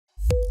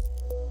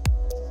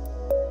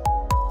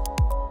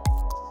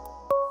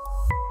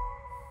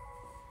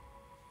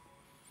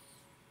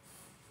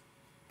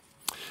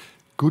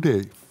Good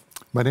day.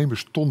 My name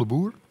is Ton de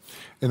Boer,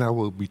 and I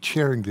will be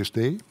chairing this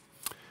day.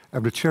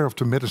 I'm the chair of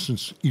the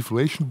Medicines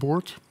Evaluation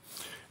Board,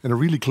 and I'm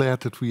really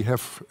glad that we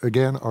have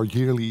again our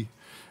yearly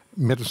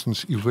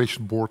Medicines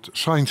Evaluation Board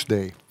Science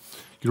Day.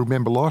 You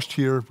remember last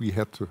year we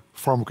had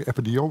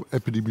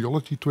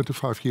pharmacoepidemiology,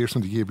 25 years,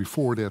 and the year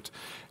before that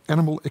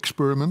animal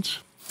experiments.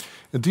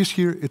 And this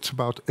year it's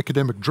about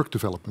academic drug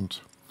development.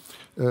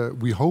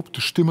 We hope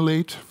to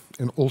stimulate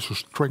and also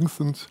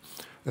strengthen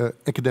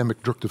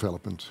academic drug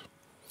development.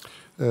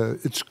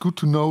 It's good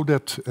to know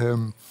that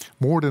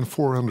more than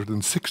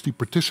 460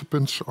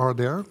 participants are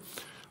there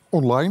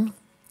online.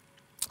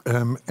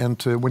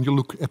 When you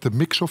look at the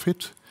mix of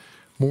it,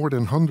 more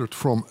than 100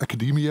 from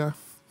academia,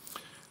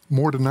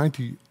 more than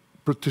 90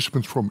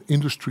 participants from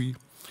industry,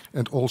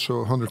 and also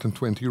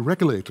 120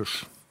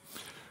 regulators.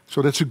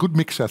 So that's a good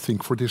mix, I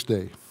think, for this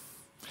day.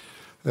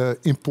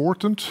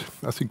 Important,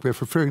 I think we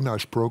have a very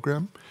nice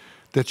program,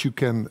 that you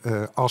can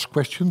ask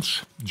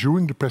questions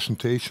during the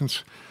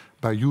presentations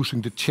by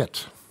using the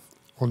chat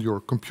on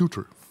your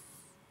computer.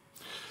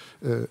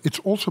 It's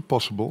also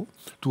possible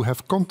to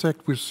have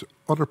contact with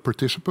other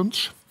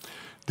participants.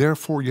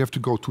 Therefore, you have to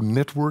go to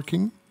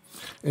networking,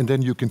 and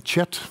then you can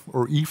chat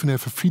or even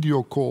have a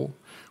video call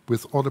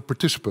with other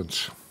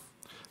participants.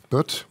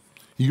 But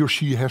he or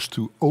she has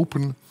to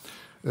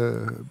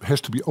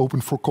be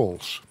open for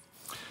calls.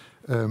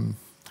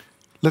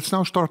 Let's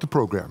now start the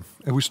program.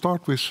 And we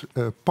start with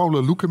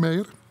Paula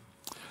Loekemeyer.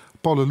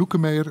 Paula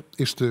Loekemeyer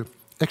is the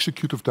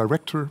Executive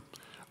Director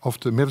of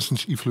the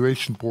Medicines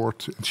Evaluation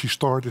Board, and she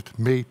started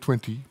May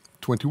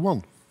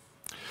 2021.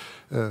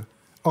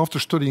 After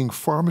studying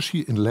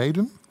pharmacy in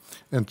Leiden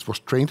and was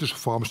trained as a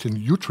pharmacist in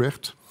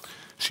Utrecht,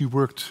 she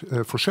worked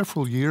for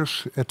several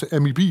years at the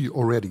MEB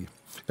already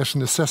as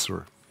an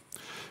assessor.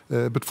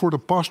 But for the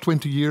past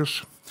 20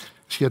 years,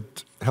 she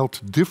had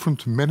held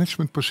different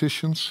management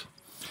positions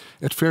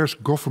at various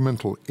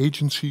governmental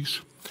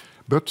agencies,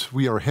 but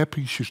we are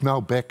happy she's now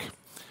back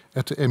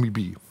at the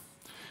MEB,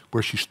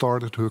 where she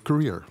started her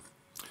career.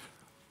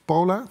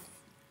 Paula,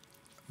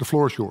 the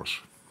floor is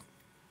yours.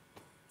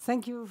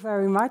 Thank you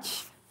very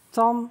much,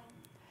 Tom.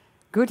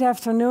 Good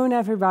afternoon,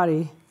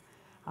 everybody.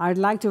 I'd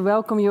like to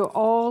welcome you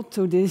all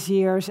to this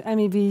year's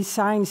MEB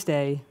Science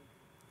Day.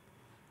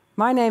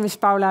 My name is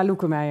Paula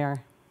Loekemeyer.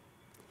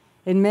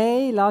 In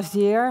May last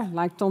year,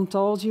 like Tom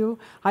told you,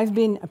 I've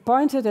been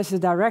appointed as the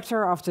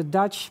director of the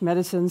Dutch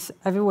Medicines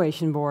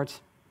Evaluation Board.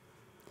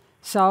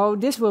 So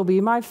this will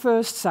be my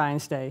first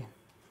Science Day.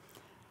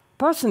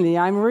 Personally,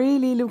 I'm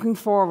really looking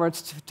forward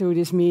to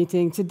this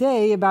meeting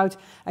today about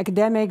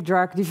academic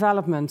drug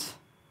development.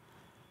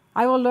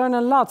 I will learn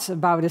a lot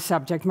about the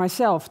subject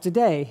myself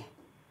today.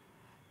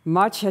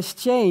 Much has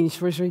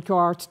changed with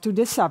regard to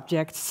this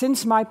subject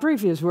since my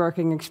previous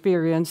working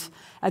experience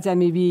at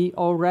MEB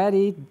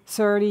already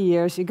 30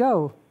 years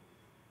ago.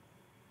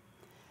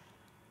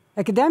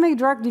 Academic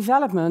drug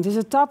development is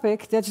a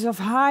topic that is of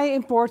high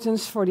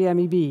importance for the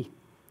MEB.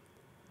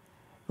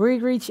 We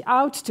reach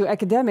out to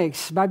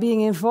academics by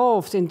being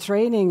involved in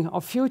training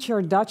of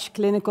future Dutch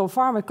clinical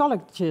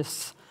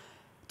pharmacologists,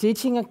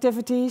 teaching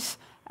activities,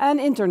 and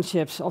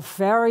internships of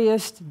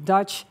various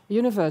Dutch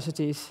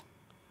universities.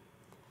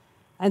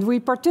 And we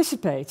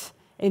participate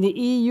in the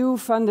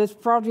EU-funded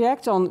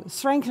project on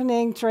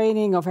strengthening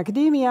training of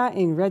academia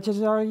in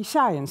regulatory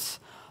science,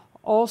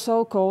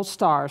 also called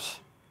STARS.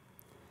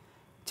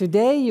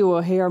 Today you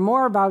will hear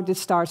more about the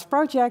STARS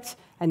project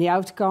and the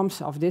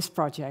outcomes of this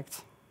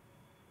project.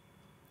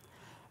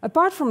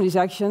 Apart from these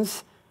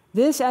actions,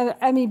 this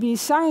MEB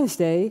Science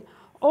Day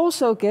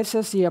also gives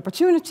us the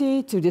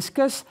opportunity to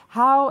discuss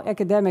how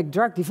academic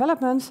drug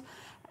development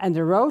and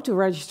the road to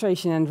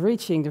registration and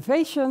reaching the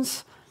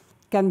patients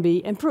can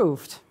be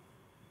improved.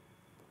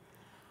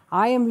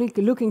 I am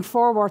looking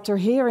forward to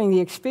hearing the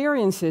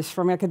experiences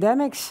from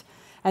academics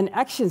and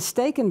actions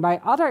taken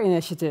by other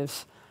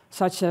initiatives,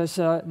 such as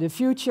the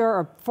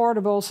Future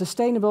Affordable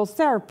Sustainable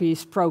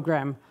Therapies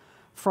program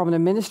from the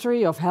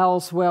Ministry of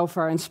Health,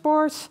 Welfare and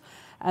Sports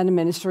and the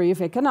Ministry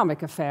of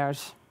Economic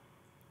Affairs.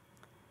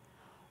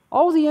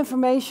 All the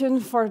information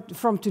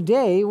from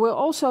today will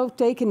also be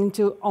taken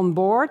on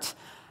board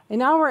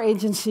in our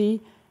agency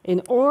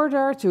in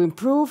order to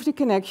improve the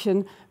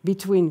connection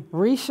between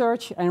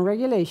research and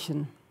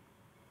regulation.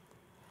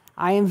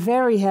 I am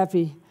very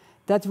happy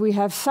that we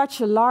have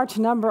such a large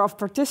number of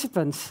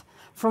participants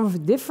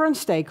from different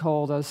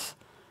stakeholders,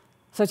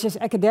 such as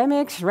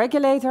academics,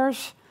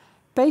 regulators,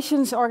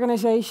 patients'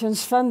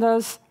 organizations,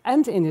 funders,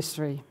 and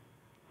industry.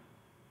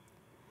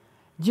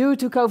 Due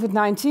to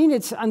COVID-19,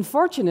 it's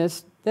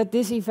unfortunate that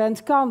this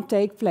event can't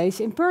take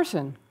place in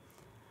person.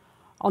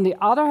 On the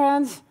other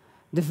hand,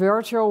 the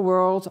virtual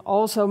world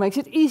also makes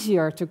it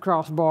easier to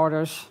cross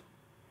borders.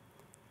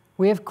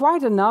 We have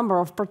quite a number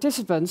of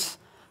participants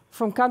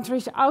from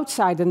countries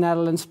outside the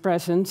Netherlands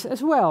present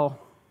as well.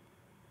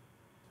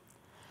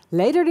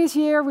 Later this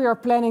year, we are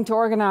planning to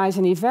organize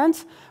an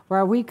event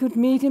where we could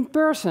meet in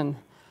person,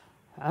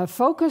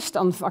 focused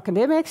on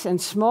academics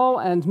and small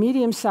and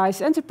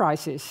medium-sized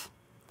enterprises.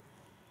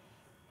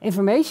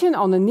 Information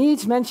on the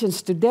needs mentioned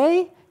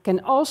today can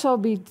also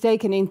be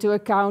taken into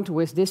account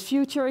with this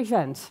future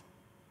event.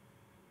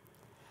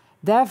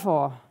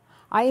 Therefore,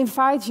 I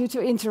invite you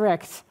to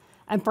interact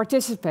and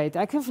participate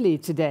actively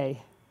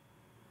today.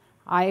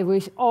 I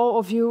wish all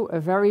of you a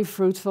very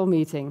fruitful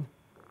meeting.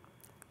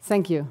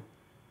 Thank you.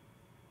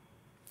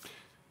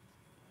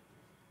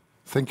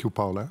 Thank you,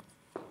 Paula.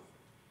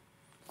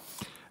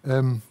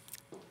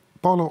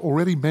 Paula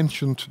already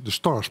mentioned the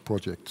STARS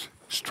project,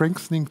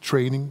 Strengthening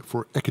Training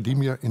for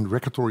Academia in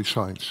Regulatory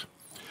Science.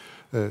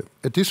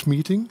 At this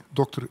meeting,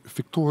 Dr.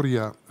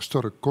 Victoria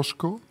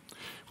Starokosko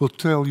will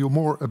tell you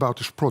more about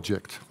this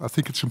project. I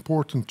think it's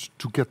important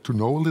to get to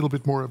know a little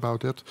bit more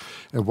about it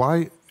and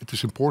why it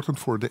is important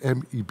for the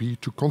MEB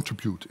to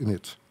contribute in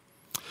it.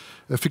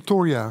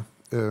 Victoria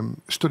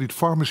studied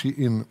pharmacy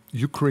in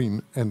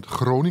Ukraine and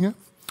Groningen,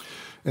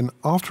 and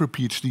after a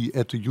PhD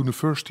at the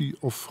University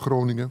of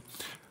Groningen,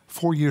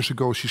 4 years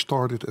ago she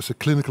started as a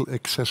clinical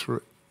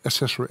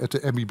assessor at the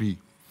MEB.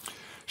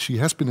 She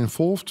has been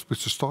involved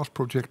with the STARS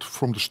project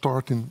from the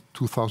start in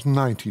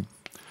 2019.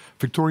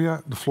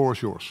 Victoria, the floor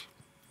is yours.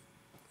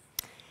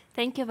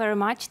 Thank you very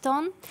much,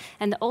 Ton,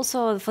 and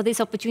also for this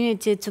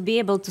opportunity to be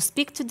able to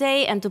speak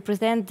today and to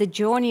present the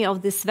journey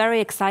of this very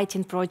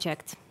exciting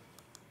project.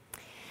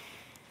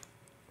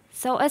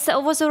 So as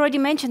was already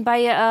mentioned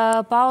by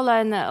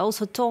Paula and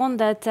also Ton,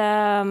 that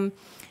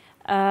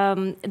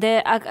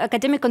the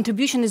academic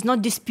contribution is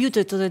not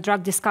disputed to the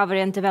drug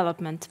discovery and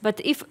development. But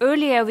if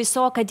earlier we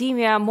saw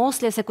academia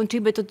mostly as a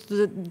contributor to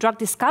the drug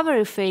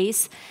discovery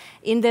phase,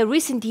 in the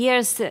recent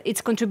years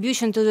its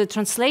contribution to the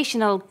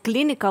translational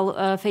clinical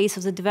phase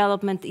of the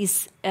development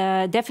is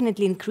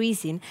definitely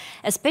increasing,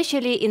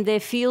 especially in the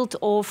field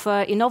of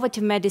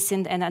innovative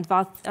medicine and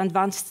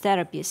advanced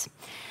therapies.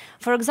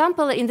 For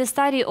example, in the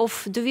study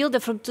of De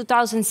Wilde from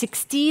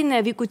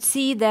 2016, we could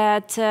see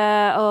that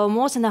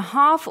more than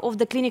half of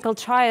the clinical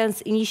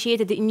trials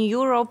initiated in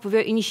Europe were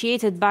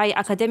initiated by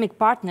academic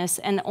partners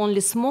and only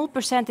a small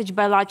percentage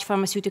by large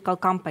pharmaceutical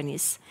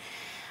companies.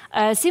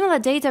 Similar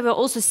data were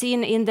also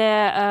seen in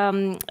the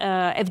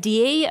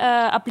FDA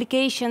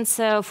applications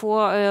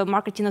for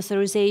marketing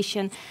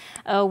authorization,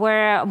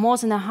 where more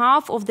than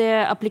half of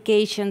the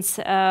applications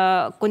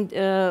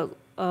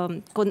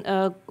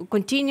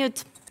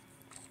continued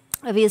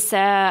with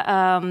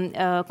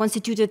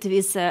constituted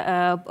with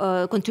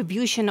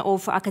contribution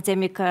of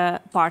academic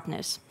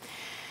partners.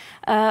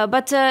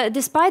 But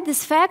despite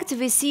this fact,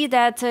 we see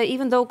that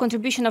even though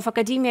contribution of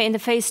academia in the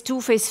phase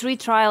 2, phase 3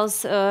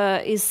 trials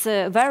is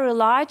very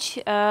large,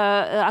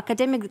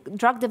 academic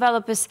drug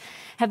developers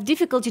have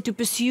difficulty to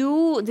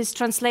pursue this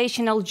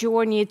translational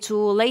journey to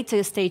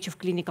later stage of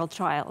clinical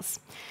trials.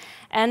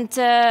 And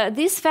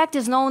this fact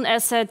is known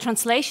as a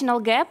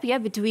translational gap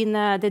between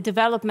the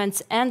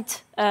developments and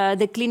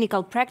the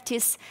clinical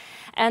practice.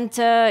 And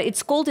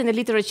it's called in the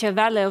literature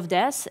valley of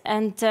death.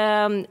 And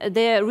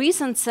the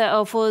reasons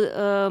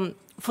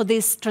for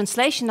this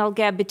translational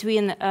gap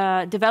between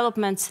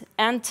development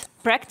and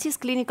practice,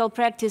 clinical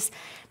practice,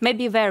 may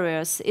be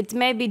various. It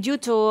may be due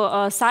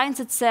to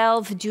science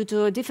itself, due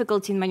to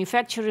difficulty in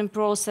manufacturing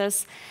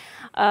process,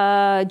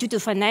 due to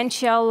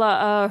financial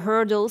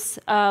hurdles,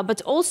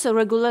 but also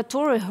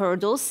regulatory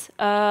hurdles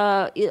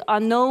are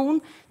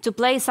known to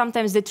play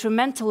sometimes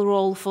detrimental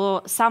role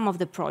for some of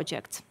the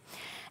projects.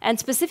 And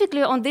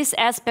specifically on this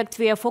aspect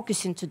we are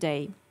focusing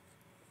today.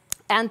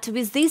 And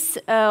with this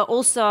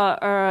also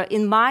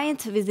in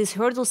mind, with these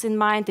hurdles in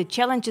mind, the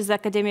challenges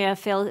academia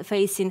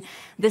facing,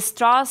 the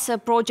STARS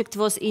project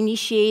was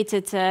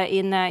initiated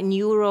in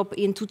Europe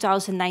in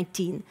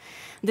 2019.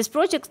 This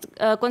project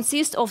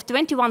consists of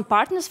 21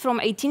 partners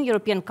from 18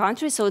 European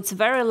countries, so it's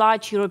very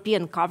large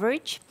European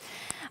coverage.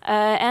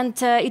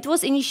 And it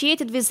was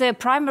initiated with a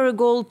primary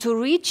goal to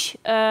reach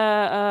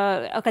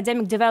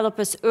academic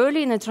developers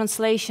early in the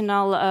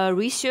translational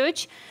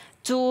research,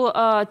 to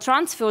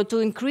transfer, to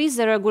increase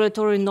the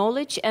regulatory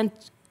knowledge, and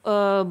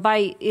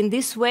in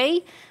this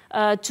way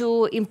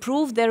to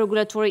improve the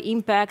regulatory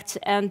impact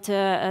and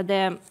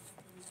the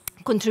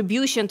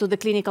contribution to the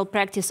clinical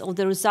practice of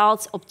the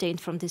results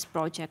obtained from this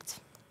project.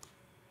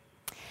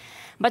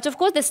 But of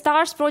course, the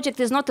STARS project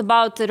is not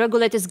about the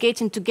regulators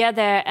getting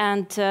together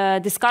and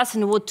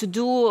discussing what to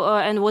do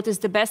and what is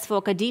the best for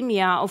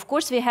academia. Of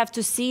course, we have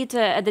to sit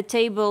at the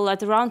table, at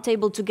the round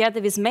table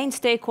together with main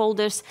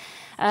stakeholders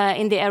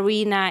in the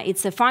arena.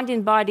 It's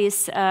funding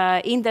bodies,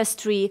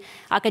 industry,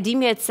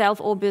 academia itself,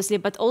 obviously,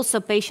 but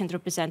also patient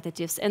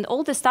representatives. And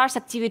all the STARS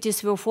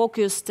activities were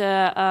focused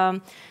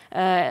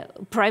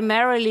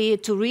primarily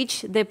to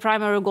reach the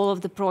primary goal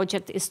of the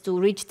project is to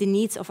reach the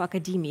needs of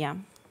academia.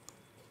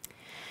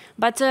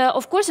 But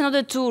of course, in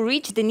order to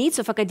reach the needs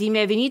of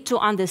academia, we need to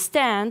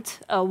understand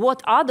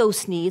what are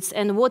those needs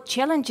and what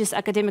challenges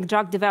academic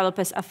drug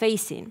developers are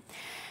facing.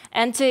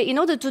 And in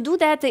order to do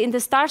that, in the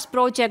STARS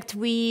project,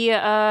 we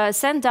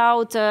sent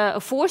out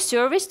 4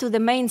 surveys to the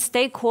main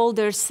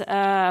stakeholders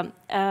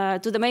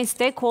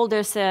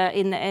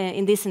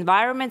in this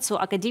environment, so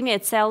academia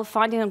itself,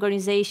 funding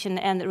organization,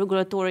 and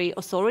regulatory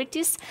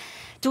authorities,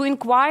 to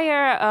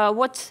inquire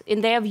what,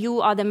 in their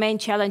view, are the main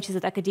challenges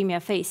that academia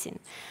are facing.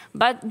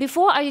 But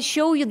before I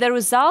show you the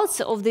results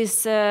of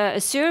this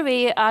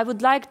survey, I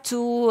would like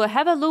to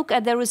have a look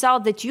at the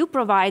result that you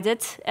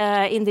provided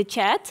in the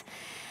chat.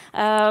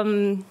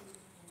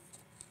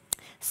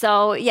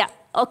 So yeah,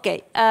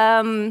 okay.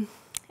 I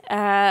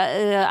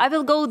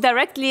will go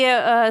directly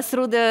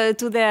through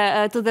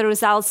to the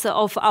results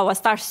of our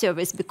STARS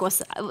surveys,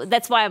 because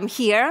that's why I'm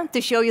here,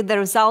 to show you the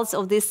results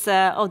of this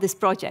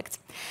project.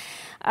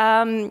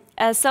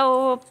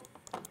 So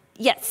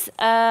yes,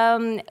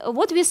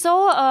 what we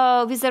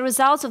saw with the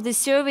results of this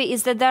survey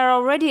is that there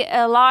are already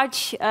a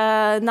large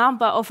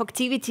number of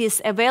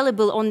activities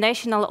available on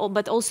national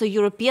but also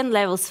European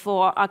levels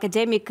for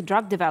academic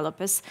drug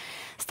developers,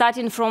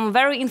 starting from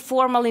very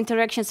informal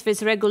interactions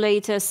with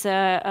regulators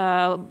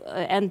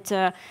and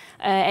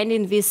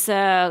ending with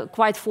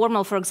quite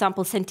formal, for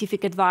example,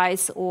 scientific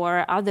advice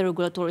or other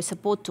regulatory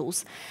support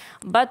tools.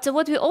 But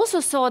what we also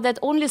saw that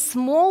only a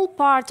small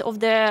part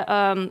of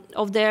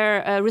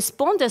their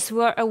respondents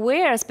were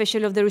aware,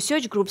 especially of the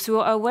research groups,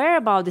 were aware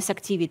about these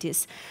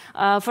activities.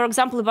 For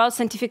example, about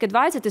scientific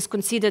advice, it is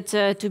considered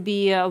to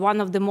be one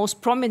of the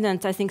most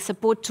prominent, I think,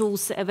 support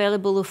tools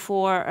available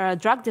for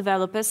drug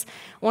developers.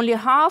 Only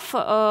half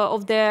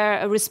of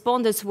their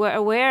respondents were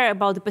aware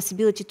about the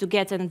possibility to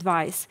get an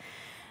advice.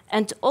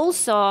 And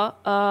also,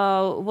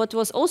 what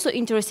was also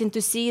interesting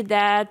to see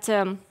that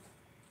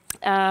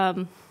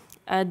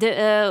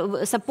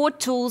the support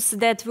tools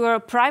that were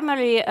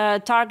primarily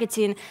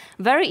targeting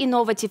very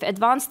innovative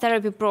advanced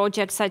therapy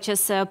projects, such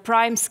as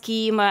PRIME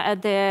scheme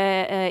at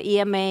the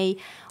EMA,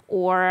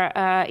 or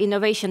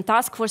innovation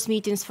task force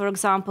meetings, for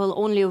example,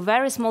 only a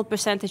very small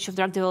percentage of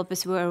drug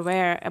developers were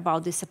aware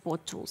about these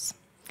support tools.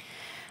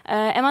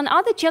 Among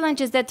other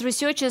challenges that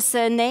researchers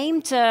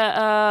named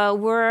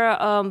were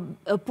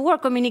poor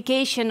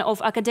communication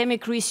of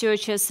academic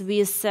researchers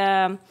with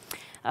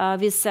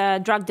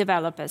drug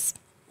developers.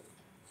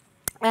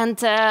 And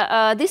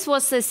this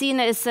was seen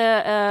as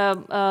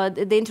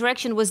the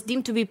interaction was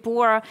deemed to be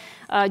poor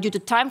due to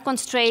time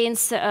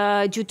constraints,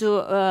 due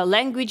to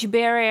language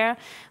barrier,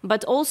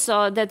 but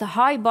also that the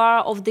high bar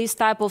of this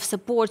type of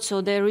support.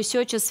 So the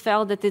researchers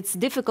felt that it's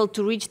difficult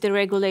to reach the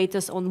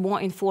regulators on more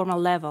informal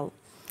level.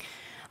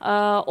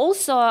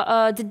 Also,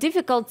 the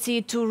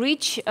difficulty to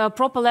reach a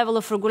proper level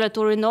of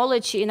regulatory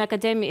knowledge in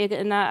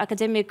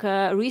academic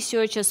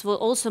researchers was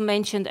also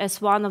mentioned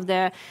as one of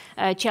the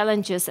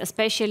challenges,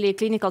 especially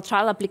clinical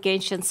trial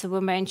applications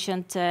were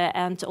mentioned,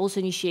 and also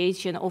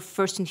initiation of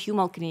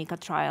first-in-human clinical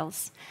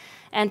trials.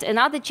 And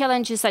another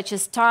challenges such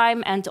as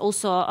time and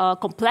also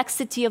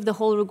complexity of the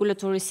whole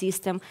regulatory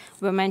system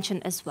were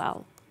mentioned as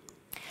well.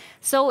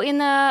 So in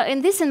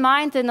this in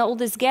mind, and all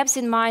these gaps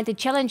in mind, the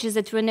challenges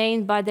that were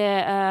named by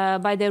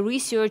the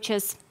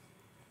researchers,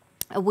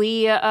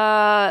 we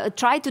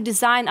tried to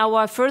design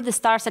our further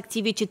STARS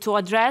activity to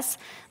address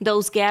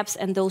those gaps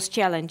and those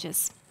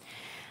challenges.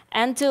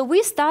 And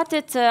we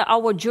started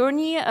our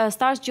journey.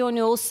 STARS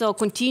journey also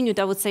continued,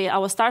 I would say,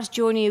 our STARS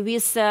journey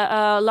with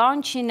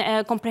launching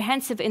a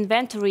comprehensive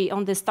inventory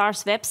on the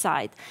STARS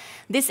website.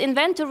 This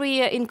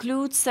inventory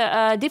includes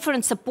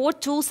different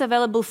support tools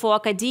available for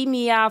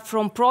academia,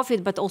 from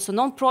profit but also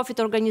non-profit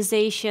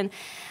organization,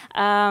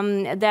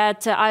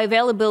 that are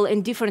available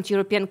in different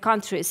European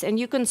countries. And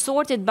you can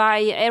sort it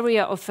by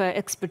area of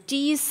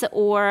expertise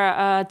or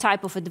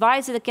type of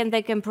advice that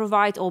they can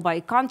provide, or by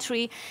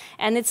country.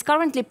 And it's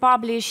currently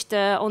published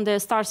on the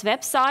STARS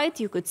website.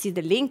 You could see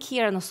the link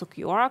here and also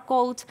QR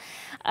code.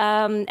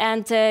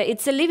 And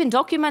it's a living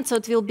document, so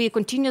it will be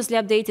continuously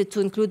updated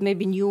to include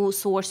maybe new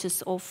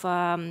sources of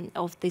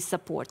this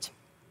support.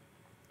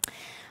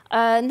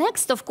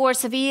 Next, of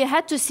course, we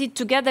had to sit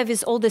together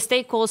with all the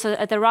stakeholders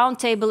at a round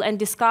table and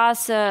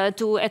discuss,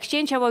 to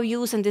exchange our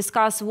views and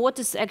discuss what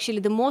is actually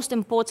the most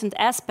important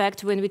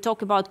aspect when we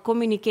talk about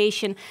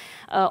communication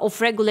of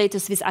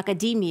regulators with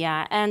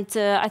academia. And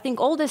I think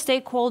all the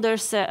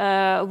stakeholders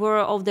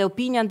were of the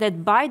opinion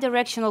that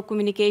bi-directional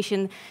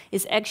communication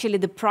is actually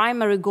the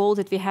primary goal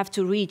that we have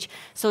to reach.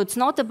 So it's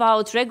not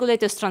about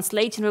regulators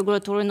translating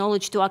regulatory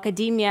knowledge to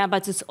academia,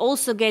 but it's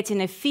also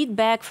getting a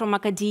feedback from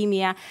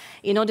academia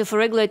in order for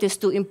regulators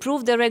to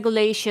improve the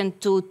regulation,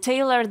 to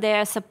tailor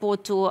their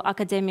support to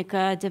academic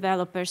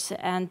developers,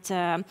 and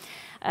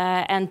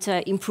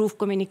improve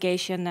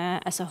communication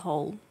as a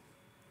whole.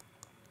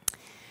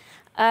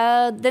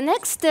 The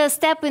next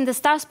step in the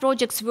STARS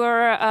projects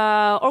were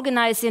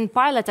organizing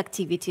pilot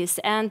activities.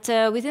 And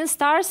within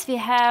STARS, we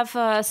have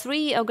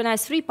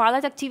organized three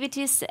pilot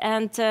activities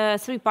and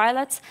 3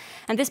 pilots.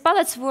 And these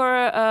pilots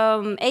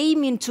were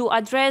aiming to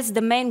address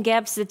the main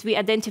gaps that we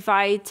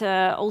identified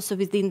also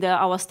within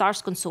our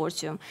STARS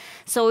consortium.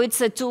 So it's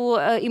to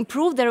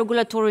improve the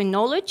regulatory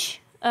knowledge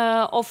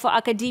of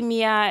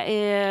academia,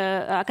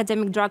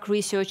 academic drug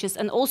researchers,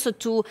 and also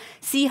to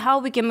see how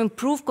we can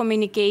improve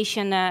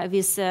communication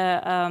with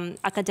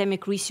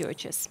academic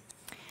researchers.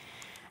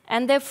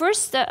 And the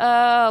first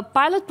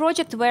pilot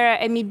project where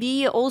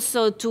MEB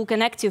also took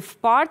an active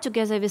part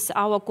together with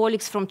our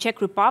colleagues from Czech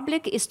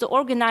Republic is to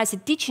organize a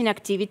teaching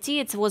activity.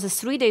 It was a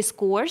 3-day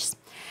course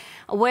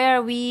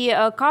where we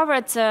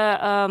covered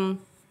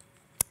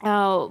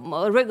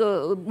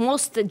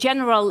most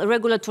general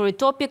regulatory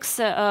topics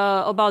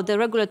about the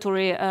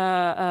regulatory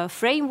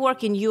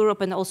framework in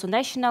Europe and also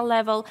national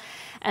level.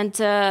 And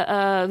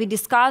we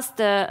discussed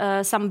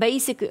some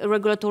basic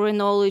regulatory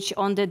knowledge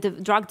on the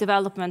drug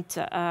development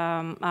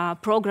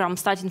program,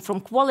 starting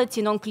from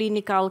quality,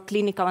 non-clinical,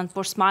 clinical, and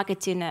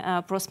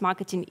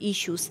post-marketing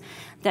issues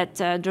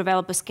that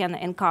developers can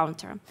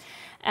encounter.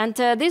 And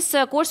this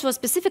course was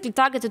specifically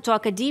targeted to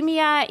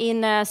academia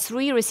in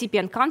 3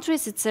 recipient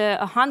countries. It's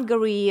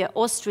Hungary,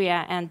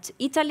 Austria, and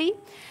Italy.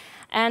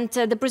 And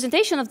the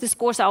presentation of this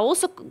course are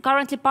also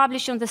currently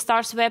published on the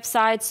STARS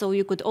website, so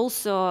you could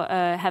also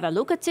have a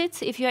look at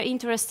it if you're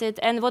interested.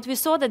 And what we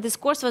saw that this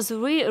course was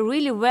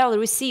really well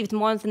received.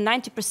 More than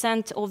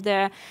 90% of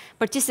the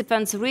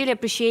participants really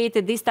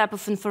appreciated this type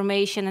of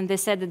information, and they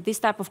said that this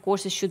type of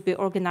courses should be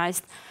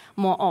organized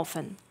more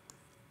often.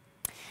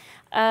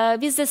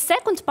 With the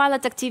second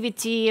pilot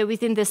activity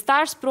within the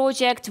STARS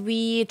project,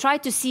 we try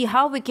to see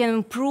how we can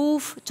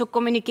improve to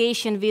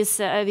communication with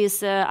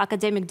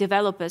academic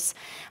developers.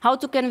 How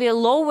can we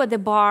lower the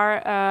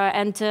bar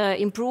and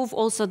improve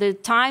also the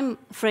time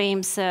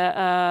frames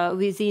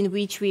within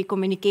which we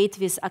communicate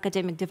with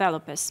academic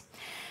developers.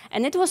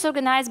 And it was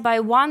organized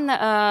by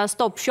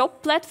one-stop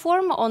shop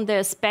platform on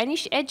the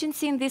Spanish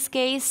agency in this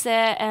case.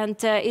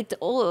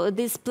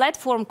 This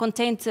platform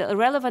contained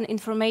relevant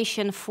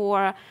information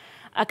for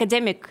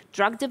academic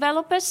drug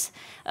developers,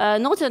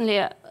 not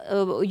only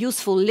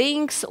useful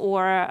links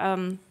or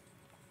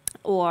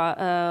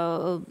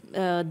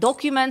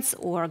documents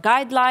or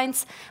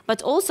guidelines,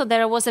 but also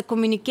there was a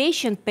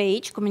communication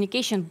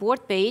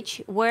board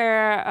page,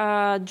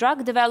 where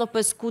drug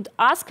developers could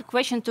ask a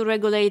question to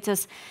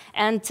regulators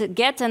and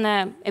get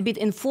a bit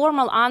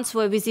informal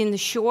answer within a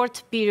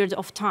short period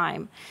of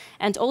time.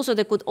 And also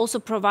they could also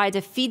provide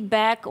a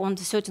feedback on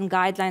certain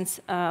guidelines,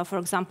 for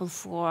example,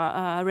 for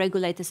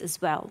regulators as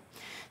well.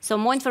 So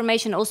more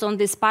information also on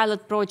this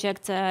pilot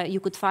project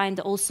you could find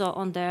also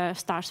on the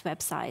STARS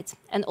website.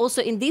 And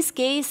also in this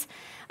case,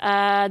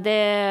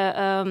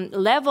 the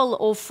level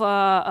of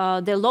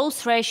the low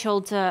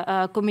threshold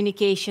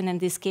communication in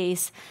this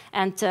case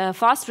and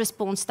fast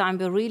response time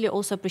were really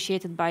also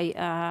appreciated by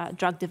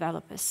drug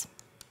developers.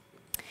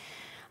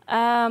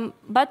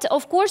 But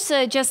of course,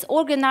 just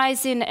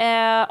organizing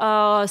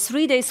a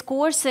 3-day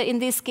course in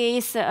this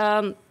case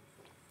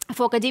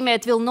for academia,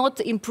 it will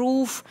not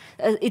improve,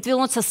 it will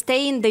not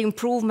sustain the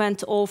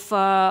improvement of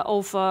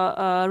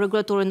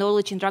regulatory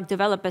knowledge in drug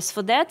developers.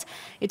 For that,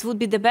 it would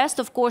be the best,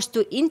 of course,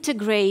 to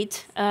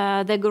integrate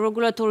the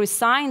regulatory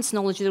science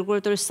knowledge, the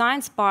regulatory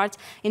science part,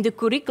 in the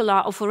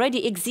curricula of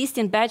already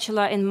existing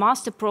bachelor and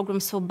master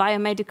programs for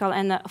biomedical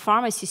and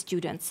pharmacy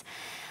students.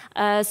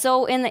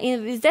 So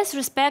with this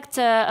respect,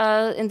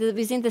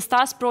 within the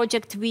STARS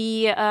project,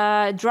 we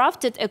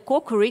drafted a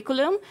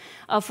co-curriculum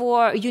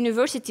for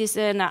universities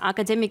and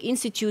academic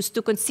institutes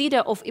to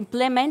consider of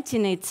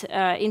implementing it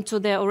into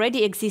the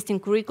already existing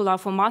curricula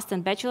for master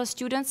and bachelor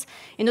students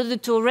in order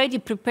to already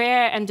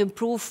prepare and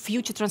improve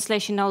future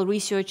translational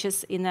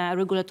researches in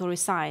regulatory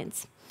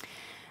science.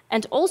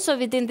 And also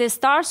within the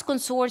STARS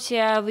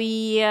consortia,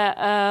 we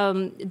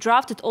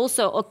drafted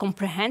also a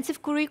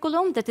comprehensive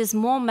curriculum that is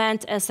more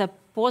meant as a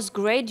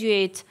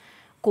postgraduate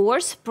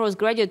course,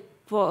 postgraduate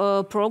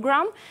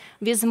program,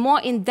 with more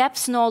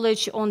in-depth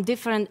knowledge on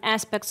different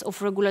aspects of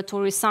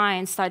regulatory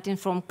science, starting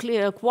from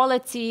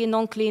quality,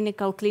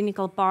 non-clinical,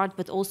 clinical part,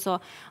 but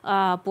also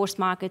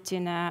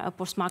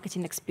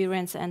post-marketing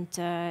experience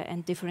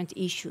and different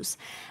issues.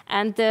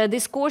 And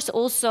this course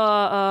also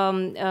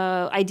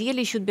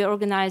ideally should be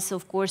organized,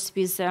 of course,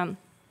 with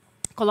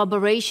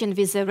collaboration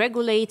with the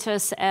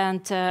regulators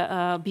and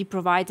be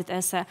provided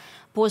as a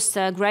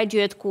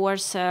postgraduate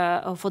course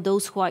for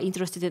those who are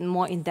interested in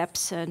more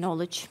in-depth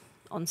knowledge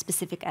on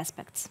specific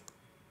aspects.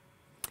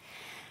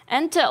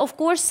 And of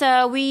course,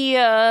 we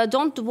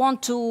don't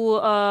want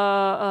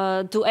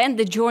to end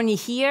the journey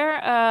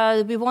here.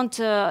 We want,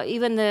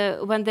 even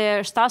when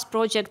the STARS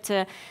project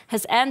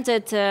has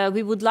ended,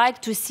 we would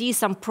like to see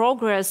some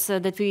progress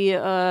that we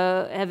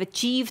have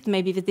achieved,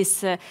 maybe with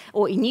this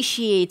or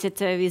initiated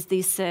with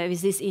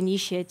this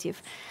initiative.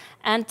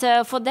 And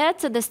for that,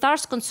 the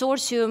STARS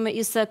consortium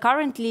is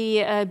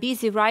currently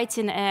busy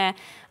writing a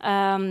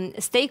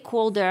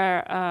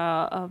stakeholder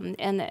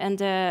and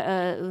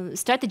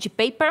strategy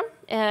paper.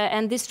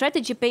 And this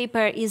strategy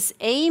paper is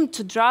aimed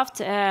to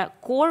draft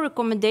core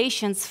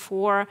recommendations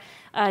for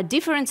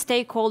different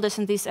stakeholders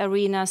in this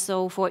arena,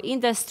 so for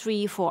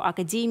industry, for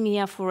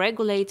academia, for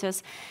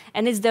regulators,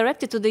 and it's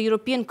directed to the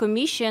European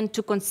Commission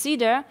to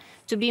consider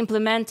to be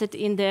implemented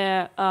in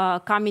the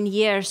coming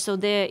years. So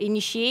the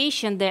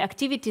initiation, the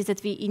activities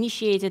that we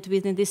initiated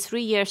within these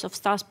 3 years of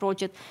STARS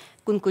project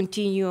can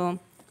continue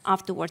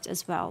afterwards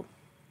as well.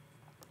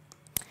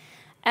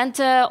 And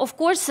of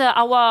course,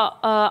 our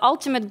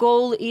ultimate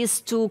goal is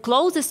to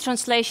close this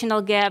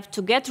translational gap,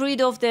 to get rid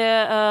of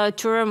the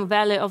term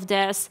valley of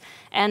death,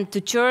 and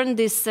to turn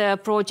this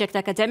project,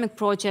 academic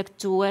project,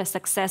 to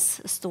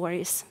success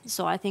stories.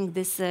 So I think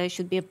this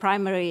should be a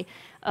primary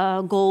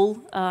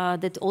goal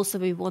that also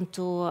we want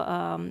to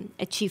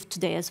achieve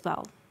today as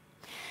well.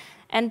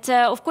 And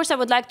of course, I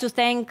would like to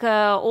thank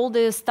all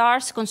the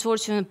STARS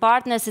consortium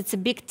partners. It's a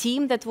big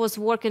team that was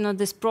working on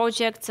this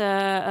project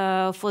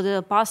for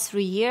the past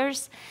 3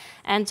 years.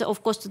 And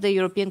of course, to the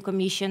European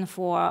Commission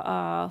for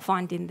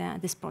funding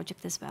this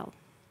project as well.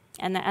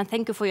 And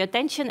thank you for your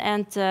attention,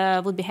 and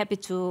we'll be happy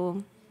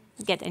to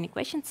get any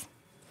questions.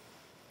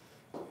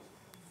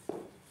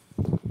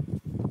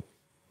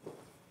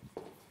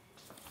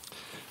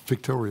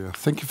 Victoria,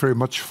 thank you very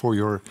much for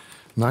your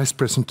nice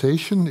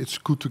presentation. It's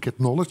good to get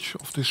knowledge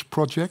of this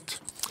project.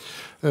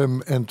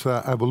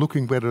 I will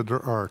looking whether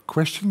there are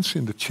questions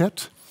in the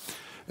chat.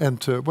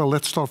 And well,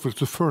 let's start with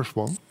the first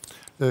one.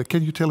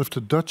 Can you tell if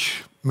the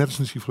Dutch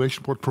Medicines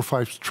Evaluation Board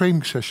provides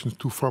training sessions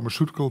to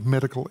pharmaceutical,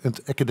 medical and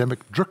academic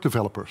drug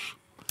developers?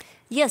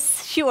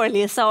 Yes,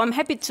 surely. So I'm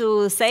happy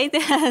to say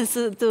this,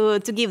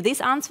 to give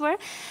this answer.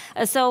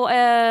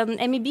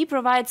 MEB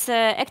provides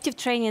active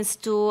trainings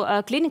to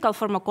clinical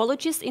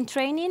pharmacologists in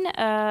training.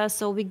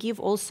 So we give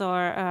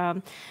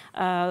also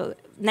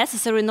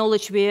necessary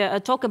knowledge. We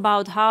talk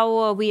about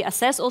how we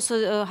assess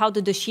also how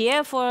the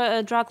dossier for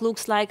a drug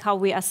looks like, how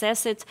we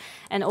assess it,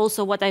 and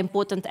also what are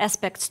important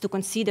aspects to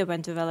consider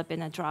when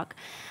developing a drug.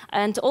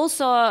 And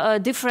also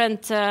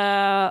different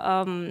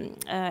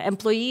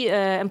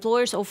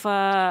employees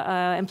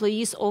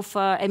of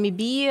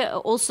MEB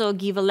also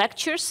give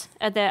lectures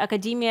at the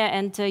academia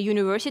and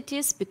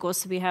universities,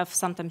 because we have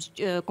sometimes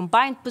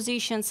combined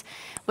positions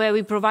where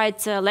we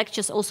provide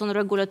lectures also on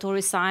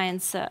regulatory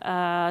science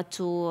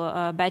to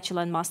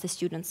bachelor and master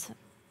students.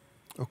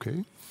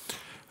 Okay.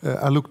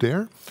 I look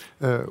there.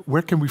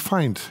 Where can we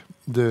find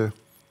the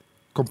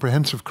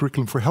comprehensive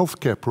curriculum for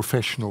healthcare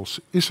professionals?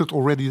 Is it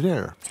already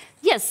there?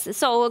 Yes,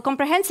 so a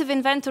comprehensive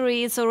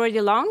inventory is already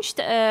launched,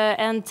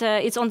 and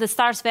it's on the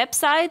STARS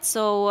website.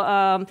 So,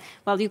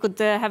 well, you could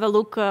have a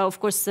look, of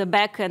course,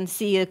 back and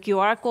see a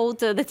QR code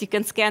that you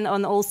can scan,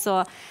 and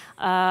also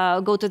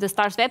go to the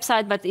STARS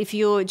website. But if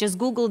you just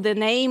Google the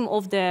name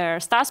of the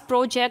STARS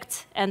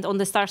project, and on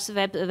the STARS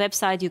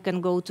website, you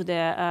can go to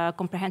the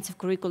comprehensive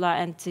curricula,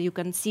 and you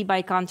can see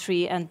by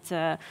country. And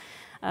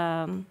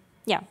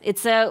yeah,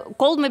 it's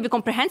called maybe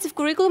comprehensive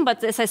curriculum,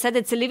 but as I said,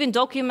 it's a living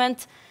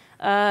document.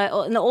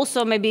 And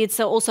also maybe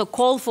it's also a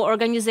call for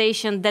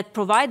organizations that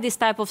provide this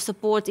type of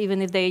support, even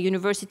if they're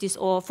universities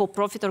or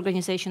for-profit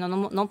organization or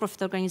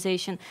non-profit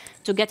organization,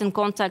 to get in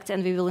contact,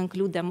 and we will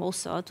include them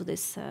also to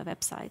this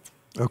website.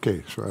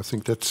 Okay, so I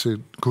think that's a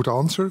good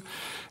answer.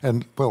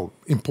 And well,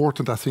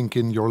 important I think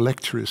in your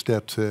lecture is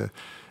that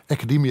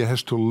academia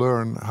has to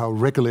learn how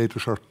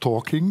regulators are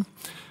talking.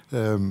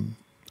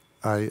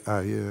 I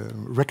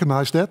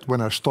recognize that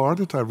when I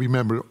started. I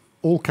remember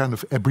all kind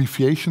of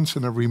abbreviations,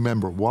 and I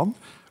remember one,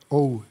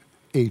 OHE.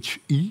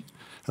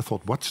 I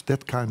thought, what's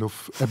that kind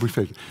of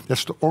abbreviation?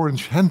 That's the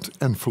orange hand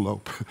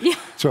envelope. Yeah.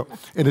 So,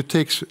 and it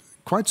takes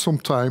quite some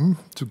time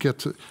to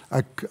get.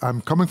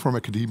 I'm coming from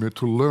academia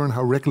to learn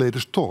how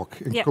regulators talk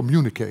and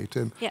communicate,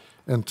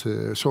 and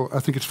so I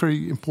think it's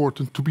very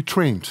important to be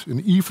trained.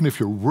 And even if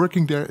you're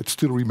working there, it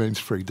still remains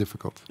very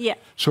difficult. Yeah.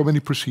 So many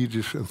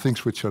procedures and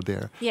things which are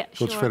there. Yeah,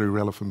 so it's very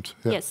relevant.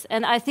 Yeah. Yes,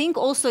 and I think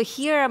also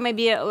here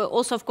maybe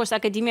also of course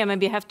academia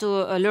maybe have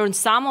to learn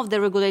some of the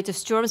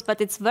regulators' terms,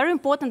 but it's very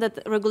important that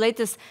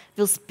regulators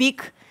will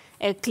speak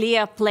a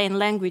clear, plain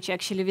language,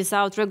 actually,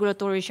 without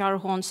regulatory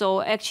jargon.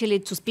 So actually,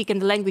 to speak in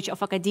the language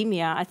of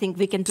academia, I think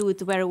we can do it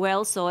very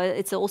well. So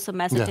it's also a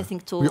message, I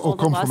think, to all of us. We all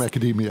come from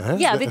academia, eh?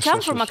 Yeah, we come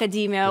from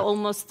academia.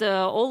 Almost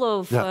all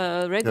of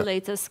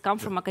regulators come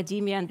from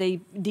academia, and they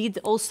did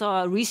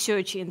also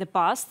research in the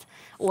past,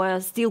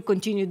 or still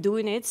continue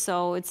doing it.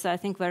 So it's, I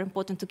think, very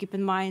important to keep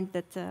in mind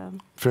that...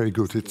 Very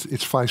good.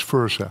 It's vice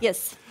versa.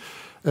 Yes.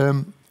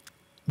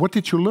 What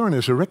did you learn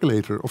as a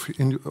regulator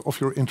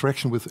of your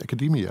interaction with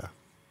academia?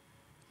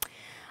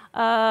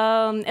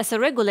 As a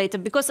regulator,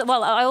 because,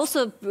 well, I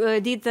also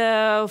did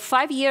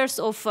 5 years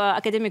of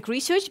academic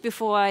research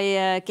before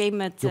I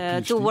came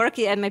to work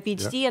at my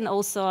PhD and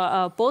also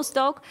a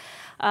postdoc.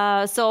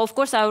 So, of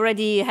course, I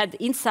already had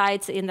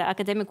insights in the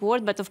academic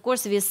world, but, of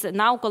course, with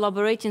now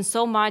collaborating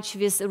so much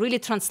with really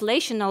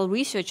translational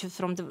research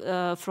from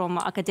the from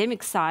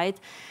academic side,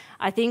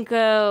 I think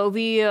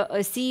we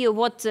see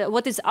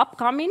what is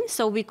upcoming,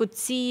 so we could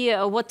see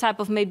what type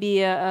of maybe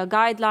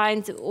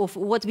guidelines of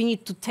what we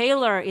need to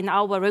tailor in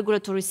our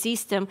regulatory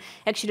system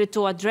actually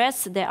to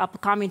address the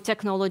upcoming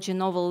technology,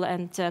 novel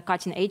and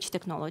cutting-edge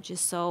technologies.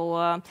 So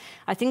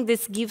I think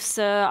this gives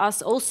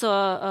us also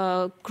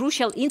a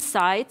crucial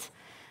insight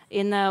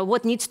in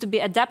what needs to be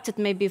adapted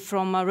maybe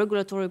from a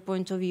regulatory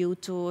point of view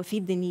to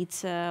fit the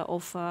needs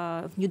of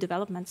new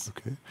developments.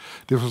 Okay,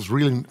 this was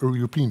really a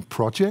European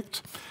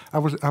project.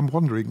 I'm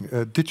wondering,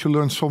 did you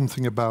learn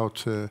something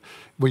about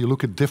when you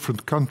look at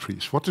different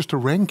countries? What is the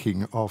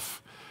ranking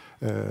of,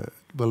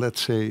 well,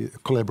 let's say,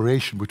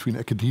 collaboration between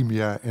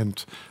academia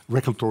and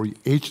regulatory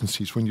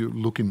agencies? When you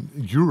look in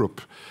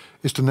Europe,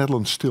 is the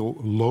Netherlands still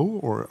low,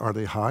 or are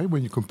they high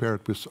when you compare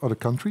it with other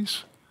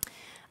countries?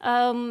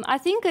 I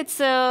think it's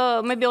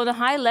maybe on a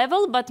high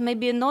level, but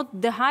maybe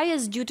not the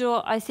highest due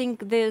to, I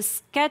think, the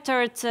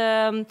scattered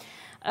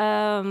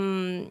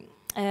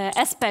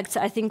aspects,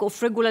 I think, of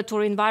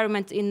regulatory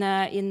environment in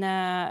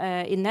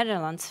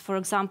Netherlands. For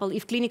example,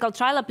 if clinical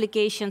trial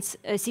applications,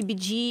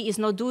 CBG is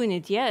not doing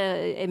it,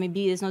 MEB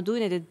is not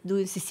doing it,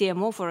 doing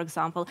CCMO, for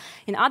example.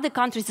 In other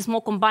countries, it's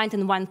more combined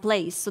in one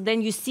place. So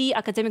then you see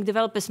academic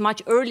developers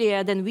much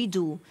earlier than we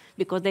do,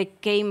 because they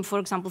came, for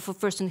example, for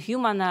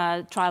first-in-human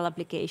trial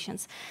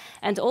applications.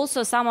 And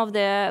also some of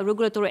the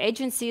regulatory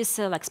agencies,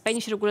 like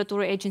Spanish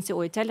regulatory agency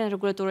or Italian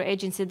regulatory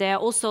agency, they are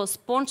also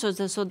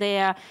sponsors, so they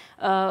are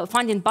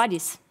funding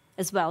bodies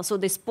as well. So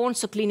they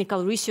sponsor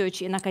clinical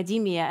research in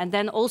academia, and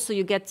then also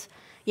you get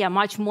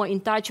much more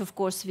in touch, of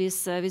course,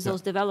 with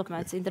those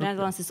developments. In the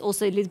Netherlands, it's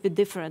also a little bit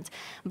different.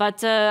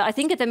 But I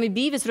think at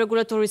MEB, with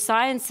regulatory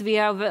science, we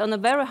are on a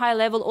very high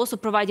level also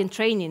providing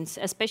trainings,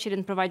 especially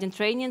in providing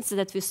trainings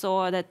that we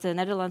saw that the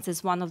Netherlands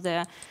is one of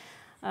the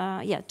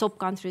top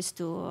countries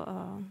to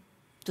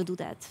do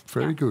that.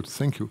 Very good,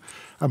 thank you.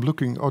 I'm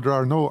looking, there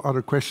are no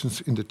other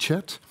questions in the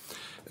chat.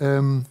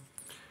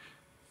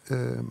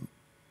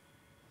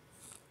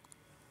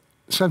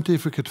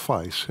 Scientific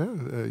advice,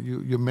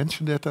 you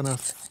mentioned that, and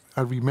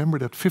I remember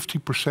that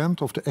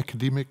 50% of the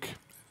academic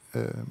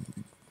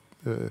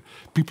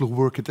people who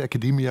work at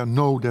academia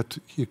know that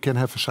you can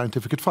have a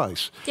scientific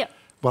advice. Yeah.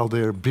 While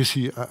they're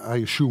busy,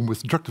 I assume,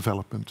 with drug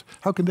development.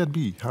 How can that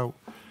be? How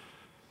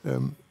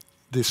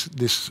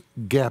this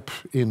gap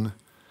in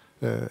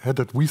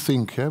that we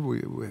think,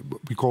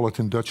 we call it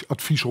in Dutch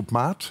advies op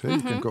maat.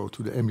 You can go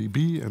to the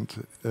MEB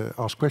and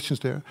ask questions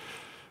there.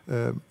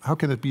 How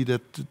can it be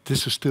that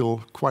this is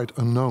still quite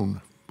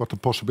unknown, what the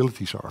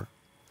possibilities are?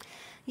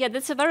 Yeah,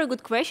 that's a very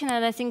good question,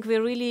 and I think we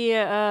really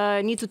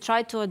need to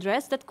try to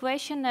address that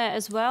question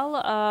as well.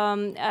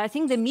 I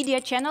think the media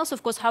channels,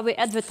 of course, how we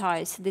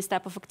advertise this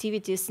type of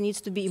activities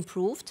needs to be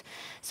improved.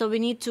 So we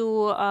need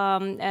to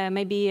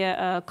maybe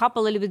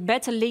couple a little bit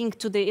better link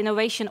to the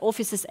innovation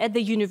offices at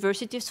the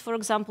universities, for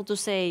example, to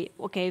say,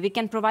 okay, we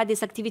can provide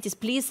these activities,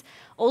 please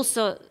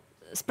also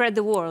spread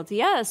the word.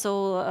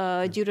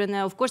 So during,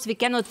 of course, we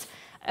cannot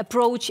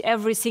approach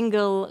every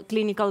single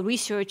clinical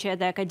research at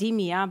the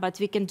academia, but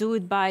we can do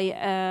it by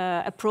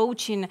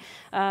approaching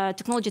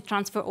technology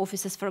transfer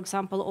offices, for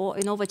example, or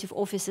innovative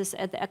offices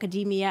at the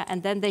academia,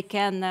 and then they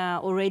can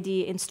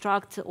already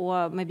instruct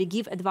or maybe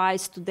give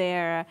advice to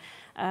their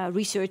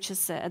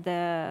researchers at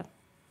the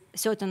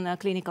certain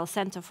clinical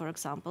center, for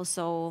example.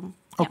 So,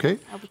 okay,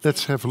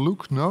 let's have a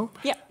look now.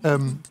 Yeah.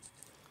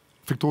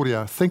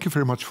 Victoria, thank you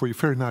very much for your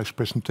very nice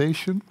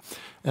presentation,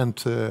 and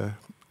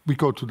we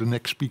go to the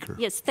next speaker.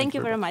 Yes, thank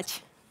you very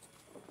much.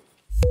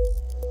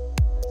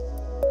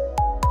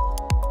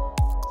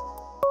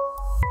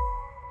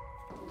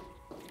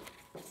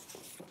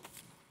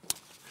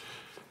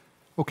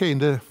 Okay, in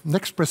the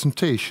next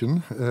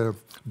presentation,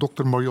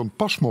 Dr. Marion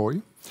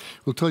Pasmoy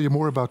will tell you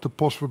more about the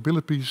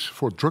possibilities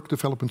for drug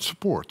development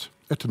support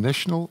at the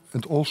national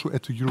and also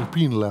at the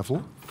European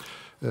level,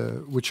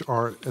 which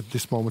are at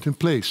this moment in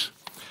place.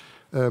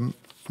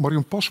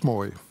 Marion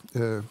Pasmoy,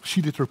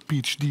 she did her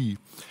PhD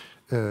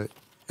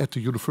at the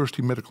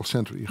University Medical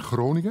Center in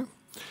Groningen,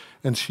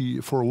 and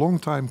she for a long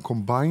time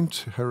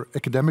combined her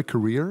academic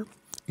career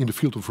in the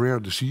field of rare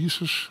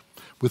diseases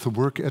with her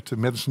work at the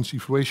Medicines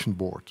Evaluation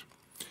Board.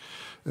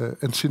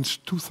 And since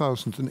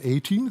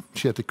 2018,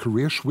 she had a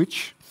career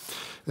switch.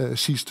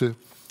 She's the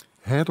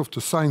head of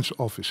the science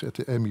office at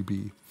the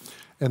MEB,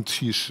 and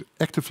she is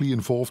actively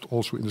involved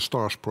also in the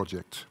STARS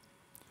project.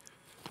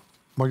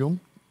 Marion,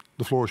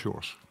 the floor is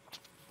yours.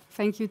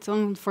 Thank you,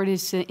 Tom, for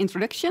this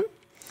introduction.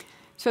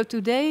 So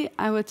today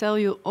I will tell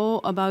you all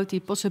about the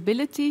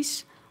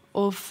possibilities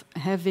of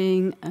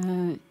having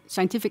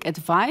scientific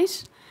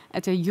advice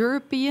at the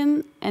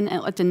European and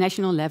at the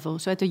national level.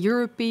 So at the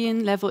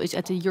European level is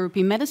at the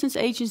European Medicines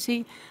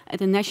Agency. At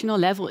the national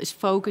level is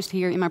focused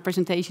here in my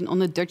presentation on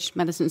the Dutch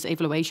Medicines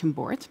Evaluation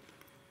Board.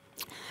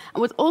 I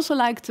would also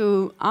like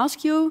to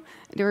ask you,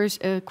 there is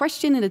a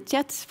question in the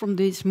chat from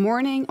this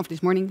morning,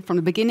 from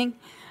the beginning,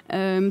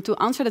 to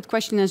answer that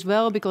question as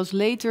well, because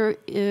later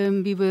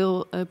we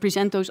will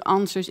present those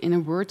answers in a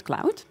word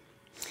cloud.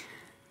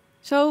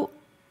 So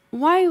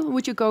why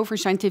would you go for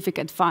scientific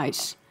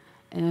advice?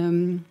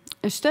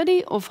 A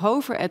study of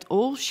Hover et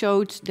al.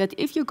 Showed that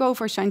if you go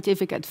for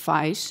scientific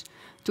advice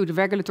to the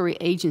regulatory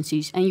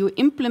agencies and you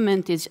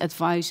implement this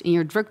advice in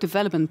your drug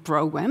development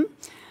program,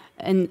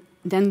 and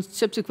then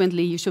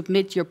subsequently you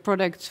submit your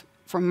product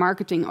for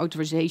marketing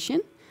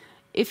authorization,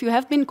 if you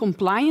have been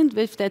compliant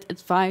with that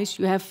advice,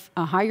 you have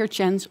a higher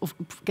chance of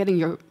getting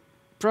your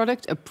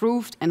product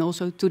approved and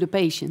also to the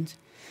patient.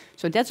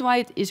 So that's why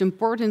it is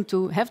important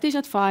to have this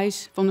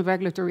advice from the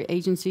regulatory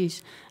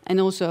agencies and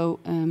also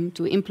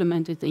to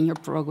implement it in your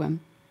program.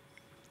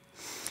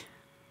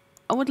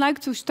 I would like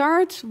to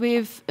start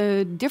with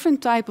a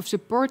different type of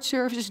support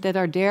services that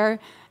are there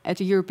at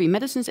the European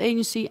Medicines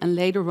Agency, and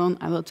later on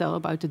I will tell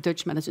about the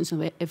Dutch Medicines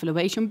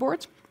Evaluation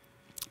Board.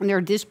 And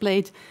they're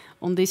displayed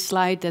on this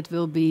slide that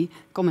will be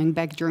coming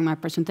back during my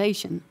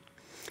presentation.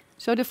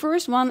 So the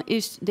first one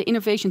is the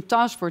Innovation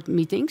Task Force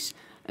meetings.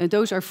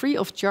 Those are free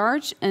of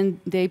charge, and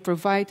they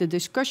provide a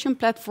discussion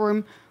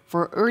platform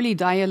for early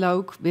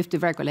dialogue with the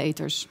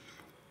regulators.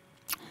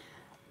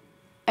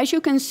 As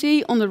you can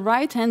see on the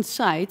right-hand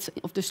side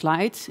of the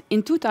slide,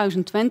 in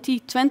 2020,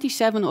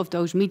 27 of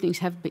those meetings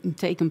have been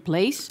taken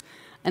place,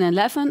 and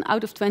 11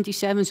 out of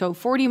 27, so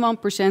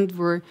 41%,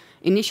 were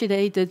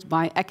initiated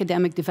by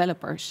academic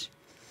developers.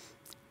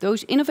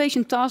 Those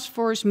Innovation Task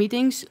Force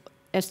meetings,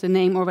 as the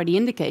name already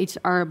indicates,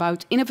 are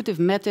about innovative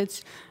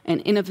methods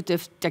and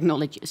innovative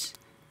technologies.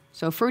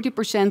 So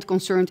 30%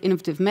 concerned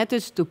innovative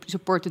methods to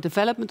support the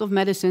development of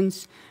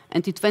medicines,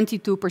 and to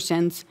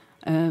 22%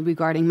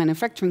 regarding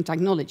manufacturing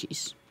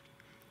technologies.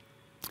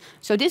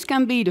 So this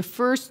can be the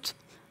first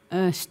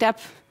step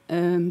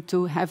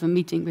to have a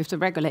meeting with the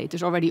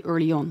regulators already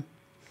early on.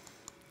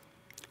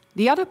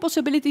 The other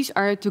possibilities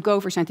are to go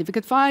for scientific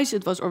advice.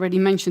 It was already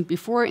mentioned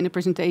before in the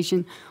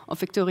presentation of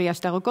Victoria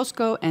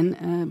Starokosko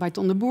and by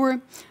Ton de Boer.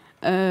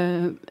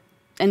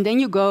 And then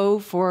you go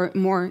for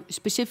more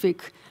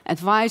specific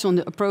advice on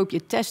the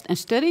appropriate tests and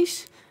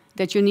studies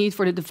that you need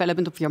for the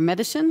development of your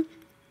medicine.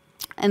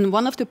 And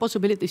one of the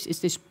possibilities is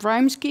this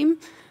PRIME scheme,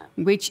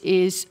 which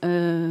is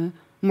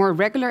more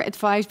regular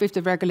advice with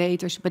the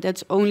regulators, but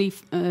that's only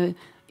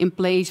in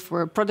place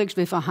for products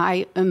with a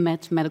high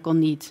unmet medical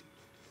need.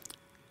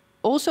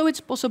 Also, it's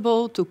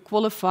possible to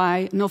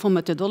qualify novel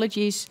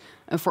methodologies,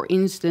 for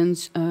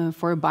instance,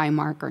 for a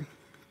biomarker.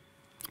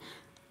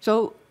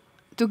 So,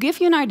 to give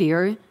you an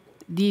idea,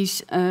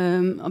 these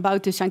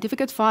about the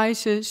scientific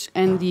advices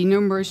and the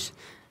numbers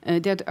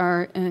that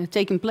are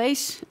taking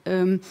place.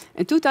 In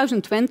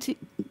 2020,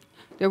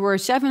 there were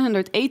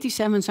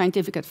 787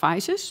 scientific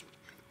advices.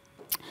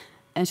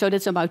 And so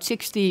that's about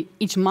 60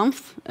 each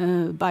month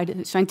by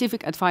the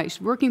Scientific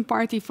Advice Working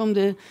Party from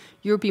the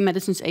European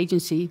Medicines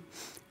Agency.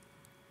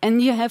 And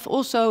you have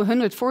also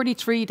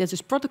 143 that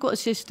is protocol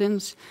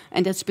assistance,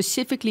 and that's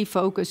specifically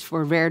focused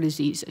for rare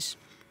diseases.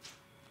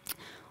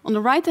 On the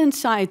right-hand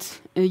side,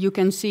 you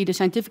can see the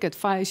scientific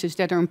advices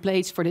that are in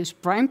place for these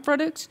PRIME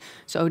products.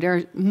 So there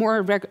are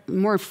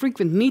more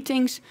frequent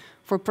meetings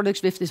for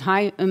products with this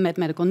high unmet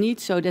medical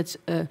needs. So that's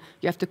you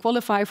have to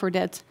qualify for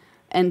that,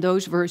 and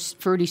those were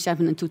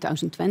 37 in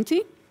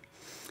 2020.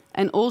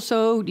 And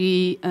also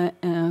the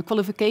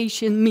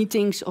qualification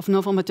meetings of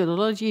novel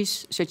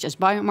methodologies, such as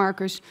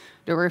biomarkers,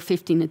 there were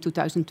 15 in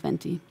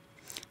 2020.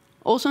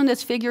 Also in that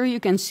figure, you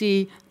can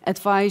see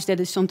advice that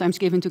is sometimes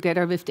given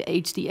together with the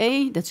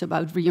HTA. That's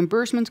about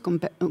reimbursement,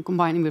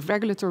 combining with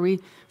regulatory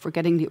for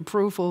getting the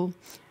approval,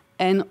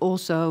 and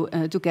also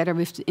together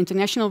with the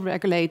international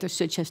regulators,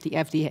 such as the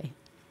FDA.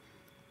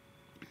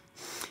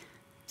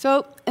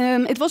 So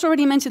it was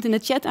already mentioned in the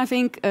chat, I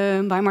think,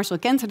 by Marcel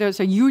Kenter, there's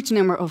a huge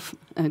number of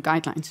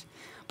guidelines.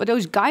 But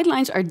those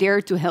guidelines are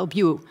there to help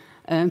you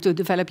to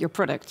develop your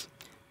product.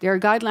 There are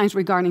guidelines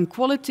regarding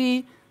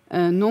quality,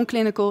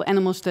 non-clinical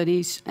animal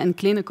studies, and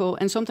clinical,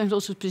 and sometimes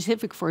also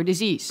specific for a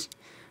disease.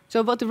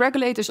 So what the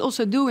regulators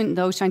also do in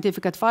those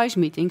scientific advice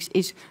meetings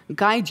is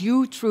guide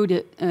you through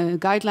the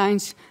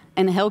guidelines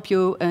and help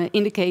you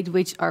indicate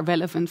which are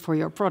relevant for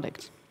your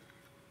product.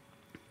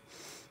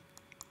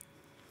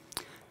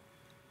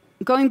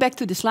 Going back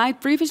to the slide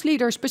previously,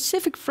 there are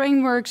specific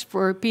frameworks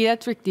for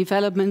pediatric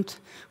development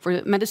for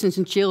medicines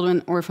in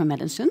children, orphan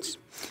medicines,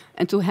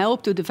 and to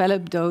help to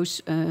develop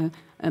those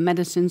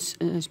medicines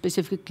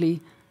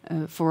specifically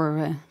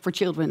for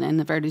children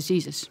and rare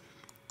diseases.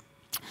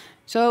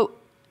 So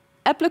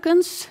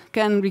applicants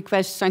can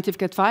request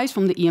scientific advice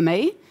from the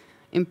EMA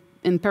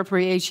in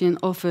preparation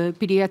of a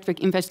pediatric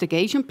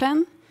investigation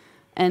plan.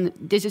 And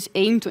this is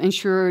aimed to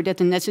ensure that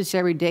the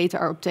necessary data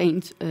are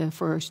obtained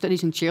for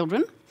studies in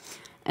children.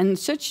 And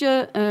such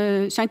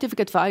scientific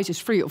advice is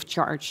free of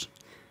charge.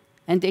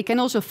 And they can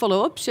also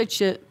follow up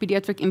such a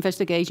pediatric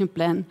investigation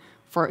plan,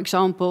 for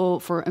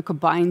example, for a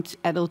combined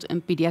adult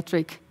and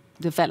pediatric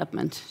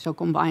development, so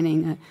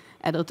combining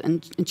adult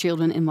and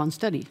children in one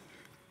study.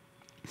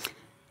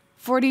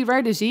 For the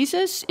rare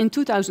diseases, in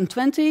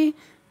 2020,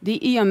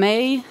 the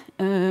EMA,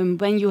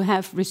 when you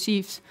have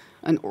received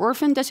an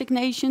orphan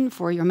designation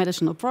for your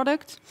medicinal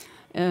product,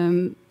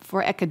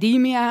 for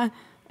academia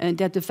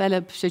that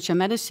develop such a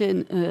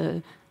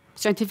medicine,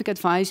 scientific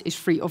advice is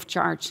free of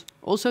charge,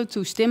 also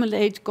to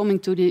stimulate coming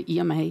to the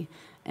EMA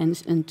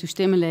and to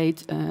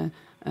stimulate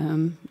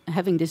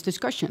having this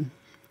discussion.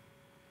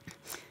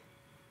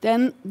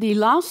 Then the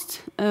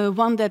last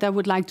one that I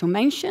would like to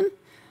mention,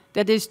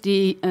 that is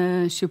the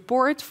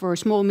support for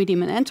small,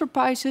 medium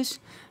enterprises,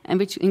 and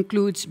which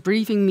includes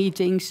briefing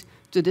meetings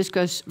to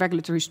discuss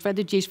regulatory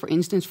strategies, for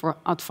instance, for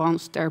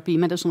advanced therapy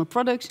medicinal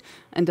products,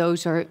 and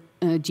those are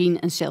gene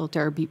and cell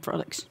therapy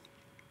products.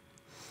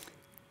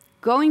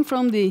 Going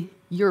from the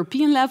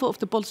European level of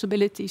the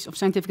possibilities of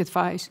scientific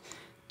advice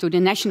to the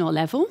national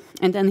level,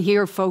 and then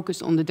here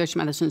focus on the Dutch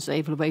Medicines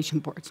Evaluation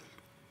Board.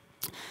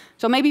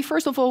 So maybe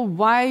first of all,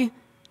 why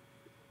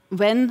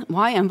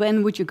and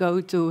when would you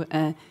go to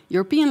a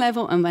European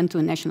level and when to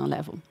a national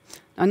level?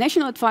 Now,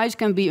 national advice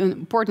can be an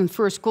important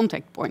first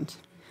contact point,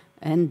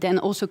 and then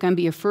also can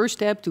be a first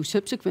step to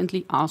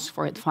subsequently ask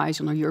for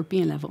advice on a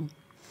European level.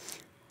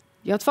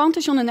 The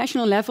advantage on the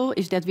national level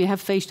is that we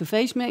have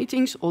face-to-face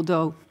meetings,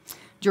 although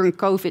during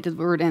COVID it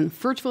were then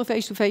virtual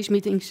face-to-face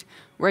meetings,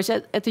 whereas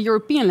at the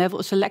European level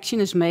a selection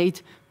is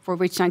made for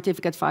which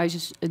scientific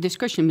advice a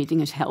discussion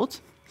meeting is held.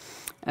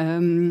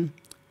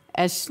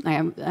 As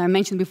I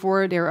mentioned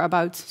before, there are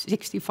about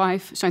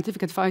 65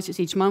 scientific advices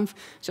each month,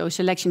 so a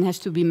selection has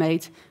to be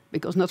made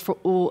because not for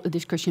all a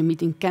discussion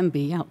meeting can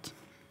be held.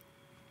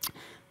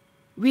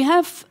 We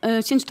have,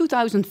 since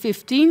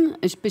 2015,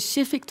 a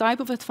specific type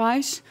of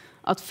advice,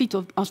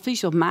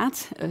 advies op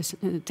maat,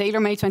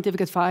 tailor-made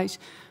scientific advice,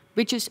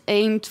 which is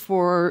aimed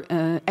for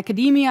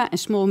academia and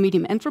small,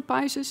 medium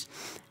enterprises.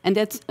 And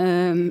that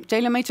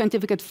tailor-made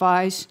scientific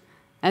advice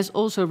has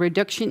also a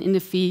reduction in the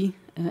fee,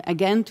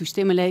 again, to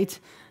stimulate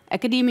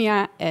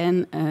academia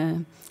and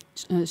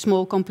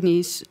small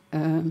companies,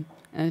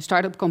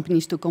 startup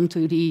companies to come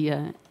to the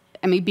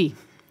MEB.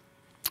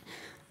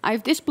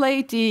 I've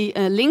displayed the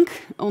link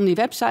on the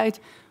website,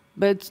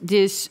 but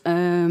this,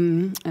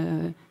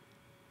 the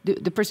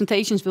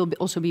presentations will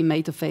also be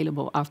made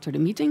available after the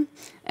meeting,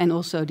 and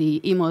also the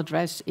email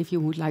address if you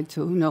would like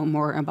to know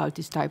more about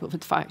this type of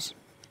advice.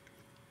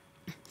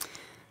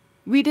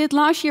 We did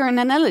last year an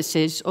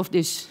analysis of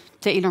this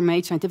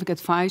tailor-made scientific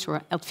advice,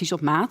 or advies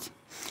op maat.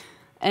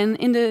 And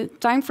in the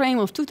time frame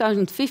of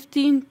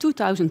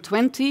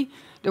 2015-2020,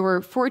 there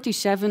were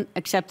 47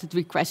 accepted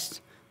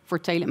requests for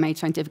tailor-made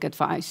scientific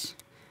advice.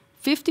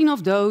 15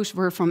 of those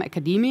were from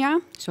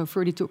academia, so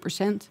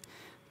 32%,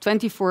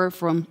 24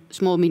 from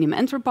small, medium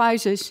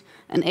enterprises,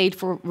 and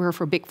 8 were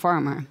for big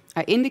pharma.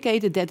 I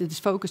indicated that it is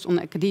focused on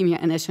academia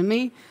and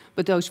SME,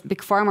 but those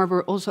big pharma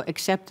were also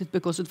accepted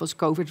because it was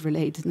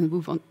COVID-related, and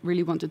we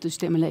really wanted to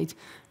stimulate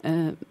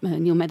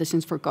new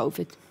medicines for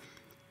COVID.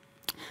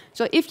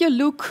 So if you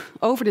look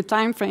over the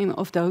time frame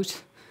of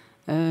those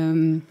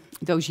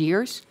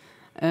years,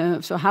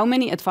 so how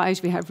many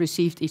advice we have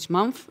received each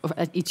month, or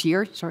each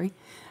year, sorry,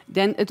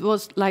 then it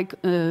was like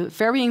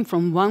varying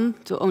from 1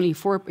 to only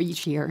 4 per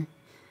each year.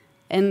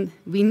 And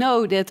we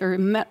know that there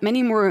are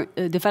many more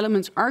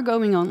developments are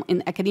going on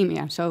in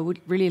academia, so I would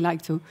really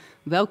like to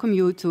welcome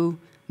you to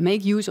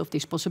make use of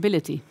this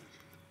possibility.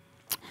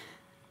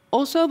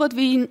 Also, what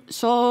we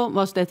saw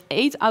was that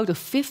 8 out of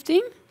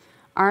 15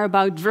 are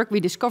about drug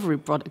rediscovery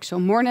products, so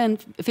more than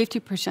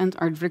 50%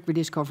 are drug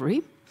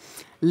rediscovery.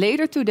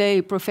 Later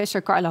today,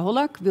 Professor Carla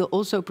Hollack will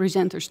also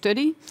present her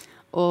study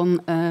on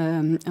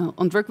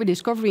drug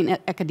rediscovery in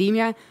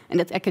academia, and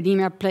that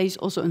academia plays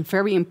also a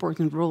very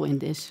important role in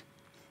this.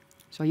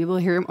 So you will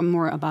hear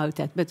more about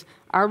that, but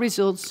our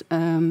results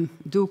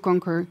do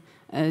conquer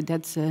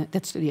that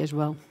study as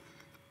well.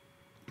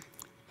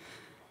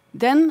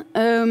 Then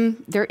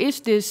there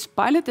is this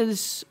pilot that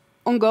is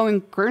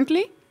ongoing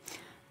currently,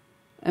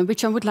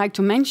 which I would like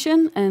to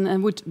mention and I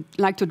would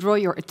like to draw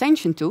your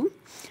attention to.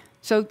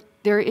 So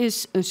there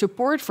is a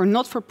support for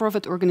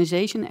not-for-profit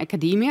organization,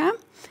 academia,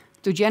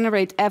 to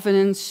generate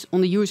evidence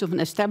on the use of an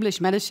established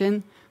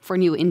medicine for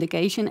new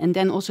indication, and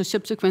then also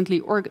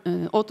subsequently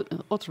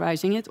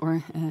authorizing it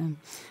or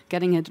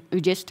getting it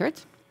registered.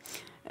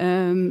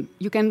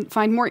 You can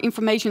find more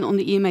information on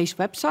the EMA's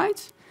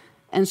website,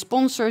 and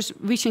sponsors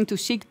wishing to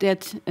seek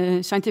that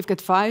scientific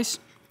advice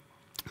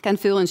can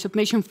fill in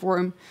submission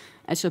form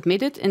as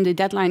submitted, and the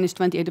deadline is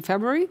 28th of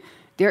February.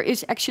 There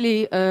is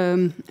actually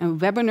a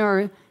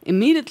webinar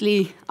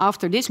immediately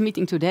after this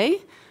meeting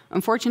today.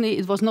 Unfortunately,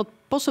 it was not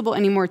possible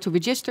anymore to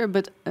register,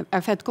 but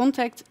I've had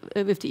contact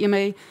with the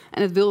EMA,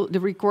 and the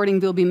recording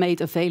will be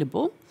made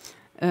available.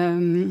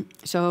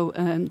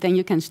 Then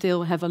you can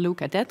still have a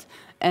look at that.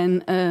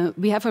 And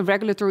we have a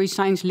regulatory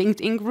science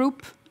LinkedIn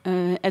group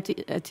at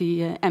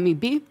the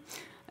MEB,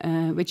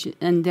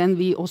 and then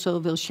we also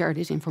will share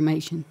this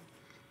information.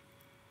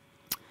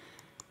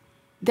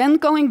 Then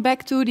going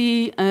back to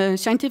the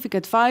scientific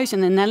advice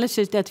and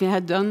analysis that we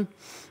had done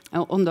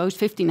on those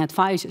 15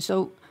 advices.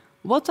 So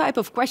what type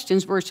of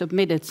questions were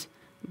submitted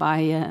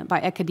by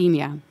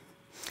academia?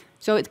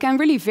 So it can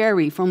really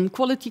vary from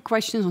quality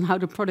questions on how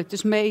the product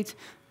is made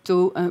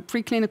to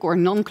preclinical or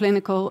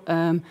non-clinical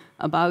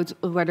about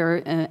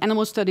whether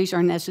animal studies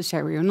are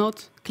necessary or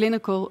not,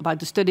 clinical about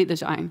the study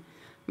design,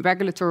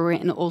 regulatory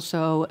and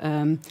also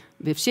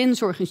with SIN,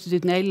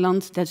 Zorginstituut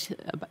Nederland, that's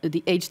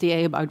the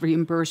HTA about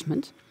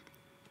reimbursement.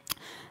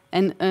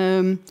 And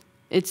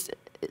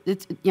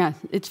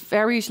it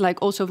varies,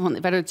 like also on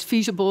whether it's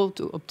feasible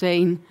to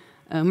obtain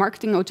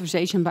marketing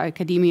authorization by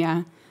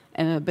academia,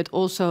 but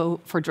also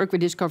for drug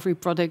rediscovery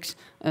products,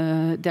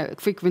 there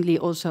frequently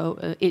also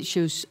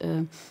issues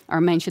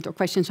are mentioned or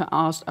questions are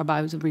asked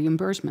about the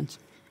reimbursement.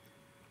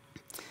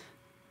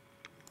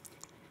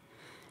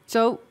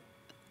 So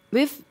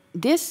with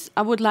this,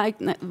 I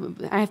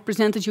have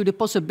presented you the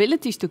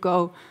possibilities to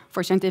go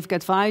for scientific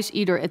advice,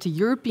 either at the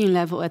European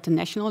level or at the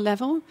national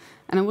level.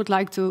 And I would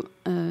like to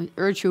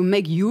urge you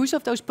make use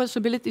of those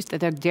possibilities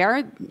that are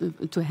there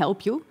to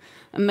help you.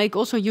 And make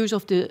also use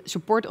of the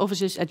support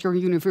offices at your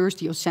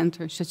university or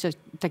center, such as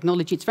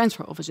technology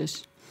transfer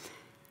offices.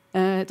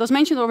 It was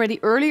mentioned already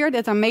earlier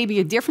that there may be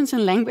a difference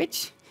in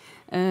language.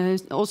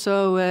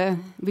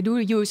 We do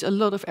use a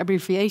lot of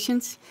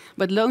abbreviations,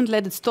 but don't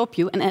let it stop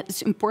you. And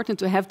it's important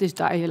to have this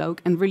dialogue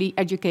and really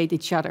educate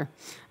each other.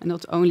 And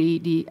not only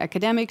the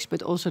academics,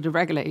 but also the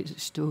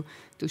regulators to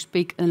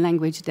speak a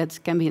language that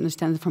can be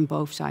understood from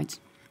both sides.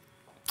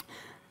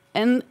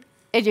 And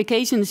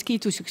education is key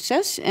to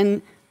success.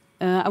 And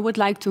I would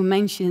like to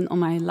mention on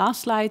my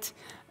last slide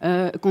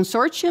a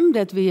consortium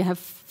that we have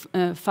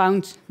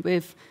found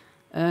with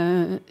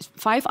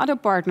 5 other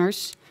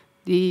partners.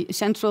 The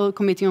Central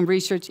Committee on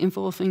Research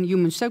Involving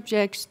Human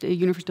Subjects, the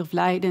University of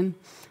Leiden,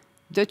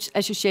 Dutch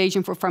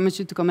Association for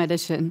Pharmaceutical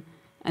Medicine,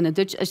 and the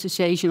Dutch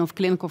Association of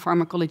Clinical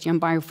Pharmacology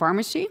and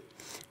Biopharmacy.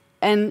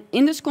 And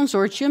in this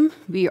consortium,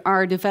 we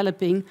are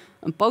developing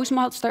a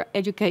postmaster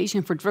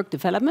education for drug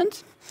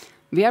development.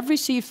 We have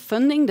received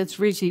funding that's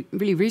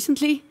really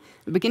recently,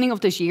 the beginning of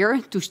this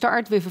year, to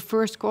start with a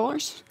first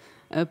course,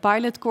 a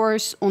pilot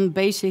course on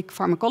basic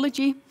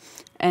pharmacology.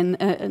 And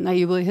now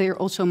you will hear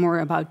also more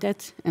about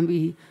that. And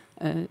we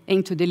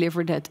aim to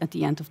deliver that at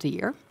the end of the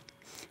year.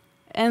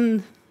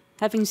 And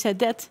having said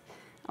that,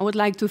 I would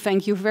like to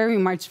thank you very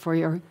much for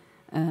your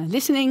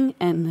listening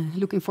and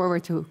looking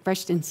forward to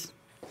questions.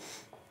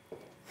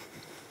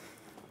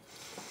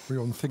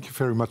 Rion, thank you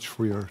very much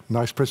for your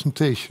nice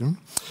presentation.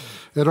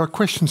 There are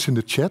questions in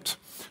the chat,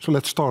 so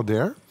let's start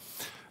there.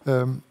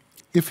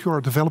 If you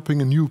are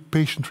developing a new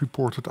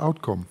patient-reported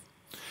outcome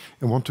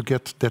and want to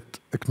get that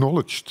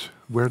acknowledged,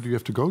 where do you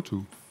have to go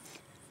to?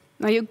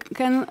 Now you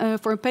can,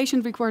 for a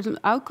patient-reported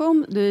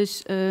outcome,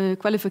 there's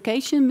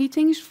qualification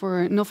meetings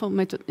for novel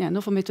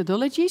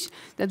methodologies.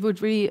 That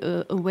would really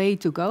a way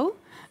to go.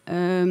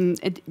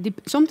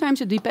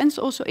 Sometimes it depends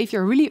also if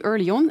you're really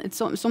early on. It's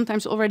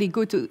sometimes already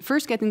good to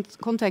first get in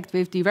contact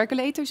with the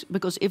regulators,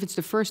 because if it's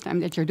the first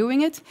time that you're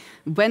doing it,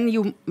 when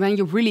you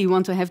really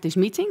want to have this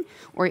meeting,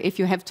 or if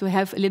you have to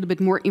have a little bit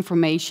more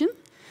information.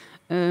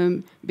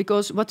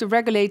 Because what the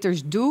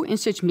regulators do in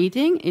such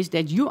meeting is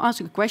that you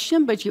ask a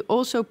question, but you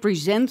also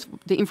present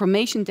the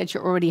information that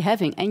you're already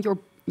having and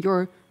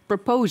your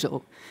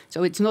proposal.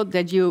 So it's not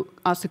that you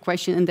ask the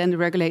question and then the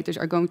regulators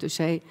are going to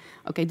say,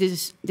 okay,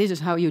 this is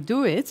how you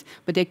do it,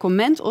 but they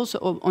comment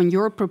also on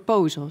your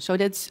proposal. So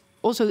that's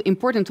also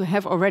important to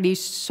have already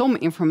some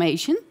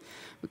information,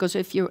 because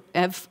if you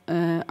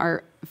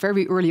are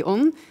very early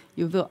on,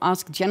 you will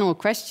ask general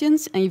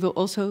questions and you will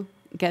also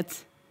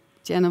get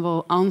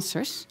general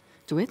answers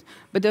to it.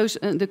 But those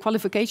the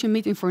qualification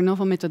meeting for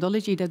novel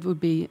methodology, that would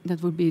be the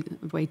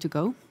way to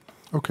go.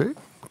 Okay,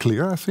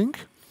 clear, I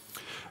think.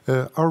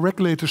 Are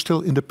regulators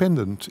still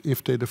independent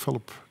if they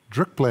develop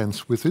drug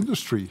plans with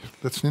industry?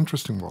 That's an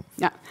interesting one.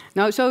 Yeah.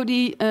 Now, so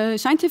the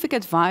scientific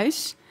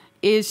advice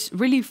is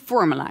really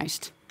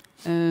formalized.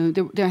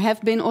 There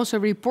have been also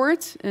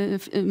reports a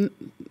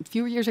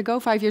few years ago,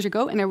 5 years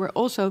ago, and there were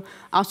also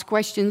asked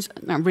questions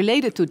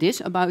related to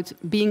this about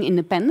being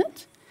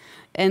independent.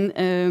 And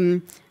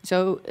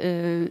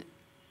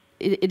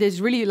it is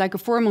really like a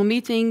formal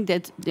meeting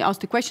that they ask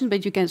the question,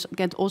 but you can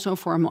get also a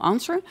formal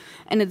answer.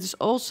 And it is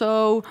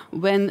also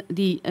when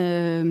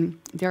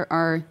there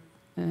are,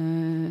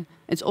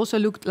 it's also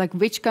looked like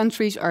which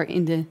countries are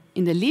in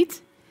the lead,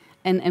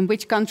 and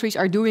which countries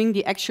are doing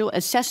the actual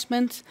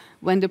assessment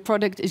when the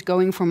product is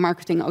going for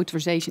marketing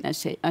authorization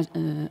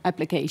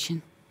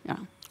application. Yeah.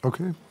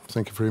 Okay,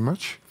 thank you very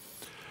much.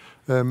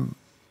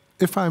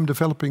 If I'm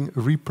developing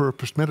a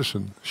repurposed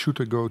medicine, should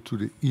I go to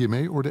the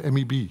EMA or the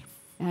MEB?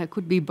 It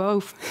could be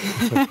both.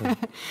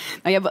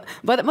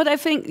 But I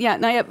think,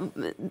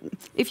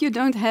 if you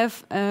don't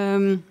have,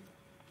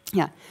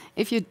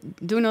 if you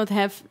do not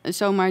have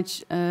so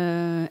much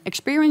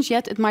experience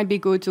yet, it might be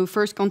good to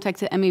first contact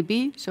the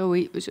MEB, so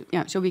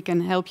we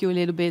can help you a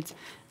little bit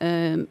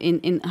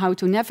in how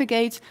to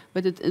navigate.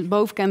 But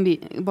both can be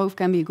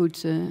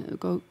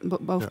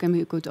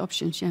good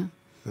options. Yeah.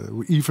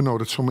 We even know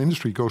that some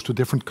industry goes to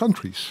different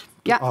countries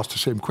to ask the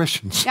same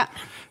questions.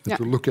 And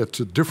to look at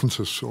the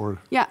differences.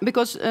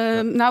 Because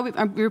now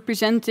we're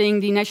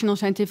presenting the National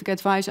Scientific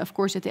Advice, of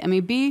course, at the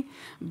MEB,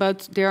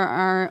 but there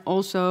are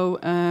also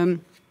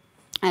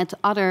at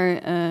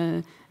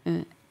other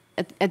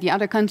at the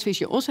other countries,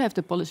 you also have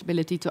the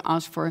possibility to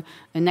ask for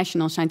a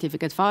national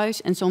scientific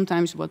advice. And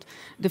sometimes what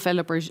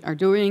developers are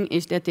doing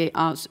is that they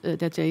ask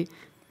that they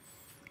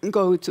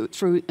go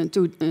through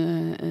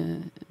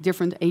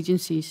different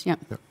agencies. Yeah.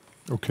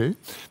 Okay.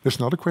 There's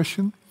another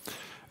question.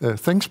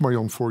 Thanks,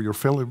 Marion, for your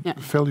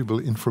valuable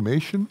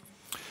information.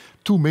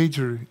 2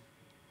 major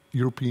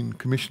European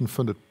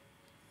Commission-funded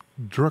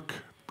drug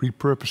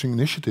repurposing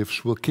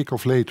initiatives will kick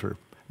off later.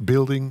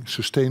 Building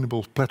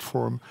sustainable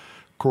platform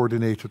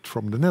coordinated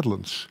from the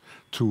Netherlands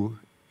to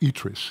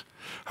Utrecht.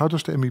 How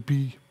does the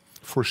MEB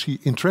foresee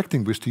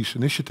interacting with these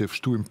initiatives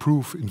to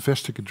improve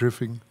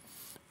investigative-driven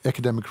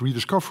academic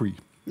rediscovery?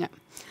 Yeah.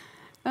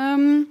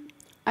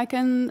 I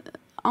can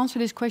answer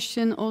this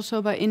question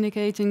also by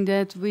indicating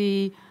that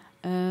we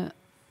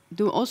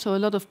do also a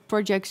lot of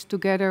projects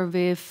together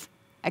with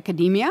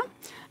academia.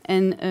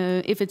 And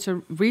if it's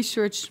a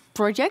research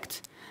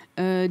project,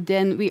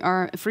 then we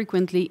are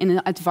frequently in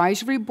an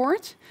advisory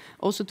board,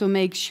 also to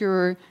make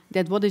sure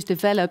that what is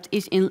developed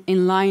is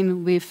in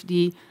line with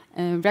the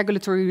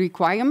regulatory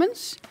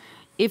requirements.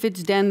 If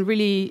it's then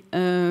really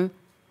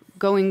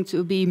going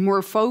to be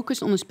more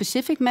focused on a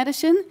specific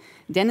medicine,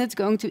 then it's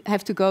going to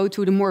have to go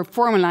to the more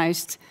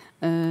formalized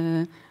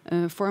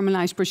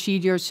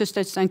procedures, such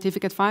as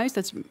scientific advice.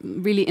 That's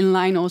really in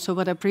line also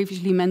what I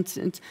previously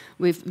mentioned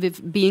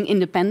with being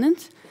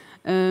independent.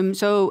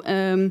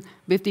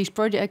 With these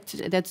projects,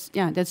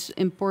 that's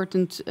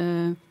important.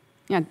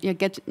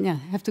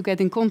 Have to get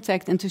in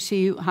contact and to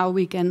see how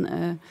we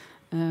can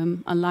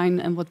align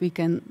and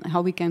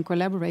how we can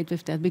collaborate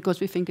with that, because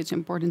we think it's an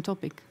important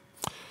topic.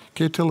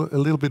 Can you tell a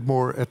little bit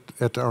more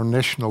at our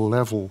national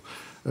level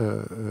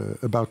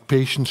about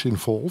patients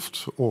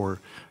involved or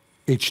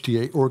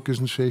HTA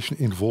organization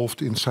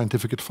involved in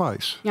scientific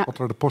advice? Yeah. What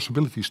are the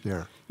possibilities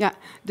there? Yeah,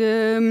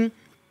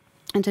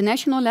 at the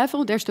national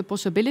level, there's the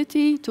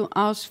possibility to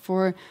ask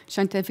for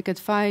scientific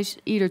advice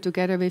either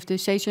together with the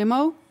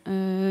CCMO,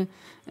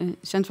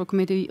 Central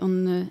Committee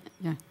on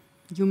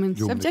Human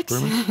Subjects,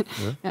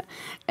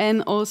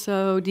 and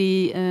also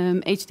the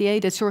HTA,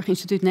 that's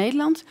Zorginstituut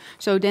Nederland.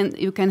 So then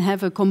you can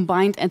have a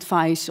combined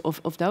advice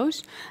of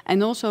those,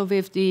 and also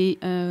with the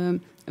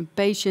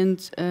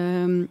patient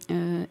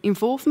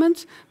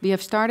involvement. We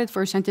have started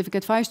for scientific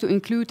advice to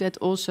include that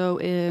also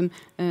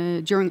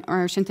during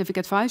our scientific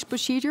advice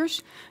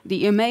procedures.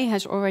 The EMA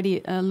has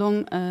already a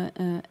long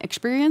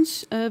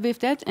experience with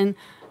that, and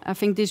I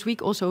think this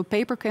week also a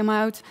paper came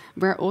out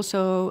where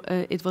also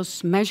it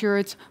was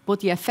measured what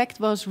the effect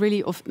was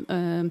really of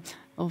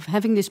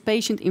having this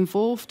patient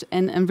involved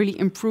and really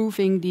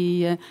improving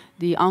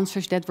the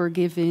answers that we're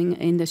giving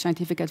in the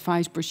scientific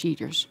advice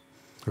procedures.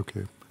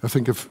 Okay. I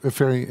think a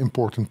very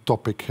important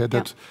topic,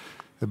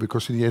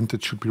 because in the end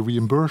it should be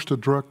reimbursed, the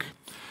drug,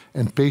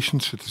 and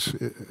patients, it is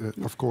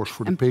of course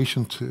for the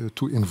patient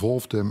to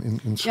involve them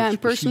in such and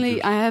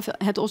personally I have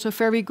had also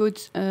very good,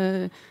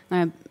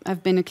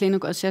 I've been a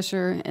clinical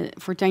assessor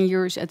for 10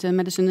 years at the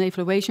Medicine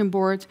Evaluation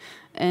Board,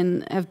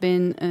 and have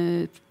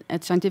been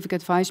at scientific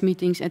advice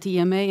meetings at the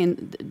EMA,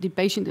 and the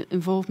patient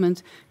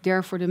involvement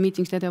there for the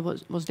meetings that I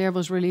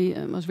was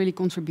really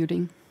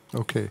contributing.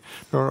 Okay.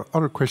 There are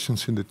other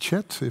questions in the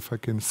chat, if I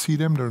can see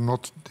them. They're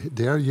not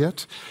there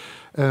yet.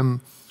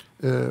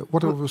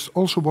 What I was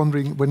also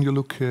wondering, when you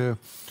look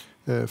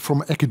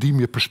from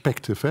academia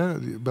perspective,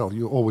 well,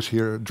 you always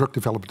hear drug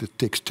development, it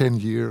takes 10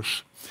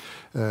 years,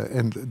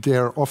 and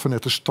they're often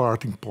at the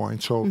starting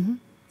point. So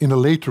in a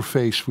later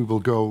phase, we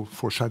will go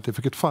for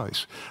scientific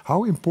advice.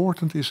 How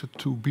important is it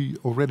to be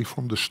already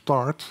from the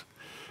start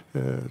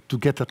to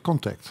get that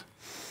contact?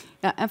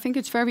 Yeah, I think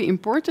it's very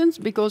important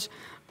because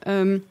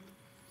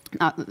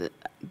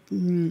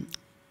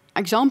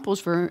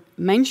examples were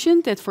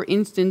mentioned that, for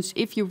instance,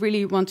 if you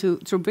really want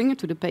to bring it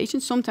to the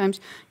patient,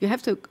 sometimes you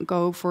have to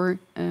go for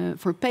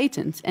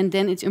patents, and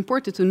then it's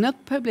important to not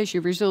publish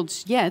your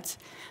results yet,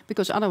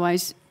 because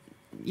otherwise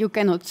you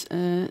cannot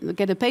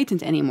get a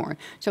patent anymore.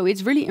 So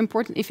it's really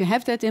important, if you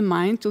have that in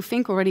mind, to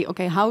think already,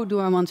 okay, how do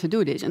I want to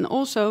do this? And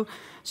also,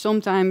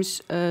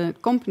 sometimes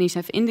companies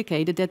have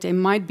indicated that they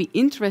might be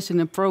interested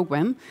in a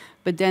program,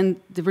 but then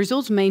the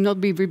results may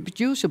not be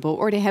reproducible,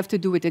 or they have to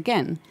do it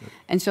again. Yep.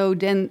 And so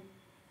then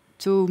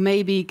to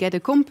maybe get a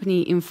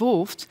company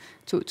involved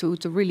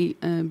to really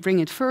bring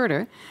it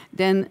further,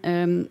 then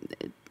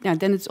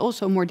it's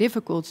also more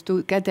difficult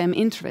to get them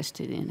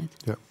interested in it.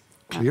 Yeah,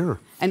 clear.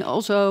 And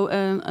also,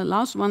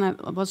 last one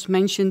was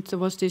mentioned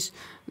was this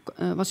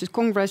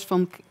congress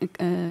from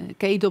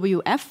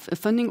KWF, a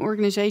funding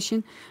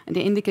organization, and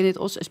they indicated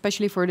also,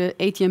 especially for the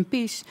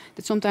ATMPs,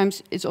 that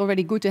sometimes it's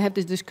already good to have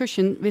this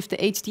discussion with the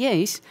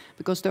HTAs,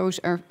 because those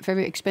are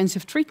very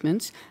expensive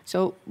treatments.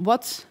 So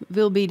what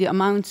will be the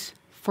amount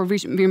for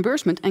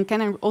reimbursement, and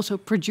can I also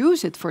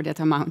produce it for that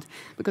amount?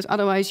 Because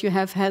otherwise you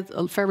have had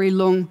a very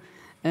long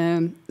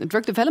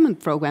drug development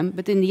program,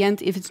 but in the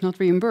end, if it's not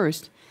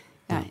reimbursed,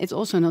 it's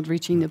also not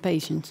reaching the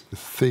patient.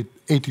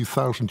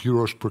 80,000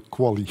 euros per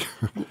quali,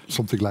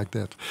 something like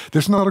that.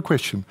 There's another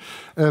question.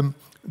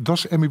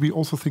 Does MEB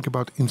also think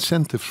about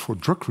incentives for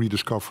drug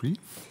rediscovery?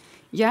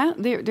 Yeah,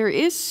 there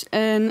is,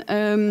 and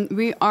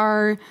we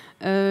are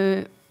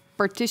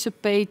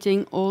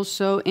participating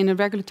also in a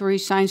Regulatory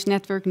Science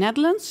Network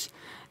Netherlands,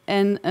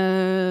 and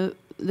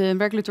the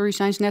Regulatory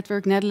Science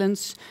Network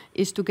Netherlands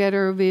is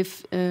together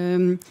with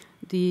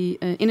the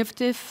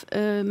Innovative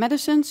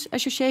Medicines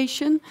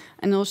Association,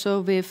 and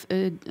also with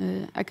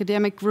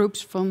academic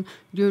groups from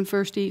the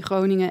University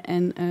Groningen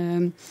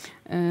and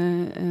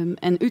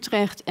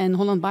Utrecht and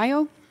Holland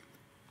Bio,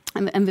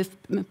 and with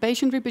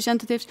patient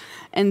representatives.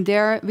 And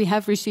there we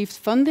have received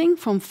funding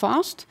from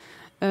FAST.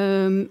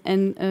 And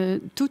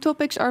two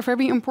topics are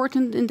very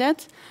important in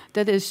that.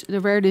 That is the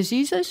rare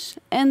diseases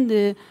and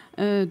the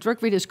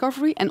drug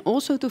rediscovery, and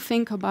also to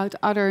think about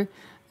other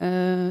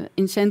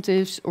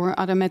incentives or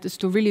other methods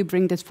to really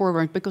bring that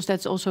forward, because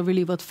that's also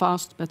really what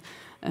FAST, but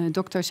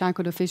Dr.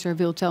 Sako de Visser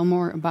will tell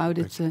more about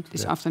it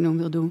this afternoon,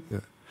 will do. Yeah.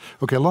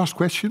 Okay, last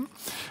question.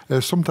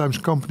 Sometimes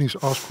companies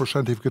ask for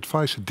scientific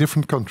advice in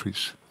different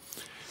countries.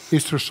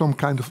 Is there some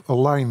kind of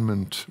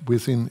alignment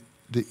within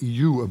the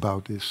EU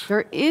about this?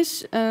 There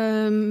is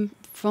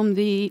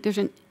there's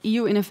an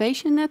EU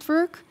innovation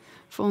network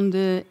from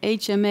the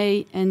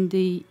HMA and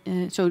the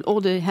so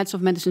all the heads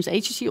of medicines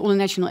agency, all the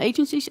national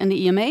agencies, and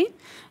the EMA,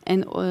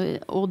 and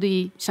all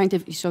the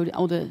scientific, so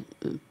all the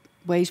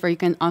ways where you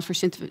can ask for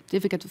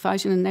scientific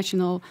advice in the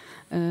national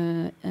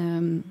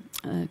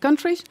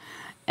countries.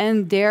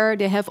 And there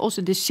they have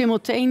also this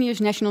simultaneous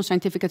national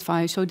scientific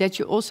advice, so that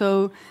you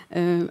also,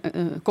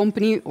 a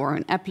company or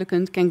an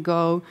applicant can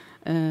go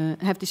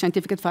have the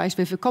scientific advice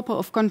with a couple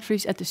of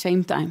countries at the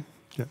same time.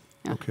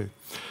 Yeah. Okay.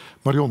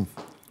 Marion,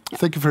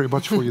 thank you very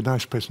much for your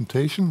nice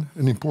presentation.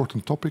 An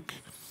important topic,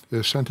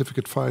 scientific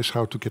advice,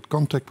 how to get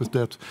contact with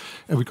that.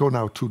 And we go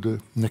now to the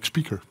next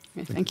speaker.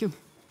 Thank you.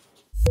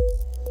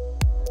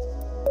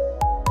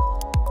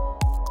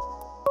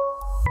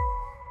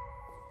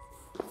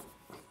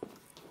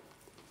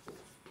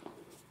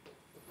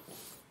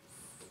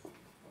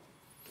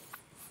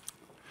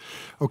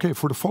 Okay,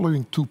 for the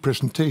following two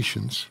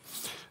presentations,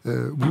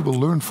 we will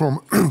learn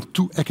from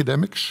two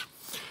academics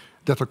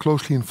that are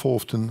closely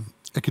involved in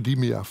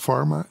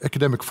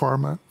academic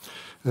pharma,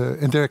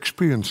 and their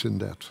experience in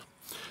that.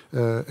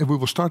 And we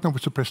will start now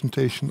with the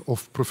presentation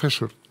of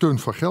Professor Teun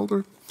van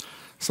Gelder,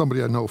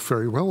 somebody I know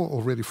very well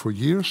already for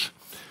years.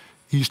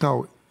 He's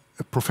now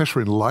a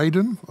professor in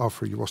Leiden,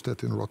 after he was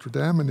that in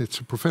Rotterdam, and it's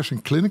a professor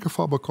in clinical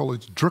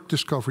pharmacology, drug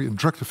discovery and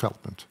drug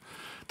development.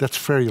 That's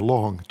very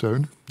long,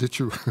 Teun. Did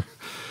you?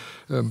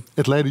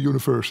 At Leiden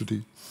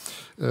University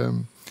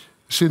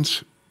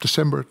since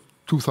December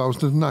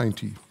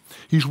 2019.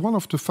 He's one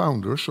of the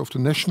founders of the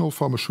National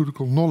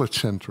Pharmaceutical Knowledge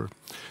Center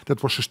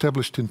that was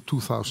established in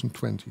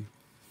 2020.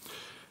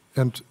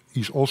 And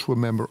he's also a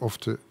member of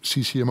the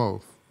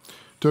CCMO.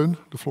 Teun,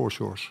 the floor is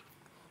yours.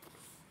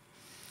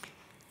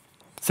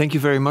 Thank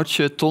you very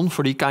much, Ton,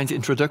 for the kind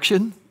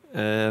introduction.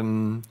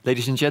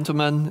 Ladies and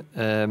gentlemen,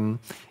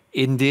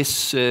 in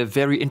this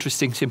very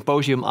interesting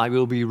symposium, I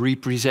will be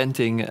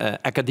representing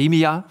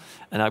academia,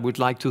 and I would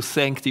like to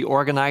thank the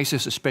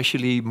organizers,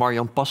 especially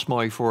Marian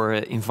Pasmoy, for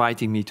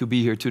inviting me to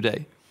be here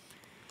today.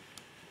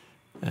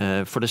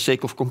 For the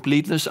sake of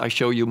completeness, I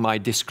show you my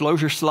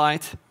disclosure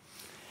slide.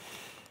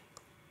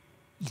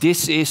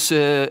 This is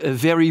a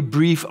very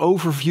brief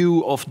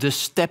overview of the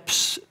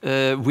steps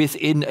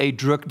within a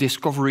drug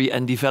discovery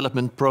and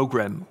development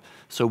program.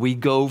 So we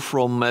go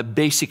from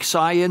basic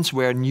science,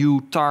 where new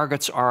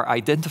targets are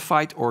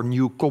identified or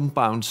new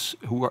compounds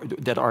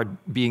that are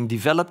being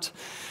developed,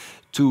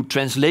 to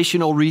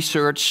translational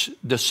research,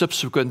 the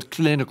subsequent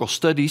clinical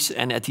studies,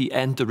 and at the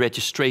end, the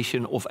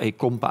registration of a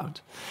compound.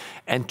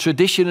 And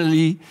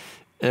traditionally,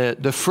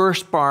 the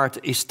first part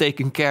is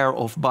taken care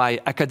of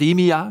by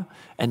academia,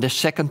 and the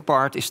second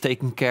part is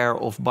taken care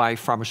of by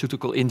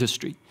pharmaceutical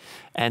industry.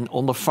 And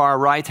on the far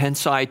right-hand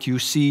side, you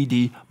see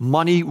the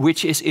money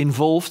which is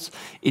involved.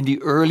 In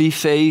the early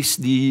phase,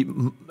 the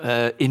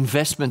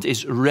investment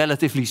is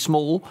relatively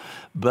small,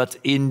 but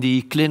in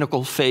the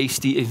clinical phase,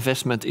 the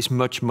investment is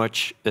much,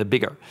 much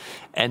bigger.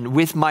 And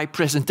with my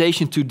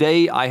presentation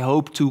today, I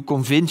hope to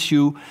convince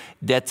you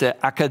that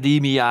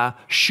academia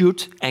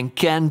should and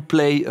can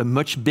play a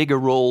much bigger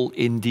role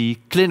in the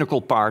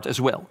clinical part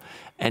as well,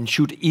 and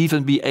should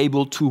even be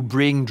able to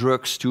bring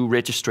drugs to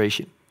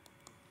registration.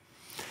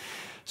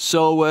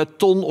 So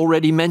Ton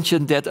already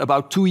mentioned that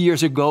about 2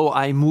 years ago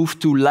I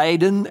moved to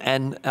Leiden,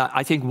 and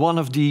I think one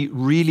of the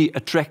really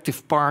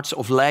attractive parts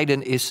of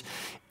Leiden is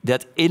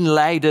that in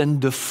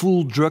Leiden the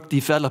full drug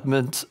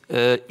development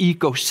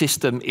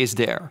ecosystem is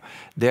there.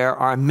 There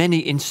are many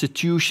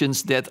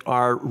institutions that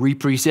are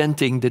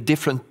representing the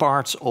different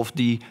parts of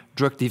the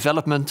drug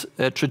development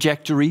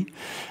trajectory,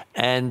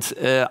 and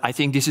I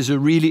think this is a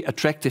really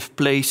attractive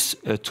place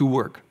to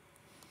work.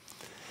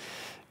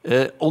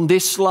 On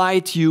this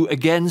slide, you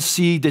again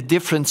see the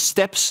different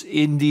steps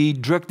in the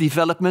drug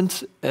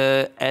development,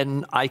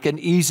 and I can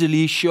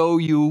easily show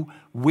you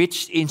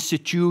which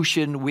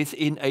institution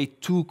within a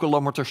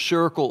 2-kilometer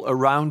circle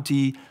around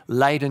the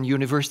Leiden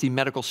University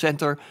Medical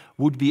Center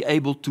would be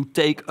able to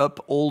take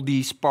up all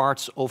these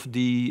parts of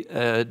the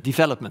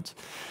development.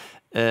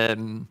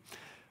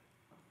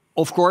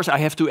 Of course, I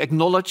have to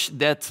acknowledge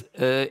that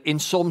in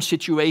some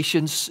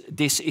situations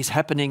this is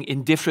happening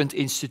in different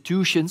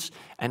institutions,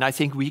 and I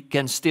think we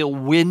can still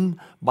win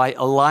by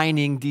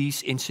aligning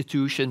these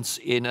institutions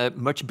in a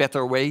much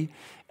better way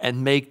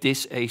and make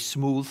this a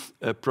smooth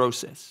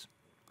process.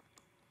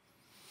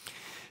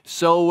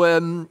 So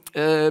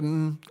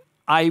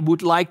I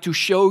would like to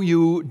show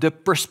you the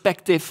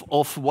perspective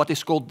of what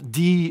is called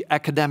the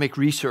academic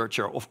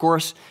researcher. Of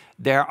course,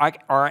 there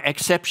are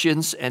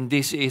exceptions, and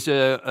this is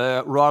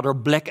a rather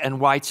black and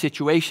white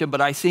situation, but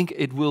I think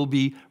it will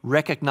be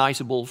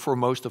recognizable for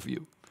most of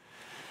you.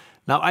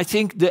 Now, I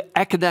think the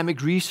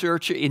academic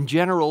researcher in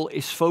general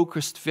is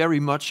focused very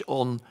much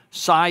on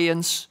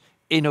science,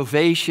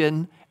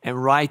 innovation,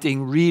 and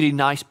writing really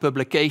nice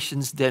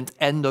publications that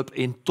end up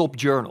in top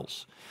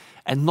journals,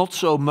 and not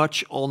so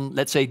much on,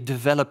 let's say,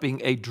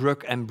 developing a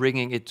drug and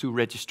bringing it to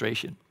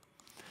registration.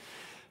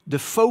 The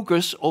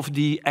focus of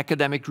the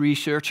academic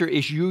researcher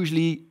is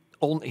usually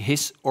on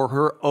his or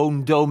her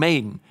own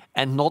domain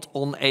and not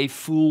on a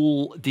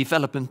full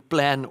development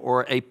plan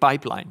or a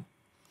pipeline.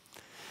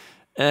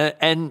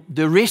 And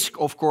the risk,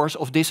 of course,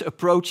 of this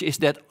approach is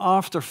that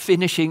after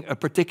finishing a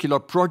particular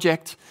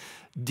project,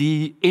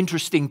 the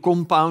interesting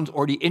compound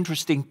or the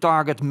interesting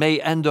target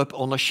may end up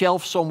on a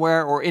shelf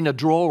somewhere or in a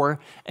drawer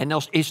and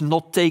else is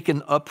not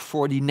taken up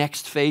for the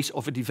next phase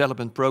of a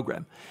development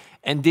program.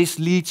 And this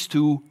leads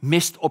to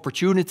missed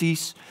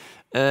opportunities,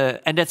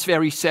 and that's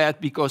very sad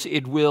because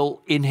it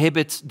will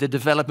inhibit the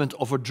development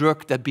of a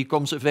drug that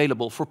becomes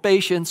available for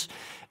patients.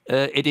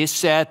 It is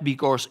sad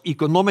because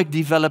economic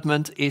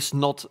development is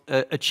not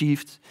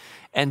achieved.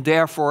 And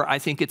therefore, I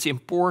think it's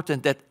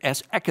important that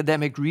as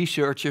academic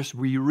researchers,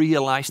 we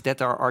realize that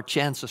there are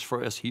chances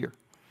for us here.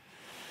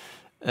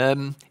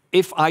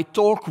 If I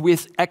talk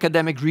with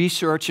academic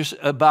researchers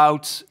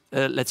about,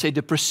 let's say,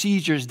 the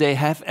procedures they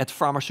have at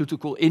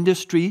pharmaceutical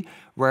industry,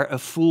 where a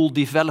full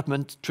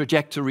development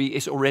trajectory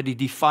is already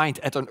defined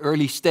at an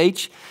early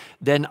stage,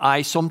 then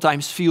I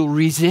sometimes feel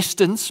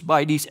resistance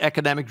by these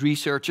academic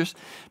researchers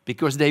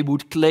because they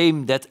would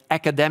claim that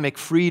academic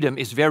freedom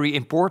is very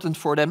important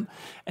for them,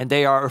 and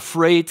they are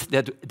afraid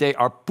that they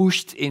are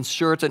pushed in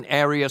certain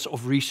areas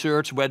of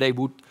research where they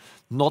would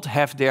not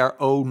have their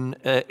own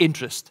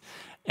interest.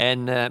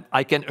 And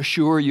I can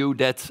assure you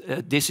that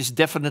this is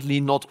definitely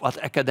not what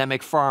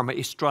academic pharma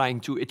is trying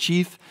to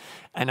achieve.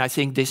 And I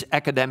think this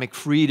academic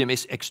freedom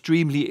is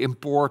extremely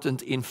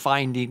important in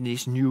finding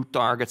these new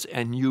targets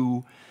and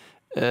new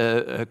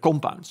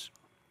compounds.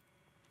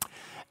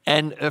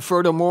 And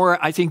furthermore,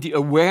 I think the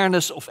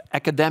awareness of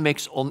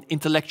academics on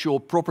intellectual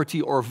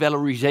property or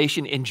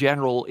valorization in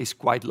general is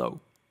quite low.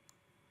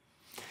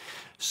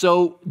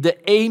 So the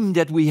aim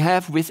that we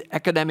have with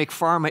academic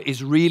pharma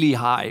is really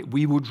high.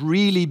 We would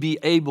really be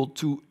able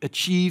to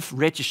achieve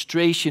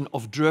registration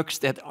of drugs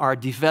that are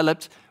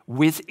developed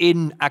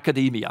within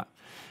academia.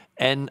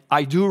 And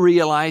I do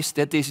realize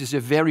that this is a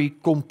very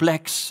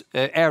complex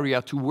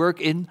area to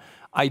work in.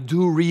 I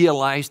do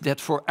realize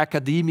that for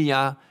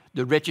academia,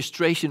 the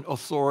registration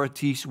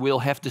authorities will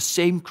have the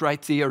same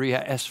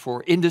criteria as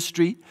for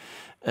industry.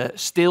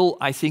 Still,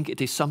 I think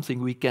it is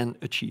something we can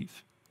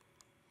achieve.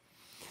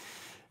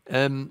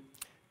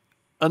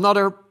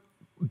 Another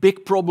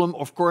big problem,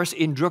 of course,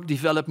 in drug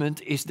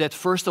development is that,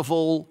 first of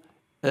all,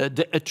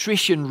 the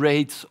attrition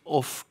rate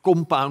of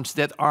compounds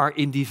that are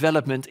in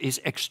development is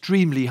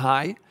extremely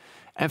high.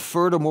 And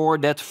furthermore,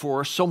 that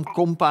for some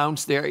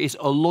compounds there is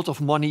a lot of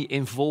money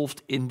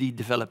involved in the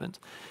development.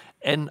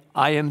 And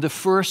I am the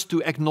first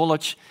to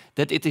acknowledge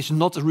that it is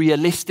not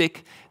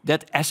realistic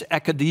that as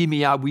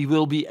academia we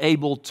will be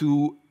able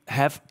to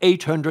have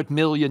 $800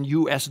 million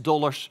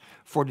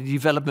for the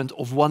development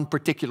of one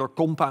particular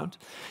compound.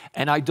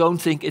 And I don't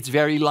think it's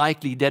very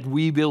likely that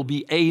we will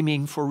be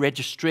aiming for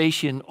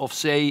registration of,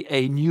 say,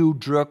 a new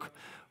drug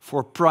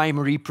for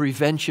primary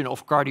prevention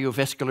of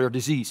cardiovascular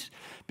disease.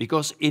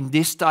 Because in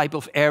this type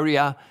of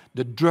area,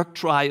 the drug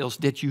trials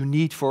that you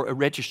need for a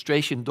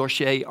registration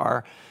dossier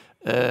are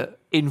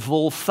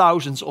involve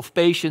thousands of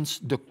patients.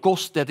 The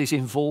cost that is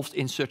involved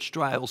in such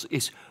trials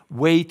is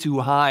way too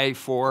high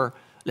for,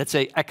 let's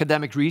say,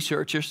 academic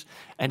researchers,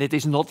 and it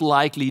is not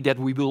likely that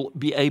we will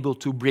be able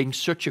to bring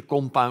such a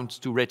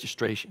compound to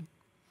registration.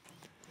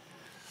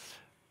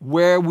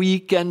 Where we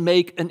can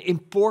make an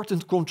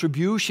important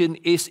contribution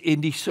is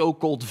in the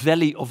so-called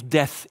valley of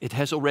death. It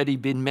has already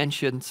been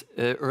mentioned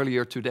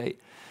earlier today.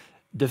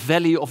 The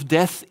valley of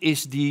death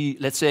is the,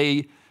 let's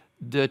say,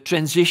 the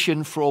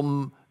transition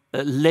from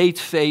late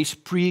phase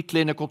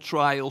preclinical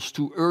trials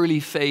to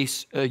early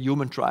phase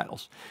human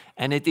trials.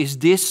 And it is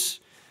this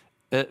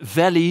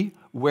valley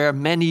where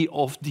many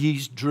of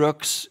these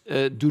drugs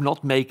do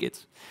not make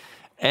it.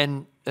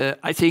 And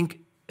I think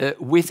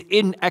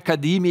within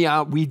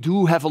academia, we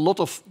do have a lot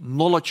of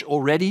knowledge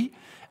already,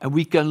 and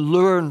we can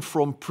learn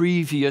from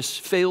previous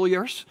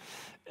failures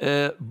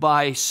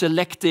by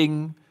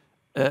selecting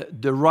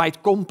the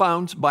right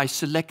compound, by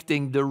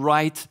selecting the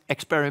right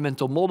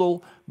experimental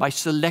model, by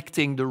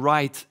selecting the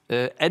right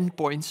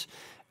endpoints.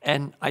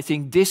 And I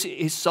think this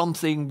is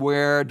something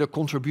where the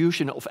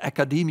contribution of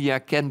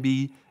academia can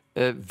be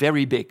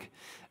very big.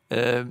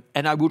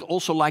 And I would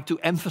also like to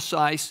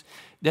emphasize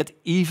that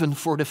even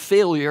for the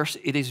failures,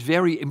 it is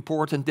very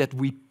important that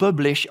we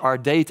publish our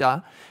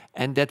data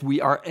and that we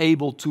are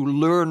able to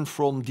learn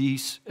from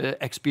these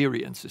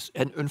experiences.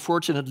 And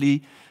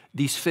unfortunately,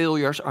 these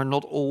failures are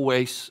not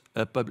always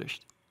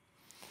published.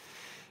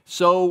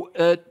 So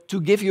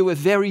to give you a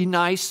very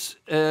nice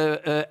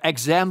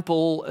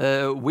example,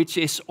 which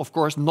is of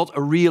course not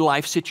a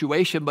real-life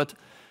situation, but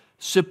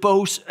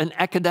suppose an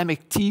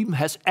academic team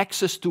has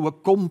access to a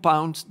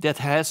compound that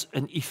has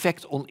an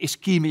effect on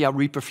ischemia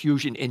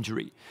reperfusion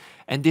injury.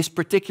 And this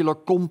particular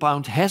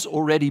compound has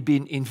already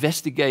been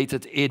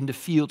investigated in the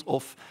field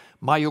of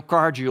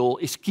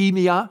myocardial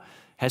ischemia,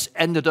 has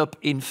ended up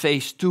in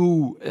phase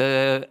 2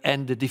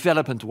 and the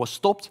development was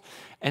stopped.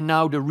 And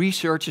now the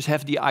researchers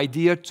have the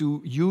idea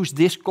to use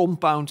this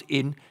compound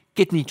in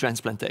kidney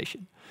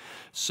transplantation.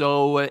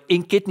 So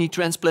in kidney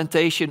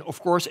transplantation, of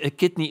course, a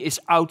kidney is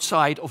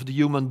outside of the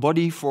human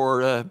body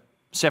for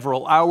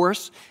several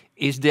hours,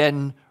 is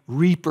then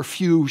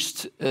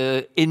reperfused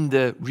in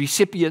the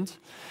recipient.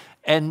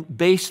 And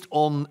based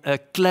on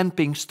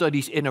clamping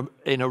studies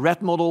in a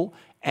rat model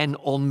and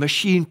on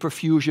machine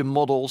perfusion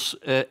models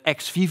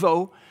ex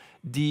vivo,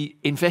 the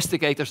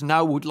investigators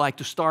now would like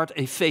to start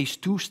a phase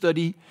 2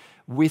 study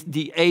with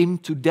the aim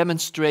to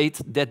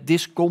demonstrate that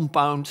this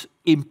compound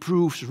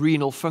improves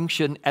renal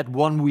function at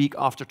 1 week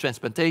after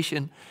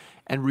transplantation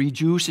and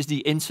reduces the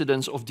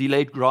incidence of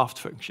delayed graft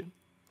function.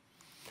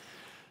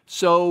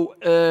 So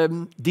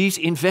these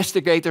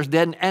investigators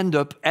then end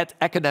up at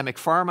academic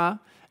pharma,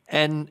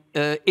 and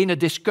in a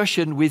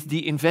discussion with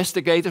the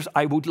investigators,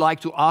 I would like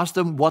to ask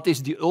them, what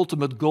is the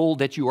ultimate goal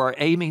that you are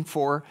aiming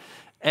for?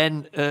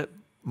 And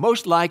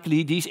most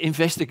likely these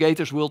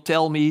investigators will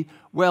tell me,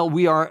 well,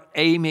 we are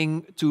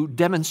aiming to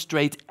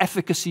demonstrate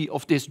efficacy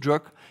of this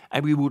drug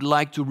and we would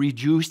like to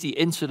reduce the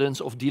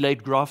incidence of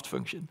delayed graft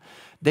function.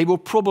 They will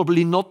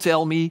probably not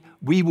tell me,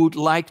 we would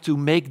like to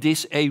make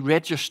this a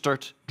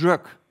registered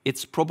drug.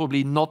 It's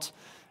probably not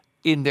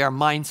in their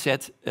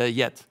mindset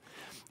yet.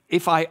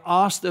 If I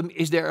ask them,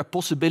 is there a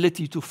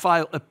possibility to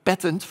file a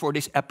patent for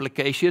this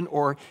application,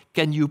 or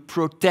can you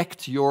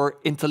protect your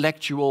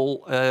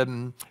intellectual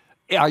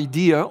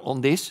idea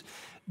on this,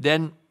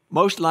 then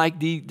most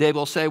likely they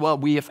will say, well,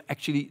 we have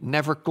actually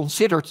never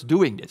considered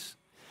doing this.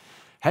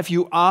 Have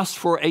you asked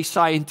for a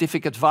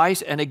scientific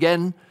advice? And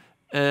again,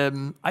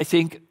 I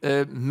think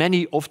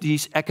many of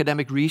these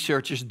academic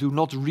researchers do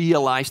not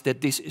realize that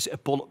this is a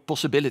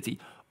possibility.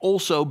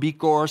 Also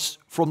because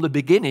from the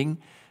beginning,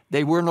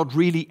 they were not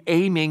really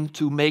aiming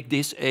to make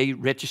this a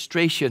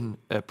registration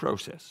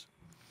process.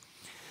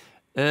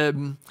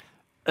 An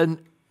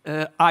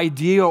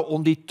idea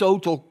on the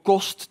total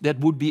cost that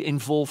would be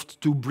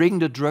involved to bring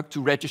the drug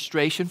to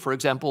registration, for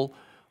example,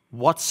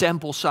 what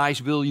sample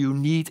size will you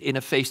need in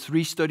a phase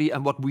 3 study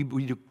and what will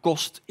be the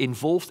cost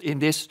involved in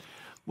this?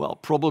 Well,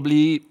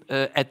 probably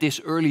at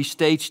this early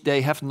stage,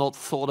 they have not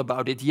thought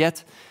about it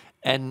yet.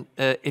 And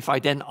if I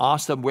then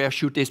ask them, where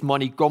should this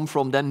money come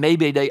from, then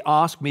maybe they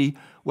ask me,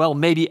 well,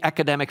 maybe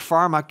academic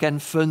pharma can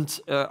fund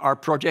our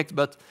project,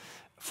 but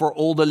for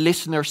all the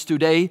listeners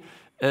today,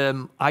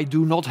 I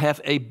do not have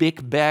a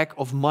big bag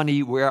of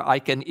money where I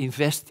can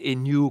invest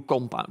in new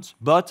compounds.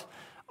 But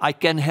I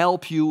can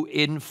help you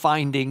in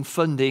finding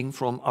funding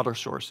from other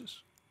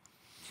sources.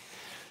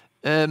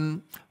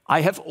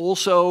 I have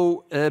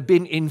also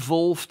been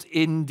involved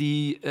in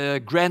the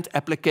grant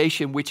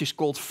application, which is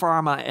called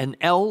Pharma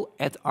NL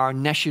at our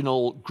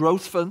National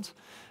Growth Fund,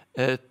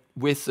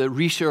 with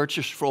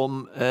researchers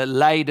from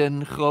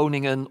Leiden,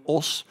 Groningen,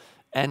 Os,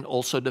 and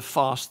also the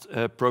FAST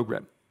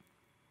program.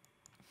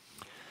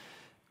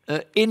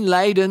 In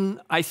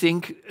Leiden, I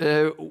think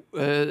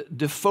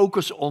the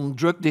focus on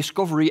drug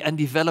discovery and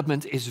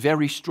development is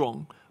very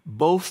strong.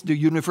 Both the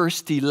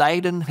University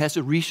Leiden has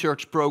a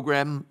research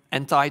program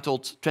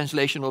entitled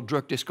Translational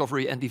Drug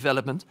Discovery and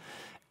Development.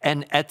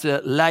 And at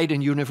the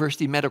Leiden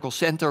University Medical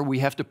Center, we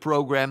have the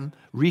program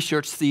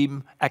Research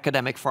Theme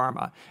Academic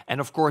Pharma. And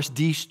of course,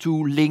 these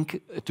two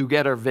link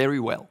together very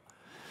well.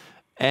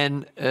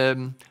 And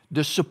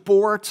the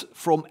support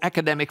from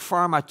academic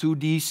pharma to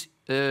these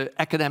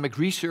academic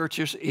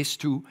researchers is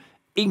to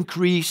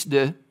increase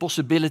the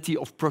possibility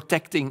of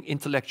protecting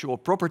intellectual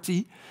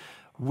property.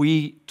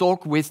 We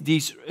talk with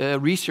these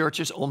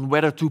researchers on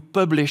whether to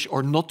publish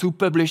or not to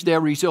publish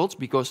their results,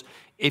 because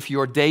if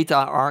your data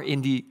are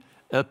in the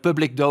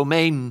public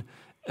domain,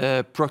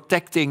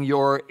 protecting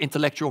your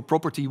intellectual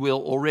property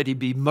will already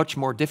be much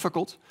more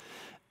difficult.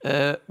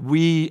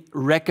 We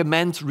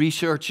recommend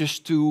researchers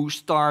to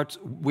start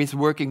with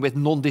working with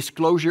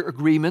non-disclosure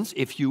agreements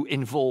if you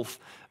involve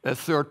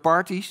third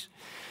parties.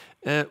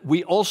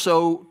 We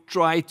also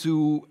try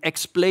to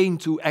explain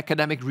to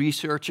academic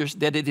researchers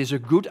that it is a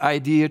good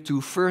idea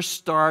to first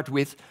start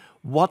with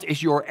what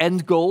is your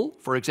end goal.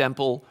 For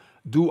example,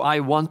 do I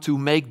want to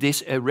make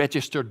this a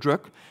registered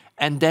drug?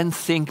 And then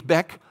think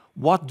back,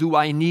 what do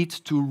I need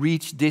to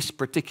reach this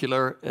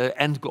particular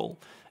end goal?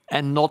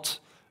 And not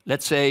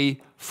let's say,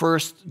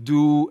 first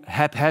do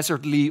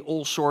haphazardly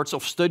all sorts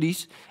of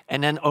studies,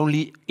 and then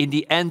only in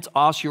the end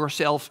ask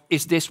yourself,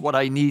 is this what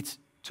I need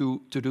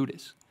to do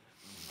this?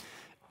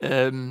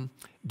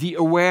 The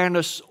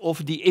awareness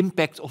of the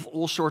impact of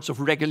all sorts of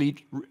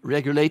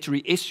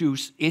regulatory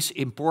issues is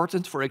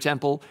important. For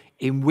example,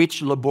 in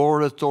which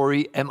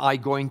laboratory am I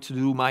going to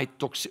do my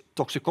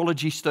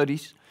toxicology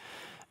studies?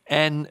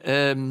 And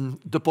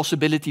the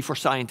possibility for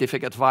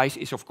scientific advice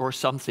is, of course,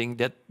 something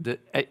that the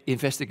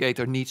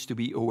investigator needs to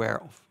be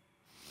aware of.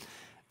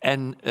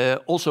 And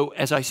also,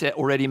 as I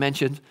already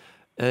mentioned,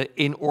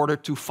 in order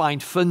to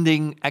find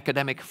funding,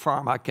 academic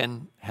pharma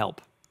can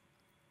help.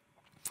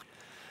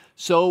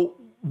 So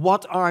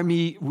what are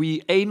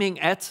we aiming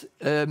at?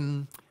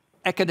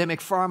 Academic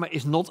pharma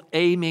is not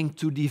aiming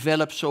to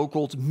develop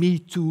so-called me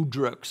too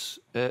drugs,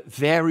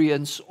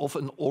 variants of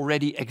an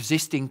already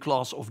existing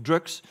class of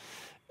drugs.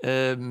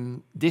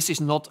 This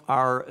is not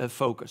our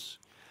focus.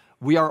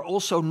 We are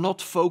also not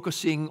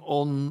focusing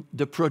on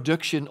the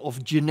production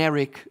of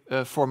generic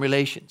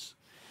formulations.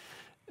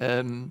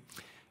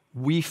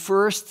 We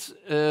first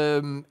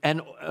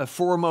and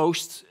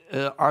foremost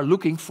are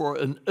looking for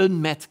an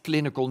unmet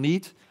clinical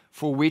need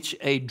for which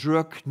a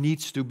drug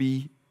needs to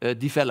be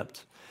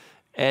developed.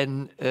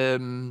 And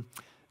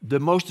the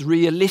most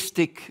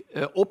realistic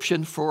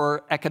option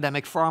for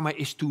academic pharma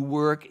is to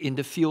work in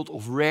the field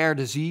of rare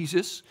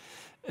diseases.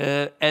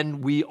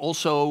 And we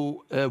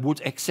also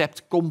would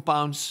accept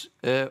compounds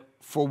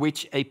for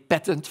which a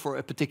patent for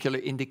a particular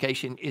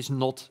indication is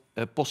not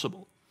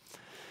possible.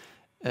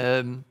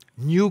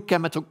 New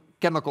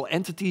chemical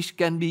entities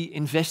can be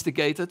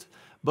investigated,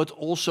 but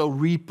also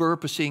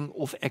repurposing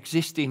of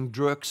existing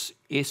drugs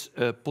is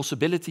a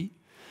possibility.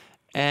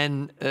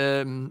 And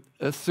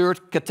a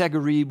third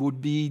category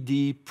would be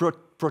the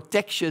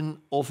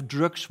protection of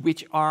drugs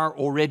which are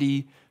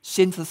already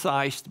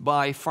synthesized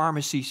by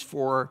pharmacies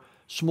for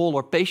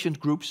smaller patient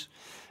groups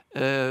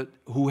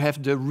who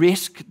have the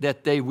risk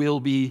that they will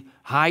be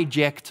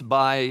hijacked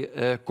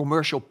by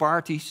commercial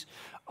parties,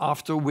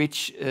 after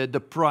which the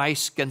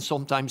price can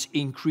sometimes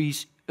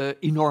increase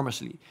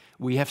enormously.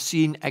 We have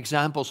seen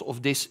examples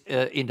of this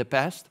in the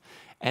past,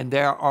 and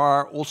there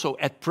are also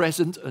at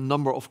present a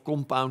number of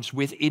compounds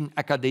within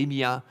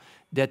academia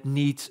that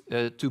need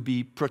to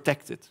be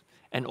protected.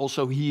 And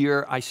also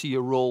here I see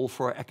a role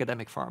for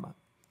academic pharma.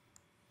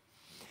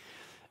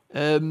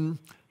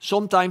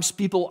 Sometimes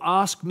people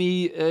ask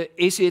me,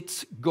 is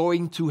it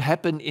going to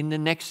happen in the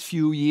next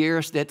few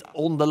years that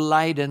on the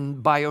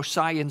Leiden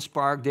Bioscience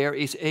Park there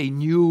is a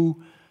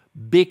new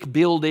big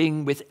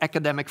building with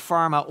academic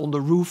pharma on the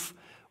roof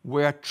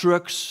where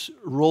trucks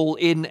roll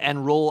in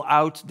and roll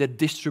out that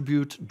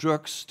distribute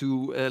drugs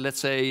to, let's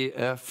say,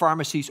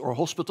 pharmacies or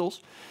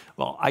hospitals?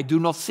 Well, I do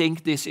not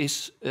think this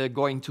is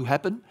going to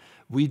happen.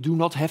 We do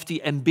not have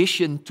the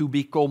ambition to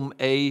become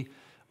a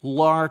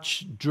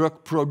large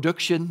drug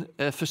production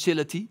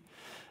facility.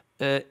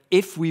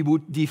 If we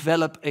would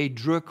develop a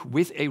drug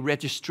with a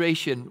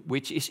registration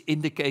which is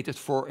indicated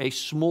for a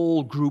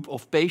small group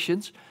of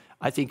patients,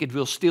 I think it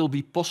will still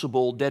be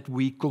possible that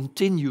we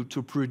continue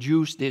to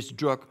produce this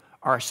drug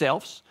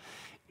ourselves.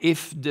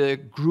 If the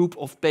group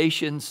of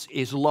patients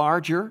is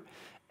larger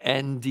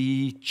and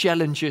the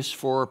challenges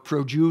for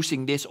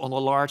producing this on a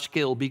large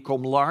scale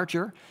become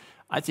larger,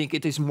 I think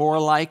it is more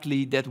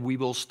likely that we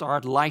will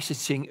start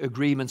licensing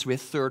agreements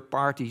with third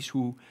parties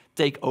who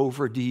take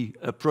over the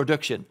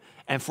production.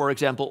 And for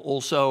example,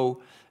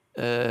 also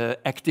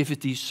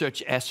activities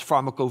such as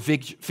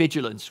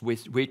pharmacovigilance,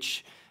 with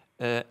which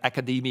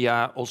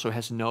academia also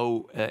has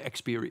no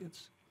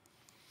experience.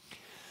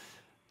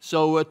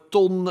 So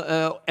Ton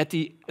at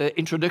the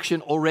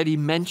introduction already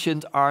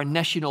mentioned our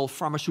National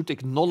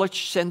Pharmaceutical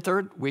Knowledge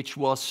Center, which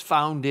was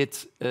founded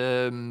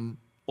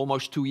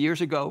almost 2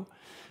 years ago.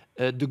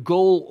 The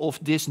goal of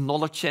this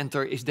knowledge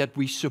center is that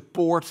we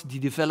support the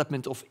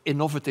development of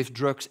innovative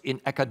drugs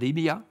in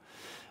academia.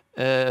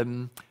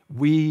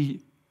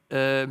 We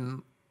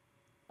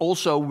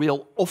also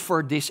will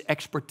offer this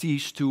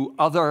expertise to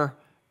other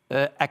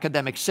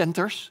academic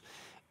centers.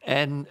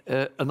 And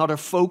another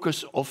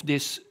focus of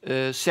this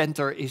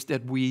center is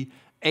that we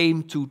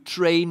aim to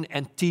train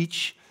and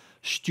teach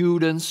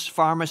students,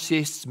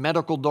 pharmacists,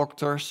 medical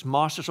doctors,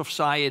 masters of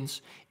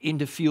science in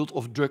the field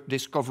of drug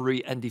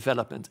discovery and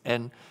development.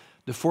 And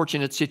the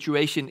fortunate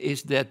situation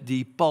is that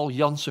the Paul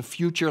Janssen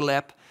Future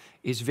Lab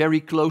is very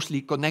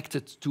closely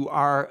connected to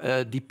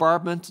our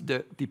department,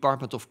 the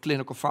Department of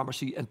Clinical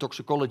Pharmacy and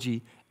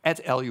Toxicology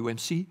at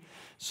LUMC.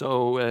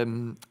 So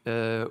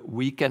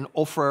we can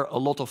offer a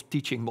lot of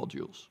teaching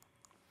modules.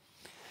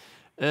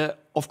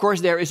 Of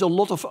course, there is a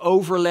lot of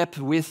overlap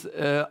with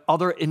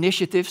other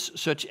initiatives,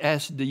 such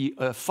as the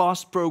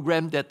FAST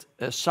program that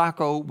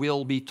Sako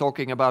will be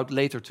talking about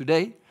later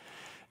today.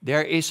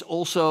 There is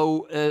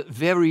also a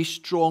very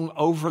strong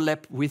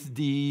overlap with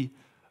the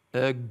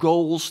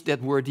goals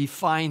that were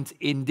defined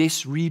in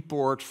this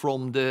report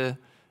from the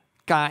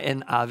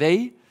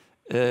KNAW,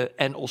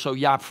 and also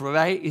Jaap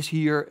Verwij is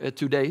here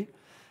today.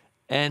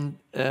 And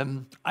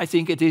I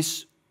think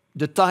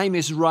the time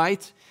is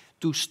right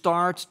to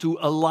start to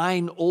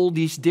align all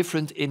these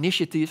different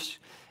initiatives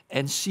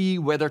and see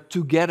whether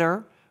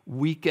together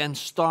we can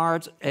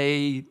start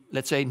a,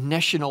 let's say,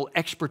 national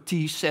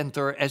expertise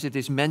center, as it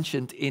is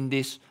mentioned in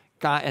this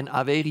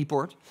KNAW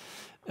report.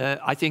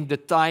 I think the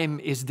time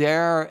is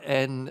there,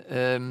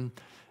 and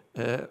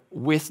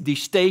with the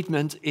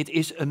statement, it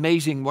is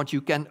amazing what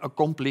you can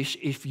accomplish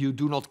if you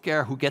do not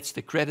care who gets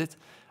the credit.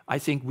 I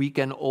think we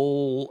can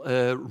all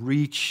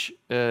reach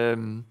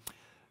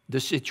the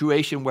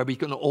situation where we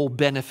can all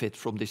benefit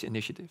from this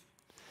initiative.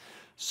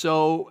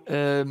 So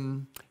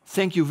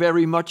thank you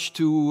very much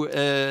to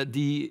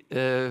the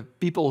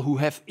people who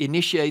have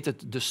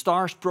initiated the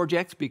STARS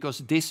project,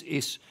 because this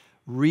is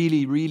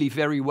really, really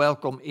very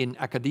welcome in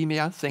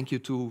academia. Thank you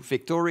to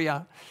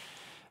Victoria.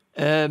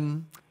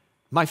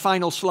 My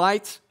final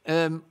slide.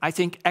 I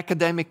think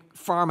academic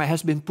pharma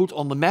has been put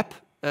on the map.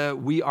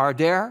 We are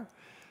there.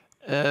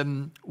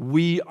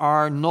 We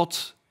are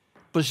not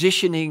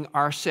positioning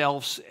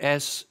ourselves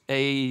as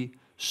a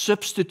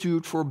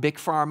substitute for big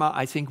pharma.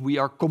 I think we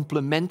are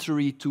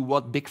complementary to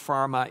what big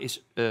pharma is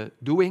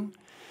doing.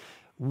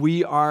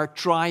 We are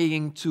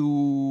trying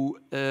to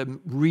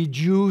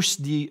reduce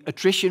the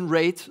attrition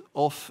rate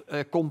of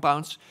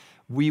compounds.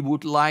 We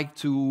would like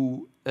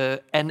to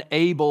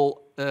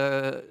enable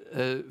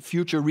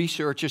future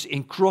researchers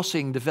in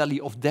crossing the valley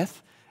of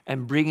death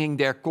and bringing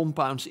their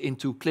compounds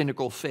into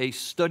clinical phase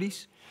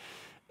studies.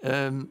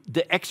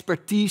 The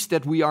expertise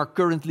that we are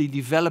currently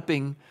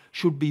developing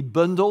should be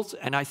bundled,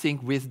 and I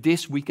think with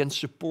this we can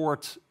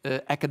support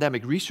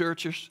academic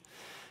researchers.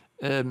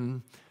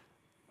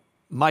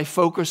 My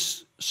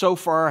focus so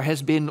far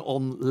has been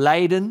on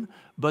Leiden,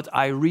 but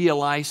I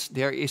realize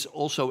there is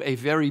also a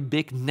very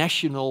big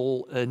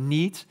national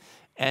need.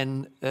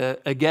 And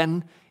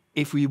again,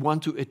 if we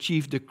want to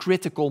achieve the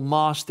critical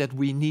mass that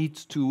we need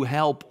to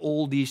help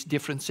all these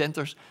different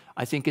centers,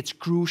 I think it's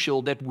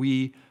crucial that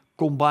we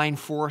combine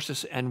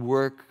forces and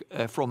work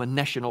from a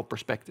national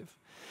perspective.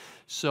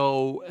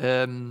 So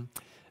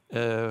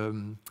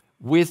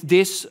with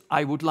this,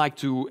 I would like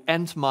to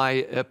end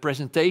my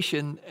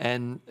presentation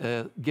and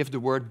give the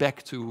word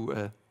back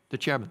to the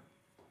chairman.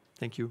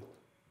 Thank you.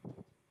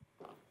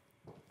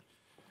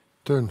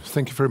 Teun,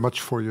 thank you very much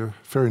for your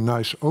very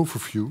nice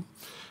overview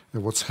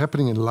of what's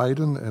happening in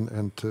Leiden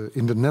and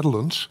in the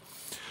Netherlands.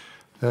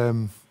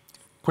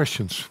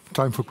 Questions,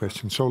 time for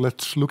questions. So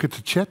let's look at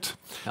the chat.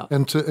 Yeah.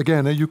 And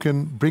again, you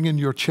can bring in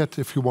your chat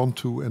if you want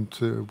to,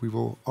 and we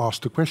will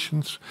ask the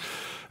questions.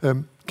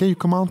 Can you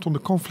comment on the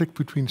conflict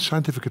between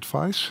scientific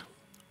advice,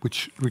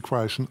 which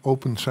requires an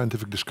open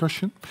scientific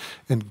discussion,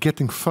 and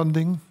getting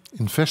funding,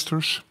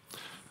 investors,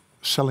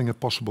 selling a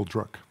possible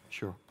drug?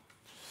 Sure.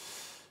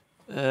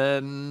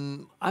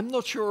 I'm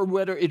not sure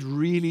whether it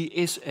really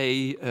is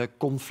a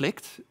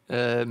conflict.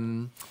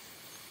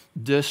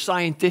 The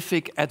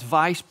scientific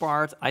advice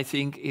part, I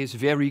think, is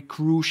very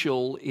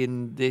crucial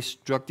in this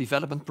drug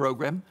development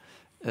program.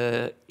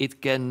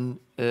 It can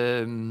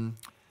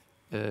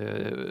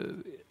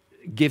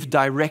give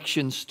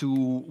directions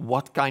to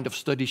what kind of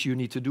studies you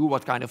need to do,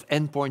 what kind of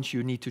endpoints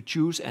you need to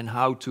choose, and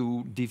how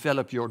to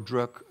develop your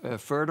drug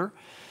further.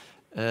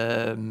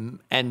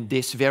 And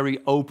this very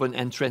open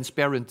and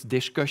transparent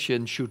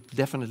discussion should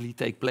definitely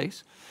take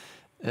place.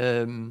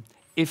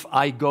 If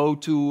I go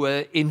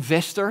to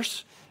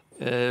investors,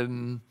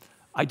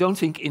 I don't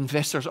think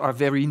investors are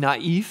very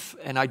naive,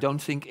 and I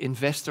don't think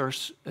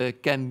investors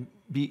can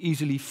be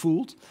easily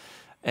fooled.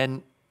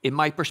 And in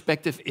my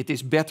perspective, it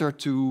is better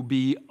to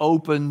be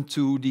open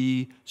to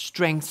the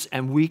strengths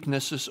and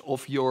weaknesses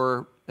of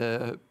your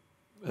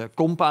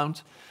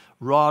compound,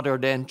 rather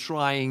than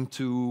trying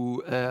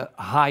to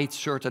hide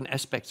certain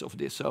aspects of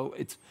this. So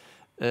it's,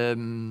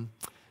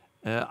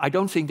 I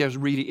don't think there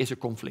really is a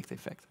conflict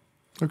effect.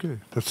 Okay,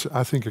 that's,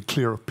 I think, a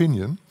clear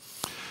opinion.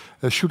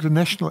 Should the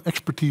National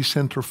Expertise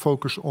Center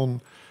focus on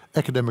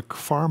academic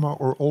pharma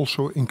or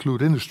also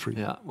include industry?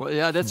 Yeah, well,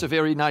 yeah, that's a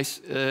very nice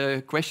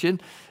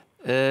question.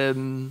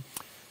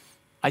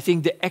 I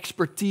think the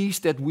expertise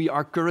that we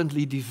are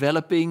currently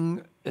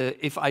developing,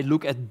 if I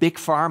look at big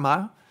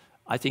pharma,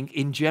 I think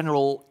in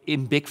general,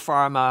 in big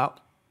pharma,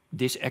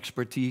 this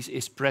expertise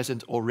is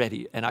present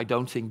already, and I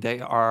don't think they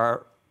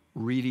are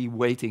really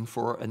waiting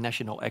for a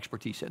national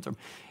expertise center.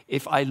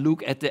 If I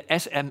look at the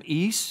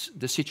SMEs,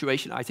 the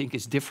situation, I think,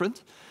 is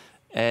different.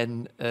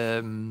 And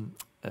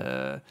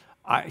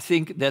I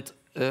think that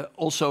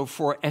also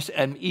for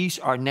SMEs,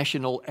 our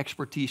national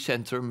expertise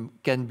center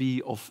can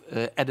be of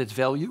added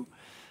value.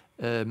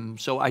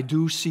 So I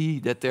do see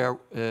that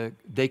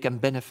they can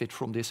benefit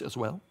from this as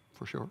well,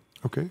 for sure.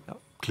 Okay, yeah.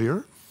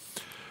 Clear.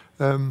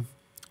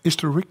 Is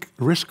the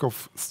risk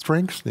of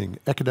strengthening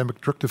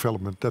academic drug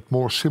development that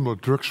more similar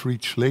drugs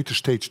reach later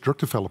stage drug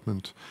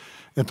development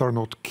and are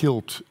not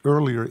killed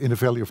earlier in the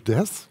valley of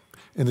death?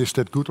 And is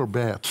that good or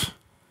bad?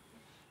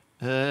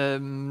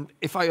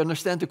 If I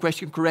understand the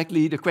question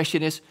correctly, the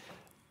question is,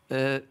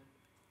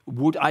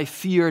 would I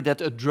fear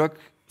that a drug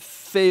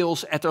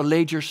fails at a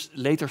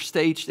later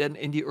stage than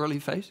in the early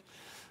phase?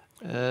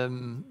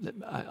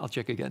 I'll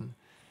check again.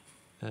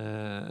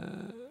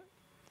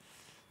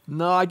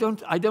 No, I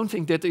don't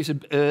think that is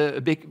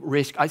a big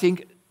risk. I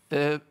think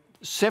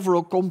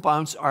several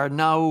compounds are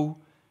now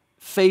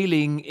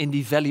failing in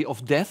the valley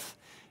of death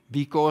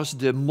because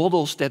the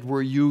models that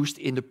were used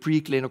in the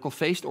preclinical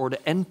phase or the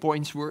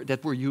endpoints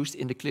that were used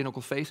in the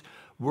clinical phase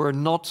were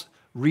not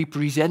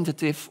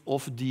representative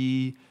of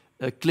the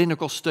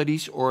clinical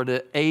studies or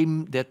the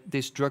aim that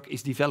this drug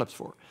is developed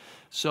for.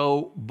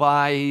 So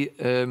by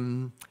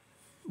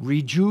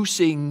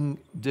reducing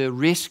the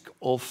risk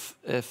of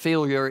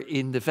failure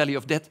in the valley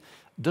of death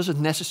doesn't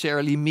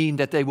necessarily mean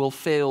that they will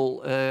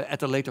fail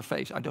at a later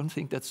phase. I don't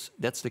think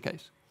that's the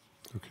case.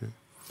 Okay.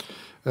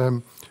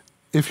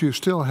 If you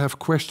still have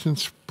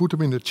questions, put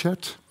them in the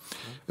chat.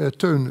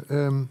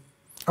 Teun,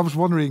 I was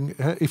wondering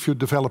if you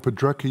develop a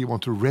drug and you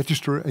want to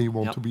register and you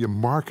want to be a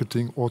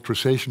marketing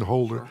authorization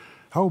holder, sure.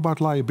 How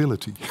about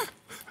liability?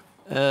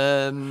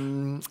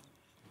 Well,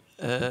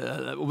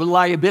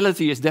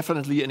 liability is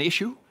definitely an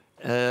issue.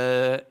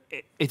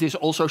 It is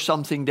also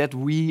something that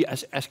we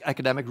as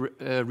academic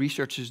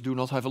researchers do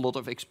not have a lot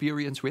of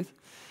experience with.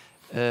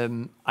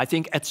 I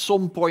think at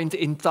some point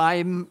in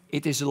time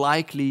it is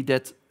likely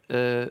that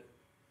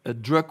a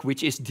drug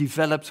which is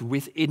developed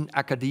within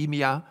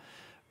academia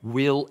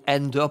will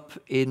end up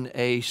in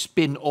a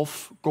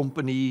spin-off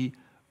company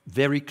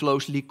very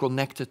closely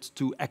connected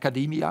to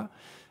academia.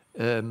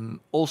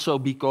 Also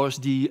because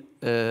the,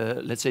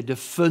 let's say, the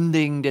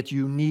funding that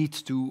you need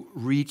to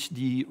reach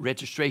the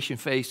registration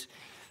phase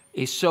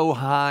is so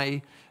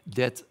high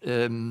that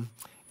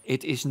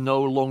it is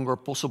no longer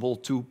possible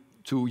to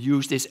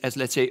use this as,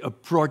 let's say, a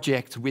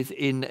project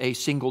within a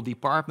single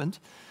department,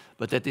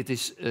 but that it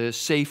is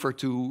safer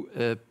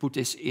to put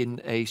this in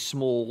a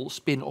small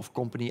spin-off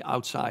company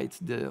outside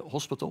the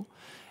hospital.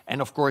 And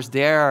of course,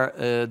 there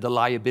the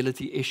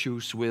liability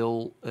issues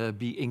will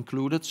be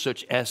included,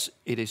 such as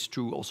it is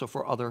true also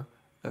for other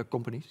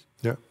companies.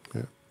 Yeah,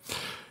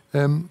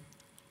 yeah.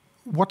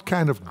 What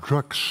kind of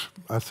drugs,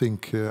 I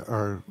think,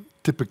 are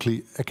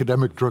typically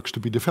academic drugs to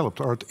be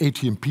developed? Are it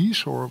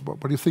ATMPs, or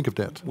what do you think of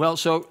that? Well,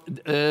 so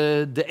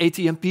the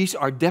ATMPs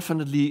are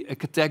definitely a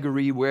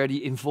category where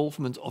the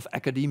involvement of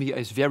academia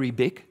is very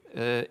big.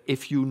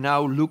 If you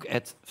now look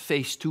at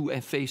phase 2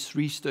 and phase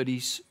 3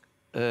 studies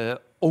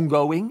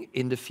ongoing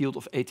in the field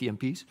of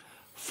ATMPs,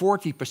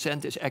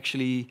 40% is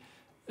actually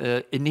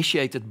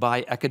initiated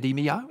by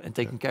academia and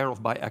taken care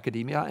of by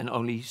academia, and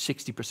only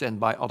 60%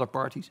 by other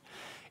parties.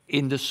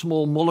 In the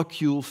small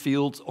molecule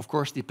field, of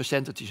course, the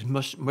percentage is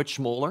much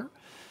smaller.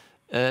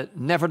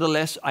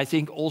 Nevertheless, I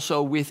think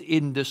also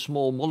within the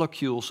small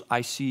molecules,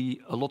 I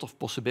see a lot of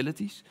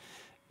possibilities.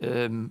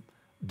 The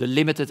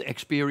limited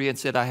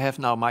experience that I have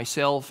now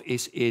myself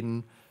is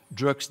in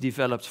drugs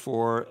developed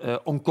for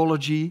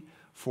oncology,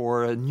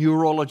 for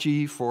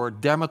neurology, for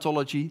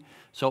dermatology.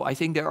 So I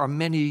think there are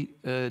many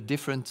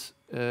different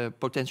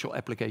potential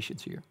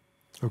applications here.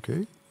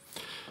 Okay.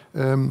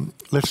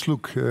 Let's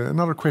look,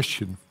 another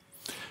question.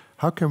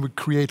 How can we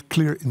create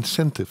clear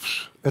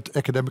incentives at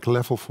academic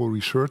level for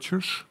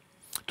researchers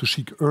to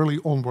seek early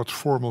onward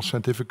formal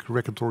scientific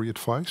regulatory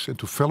advice and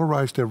to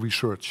valorize their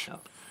research? Yeah.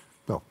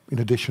 Well, in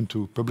addition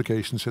to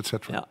publications,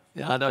 etc.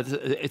 Yeah, no,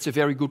 it's a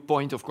very good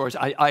point, of course.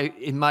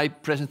 In my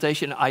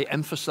presentation, I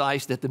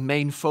emphasized that the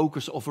main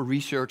focus of a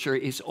researcher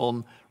is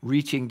on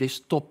reaching this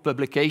top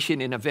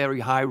publication in a very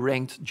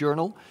high-ranked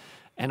journal.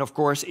 And of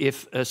course,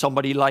 if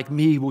somebody like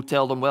me would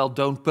tell them, well,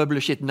 don't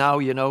publish it now,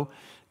 you know,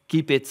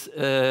 keep it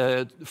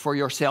for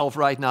yourself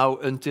right now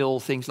until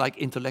things like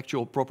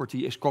intellectual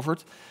property is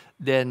covered,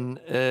 then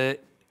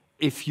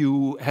if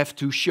you have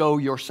to show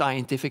your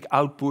scientific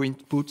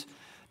output,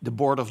 the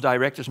board of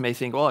directors may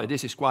think, oh,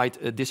 this is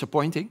quite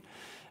disappointing.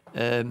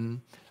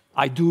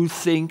 I do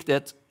think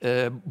that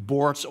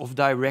boards of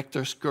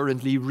directors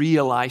currently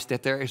realize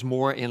that there is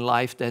more in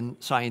life than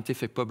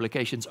scientific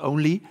publications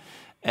only,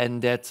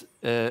 and that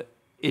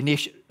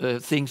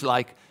things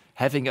like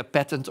having a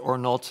patent or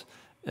not,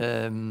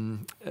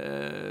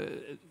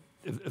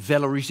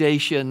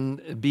 valorization,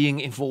 being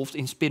involved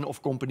in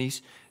spin-off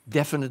companies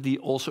definitely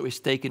also is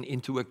taken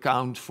into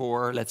account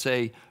for, let's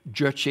say,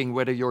 judging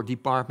whether your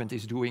department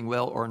is doing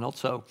well or not.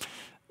 So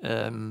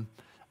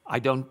I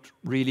don't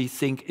really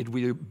think it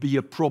will be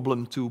a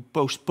problem to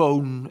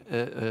postpone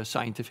a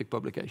scientific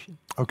publication.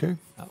 Okay,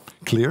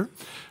 clear.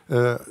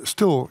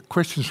 Still,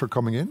 questions are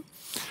coming in.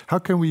 How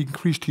can we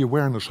increase the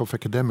awareness of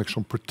academics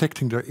on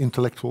protecting their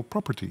intellectual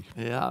property?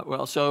 Yeah,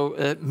 well, so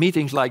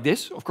meetings like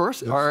this, of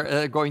course,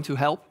 are going to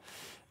help.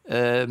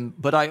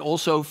 But I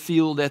also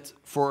feel that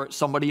for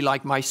somebody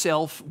like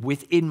myself,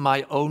 within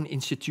my own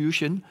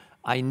institution,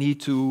 I need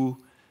to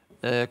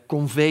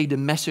convey the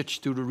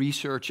message to the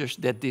researchers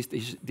that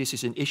this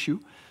is an issue.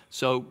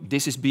 So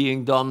this is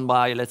being done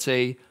by, let's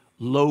say,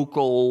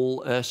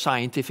 local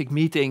scientific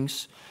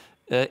meetings,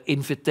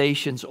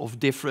 invitations of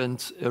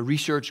different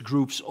research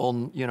groups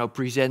on, you know,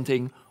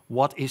 presenting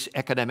what is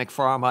academic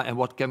pharma and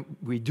what can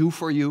we do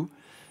for you.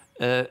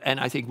 And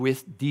I think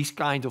with these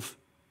kind of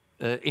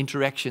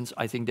interactions,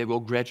 I think they will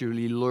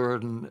gradually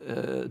learn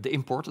the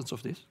importance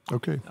of this.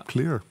 Okay,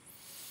 clear.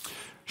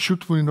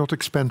 should we not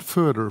expand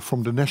further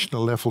from the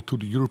national level to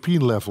the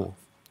European level?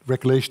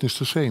 Regulation is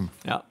the same.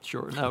 Yeah,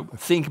 sure. Now,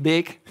 think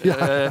big.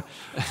 Yeah.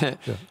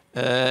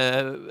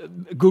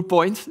 Good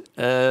point.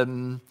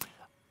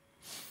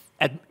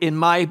 In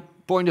my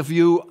point of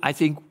view, I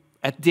think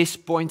at this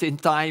point in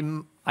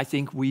time, I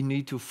think we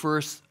need to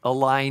first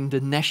align the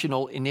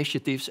national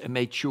initiatives and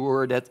make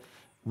sure that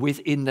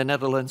within the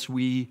Netherlands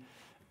we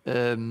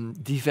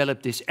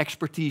develop this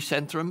expertise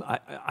centrum.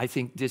 I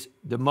think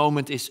the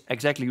moment is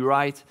exactly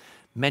right.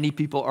 Many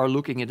people are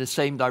looking in the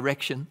same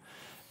direction.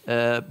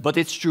 But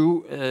it's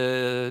true,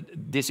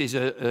 this is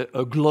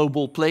a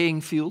global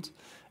playing field.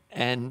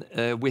 And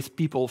with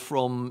people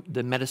from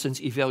the Medicines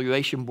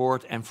Evaluation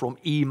Board and from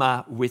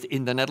EMA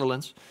within the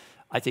Netherlands,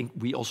 I think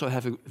we also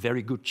have a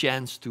very good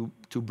chance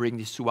to bring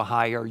this to a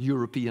higher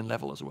European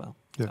level as well.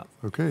 Yeah.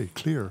 Okay,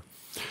 clear.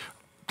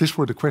 These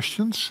were the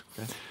questions.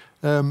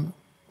 Okay.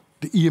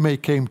 The EMA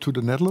came to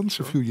the Netherlands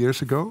a few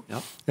years ago.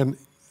 Yeah. And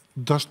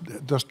does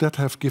that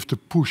have given a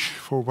push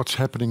for what's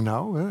happening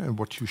now and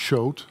what you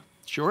showed?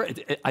 Sure,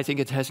 I think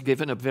it has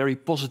given a very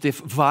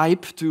positive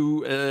vibe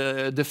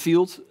to the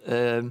field.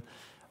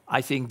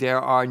 I think there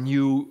are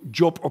new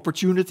job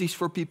opportunities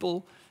for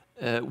people,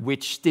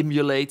 which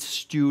stimulates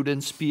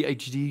students,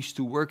 PhDs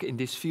to work in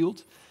this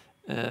field.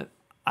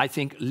 I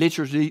think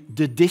literally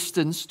the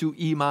distance to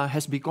EMA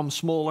has become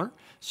smaller,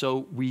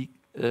 so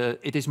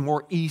it is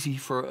more easy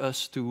for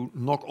us to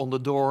knock on the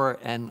door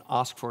and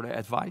ask for their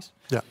advice.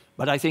 Yeah.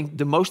 But I think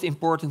the most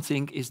important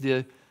thing is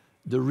the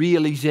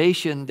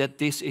realization that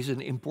this is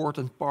an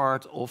important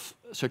part of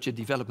such a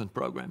development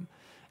program,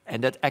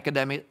 and that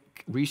academic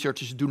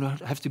researchers do not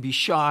have to be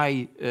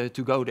shy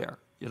to go there.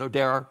 You know,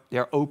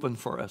 they're open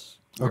for us.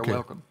 We're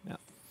welcome. Yeah.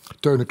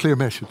 Teun, a clear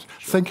message.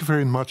 Sure. Thank you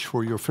very much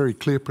for your very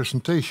clear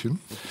presentation.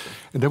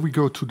 And then we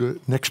go to the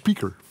next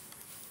speaker.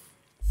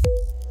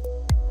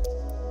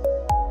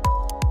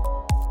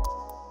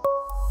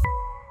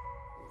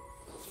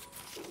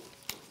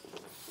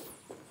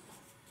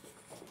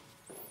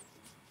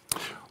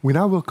 We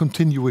now will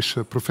continue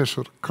with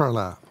Professor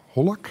Carla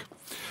Hollack.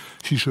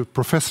 She's a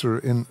professor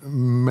in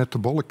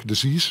metabolic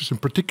diseases, in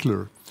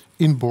particular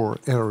inborn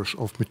errors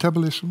of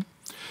metabolism,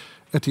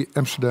 at the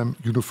Amsterdam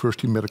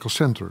University Medical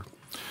Center.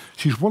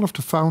 She's one of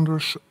the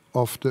founders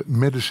of the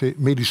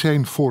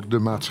Medicijn voor de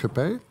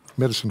Maatschappij,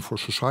 Medicine for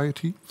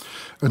Society,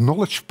 a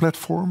knowledge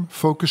platform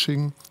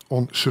focusing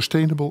on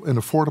sustainable and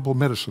affordable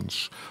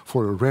medicines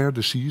for a rare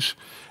disease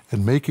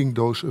and making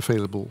those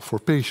available for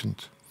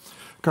patients.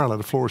 Carla,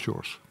 the floor is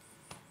yours.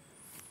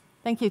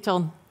 Thank you,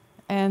 Ton.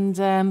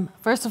 And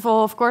first of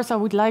all, of course, I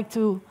would like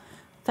to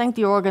thank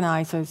the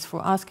organizers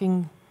for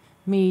asking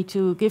me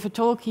to give a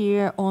talk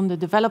here on the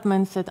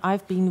developments that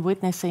I've been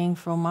witnessing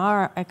from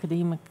our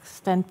academic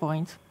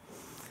standpoint,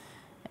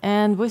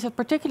 and with a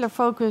particular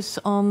focus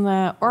on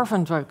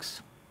orphan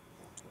drugs,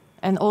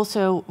 and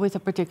also with a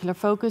particular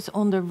focus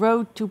on the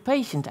road to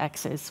patient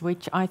access,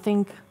 which I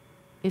think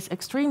is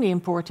extremely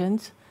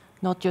important,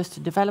 not just to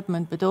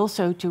development, but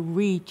also to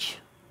reach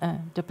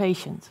the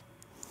patient.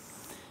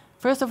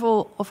 First of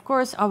all, of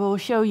course, I will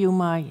show you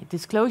my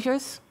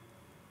disclosures.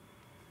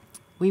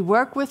 We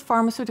work with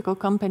pharmaceutical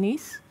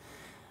companies,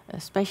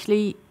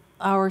 especially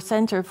our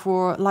Center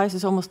for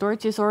Lysosomal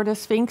Storage Disorders,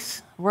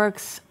 Sphinx,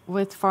 works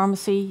with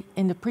pharmacy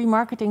in the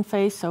pre-marketing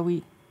phase, so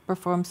we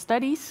perform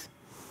studies.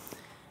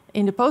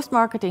 In the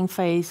post-marketing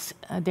phase,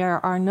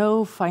 there are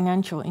no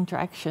financial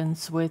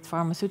interactions with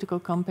pharmaceutical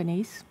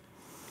companies.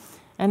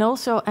 And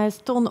also, as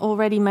Ton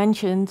already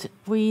mentioned,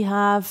 we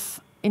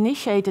have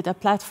initiated a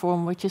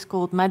platform which is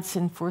called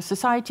Medicine for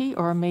Society,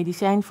 or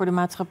Medicijn voor de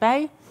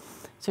Maatschappij.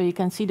 So you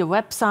can see the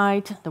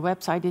website. The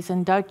website is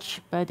in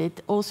Dutch, but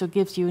it also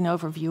gives you an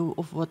overview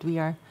of what we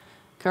are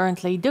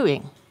currently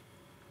doing.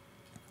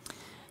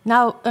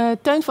 Now,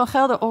 Teun van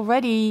Gelder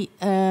already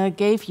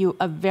gave you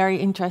a very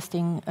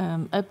interesting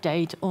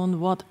update on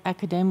what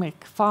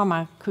academic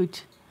pharma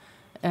could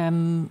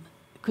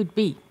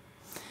be.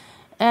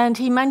 And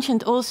he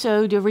mentioned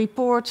also the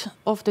report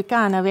of the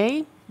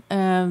KNW,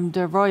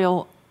 the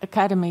Royal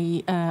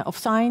Academy of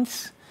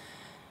Science.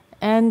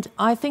 And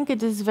I think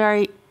it is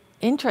very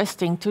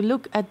interesting to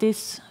look at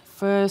this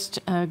first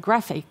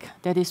graphic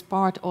that is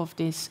part of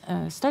this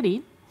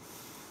study,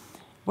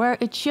 where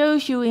it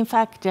shows you, in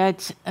fact,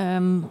 that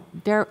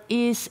there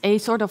is a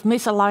sort of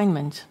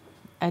misalignment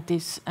at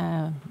this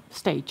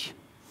stage.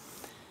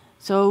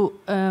 So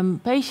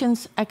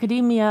patients,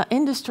 academia,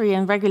 industry,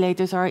 and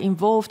regulators are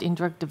involved in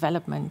drug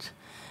development.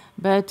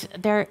 But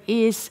there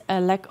is a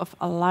lack of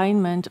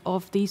alignment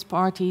of these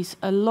parties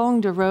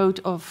along the road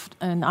of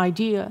an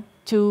idea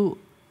to,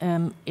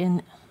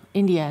 in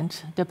the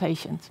end, the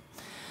patient.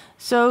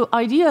 So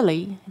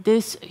ideally,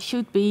 this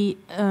should be,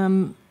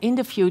 in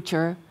the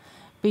future,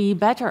 be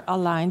better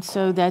aligned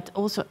so that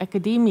also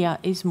academia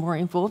is more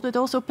involved, but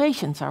also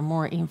patients are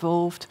more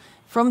involved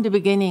from the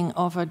beginning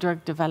of a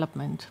drug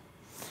development.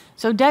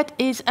 So that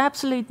is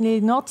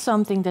absolutely not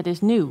something that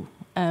is new.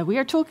 We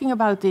are talking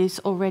about this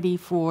already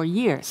for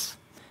years,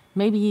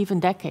 maybe even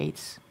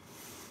decades.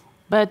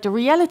 But the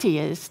reality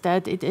is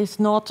that it is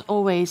not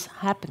always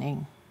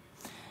happening.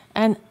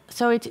 And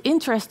so it's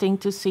interesting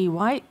to see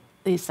why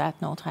is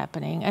that not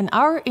happening. And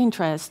our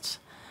interest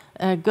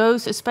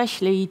goes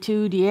especially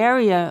to the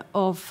area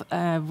of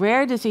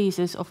rare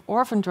diseases, of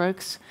orphan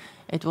drugs.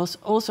 It was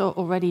also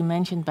already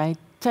mentioned by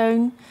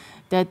Teun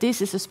that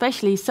this is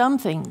especially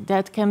something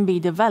that can be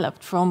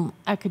developed from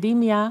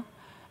academia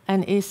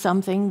and is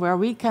something where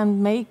we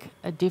can make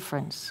a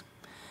difference.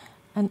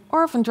 And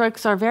orphan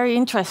drugs are very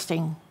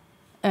interesting,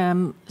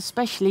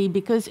 especially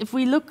because if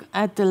we look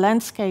at the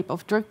landscape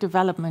of drug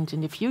development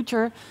in the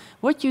future,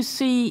 what you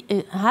see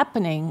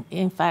happening,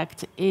 in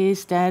fact,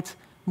 is that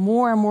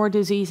more and more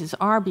diseases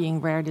are being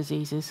rare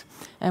diseases,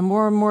 and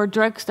more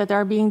drugs that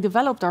are being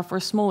developed are for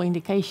small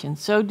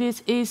indications. So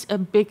this is a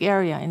big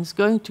area, and it's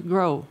going to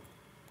grow.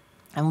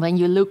 And when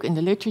you look in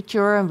the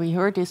literature, and we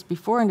heard this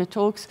before in the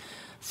talks,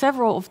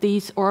 several of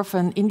these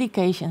orphan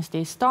indications,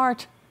 they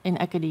start in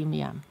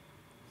academia.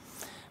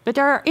 But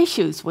there are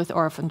issues with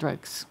orphan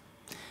drugs.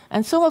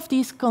 And some of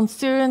these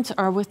concerns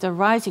are with the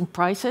rising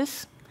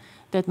prices.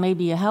 That may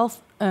be a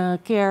health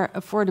care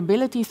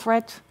affordability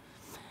threat.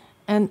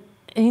 And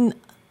in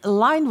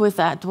line with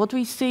that, what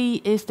we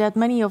see is that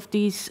many of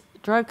these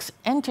drugs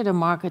enter the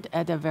market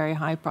at a very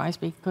high price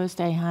because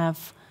they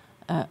have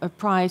a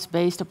price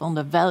based upon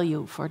the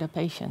value for the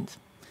patient.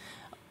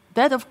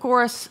 That, of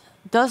course,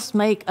 does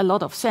make a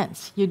lot of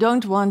sense. You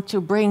don't want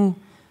to bring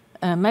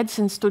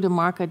medicines to the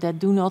market that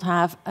do not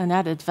have an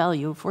added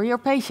value for your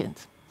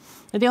patient.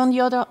 But on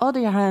the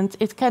other hand,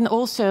 it can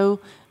also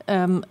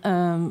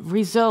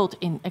result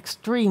in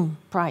extreme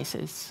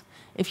prices.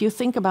 If you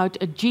think about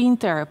a gene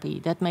therapy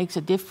that makes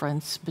a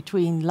difference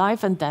between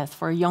life and death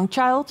for a young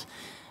child,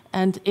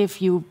 and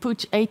if you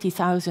put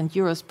 80,000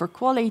 euros per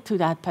quality to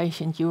that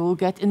patient, you will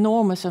get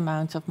enormous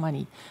amounts of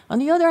money. On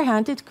the other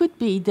hand, it could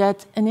be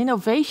that an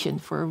innovation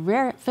for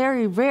a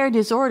very rare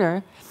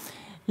disorder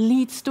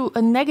leads to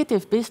a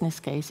negative business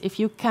case if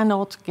you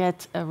cannot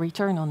get a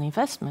return on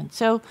investment.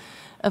 So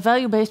a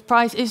value-based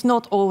price is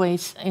not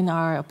always, in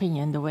our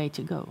opinion, the way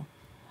to go.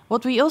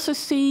 What we also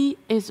see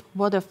is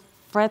what a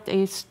threat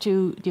is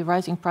to the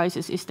rising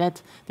prices is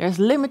that there's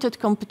limited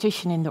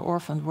competition in the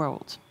orphan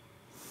world.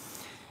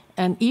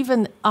 And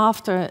even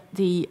after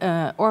the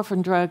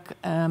orphan drug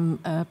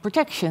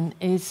protection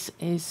is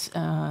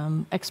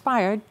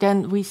expired,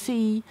 then we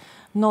see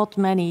not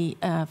many,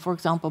 for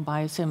example,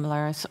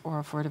 biosimilars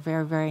or for the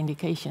very rare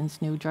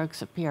indications, new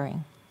drugs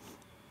appearing.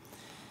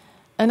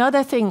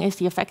 Another thing is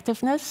the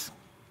effectiveness.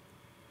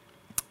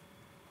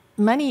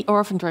 Many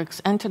orphan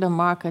drugs enter the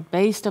market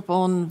based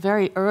upon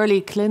very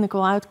early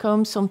clinical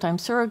outcomes,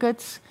 sometimes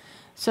surrogates.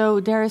 So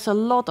there is a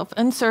lot of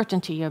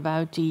uncertainty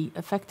about the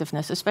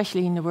effectiveness,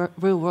 especially in the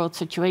real-world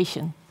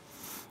situation.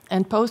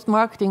 And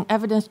post-marketing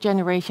evidence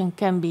generation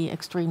can be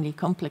extremely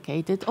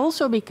complicated,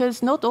 also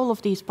because not all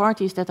of these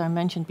parties that I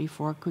mentioned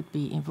before could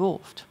be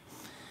involved.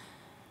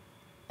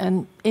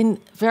 And in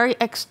very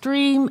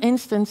extreme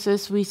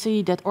instances, we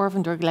see that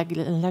orphan drug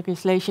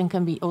legislation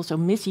can be also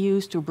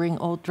misused to bring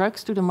all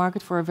drugs to the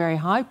market for a very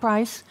high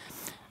price.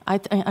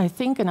 I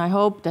think and I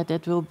hope that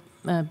that will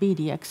be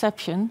the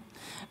exception.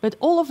 But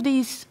all of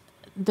these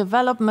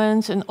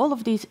developments and all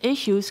of these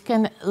issues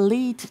can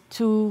lead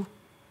to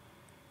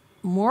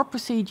more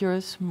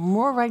procedures,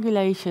 more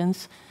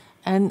regulations,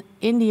 and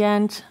in the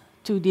end,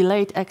 to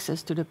delayed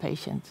access to the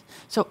patient.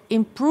 So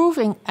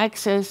improving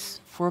access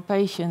for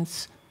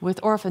patients with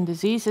orphan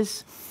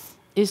diseases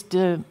is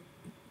the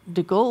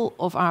goal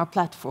of our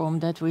platform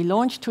that we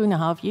launched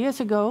 2.5 years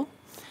ago,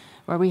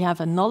 where we have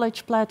a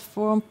knowledge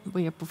platform,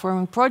 we are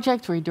performing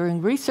projects, we're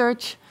doing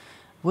research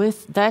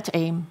with that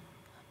aim,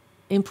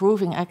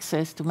 improving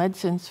access to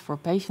medicines for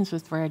patients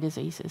with rare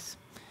diseases.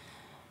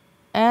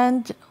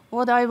 And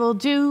what I will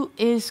do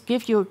is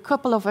give you a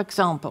couple of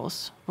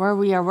examples where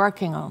we are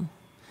working on.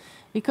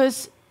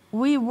 Because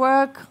we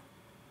work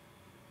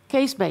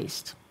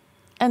case-based.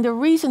 And the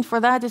reason for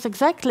that is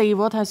exactly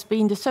what has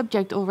been the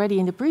subject already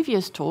in the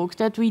previous talks,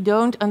 that we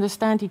don't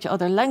understand each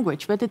other's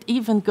language, but it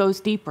even goes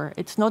deeper.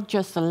 It's not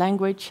just the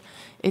language,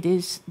 it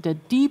is the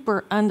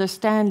deeper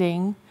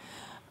understanding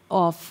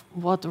of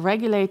what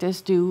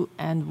regulators do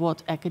and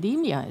what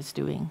academia is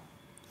doing.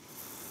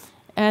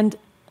 And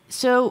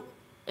so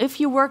if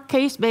you work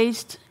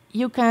case-based,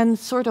 you can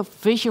sort of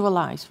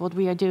visualize what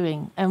we are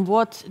doing and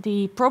what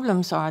the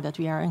problems are that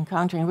we are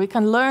encountering. We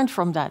can learn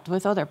from that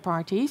with other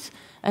parties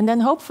and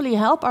then hopefully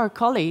help our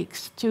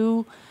colleagues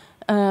to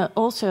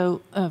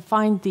also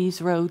find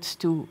these roads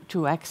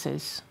to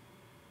access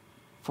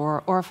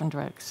for orphan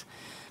drugs.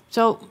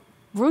 So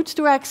routes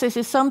to access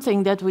is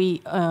something that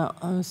we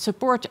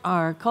support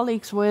our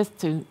colleagues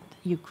with.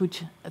 You could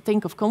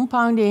think of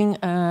compounding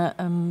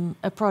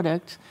a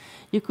product.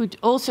 You could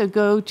also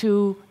go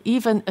to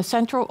even a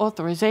central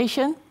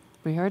authorization.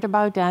 We heard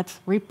about that.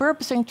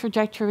 Repurposing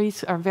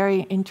trajectories are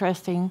very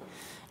interesting.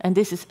 And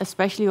this is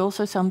especially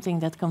also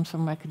something that comes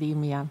from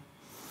academia.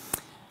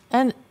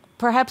 And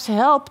perhaps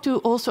help to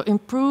also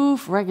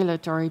improve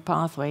regulatory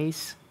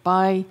pathways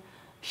by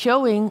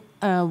showing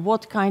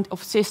what kind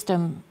of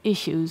system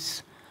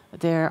issues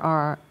there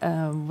are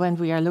when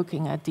we are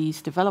looking at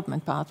these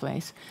development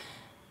pathways.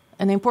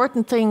 An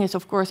important thing is,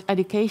 of course,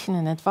 education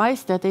and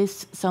advice. That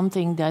is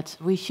something that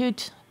we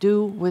should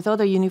do with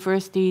other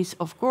universities,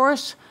 of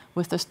course,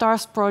 with the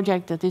STARS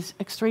project that is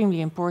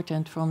extremely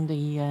important from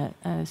the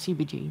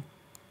CBG.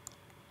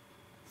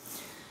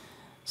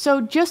 So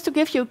just to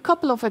give you a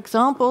couple of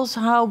examples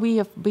how we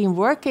have been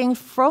working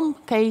from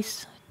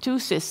case to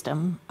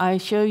system, I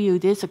show you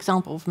this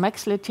example of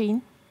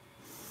mexletine.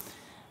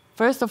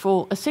 First of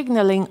all, a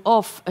signaling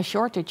of a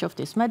shortage of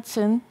this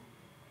medicine,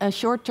 a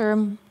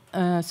short-term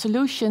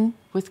solution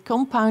with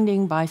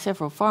compounding by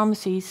several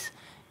pharmacies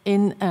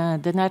in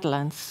the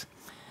Netherlands.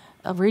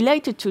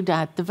 Related to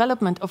that,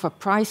 development of a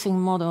pricing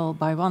model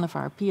by one of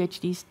our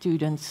PhD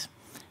students,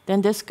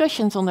 then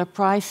discussions on the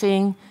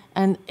pricing,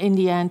 and in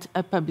the end,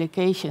 a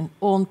publication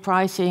on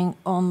pricing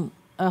on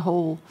a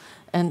whole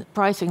and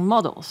pricing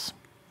models.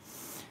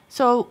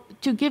 So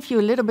to give you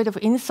a little bit of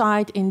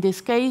insight in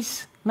this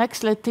case,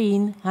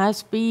 mexletine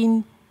has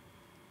been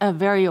a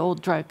very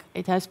old drug.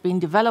 It has been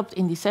developed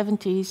in the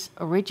 70s,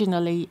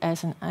 originally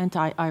as an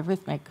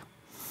anti-arrhythmic.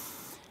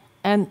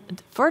 And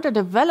further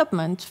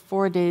development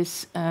for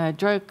this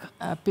drug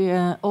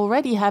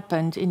already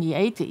happened in the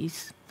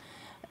 80s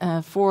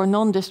for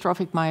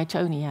non-dystrophic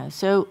myotonia.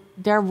 So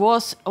there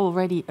was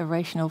already a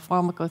rational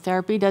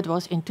pharmacotherapy that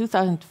was in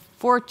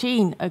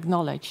 2014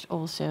 acknowledged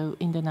also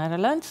in the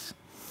Netherlands.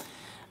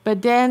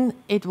 But then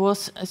it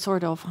was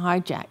sort of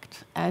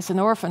hijacked as an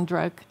orphan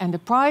drug, and the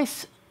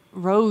price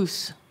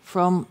rose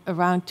from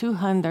around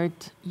 200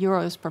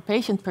 euros per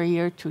patient per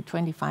year to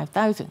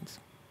 25,000.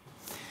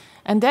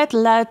 And that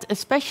led,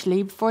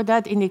 especially for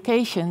that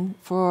indication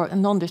for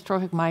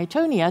non-dystrophic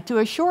myotonia, to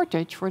a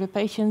shortage for the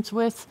patients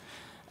with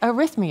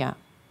arrhythmia.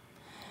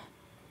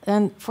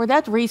 And for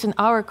that reason,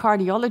 our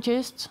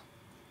cardiologists,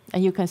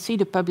 and you can see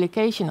the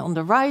publication on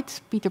the right,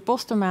 Peter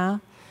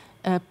Postema,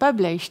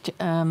 published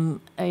a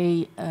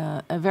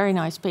very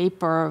nice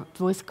paper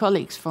with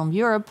colleagues from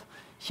Europe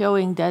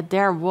showing that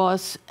there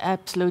was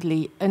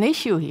absolutely an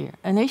issue here,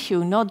 an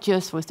issue not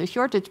just with the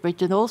shortage,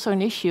 but also an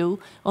issue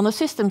on a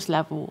systems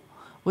level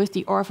with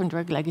the orphan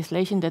drug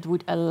legislation that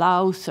would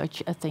allow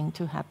such a thing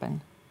to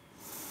happen.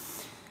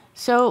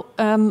 So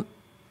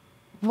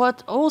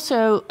what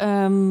also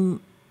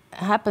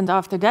happened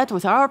after that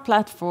with our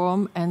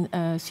platform, and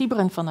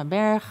Sybren van den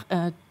Berg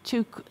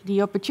took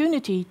the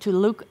opportunity to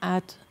look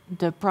at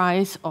the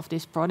price of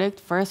this product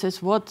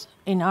versus what,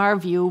 in our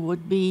view,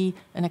 would be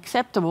an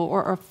acceptable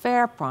or a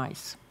fair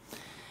price.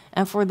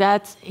 And for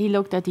that, he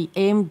looked at the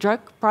AIM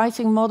drug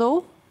pricing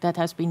model that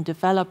has been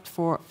developed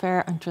for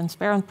fair and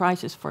transparent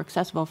prices for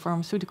accessible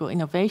pharmaceutical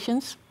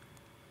innovations.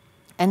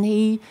 And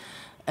he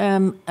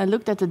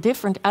looked at the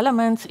different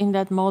elements in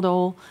that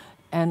model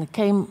and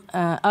came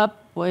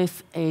up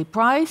with a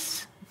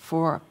price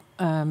for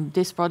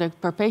this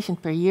product per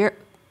patient per year,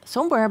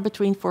 somewhere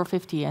between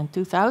 450 and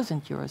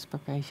 2,000 euros per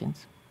patient.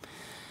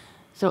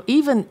 So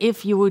even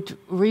if you would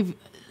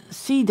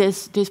see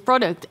this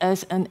product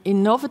as an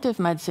innovative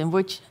medicine,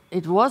 which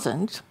it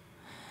wasn't,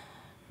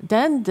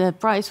 then the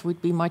price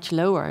would be much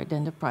lower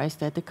than the price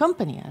that the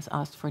company has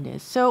asked for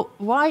this. So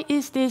why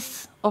is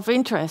this of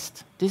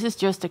interest? This is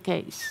just a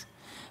case.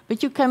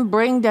 But you can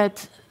bring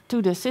that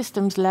to the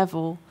systems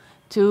level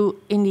to,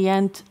 in the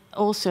end,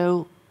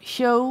 also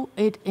show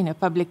it in a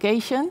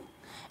publication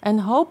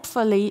and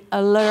hopefully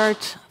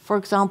alert, for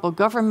example,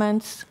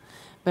 governments,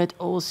 but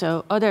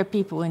also other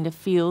people in the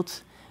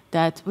field,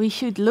 that we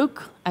should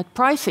look at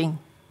pricing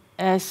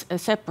as a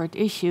separate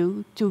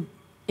issue to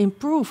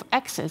improve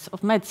access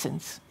of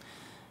medicines.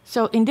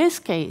 So in this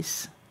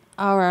case,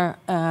 our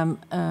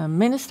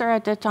minister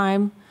at that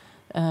time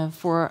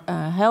for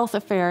health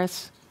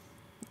affairs,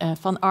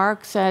 Van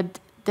Ark,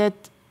 said that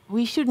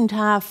we shouldn't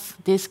have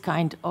this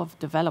kind of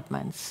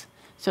developments.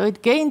 So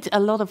it gained a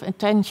lot of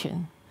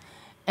attention.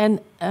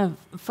 And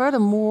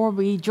furthermore,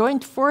 we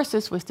joined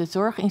forces with the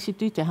Zorg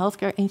Institute, the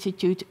Healthcare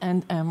Institute,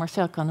 and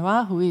Marcel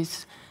Canois, who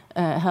is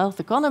a health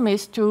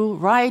economist, to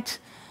write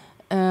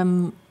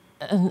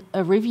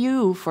a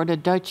review for the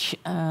Dutch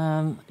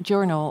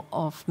Journal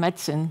of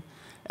Medicine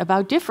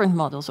about different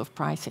models of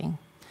pricing,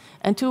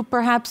 and to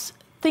perhaps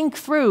think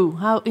through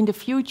how in the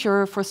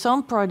future for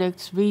some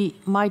products we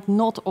might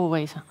not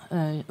always,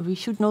 we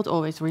should not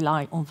always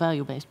rely on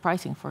value-based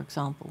pricing, for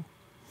example.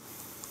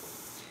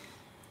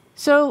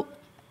 So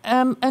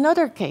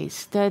another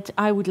case that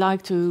I would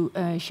like to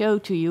show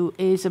to you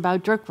is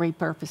about drug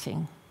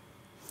repurposing.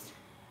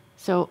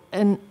 So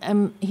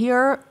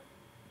here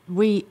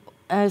we,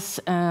 as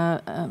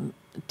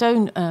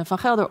Teun van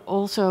Gelder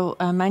also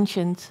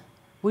mentioned,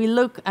 we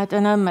look at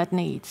an unmet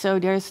need. So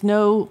there's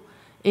no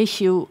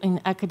issue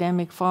in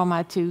academic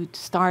pharma to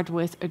start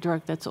with a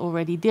drug that's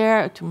already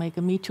there, to make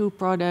a Me Too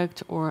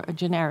product or a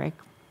generic.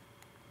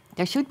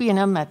 There should be an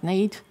unmet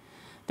need.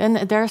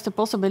 Then there's the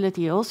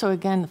possibility also,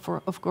 again,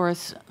 for, of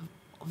course,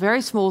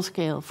 very small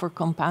scale for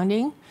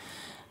compounding.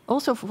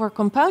 Also for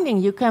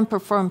compounding, you can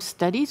perform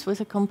studies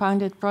with a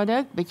compounded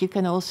product, but you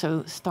can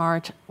also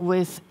start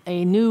with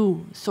a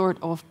new sort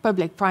of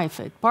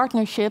public-private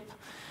partnership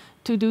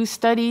to do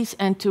studies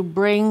and to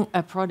bring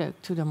a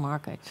product to the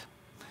market.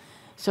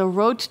 So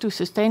roads to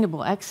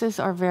sustainable access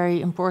are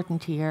very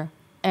important here.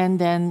 And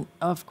then,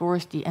 of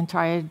course, the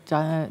entire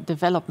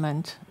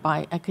development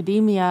by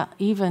academia,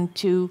 even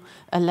to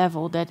a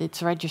level that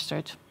it's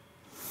registered.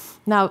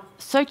 Now,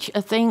 such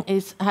a thing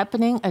is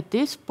happening at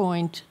this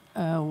point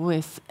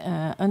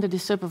under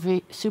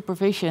the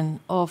supervision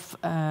of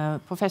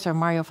Professor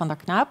Mario van der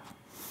Knaap.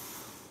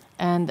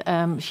 And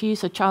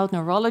she's a child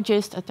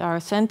neurologist at our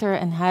center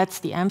and heads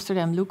the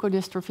Amsterdam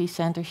Leukodystrophy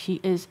Center.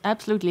 She is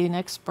absolutely an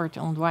expert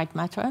on white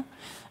matter.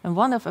 And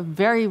one of the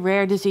very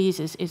rare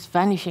diseases is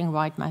vanishing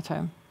white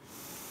matter.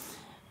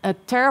 A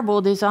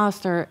terrible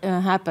disaster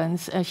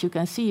happens, as you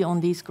can see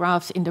on these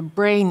graphs, in the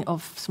brain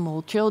of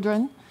small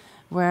children,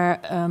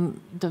 where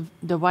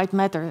the white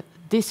matter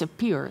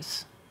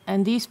disappears.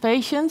 And these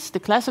patients, the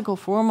classical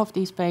form of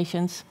these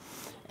patients,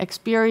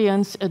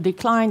 experience a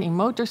decline in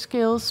motor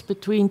skills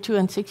between 2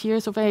 and 6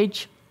 years of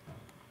age,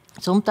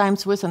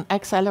 sometimes with an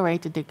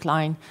accelerated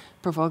decline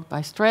provoked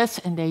by stress,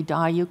 and they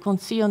die. You can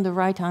see on the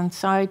right-hand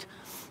side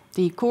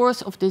the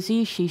course of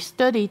disease. She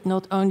studied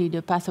not only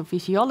the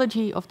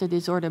pathophysiology of the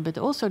disorder, but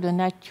also the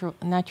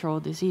natural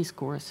disease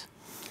course.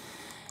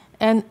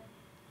 And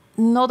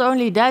not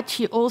only that,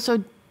 she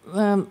also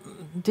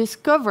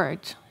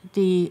discovered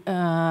the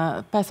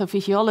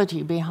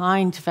pathophysiology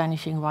behind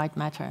vanishing white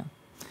matter.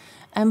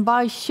 And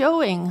by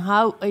showing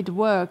how it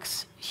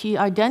works, she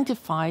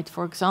identified,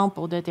 for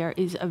example, that there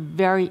is a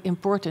very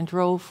important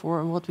role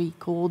for what we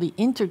call the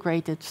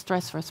integrated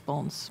stress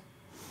response.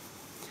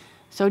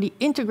 So the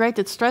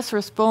integrated stress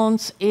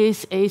response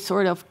is a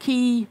sort of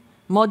key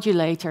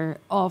modulator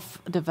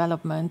of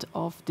development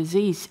of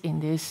disease in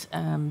this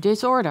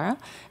disorder.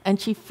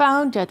 And she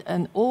found that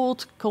an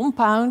old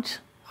compound,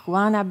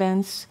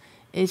 guanabens,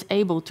 is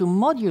able to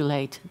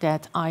modulate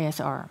that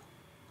ISR.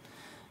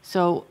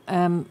 So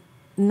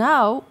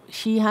now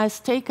she has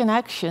taken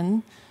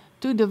action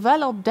to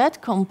develop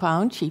that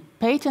compound. She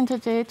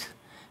patented it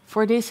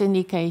for this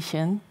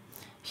indication.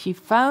 She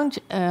found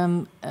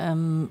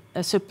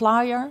a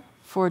supplier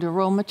for the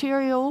raw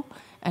material,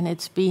 and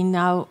it's been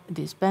now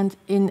dispensed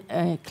in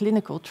a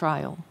clinical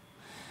trial.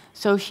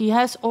 So she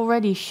has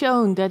already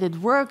shown that it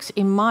works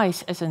in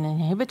mice as an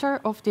inhibitor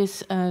of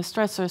this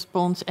stress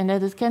response and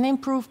that it can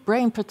improve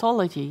brain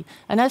pathology.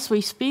 And as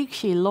we speak,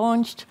 she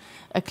launched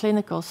a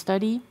clinical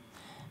study,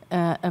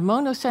 a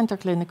monocenter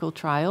clinical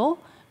trial,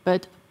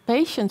 but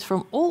patients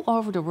from all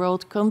over the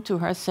world come to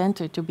her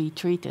center to be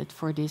treated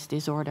for this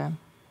disorder.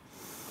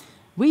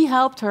 We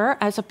helped her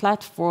as a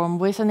platform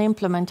with an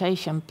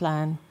implementation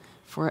plan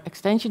for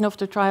extension of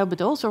the trial,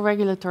 but also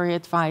regulatory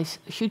advice.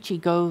 Should she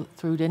go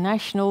through the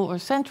national or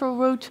central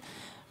route?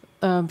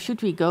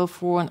 Should we go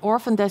for an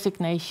orphan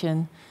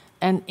designation?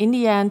 And in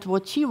the end,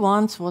 what she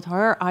wants, what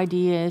her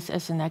idea is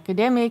as an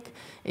academic,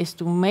 is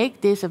to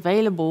make this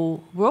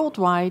available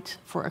worldwide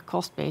for a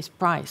cost-based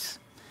price.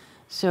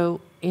 So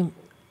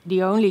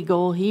the only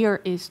goal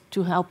here is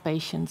to help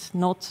patients,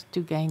 not to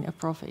gain a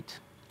profit.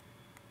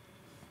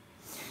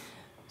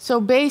 So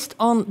based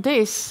on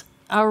this,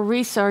 our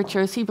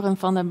researcher, Sybren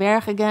van den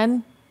Berg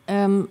again,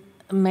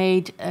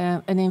 made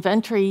an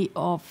inventory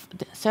of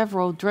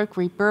several drug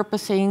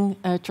repurposing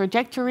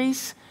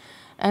trajectories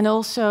and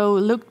also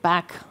looked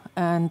back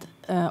and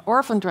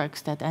orphan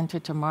drugs that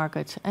entered the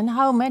market and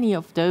how many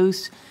of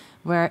those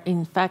were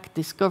in fact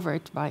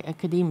discovered by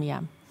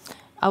academia.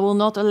 I will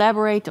not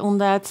elaborate on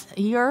that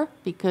here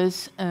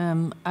because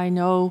I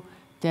know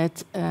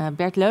that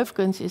Bert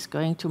Leufkens is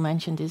going to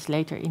mention this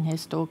later in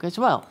his talk as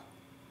well.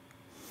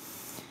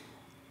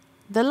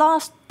 The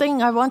last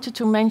thing I wanted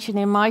to mention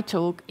in my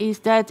talk is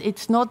that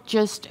it's not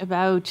just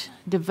about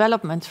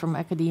development from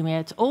academia,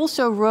 it's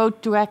also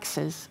road to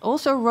access.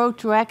 Also road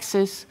to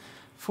access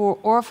for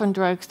orphan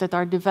drugs that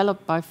are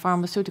developed by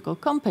pharmaceutical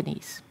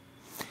companies.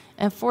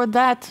 And for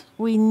that,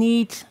 we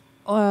need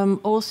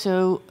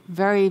also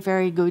very,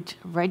 very good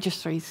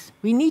registries.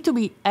 We need to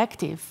be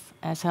active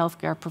as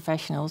healthcare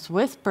professionals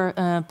with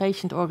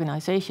patient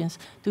organizations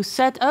to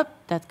set up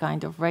that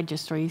kind of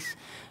registries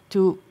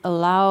to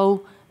allow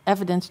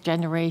evidence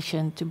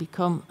generation to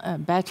become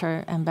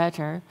better and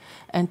better,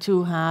 and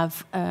to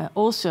have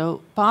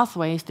also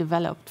pathways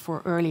developed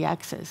for early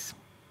access.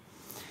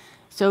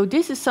 So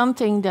this is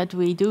something that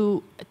we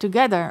do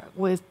together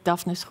with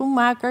Daphne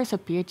Schoenmakers, a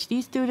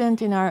PhD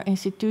student in our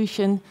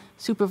institution,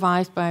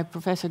 supervised by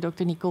Professor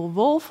Dr. Nicole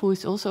Wolf, who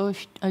is also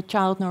a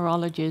child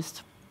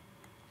neurologist.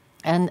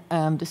 And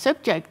the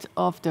subject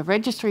of the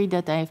registry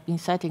that they've been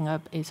setting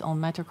up is on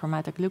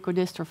metachromatic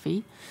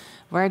leukodystrophy,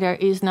 where there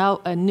is now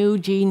a new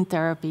gene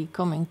therapy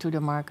coming to the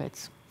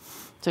market.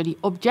 So the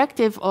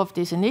objective of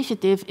this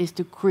initiative is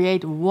to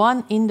create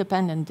one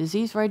independent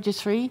disease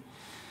registry,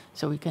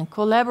 so we can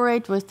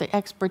collaborate with the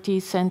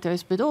expertise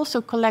centers, but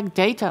also collect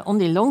data on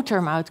the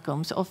long-term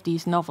outcomes of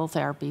these novel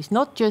therapies.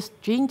 Not just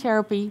gene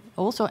therapy,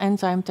 also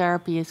enzyme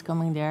therapy is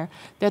coming there.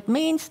 That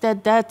means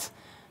that that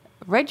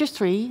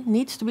registry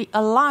needs to be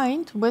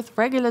aligned with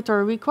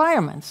regulatory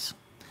requirements.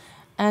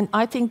 And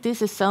I think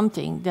this is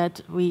something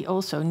that we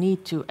also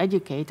need to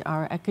educate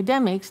our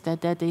academics,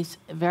 that that is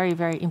very,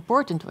 very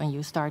important when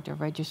you start a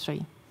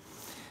registry.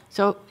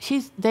 So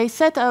they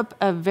set up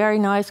a very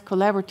nice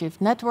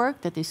collaborative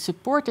network that is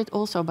supported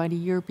also by the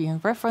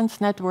European reference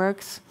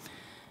networks.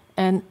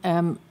 And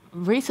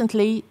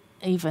recently,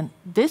 even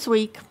this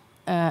week,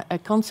 a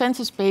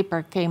consensus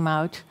paper came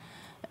out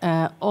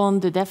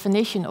on the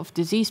definition of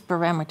disease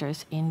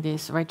parameters in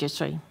this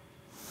registry.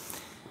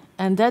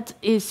 And that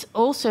is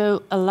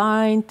also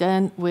aligned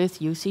then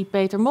with, you see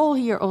Peter Mol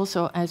here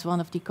also as one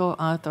of the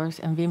co-authors,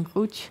 and Wim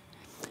Roetsch,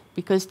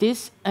 because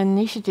this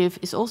initiative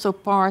is also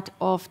part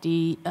of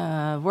the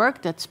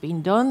work that's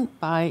been done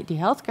by the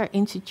Healthcare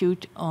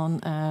Institute on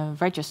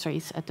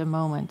registries at the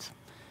moment.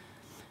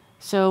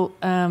 So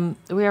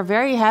we are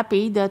very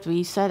happy that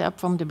we set up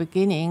from the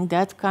beginning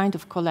that kind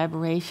of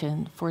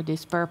collaboration for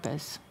this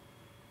purpose.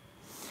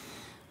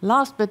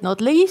 Last but not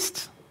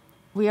least,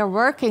 we are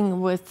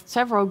working with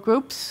several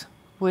groups,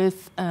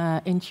 with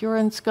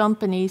insurance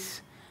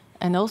companies,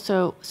 and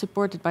also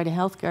supported by the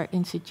Healthcare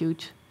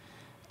Institute,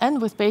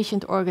 and with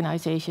patient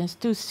organizations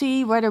to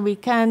see whether we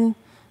can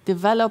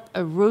develop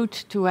a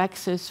route to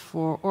access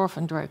for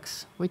orphan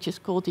drugs, which is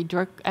called the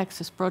Drug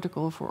Access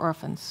Protocol for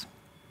Orphans.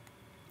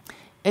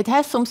 It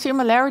has some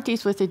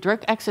similarities with the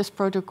Drug Access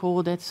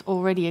Protocol that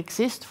already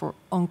exists for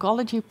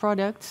oncology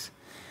products.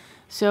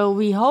 So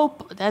we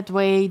hope that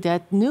way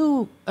that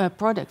new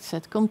products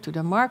that come to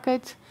the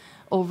market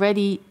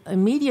already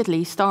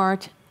immediately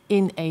start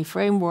in a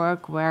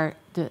framework where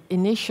the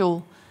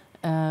initial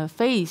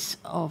phase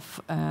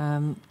of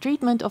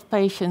treatment of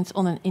patients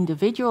on an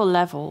individual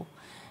level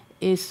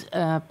is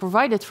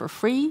provided for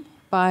free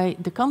by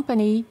the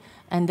company,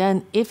 and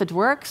then if it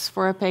works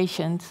for a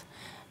patient,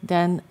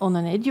 then on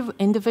an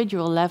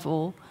individual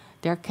level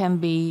there can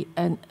be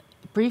a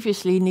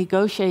previously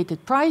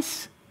negotiated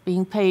price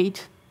being paid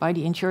by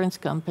the insurance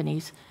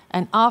companies,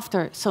 and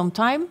after some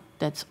time,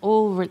 that's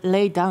all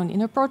laid down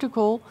in a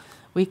protocol,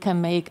 we can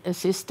make a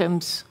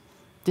systems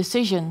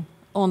decision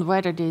on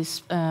whether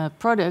this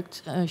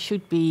product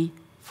should be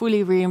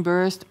fully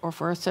reimbursed or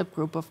for a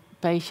subgroup of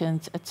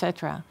patients,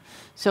 etc.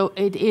 So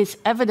it is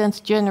evidence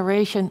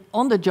generation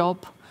on the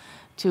job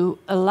to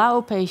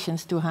allow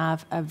patients to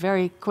have a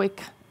very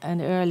quick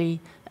and early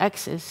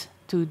access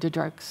to the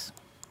drugs.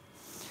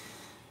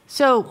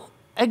 So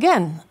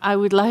again, I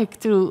would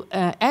like to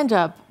end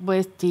up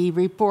with the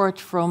report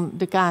from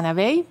the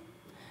KNW,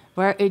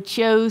 where it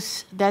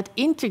shows that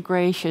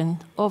integration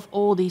of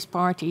all these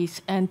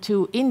parties and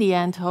to, in the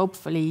end,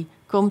 hopefully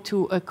come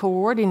to a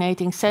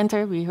coordinating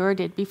center, we heard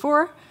it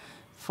before,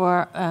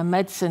 for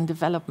medicine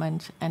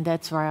development, and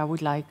that's where I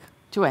would like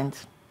to end.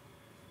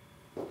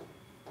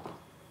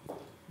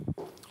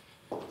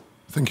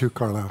 Thank you,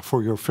 Carla,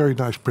 for your very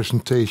nice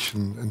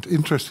presentation, and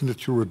interesting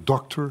that you're a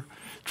doctor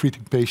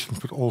treating patients,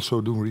 but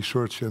also doing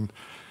research and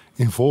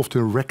involved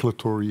in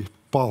regulatory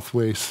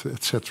pathways,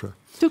 etc.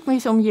 Took me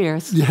some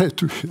years. Yeah,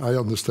 I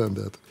understand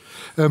that.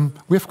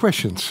 We have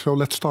questions, so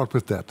let's start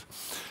with that.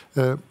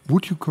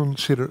 Would you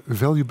consider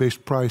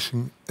value-based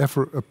pricing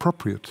ever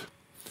appropriate?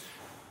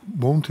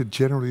 Won't it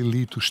generally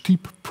lead to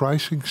steep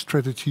pricing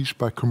strategies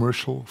by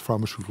commercial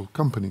pharmaceutical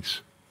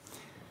companies?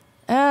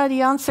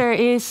 The answer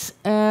is,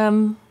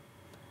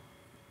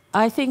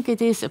 I think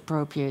it is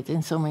appropriate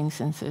in some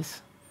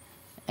instances.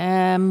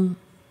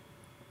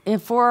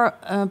 For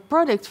a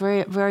product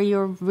where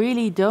you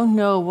really don't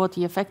know what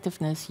the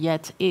effectiveness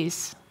yet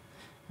is,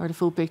 or the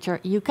full picture,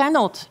 you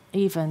cannot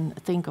even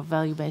think of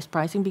value-based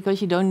pricing because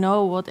you don't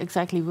know what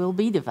exactly will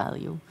be the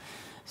value.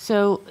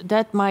 So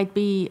that might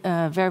be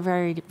very,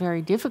 very,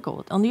 very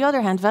difficult. On the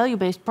other hand,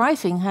 value-based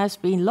pricing has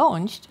been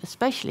launched,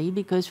 especially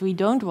because we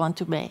don't want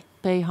to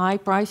pay high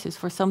prices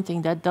for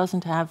something that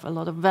doesn't have a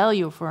lot of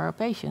value for our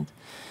patient.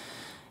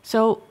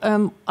 So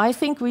I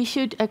think we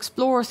should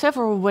explore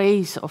several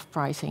ways of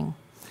pricing.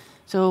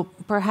 So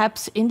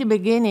perhaps in the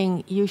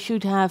beginning, you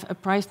should have a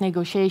price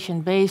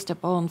negotiation based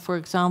upon, for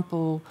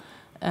example,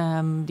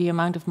 the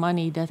amount of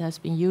money that has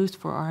been used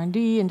for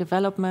R&D and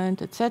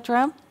development,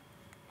 etc.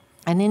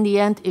 And in the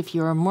end, if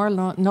you're more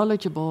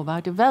knowledgeable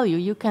about the value,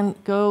 you can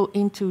go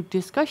into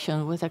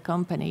discussion with a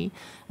company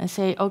and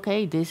say,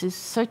 okay, this is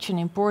such an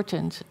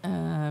important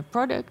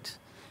product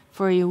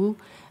for you.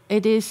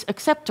 It is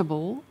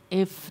acceptable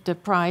if the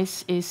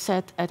price is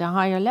set at a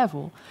higher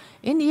level.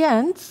 In the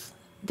end,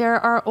 there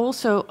are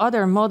also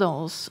other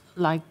models,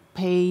 like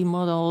pay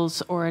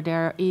models, or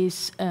there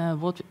is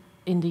what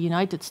in the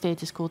United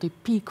States is called the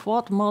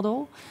P-quad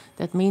model.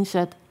 That means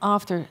that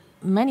after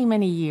many,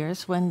 many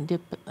years, when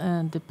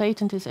the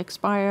patent is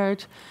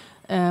expired,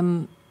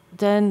 then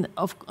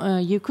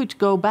you could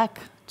go back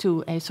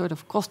to a sort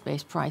of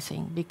cost-based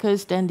pricing,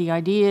 because then the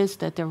idea is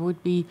that there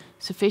would be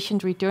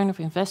sufficient return of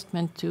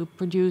investment to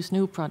produce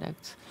new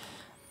products.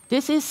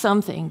 This is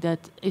something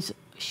that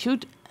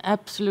should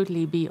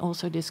absolutely be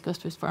also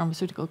discussed with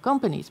pharmaceutical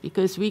companies,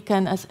 because we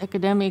can, as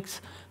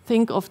academics,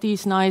 think of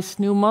these nice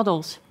new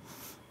models.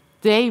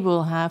 They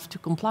will have to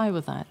comply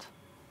with that.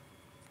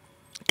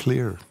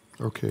 Clear.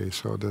 Okay,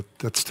 so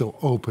that's still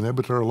open,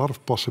 but there are a lot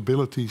of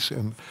possibilities,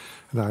 and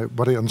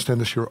what I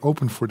understand is you're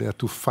open for that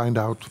to find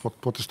out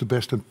what is the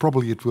best, and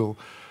probably it will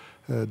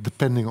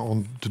depending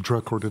on the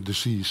drug or the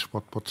disease,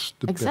 what's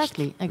the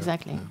Exactly, best.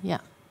 exactly, yeah.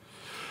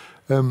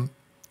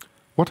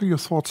 What are your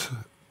thoughts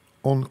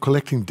on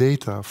collecting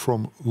data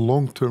from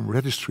long-term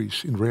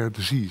registries in rare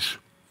disease?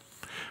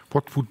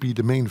 What would be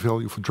the main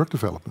value for drug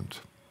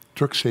development,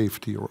 drug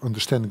safety, or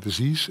understanding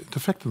disease and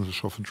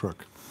effectiveness of a drug?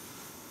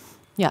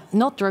 Yeah,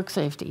 not drug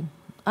safety.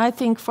 I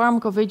think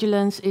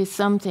pharmacovigilance is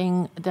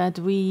something that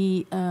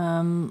we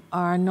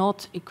are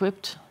not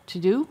equipped to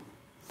do.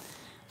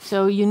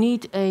 So you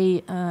need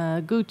a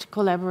good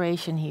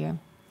collaboration here.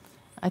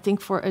 I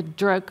think for a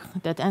drug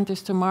that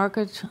enters the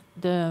market,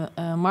 the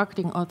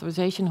marketing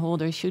authorization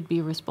holder should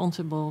be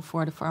responsible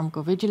for the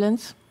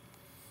pharmacovigilance.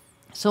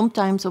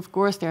 Sometimes, of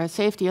course, there are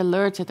safety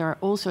alerts that are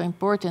also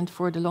important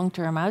for the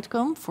long-term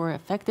outcome, for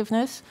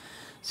effectiveness.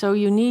 So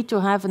you need to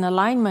have an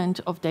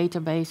alignment of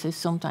databases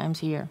sometimes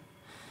here.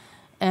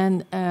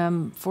 And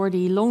for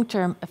the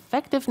long-term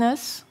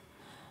effectiveness,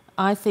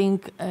 I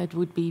think it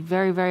would be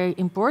very, very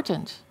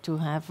important to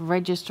have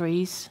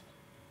registries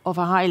of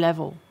a high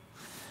level.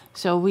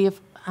 So we have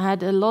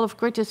had a lot of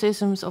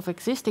criticisms of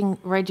existing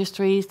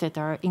registries that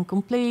are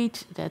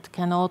incomplete, that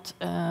cannot,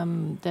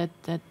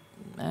 that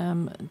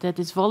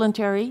is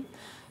voluntary.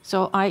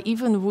 So I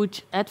even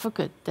would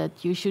advocate that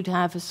you should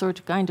have a sort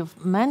of kind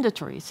of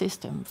mandatory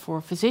system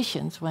for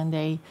physicians when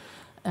they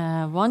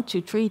want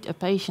to treat a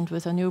patient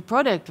with a new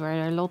product where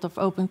there are a lot of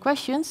open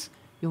questions.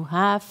 You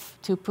have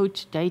to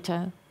put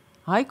data,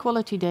 high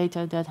quality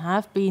data that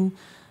have been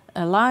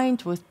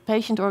aligned with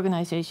patient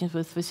organizations,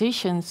 with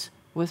physicians,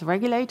 with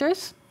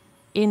regulators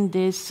in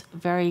this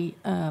very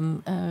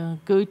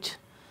good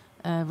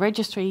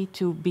registry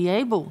to be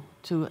able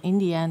to, in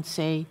the end,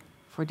 say,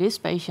 for this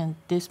patient,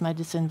 this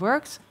medicine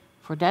works.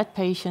 For that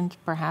patient,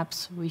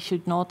 perhaps we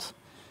should not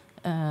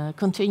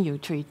continue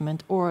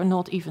treatment or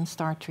not even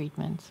start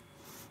treatment.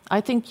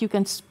 I think you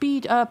can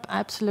speed up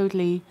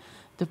absolutely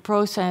the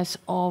process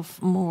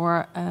of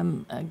more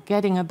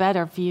getting a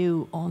better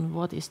view on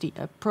what is the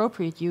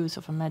appropriate use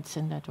of a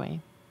medicine that way.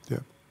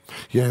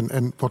 Yeah,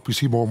 and what we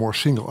see more and more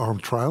single-arm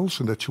trials,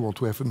 and that you want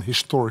to have an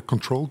historic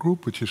control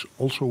group, which is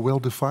also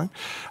well-defined.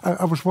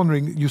 I was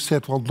wondering, you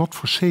said, well, not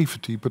for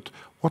safety, but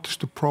what is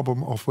the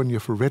problem of when you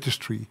have a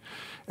registry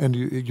and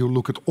you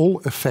look at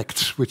all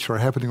effects which are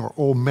happening or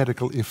all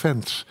medical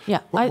events?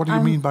 Yeah, what do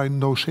you mean by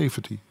no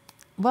safety?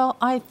 Well,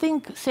 I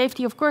think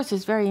safety, of course,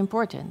 is very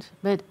important,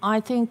 but I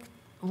think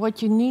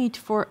what you need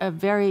for a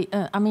very,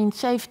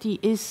 safety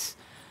is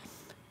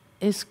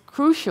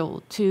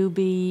crucial to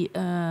be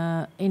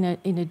in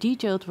a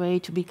detailed way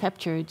to be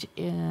captured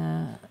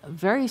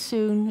very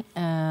soon,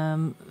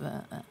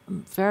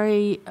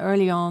 very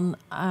early on.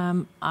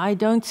 I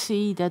don't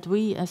see that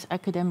we as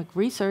academic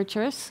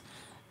researchers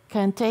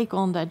can take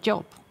on that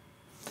job.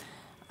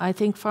 I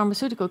think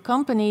pharmaceutical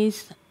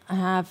companies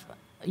have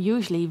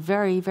usually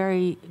very,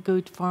 very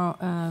good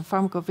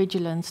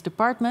pharmacovigilance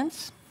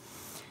departments.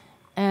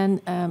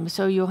 And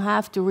so you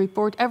have to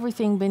report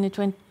everything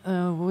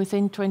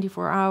within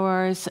 24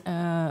 hours,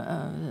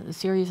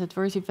 serious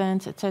adverse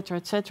events, etc.,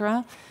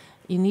 etc.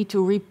 You need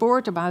to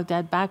report about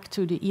that back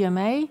to the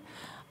EMA.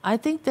 I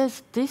think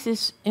this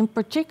is in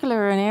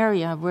particular an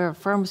area where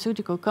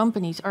pharmaceutical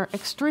companies are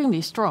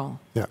extremely strong.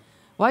 Yeah.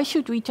 Why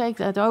should we take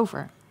that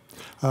over?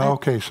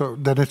 Okay, so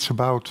then it's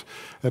about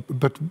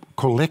but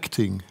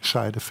collecting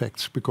side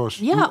effects because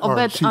you are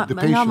the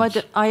patients. No,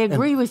 but I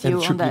agree with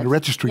you on that. And it should be in the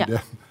registry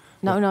then.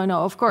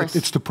 No, of course.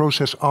 It's the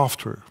process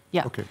after.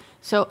 Yeah. Okay.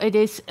 So it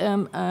is.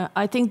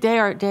 I think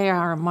they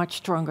are much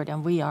stronger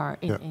than we are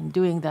in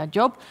doing that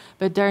job.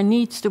 But there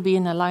needs to be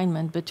an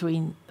alignment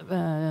between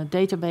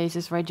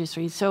databases,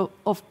 registries. So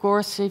of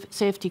course,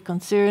 safety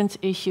concerns,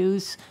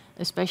 issues,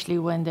 especially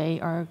when they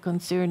are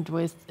concerned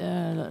with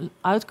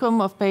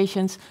outcome of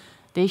patients,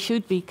 they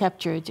should be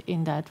captured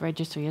in that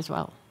registry as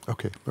well.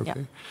 Okay.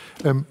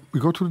 We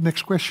go to the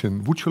next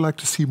question. Would you like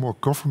to see more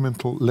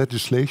governmental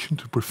legislation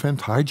to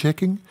prevent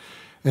hijacking?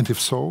 And if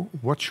so,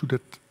 what should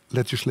that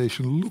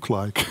legislation look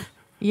like?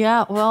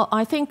 Yeah, well,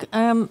 I think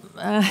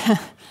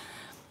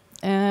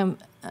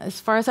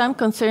as far as I'm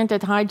concerned,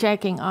 that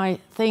hijacking, I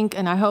think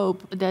and I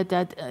hope that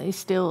is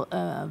still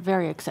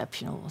very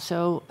exceptional.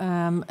 So,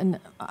 and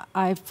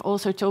I've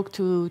also talked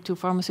to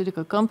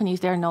pharmaceutical companies.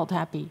 They're not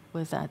happy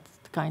with that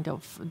kind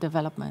of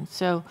development.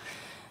 So,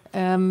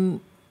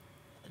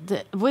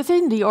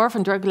 within the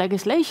orphan drug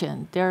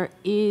legislation, there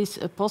is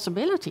a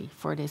possibility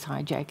for this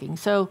hijacking.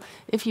 So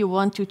if you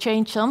want to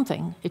change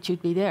something, it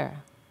should be there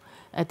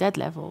at that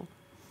level.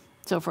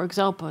 So for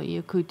example,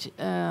 you could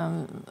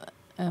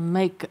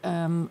make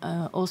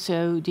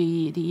also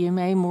the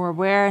EMA more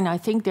aware, and I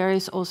think there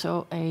is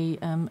also a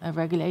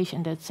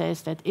regulation that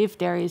says that if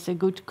there is a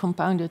good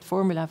compounded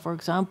formula, for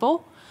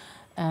example,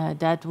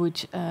 that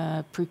would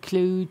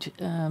preclude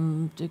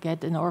to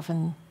get an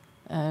orphan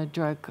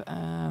drug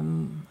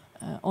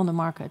on the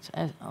market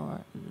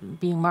or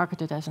being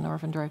marketed as an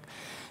orphan drug.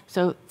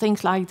 So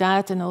things like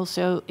that, and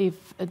also if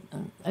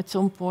at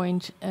some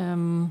point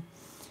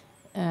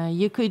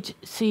you could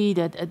see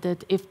that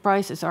if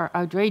prices are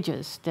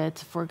outrageous, that,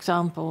 for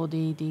example,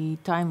 the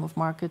time of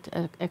market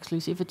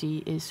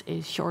exclusivity is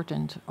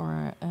shortened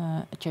or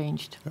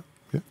changed.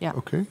 Yeah.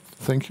 Okay,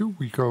 thank you.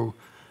 We go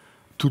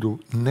to the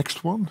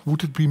next one.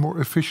 Would it be more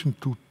efficient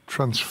to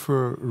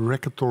transfer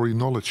regulatory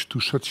knowledge to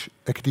such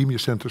academia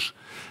centers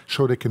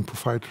so they can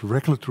provide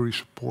regulatory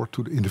support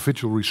to the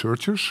individual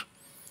researchers,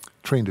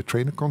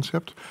 train-the-trainer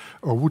concept,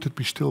 or would it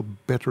be still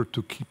better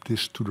to keep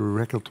this to the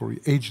regulatory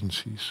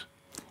agencies?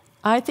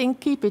 I think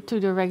keep it to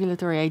the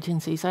regulatory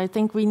agencies. I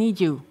think we need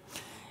you.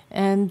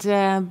 And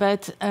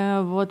but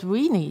what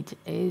we need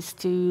is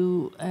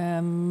to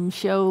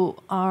show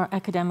our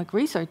academic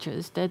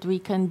researchers that we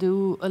can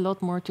do a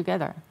lot more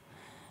together,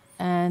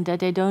 and that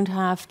they don't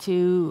have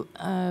to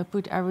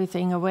put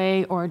everything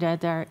away, or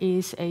that there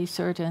is a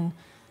certain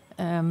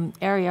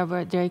area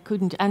where they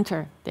couldn't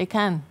enter. They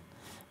can,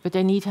 but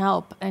they need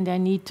help and they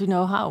need to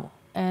know how.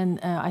 And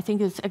I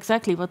think it's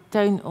exactly what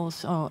Teun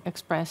also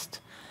expressed.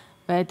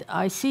 But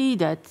I see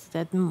that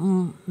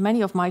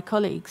many of my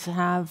colleagues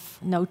have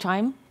no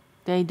time.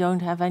 They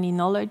don't have any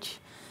knowledge.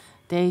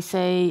 They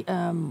say,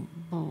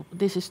 well,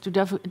 this is too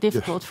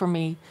difficult for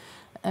me.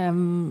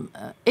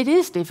 It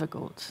is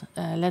difficult,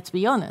 let's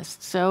be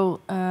honest. So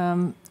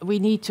we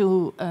need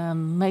to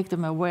make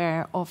them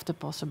aware of the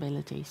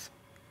possibilities.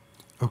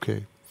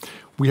 Okay.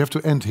 We have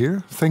to end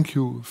here. Thank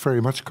you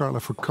very much, Carla,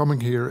 for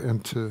coming here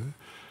and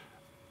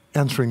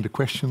answering the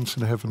questions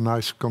and have a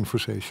nice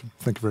conversation.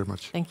 Thank you very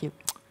much. Thank you.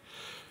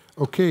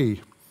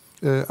 Okay.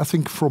 I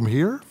think from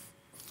here,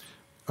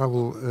 I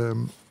will...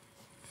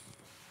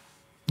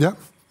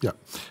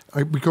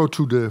 we go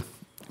to the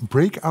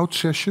breakout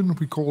session,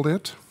 we call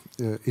that.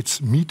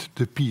 It's Meet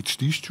the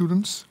PhD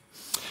students.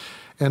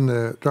 And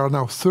there are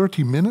now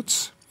 30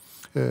 minutes.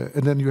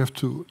 And then you have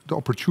the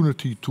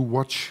opportunity to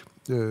watch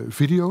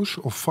videos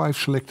of 5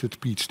 selected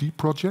PhD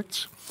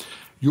projects.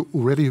 You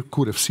already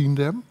could have seen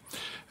them.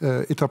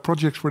 It are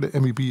projects where the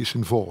MEB is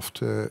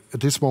involved. At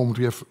this moment,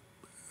 we have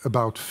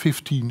about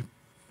 15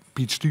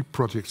 PhD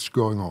projects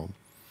going on.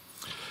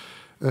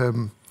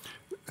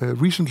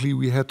 Recently,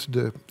 we had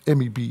the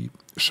MEB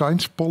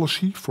Science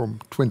policy from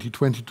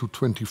 2020 to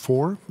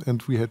 24,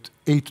 and we had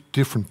 8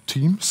 different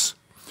teams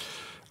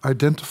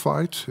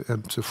identified.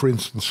 And for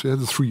instance,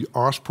 the 3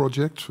 R's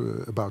project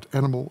about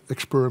animal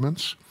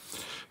experiments.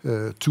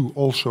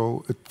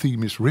 Also, a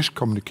theme is risk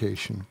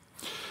communication.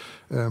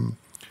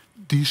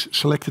 These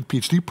selected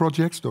PhD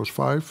projects, those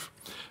 5,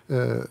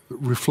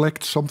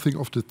 reflect something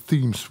of the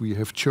themes we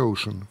have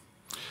chosen.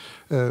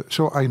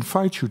 So I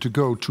invite you to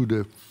go to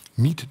the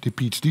Meet the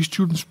PhD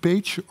Students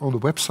page on the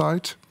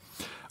website.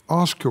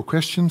 Ask your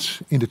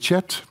questions in the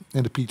chat,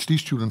 and the PhD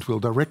student will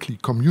directly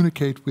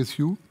communicate with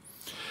you.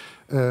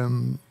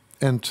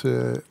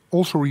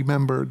 Also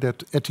remember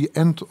that at the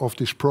end of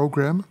this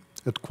program,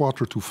 at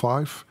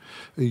 4:45,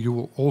 you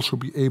will also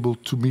be able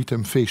to meet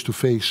them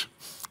face-to-face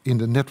in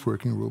the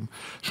networking room.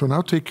 So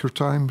now take your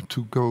time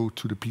to go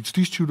to the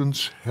PhD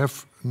students,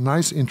 have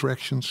nice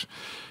interactions,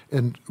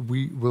 and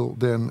we will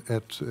then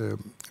at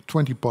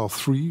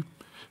 3:20,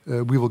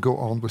 we will go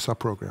on with our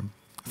program.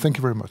 Thank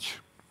you very much.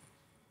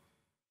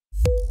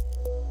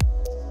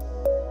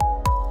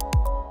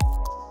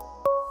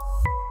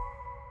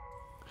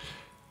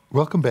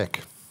 Welcome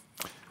back.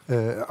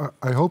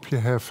 I hope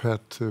you have had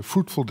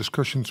fruitful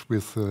discussions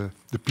with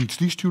the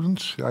PhD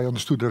students. I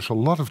understood there's a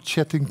lot of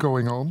chatting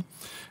going on.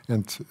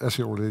 And as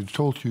I already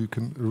told you, you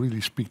can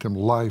really speak them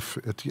live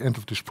at the end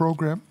of this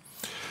program.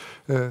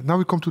 Now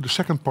we come to the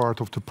second part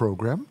of the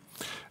program.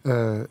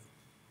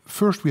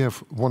 First we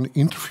have one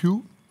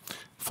interview,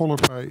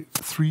 followed by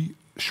 3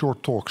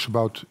 short talks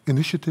about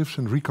initiatives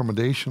and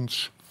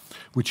recommendations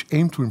which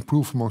aim to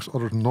improve, amongst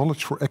other,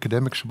 knowledge for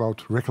academics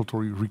about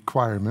regulatory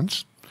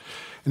requirements.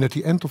 And at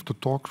the end of the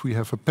talks, we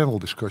have a panel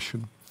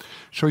discussion.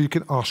 So you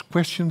can ask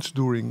questions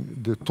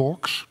during the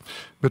talks,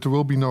 but there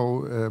will be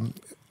no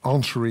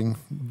answering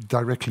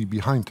directly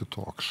behind the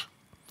talks.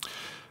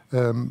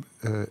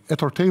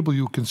 At our table,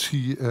 you can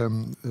see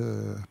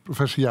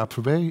Professor Jaap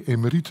Verwey,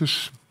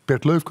 Emeritus,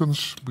 Bert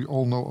Leufkens, we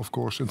all know, of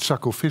course, and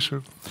Sacco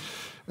Visser.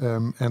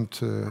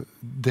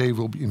 They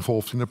will be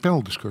involved in a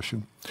panel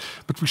discussion.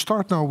 But we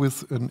start now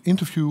with an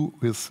interview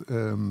with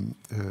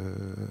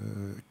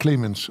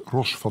Clemens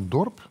Ros van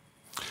Dorp.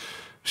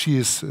 She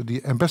is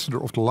the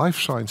ambassador of the life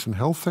science and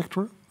health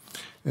sector,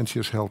 and she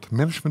has held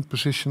management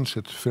positions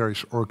at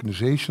various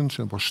organizations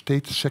and was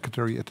state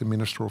secretary at the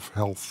Minister of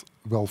Health,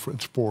 Welfare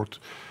and Sport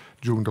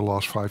during the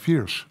last 5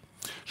 years.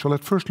 So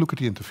let's first look at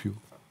the interview.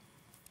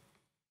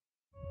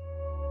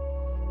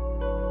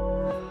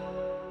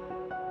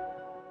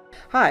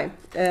 Hi,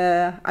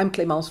 I'm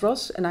Clemens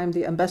Ros, and I'm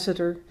the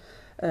ambassador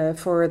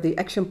for the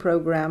action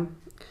program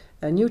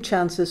New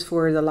Chances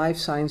for the Life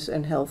Science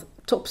and Health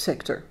Top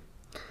Sector.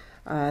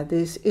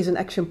 This is an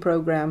action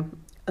program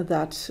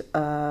that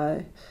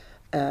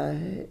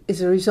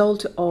is a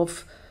result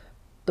of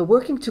the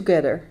working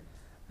together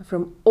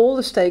from all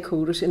the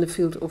stakeholders in the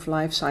field of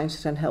life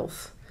sciences and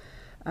health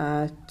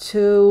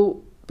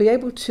to be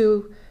able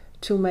to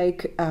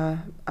make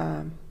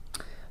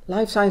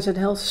life science and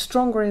health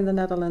stronger in the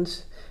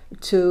Netherlands,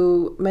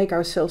 to make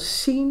ourselves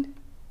seen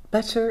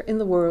better in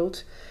the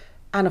world,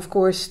 and of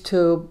course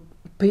to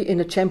be in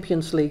a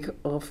Champions League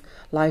of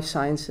life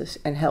sciences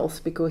and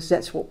health, because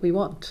that's what we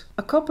want.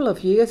 A couple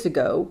of years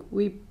ago,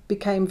 we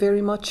became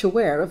very much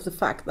aware of the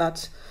fact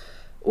that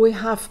we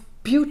have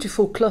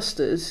beautiful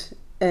clusters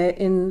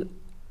in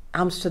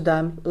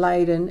Amsterdam,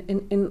 Leiden,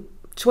 in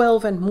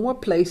 12 and more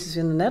places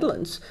in the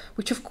Netherlands,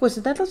 which of course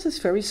the Netherlands is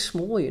very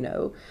small, you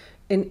know.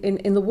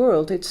 In the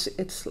world,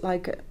 it's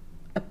like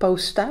a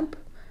post stamp.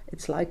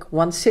 It's like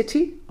one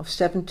city of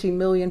 17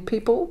 million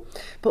people.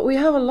 But we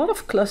have a lot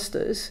of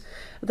clusters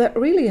that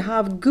really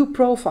have good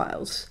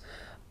profiles.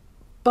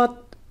 But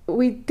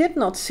we did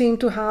not seem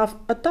to have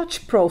a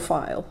Dutch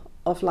profile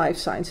of life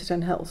sciences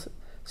and health.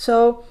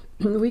 So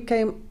we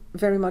came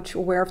very much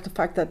aware of the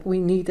fact that we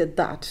needed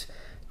that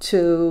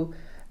to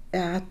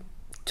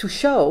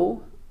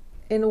show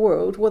in the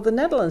world what the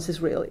Netherlands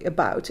is really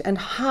about and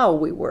how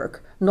we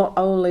work. Not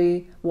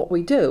only what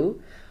we do,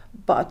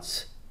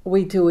 but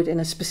we do it in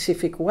a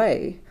specific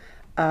way.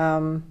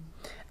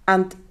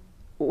 And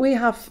we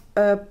have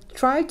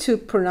tried to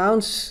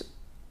pronounce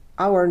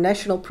our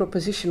national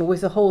proposition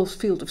with the whole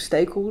field of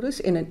stakeholders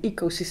in an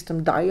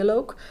ecosystem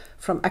dialogue,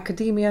 from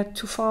academia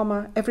to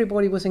pharma.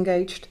 Everybody was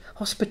engaged,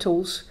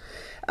 hospitals,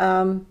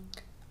 and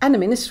the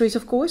ministries,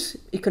 of course,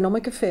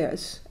 economic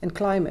affairs and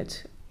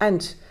climate,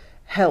 and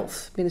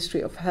health,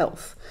 Ministry of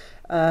Health,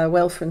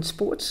 welfare and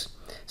sports.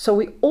 So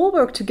we all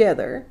work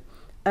together,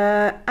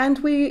 and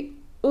we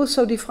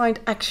also defined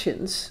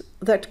actions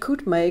that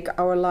could make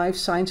our life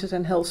sciences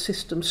and health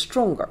system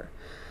stronger.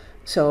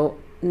 So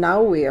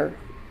now we're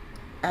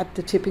at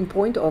the tipping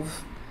point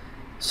of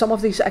some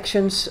of these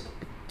actions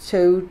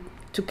to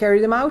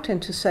carry them out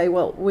and to say,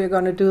 well, we're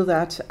going to do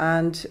that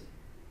and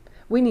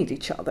we need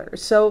each other.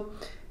 So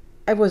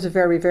it was a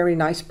very, very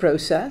nice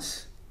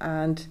process.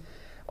 And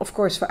of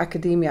course, for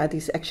academia,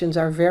 these actions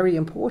are very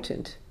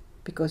important,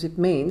 because it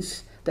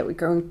means that we're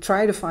going to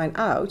try to find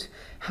out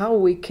how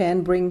we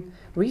can bring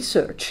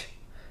research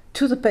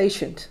to the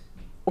patient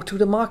or to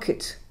the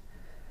market.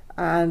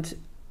 And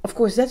of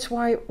course, that's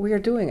why we are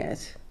doing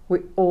it. We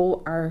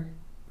all are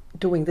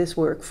doing this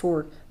work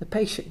for the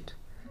patient.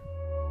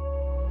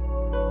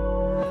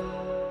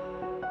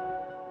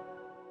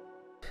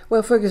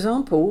 Well, for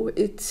example,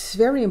 it's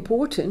very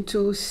important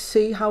to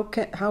see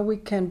how we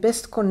can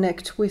best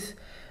connect with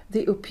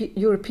the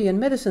European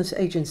Medicines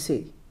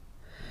Agency.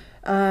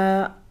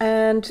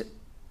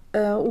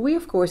 We,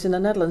 of course, in the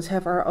Netherlands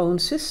have our own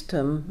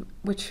system,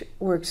 which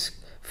works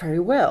very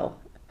well.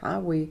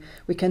 We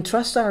can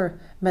trust our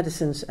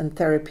medicines and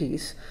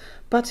therapies,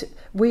 but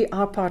we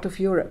are part of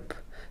Europe.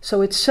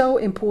 So it's so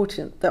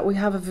important that we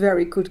have a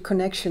very good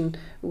connection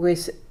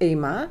with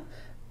EMA.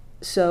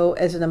 So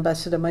as an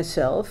ambassador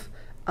myself,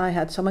 I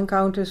had some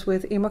encounters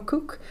with Irma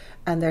Cook,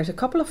 and there's a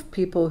couple of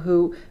people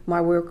who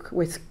I work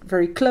with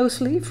very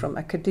closely from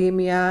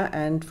academia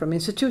and from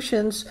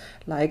institutions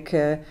like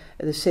the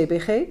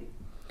CBG,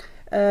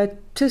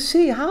 to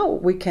see how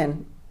we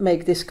can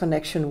make this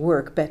connection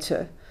work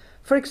better.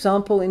 For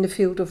example, in the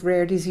field of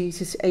rare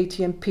diseases,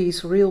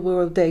 ATMPs,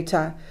 real-world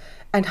data,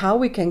 and how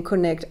we can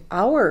connect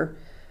our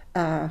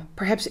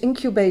perhaps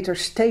incubator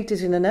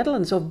status in the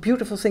Netherlands of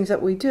beautiful things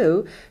that we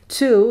do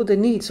to the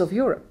needs of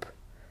Europe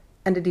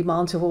and the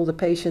demands of all the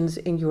patients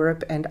in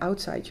Europe and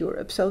outside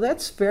Europe. So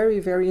that's very,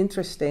 very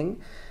interesting.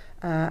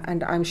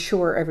 And I'm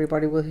sure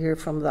everybody will hear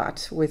from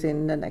that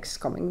within the next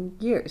coming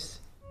years.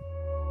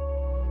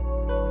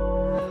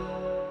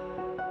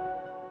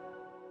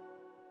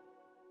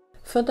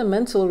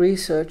 Fundamental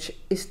research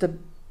is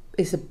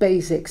the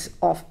basics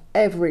of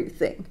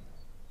everything.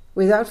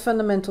 Without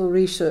fundamental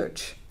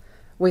research,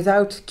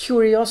 without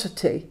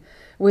curiosity,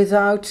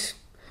 without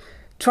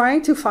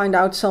trying to find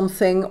out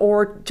something,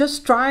 or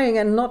just trying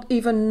and not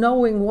even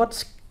knowing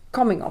what's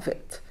coming of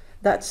it.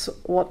 That's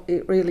what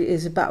it really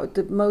is about.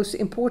 The most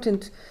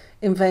important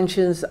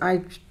inventions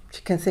I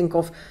can think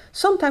of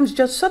sometimes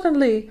just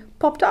suddenly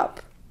popped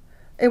up.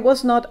 It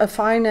was not a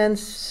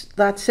finance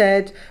that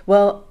said,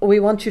 well, we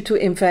want you to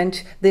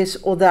invent this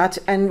or that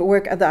and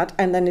work at that,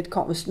 and then it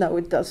comes. No,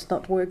 it does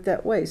not work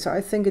that way. So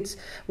I think it's,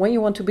 when you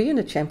want to be in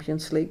the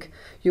Champions League,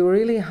 you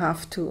really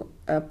have to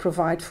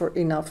provide for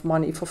enough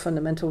money for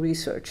fundamental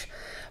research.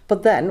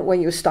 But then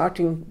when you're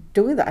starting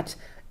doing that,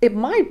 it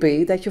might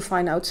be that you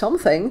find out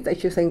something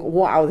that you think,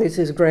 wow, this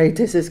is great,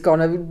 this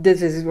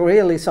is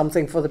really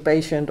something for the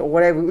patient, or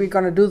whatever, we're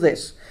gonna do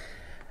this.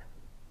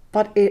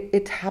 But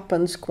it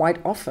happens quite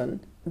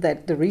often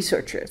that the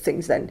researcher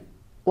thinks then,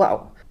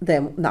 wow,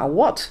 then now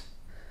what?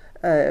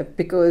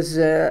 Because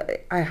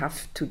I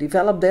have to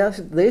develop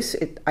this,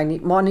 I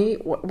need money,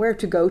 where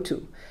to go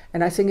to?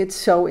 And I think it's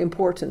so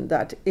important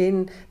that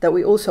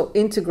we also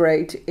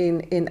integrate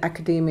in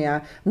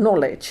academia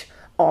knowledge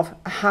of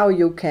how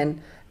you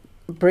can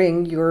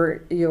bring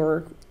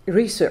your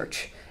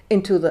research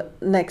into the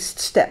next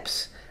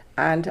steps,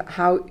 and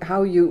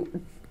how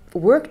you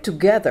work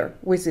together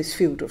with this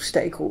field of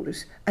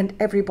stakeholders. And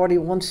everybody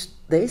wants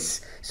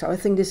this, so I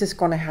think this is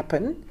going to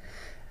happen.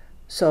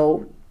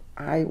 So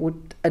I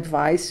would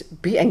advise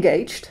be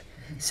engaged.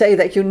 Say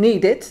that you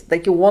need it,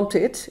 that you want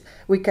it.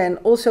 We can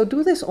also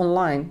do this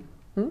online.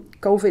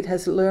 COVID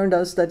has learned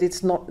us that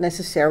it's not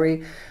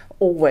necessary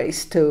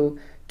always to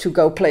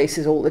go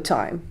places all the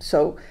time.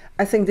 So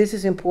I think this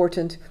is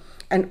important.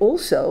 And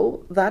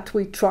also that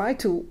we try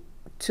to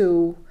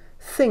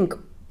think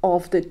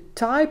of the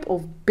type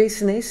of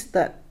business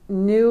that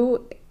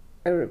new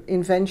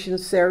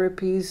inventions,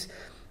 therapies,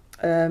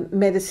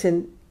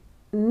 medicine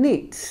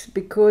needs,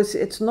 because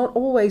it's not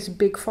always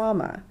big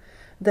pharma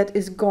that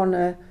is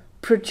gonna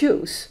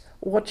produce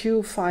what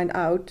you find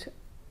out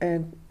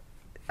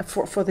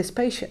for this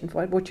patient,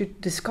 right? What you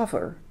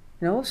discover,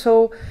 you know.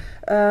 So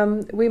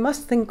we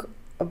must think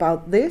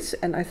about this,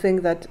 and I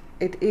think that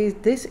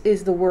this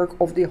is the work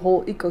of the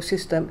whole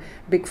ecosystem,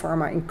 big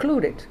pharma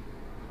included,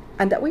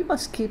 and that we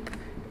must keep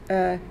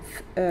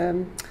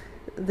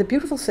the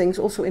beautiful things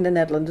also in the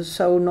Netherlands,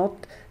 so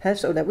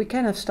that we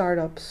can have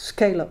startups,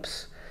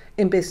 scale-ups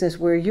in business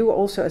where you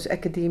also as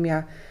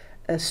academia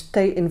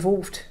stay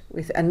involved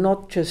with, and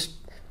not just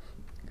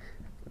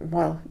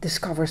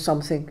discover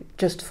something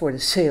just for the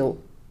sale.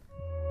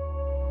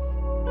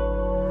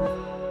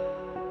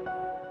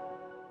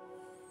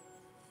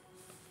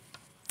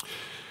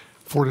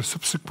 For the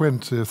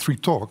subsequent 3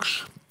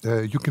 talks,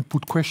 you can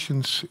put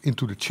questions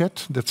into the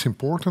chat. That's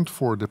important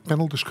for the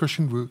panel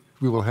discussion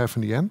we will have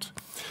in the end.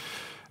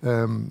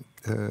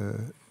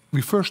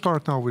 We first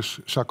start now with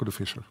Sako de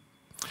Visser.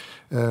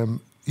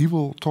 He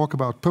will talk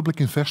about public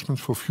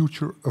investments for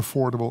future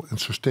affordable and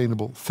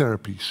sustainable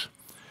therapies.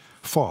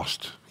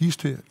 FAST. He's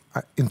the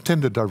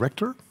intended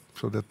director,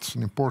 so that's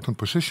an important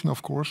position,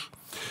 of course.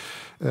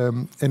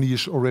 And he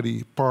is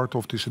already part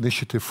of this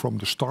initiative from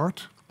the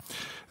start.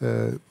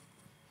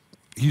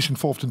 He's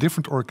involved in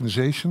different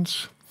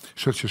organizations,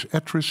 such as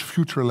ATRIS,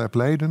 Future Lab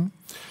Leiden.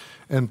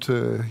 And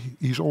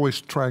he's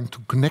always trying to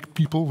connect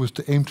people with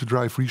the aim to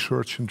drive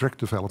research and drug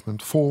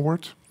development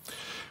forward,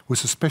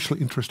 with a special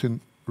interest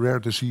in rare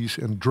disease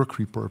and drug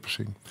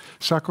repurposing.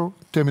 Sako,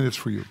 10 minutes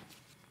for you.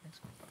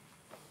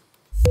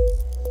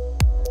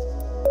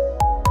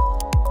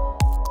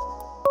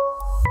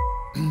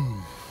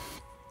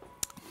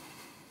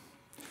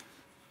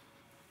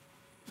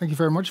 Thank you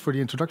very much for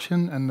the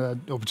introduction and the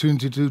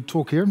opportunity to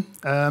talk here.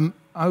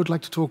 I would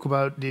like to talk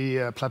about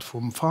the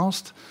platform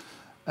FAST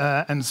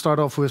and start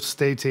off with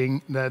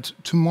stating that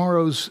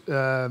tomorrow's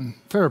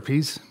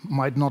therapies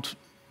might not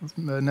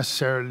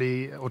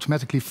necessarily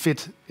automatically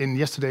fit in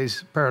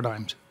yesterday's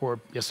paradigms or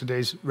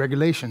yesterday's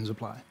regulations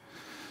apply.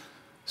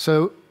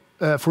 So,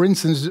 for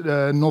instance,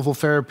 novel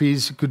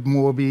therapies could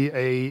more be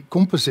a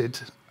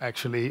composite,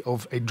 actually,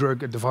 of a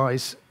drug, a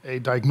device, a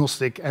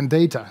diagnostic, and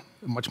data,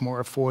 a much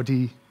more a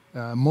 4D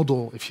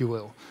model, if you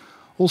will.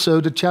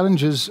 Also, the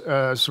challenges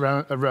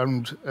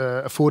around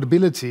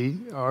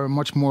affordability are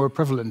much more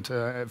prevalent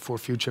for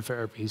future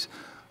therapies.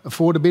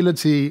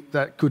 Affordability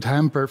that could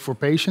hamper for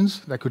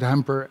patients, that could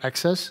hamper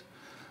access,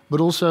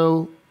 but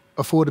also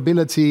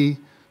affordability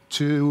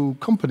to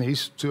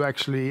companies to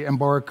actually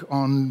embark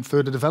on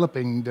further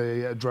developing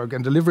the drug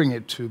and delivering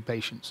it to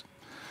patients.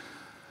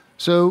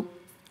 So,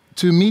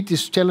 to meet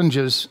these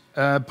challenges,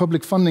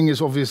 public funding is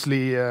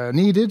obviously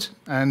needed,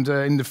 and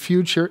in the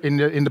future,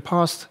 in the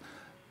past,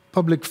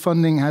 public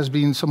funding has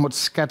been somewhat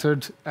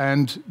scattered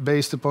and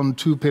based upon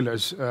 2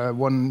 pillars.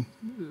 One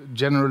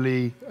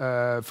generally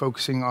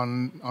focusing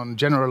on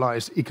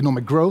generalized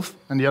economic growth,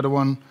 and the other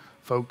one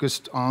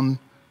focused on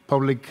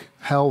public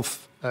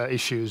health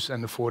issues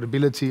and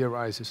affordability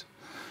arises.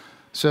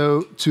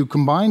 So to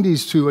combine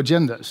these 2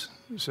 agendas,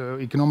 so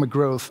economic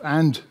growth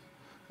and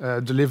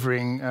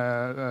delivering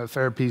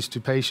therapies to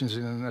patients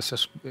in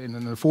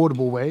an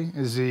affordable way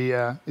is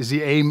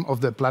the aim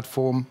of the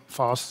platform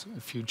FAST,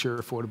 Future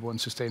Affordable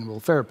and Sustainable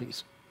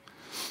Therapies.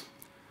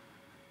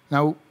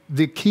 Now,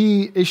 the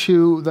key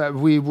issue that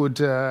we would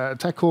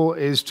tackle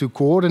is to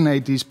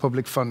coordinate these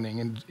public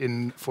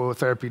funding for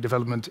therapy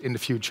development in the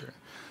future,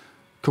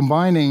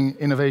 combining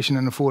innovation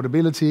and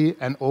affordability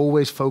and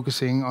always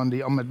focusing on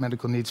the unmet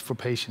medical needs for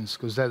patients,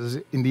 because that is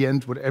in the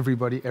end what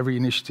every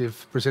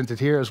initiative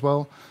presented here as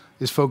well,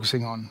 is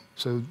focusing on.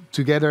 So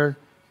together,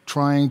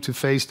 trying to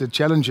face the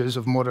challenges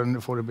of modern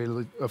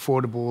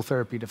affordable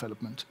therapy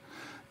development.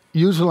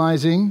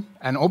 Utilizing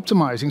and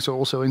optimizing, so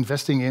also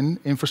investing in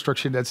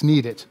infrastructure that's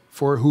needed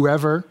for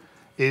whoever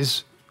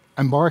is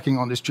embarking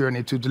on this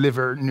journey to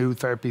deliver new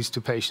therapies to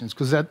patients,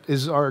 because that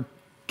is our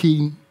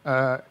key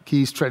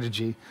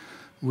strategy.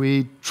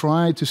 We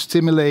try to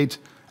stimulate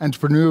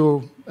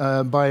entrepreneurial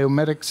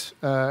biomedics,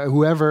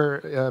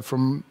 whoever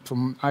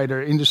from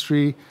either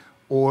industry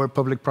or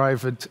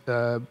public-private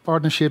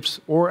partnerships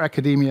or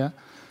academia,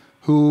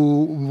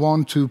 who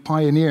want to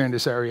pioneer in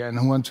this area and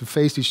who want to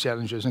face these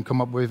challenges and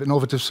come up with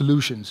innovative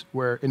solutions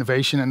where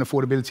innovation and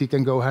affordability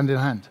can go hand in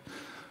hand.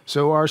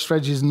 So our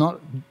strategy is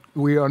not,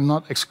 we are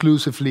not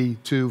exclusively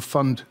to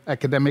fund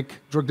academic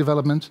drug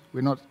development.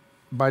 We're not,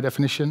 by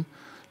definition,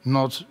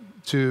 not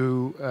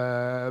to,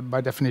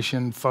 by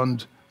definition,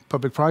 fund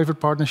public-private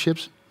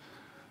partnerships,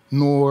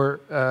 nor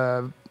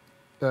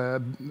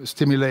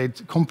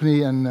stimulate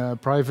company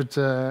and private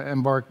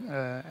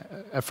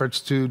efforts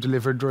to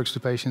deliver drugs to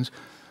patients.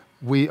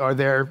 We are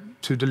there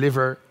to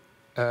deliver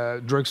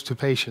drugs to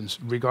patients,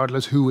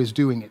 regardless who is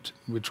doing it.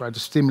 We try to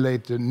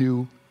stimulate the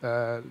new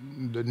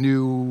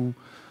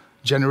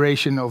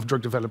generation of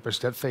drug developers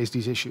that face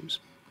these issues.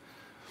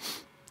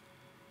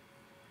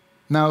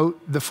 Now,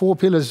 the 4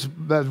 pillars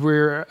that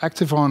we're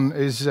active on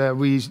is,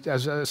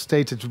 as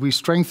stated, we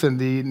strengthen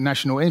the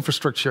national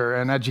infrastructure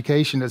and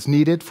education that's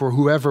needed for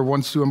whoever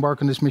wants to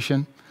embark on this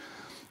mission.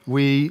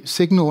 We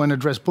signal and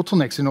address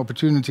bottlenecks and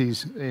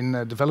opportunities in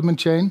the development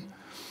chain.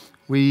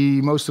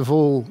 We, most of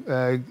all,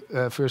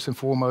 first and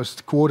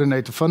foremost,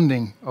 coordinate the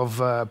funding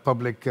of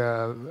public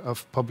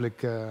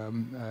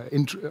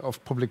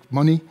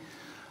money.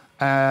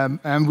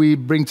 And we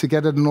bring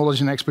together the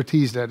knowledge and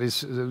expertise that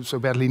is so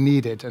badly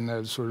needed, and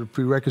a sort of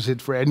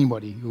prerequisite for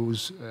anybody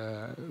who's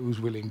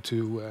willing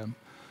to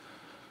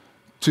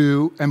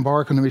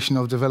embark on a mission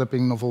of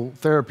developing novel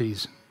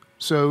therapies.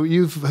 So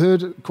you've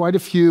heard quite a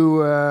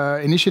few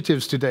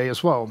initiatives today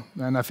as well,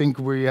 and I think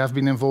we have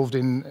been involved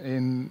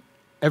in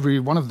every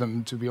one of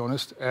them, to be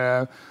honest.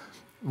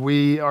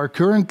 We are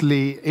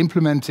currently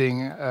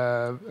implementing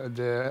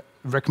the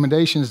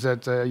recommendations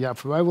that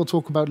Jaap Verwij will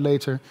talk about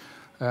later,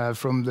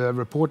 from the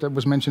report that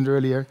was mentioned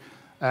earlier,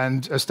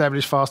 and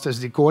establish FAST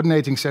as the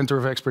coordinating center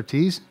of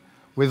expertise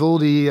with all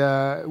the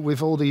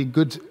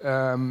good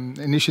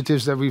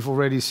initiatives that we've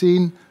already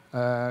seen.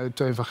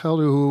 Teun van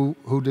Gelder,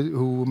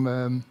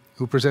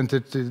 who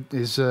presented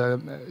his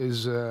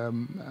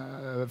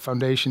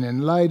foundation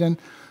in Leiden,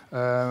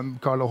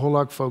 Carlo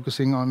Hollack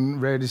focusing on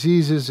rare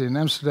diseases in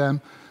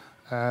Amsterdam.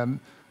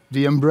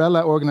 The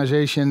umbrella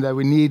organization that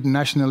we need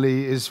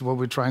nationally is what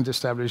we're trying to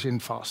establish in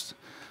FAST.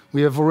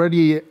 We have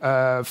already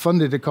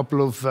funded a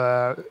couple of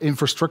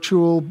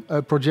infrastructural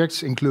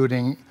projects,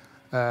 including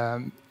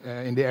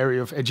in the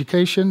area of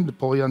education, the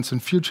Paul Janssen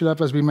Future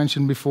Lab, as we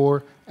mentioned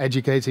before,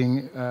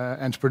 educating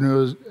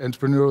entrepreneurial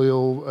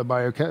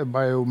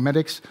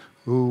biomedics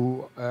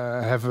who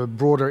have a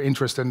broader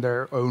interest in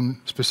their own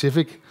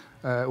specific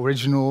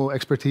original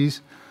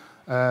expertise.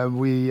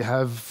 We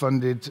have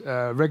funded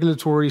a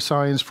regulatory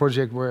science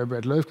project where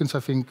Bert Leufkens, I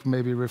think,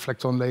 maybe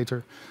reflect on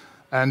later.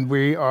 And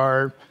we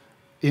are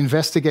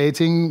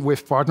investigating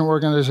with partner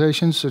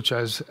organizations such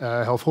as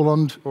Health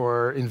Holland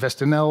or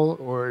InvestNL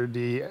or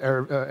the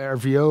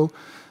RVO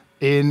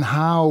in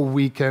how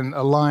we can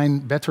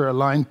better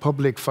align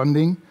public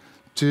funding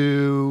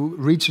to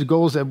reach the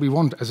goals that we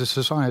want as a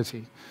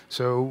society.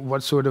 So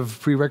what sort of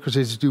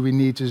prerequisites do we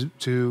need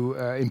to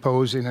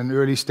impose in an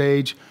early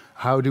stage?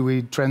 How do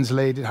we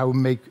translate it? How we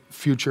make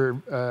future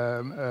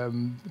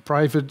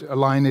private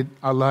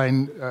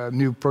align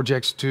new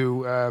projects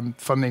to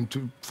funding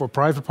for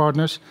private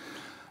partners?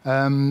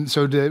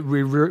 So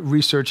we're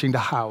researching the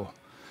how.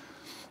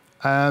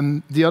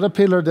 The other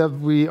pillar that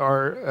we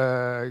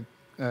are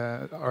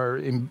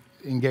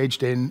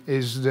engaged in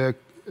is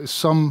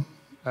some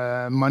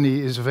money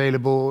is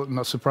available,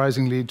 not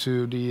surprisingly,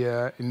 to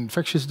the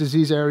infectious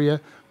disease area.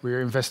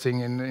 We're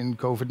investing in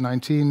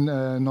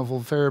COVID-19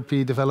 novel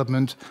therapy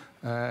development,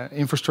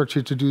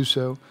 infrastructure to do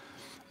so.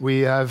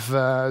 We have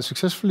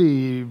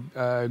successfully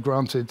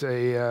granted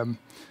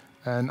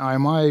an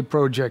IMI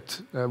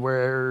project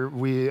where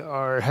we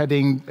are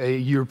heading a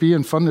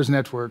European funders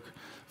network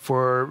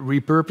for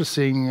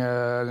repurposing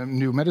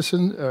new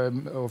medicine,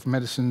 old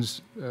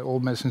medicines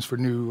for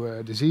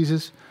new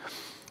diseases.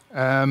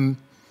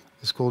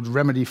 It's called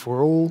Remedy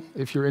for All,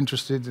 if you're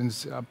interested, and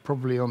it's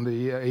probably on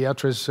the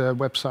IATRES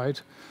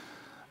website.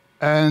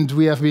 And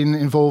we have been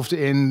involved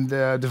in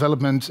the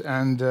development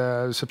and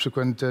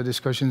subsequent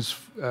discussions,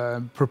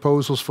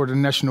 proposals for the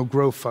National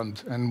Growth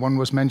Fund. And one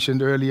was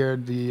mentioned earlier,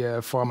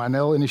 the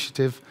PharmaNL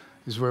initiative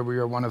is where we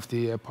are one of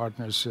the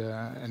partners,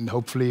 and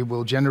hopefully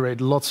will generate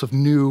lots of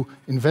new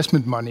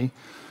investment money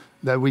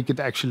that we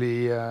could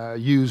actually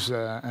use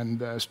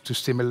and to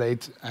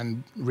stimulate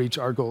and reach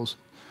our goals.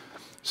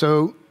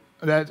 So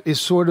that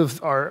is sort of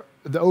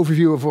the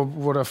overview of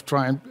what I've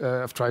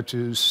tried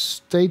to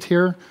state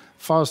here.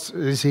 FAST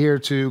is here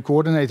to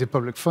coordinate the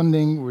public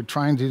funding. We're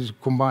trying to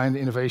combine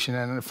innovation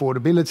and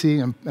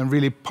affordability and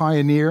really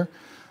pioneer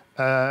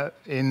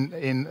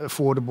in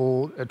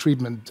affordable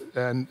treatment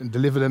and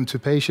deliver them to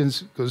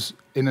patients, because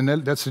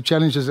that's the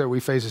challenges that we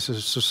face as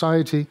a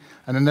society.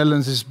 And the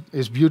Netherlands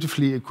is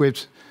beautifully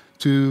equipped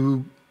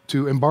to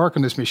embark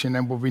on this mission.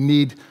 And what we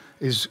need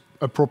is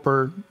a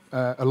proper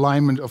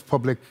alignment of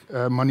public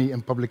money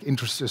and public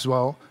interests as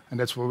well. And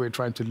that's what we're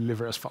trying to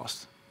deliver as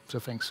FAST. So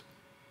thanks.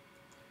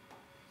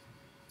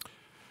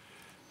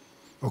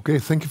 Okay,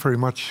 thank you very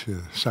much,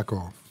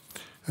 Sacco.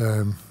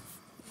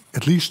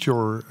 At least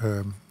your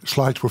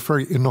slides were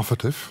very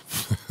innovative.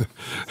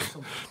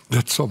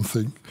 That's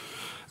something.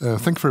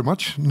 Thank you very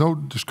much. No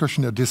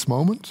discussion at this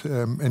moment,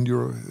 and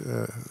you're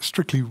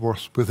strictly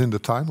was within the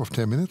time of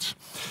 10 minutes.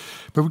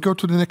 But we go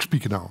to the next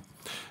speaker now.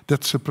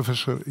 That's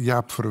Professor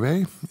Jaap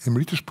Verwij,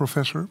 Emeritus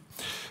Professor.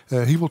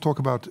 He will talk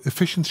about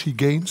efficiency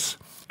gains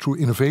through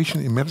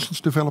innovation in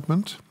medicines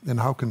development, and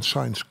how can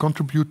science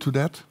contribute to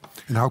that,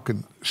 and how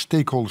can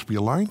stakeholders be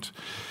aligned.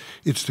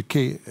 It's the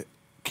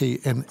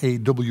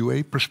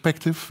KNAWA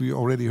perspective. We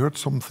already heard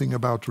something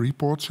about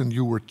reports, and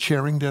you were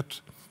chairing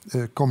that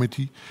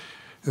committee.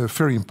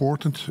 Very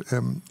important.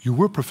 You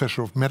were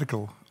professor of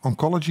medical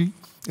oncology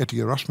at the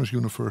Erasmus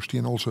University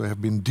and also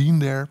have been dean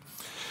there.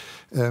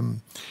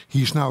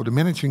 He is now the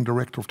managing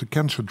director of the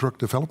Cancer Drug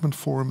Development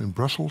Forum in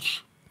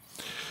Brussels,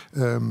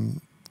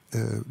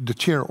 the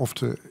chair of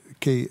the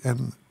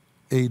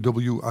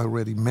KNAW I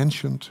already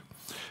mentioned,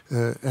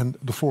 and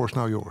the floor is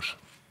now yours.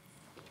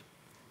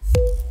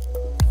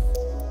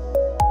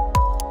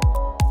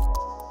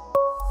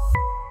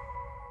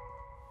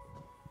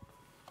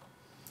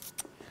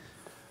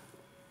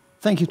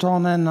 Thank you,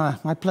 Ton, and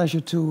my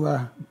pleasure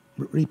to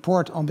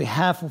report on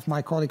behalf of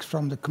my colleagues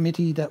from the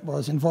committee that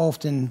was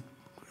involved in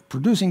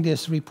producing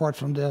this report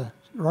from the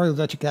Royal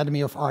Dutch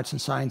Academy of Arts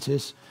and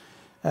Sciences.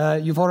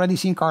 You've already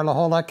seen Carla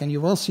Hollack, and you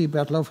will see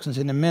Bert Loofkens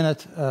in a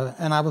minute.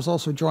 And I was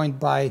also joined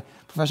by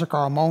Professor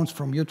Karl Moons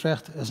from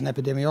Utrecht as an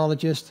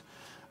epidemiologist,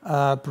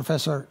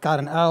 Professor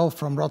Karen Uil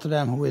from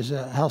Rotterdam, who is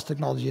a health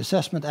technology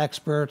assessment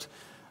expert,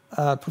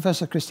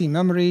 Professor Christine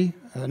Mummery,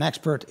 an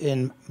expert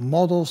in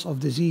models of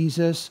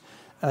diseases,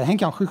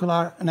 Henk-Jan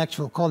Gugelaar, an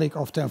actual colleague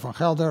of Teun van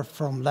Gelder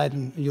from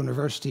Leiden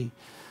University.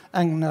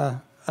 And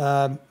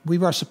we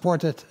were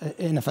supported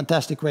in a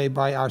fantastic way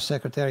by our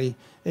secretary,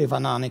 Eva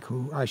Nanik,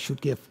 who I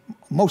should give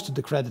most of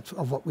the credit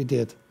of what we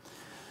did.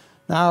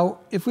 Now,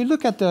 if we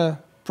look at the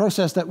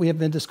process that we have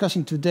been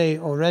discussing today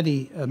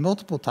already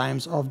multiple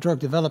times of drug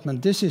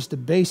development, this is the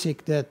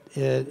basic that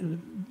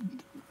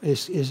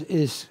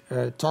is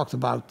talked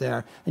about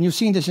there. And you've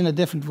seen this in a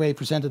different way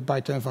presented by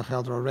Teun van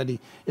Gelder already.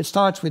 It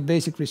starts with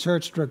basic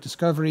research, drug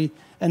discovery,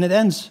 and it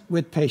ends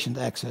with patient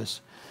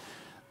access.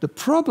 The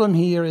problem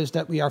here is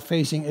that we are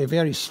facing a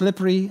very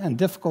slippery and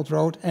difficult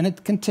road, and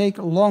it can take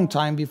a long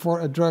time before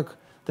a drug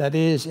that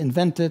is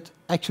invented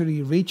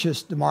actually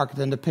reaches the market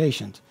and the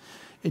patient.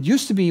 It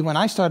used to be, when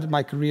I started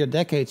my career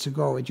decades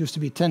ago, it used to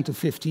be 10 to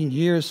 15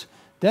 years.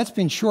 That's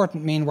been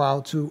shortened,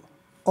 meanwhile, to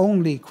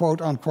only,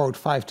 quote unquote,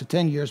 5 to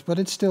 10 years, but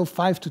it's still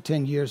 5 to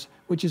 10 years,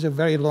 which is a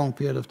very long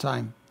period of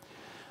time.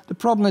 The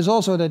problem is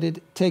also that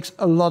it takes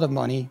a lot of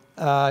money.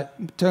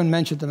 Teun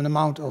mentioned an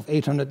amount of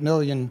 $800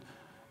 million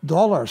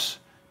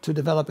to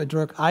develop a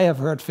drug. I have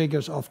heard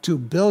figures of 2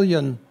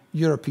 billion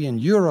European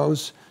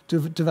euros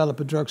to develop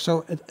a drug.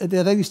 So it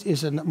at least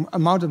is an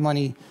amount of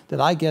money that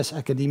I guess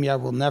academia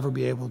will never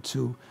be able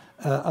to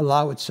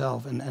allow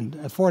itself and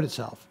afford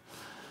itself.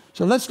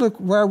 So let's look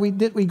where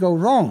did we go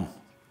wrong.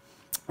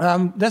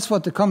 That's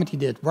what the committee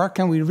did. Where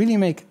can we really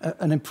make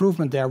an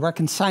improvement there? Where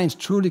can science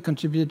truly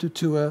contribute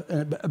to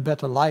a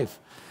better life?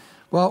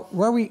 Well,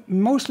 where we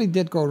mostly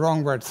did go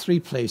wrong were at 3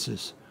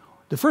 places.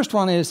 The first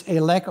one is a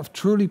lack of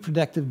truly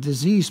predictive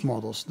disease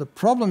models. The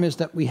problem is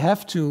that we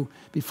have to,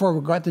 before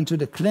we got into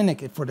the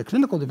clinic, for the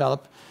clinical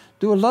development,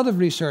 do a lot of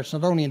research,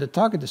 not only in the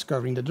target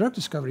discovery, in the drug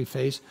discovery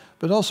phase,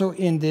 but also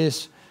in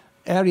this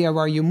area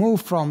where you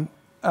move from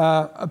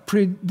a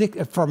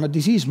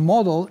disease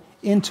model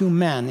into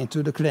man,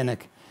 into the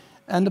clinic.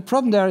 And the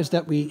problem there is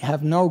that we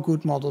have no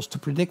good models to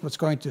predict what's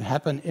going to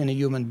happen in a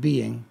human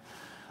being.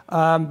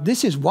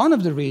 This is one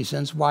of the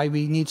reasons why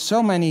we need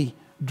so many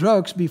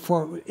drugs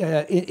before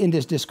in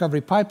this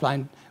discovery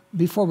pipeline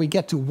before we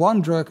get to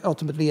one drug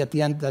ultimately at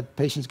the end that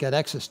patients get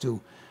access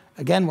to.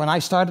 Again, when I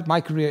started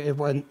my career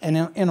in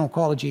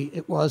oncology,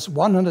 it was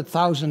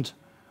 100,000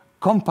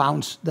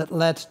 compounds that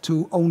led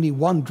to only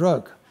one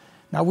drug.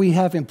 Now we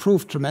have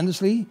improved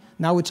tremendously.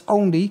 Now it's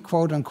only,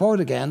 quote unquote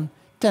again,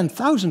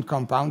 10,000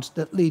 compounds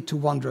that lead to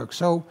one drug.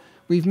 So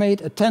we've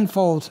made a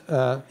tenfold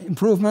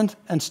improvement,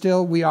 and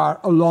still we are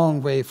a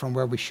long way from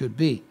where we should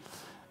be.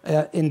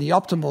 In the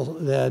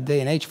optimal day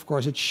and age, of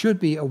course, it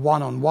should be a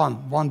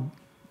one-on-one. One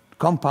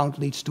compound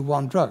leads to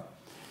one drug.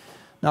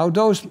 Now,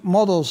 those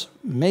models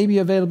may be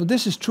available.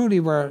 This is truly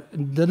where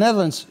the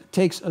Netherlands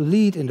takes a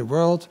lead in the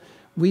world.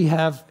 We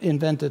have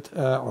invented,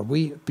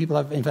 people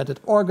have invented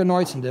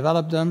organoids and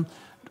developed them,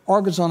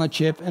 organs on a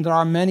chip, and there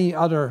are many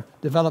other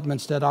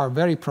developments that are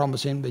very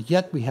promising, but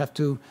yet we have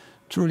to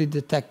truly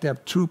detect their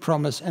true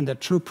promise and their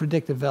true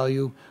predictive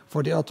value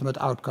for the ultimate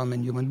outcome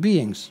in human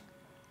beings.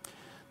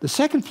 The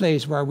second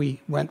place where we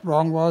went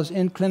wrong was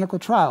in clinical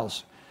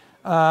trials.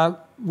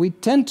 We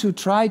tend to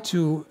try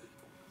to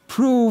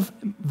prove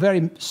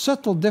very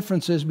subtle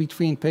differences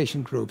between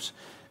patient groups.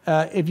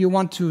 If you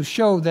want to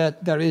show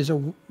that there is a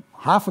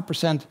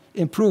 0.5%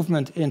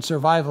 improvement in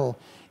survival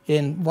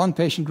in one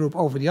patient group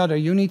over the other,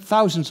 you need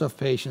thousands of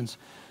patients.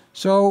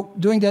 So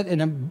doing that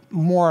in a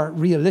more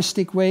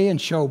realistic way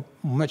and show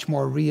much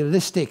more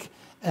realistic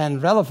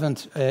and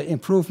relevant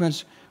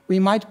improvements, we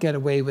might get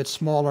away with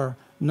smaller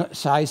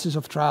sizes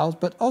of trials,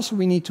 but also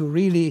we need to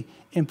really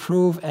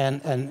improve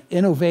and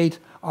innovate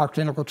our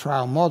clinical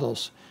trial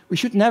models. We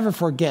should never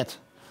forget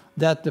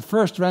that the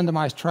first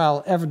randomized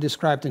trial ever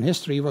described in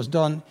history was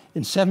done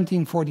in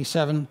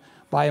 1747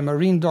 by a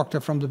marine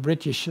doctor from the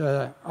British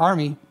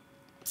Army,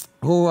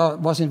 who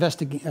was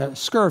investigating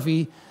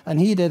scurvy, and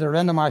he did a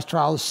randomized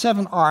trial,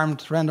 7-armed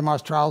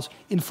randomized trials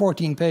in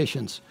 14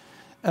 patients.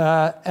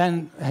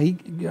 And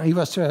he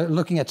was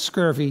looking at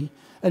scurvy,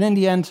 and in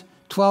the end,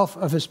 12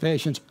 of his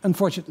patients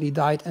unfortunately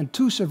died, and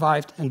 2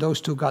 survived, and those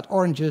 2 got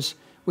oranges,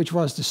 which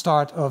was the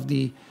start of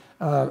the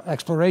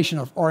exploration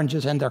of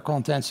oranges and their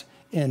contents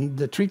in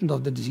the treatment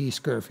of the disease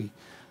scurvy.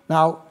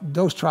 Now,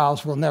 those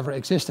trials will never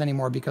exist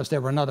anymore because they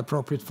were not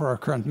appropriate for our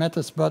current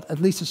methods, but at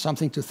least it's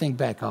something to think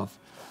back of.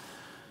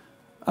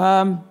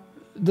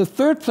 The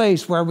third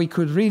place where we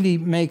could really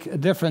make a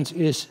difference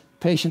is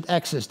patient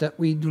access, that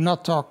we do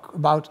not talk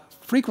about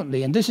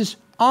frequently, and this is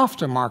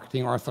after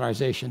marketing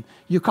authorization.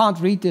 You can't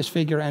read this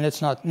figure, and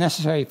it's not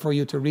necessary for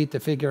you to read the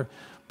figure,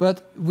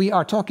 but we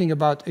are talking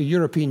about a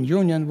European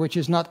Union which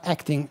is not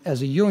acting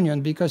as a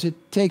union because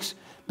it takes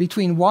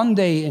between 1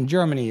 day in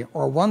Germany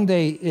or 1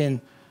 day in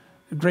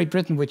Great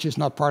Britain, which is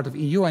not part of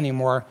EU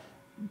anymore,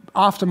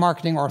 after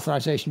marketing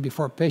authorization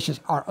before patients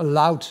are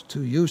allowed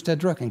to use their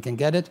drug and can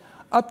get it,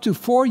 up to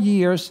 4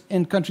 years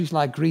in countries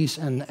like Greece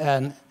and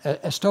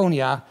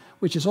Estonia,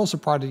 which is also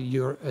part of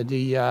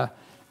the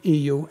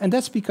EU. And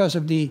that's because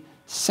of the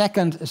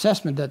second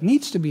assessment that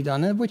needs to be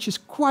done, and which is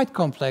quite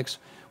complex,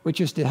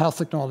 which is the health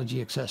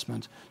technology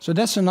assessment. So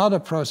that's another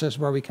process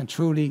where we can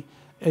truly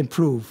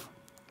improve.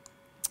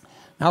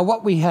 Now,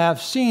 what we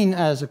have seen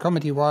as a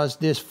committee was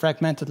this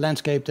fragmented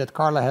landscape that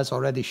Carla has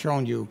already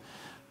shown you.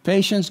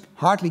 Patients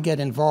hardly get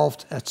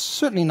involved,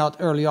 certainly not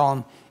early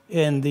on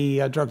in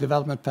the drug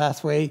development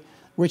pathway,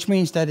 which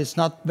means that it's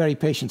not very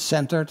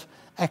patient-centered.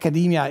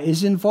 Academia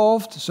is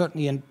involved,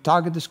 certainly in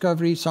target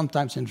discovery,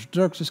 sometimes in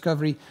drug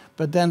discovery,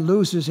 but then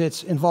loses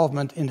its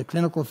involvement in the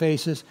clinical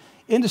phases.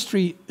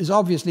 Industry is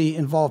obviously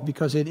involved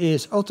because it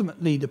is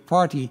ultimately the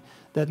party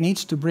that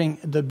needs to bring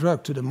the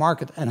drug to the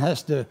market and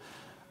has the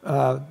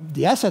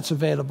assets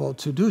available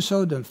to do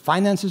so, the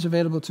finances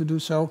available to do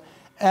so.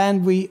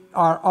 And we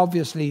are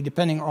obviously,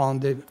 depending on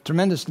the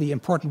tremendously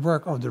important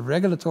work of the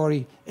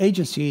regulatory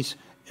agencies,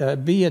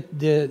 be it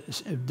the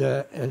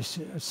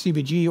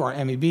CBG or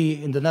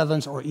MEB in the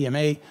Netherlands or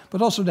EMA,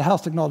 but also the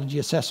health technology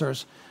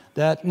assessors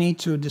that need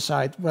to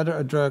decide whether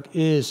a drug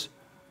is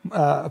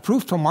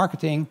approved for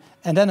marketing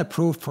and then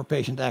approved for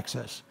patient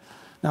access.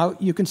 Now,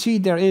 you can see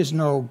there is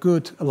no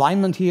good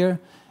alignment here.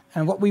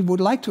 And what we would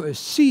like to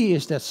see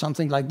is that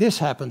something like this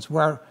happens,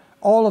 where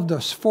all of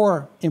those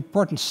 4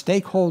 important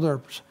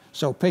stakeholders,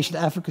 so patient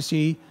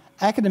advocacy,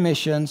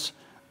 academicians,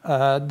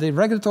 the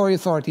regulatory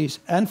authorities,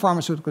 and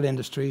pharmaceutical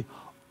industry,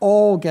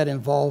 all get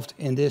involved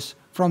in this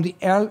from the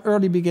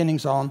early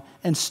beginnings on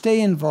and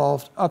stay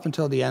involved up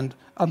until the end,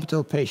 up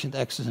until patient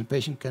access and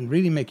patient can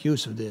really make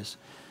use of this.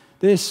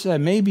 This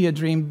may be a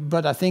dream,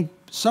 but I think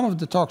some of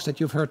the talks that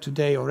you've heard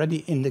today already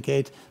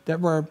indicate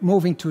that we're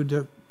moving to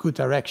the good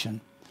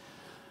direction.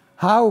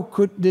 How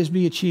could this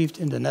be achieved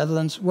in the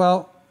Netherlands?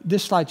 Well,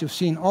 this slide you've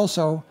seen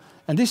also,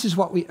 and this is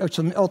what we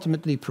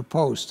ultimately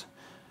proposed.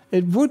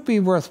 It would be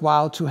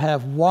worthwhile to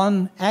have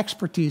one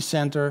expertise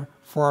center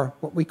for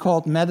what we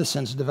call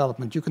medicines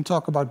development. You can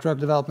talk about drug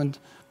development,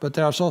 but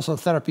there's also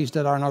therapies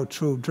that are now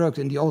true drugs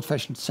in the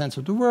old-fashioned sense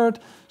of the word.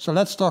 So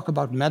let's talk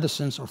about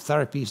medicines or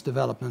therapies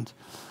development.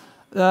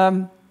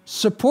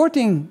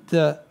 Supporting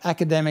the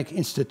academic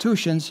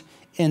institutions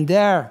in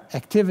their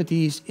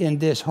activities in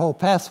this whole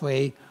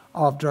pathway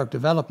of drug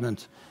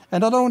development.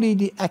 And not only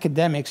the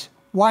academics,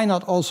 why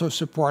not also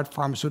support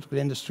pharmaceutical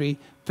industry,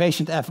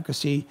 patient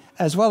advocacy,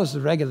 as well as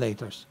the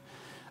regulators?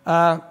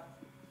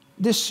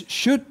 This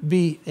should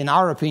be, in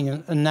our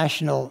opinion, a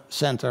national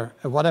center,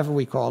 whatever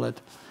we call it.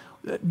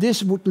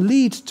 This would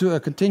lead to a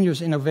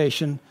continuous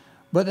innovation,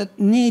 but it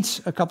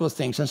needs a couple of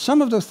things. And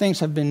some of those things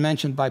have been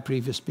mentioned by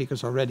previous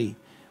speakers already.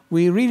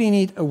 We really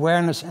need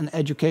awareness and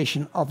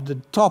education of the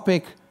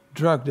topic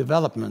drug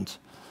development.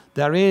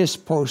 There is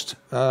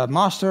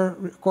post-master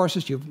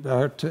courses. You've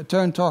heard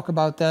Teun talk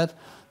about that.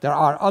 There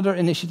are other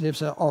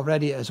initiatives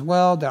already as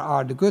well. There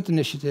are the good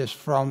initiatives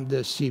from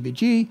the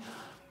CBG.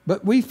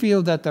 But we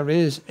feel that there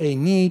is a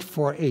need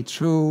for a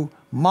true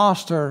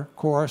master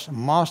course,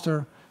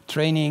 master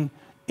training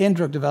in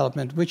drug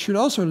development, which should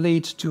also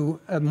lead to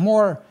a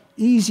more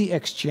easy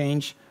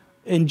exchange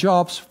in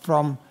jobs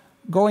from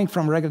going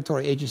from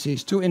regulatory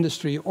agencies to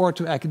industry or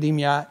to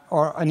academia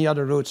or any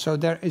other route. So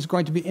there is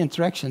going to be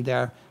interaction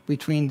there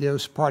between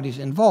those parties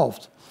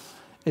involved.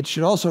 It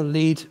should also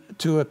lead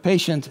to a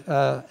patient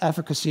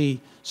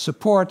advocacy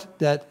support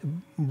that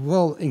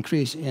will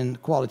increase in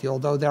quality,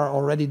 although they're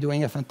already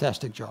doing a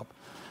fantastic job.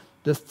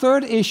 The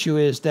third issue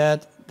is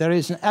that there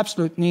is an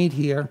absolute need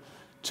here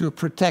to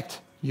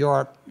protect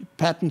your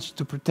patents,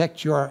 to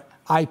protect your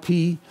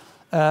IP.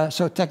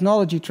 So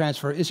technology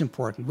transfer is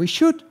important. We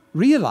should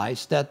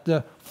realize that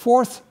the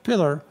 4th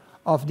pillar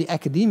of the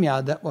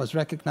academia that was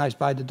recognized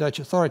by the Dutch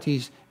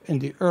authorities in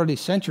the early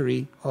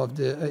century of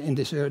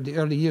the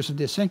early years of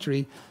this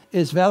century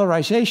is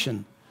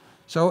valorization.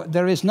 So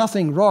there is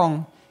nothing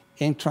wrong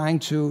in trying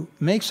to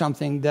make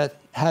something that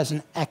has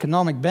an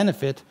economic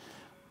benefit.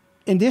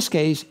 In this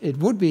case, it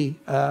would be,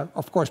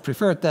 of course,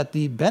 preferred that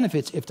the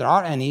benefits, if there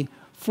are any,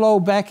 flow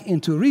back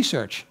into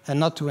research and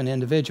not to an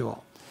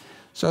individual.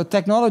 So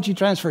technology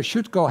transfer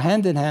should go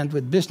hand in hand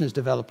with business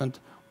development,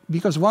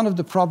 because one of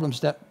the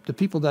problems that the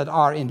people that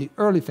are in the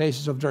early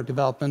phases of drug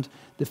development,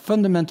 the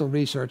fundamental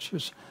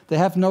researchers, they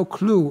have no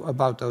clue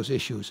about those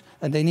issues,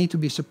 and they need to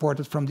be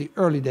supported from the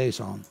early days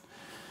on.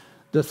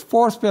 The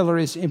fourth pillar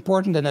is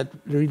important, and it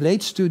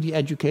relates to the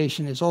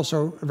education, is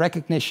also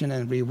recognition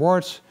and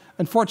rewards.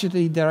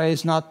 Unfortunately, there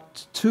is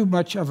not too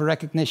much of a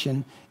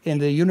recognition in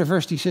the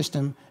university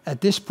system at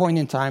this point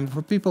in time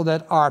for people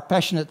that are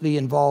passionately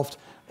involved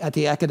at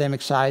the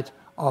academic side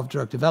of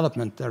drug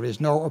development. There is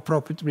no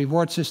appropriate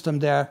reward system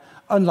there,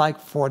 unlike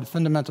for the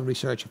fundamental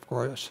research, of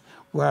course,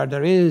 where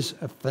there is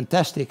a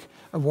fantastic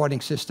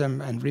awarding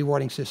system and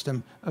rewarding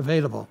system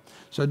available.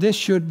 So this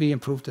should be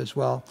improved as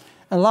well.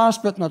 And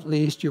last but not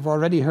least, you've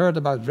already heard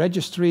about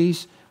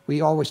registries.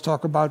 We always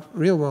talk about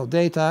real-world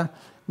data.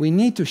 We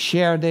need to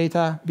share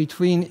data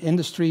between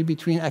industry,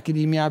 between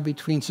academia,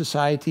 between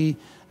society,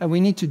 and we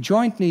need to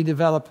jointly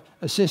develop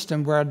a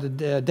system where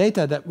the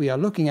data that we are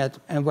looking at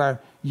and where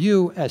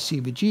you as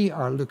CBG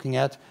are looking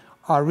at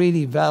are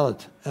really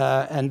valid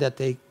and that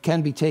they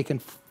can be taken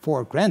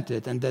for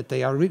granted and that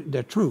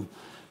they're true.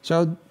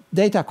 So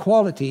data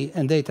quality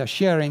and data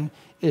sharing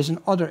is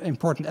another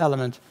important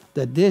element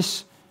that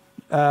this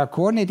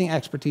coordinating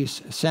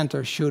expertise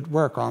center should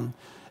work on.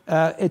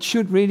 It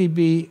should really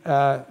be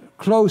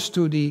close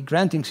to the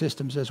granting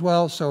systems as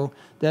well. So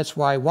that's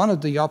why one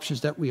of the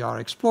options that we are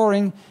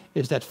exploring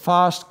is that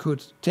FAST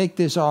could take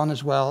this on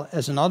as well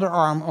as another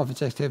arm of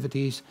its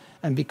activities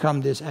and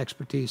become this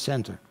expertise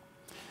center.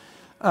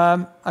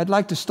 I'd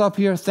like to stop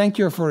here. Thank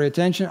you for your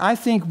attention. I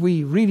think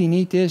we really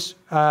need this.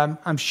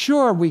 I'm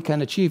sure we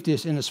can achieve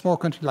this in a small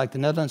country like the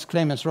Netherlands.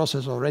 Clemens Ross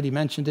has already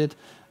mentioned it.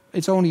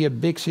 It's only a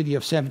big city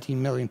of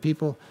 17 million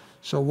people.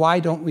 So why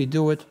don't we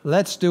do it?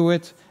 Let's do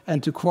it.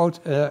 And to quote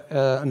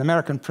an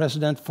American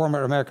president,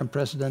 former American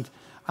president,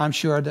 I'm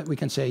sure that we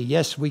can say,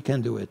 yes, we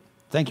can do it.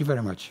 Thank you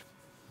very much.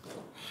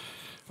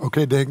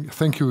 Okay,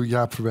 thank you,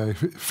 Jaap Verwij.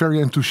 Very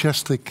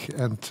enthusiastic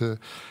and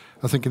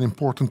I think an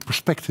important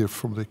perspective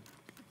from the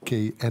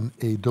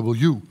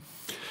KNAW.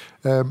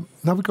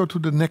 Now we go to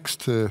the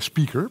next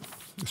speaker,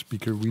 a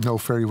speaker we know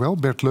very well,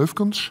 Bert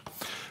Leufkens,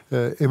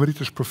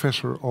 Emeritus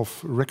Professor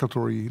of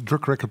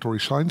Drug Regulatory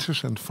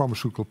Sciences and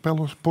Pharmaceutical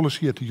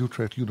Policy at the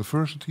Utrecht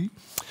University.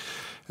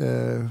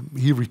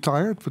 He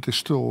retired, but is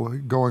still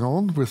going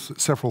on with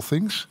several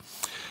things.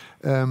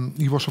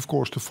 He was, of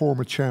course, the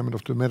former chairman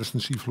of the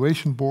Medicines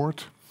Evaluation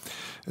Board,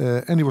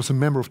 and he was a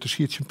member of the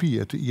CHMP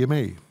at the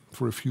EMA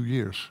for a few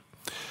years.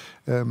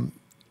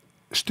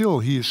 Still,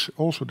 he is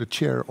also the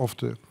chair of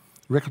the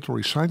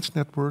Regulatory Science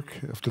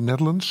Network of the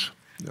Netherlands,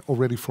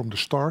 already from the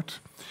start.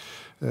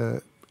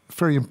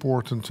 Very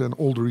important and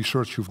all the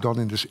research you've done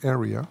in this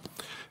area.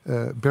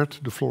 Bert,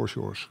 the floor is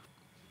yours.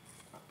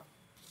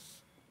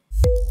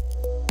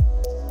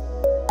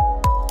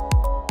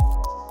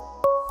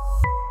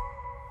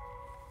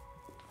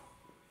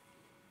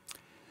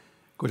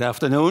 Good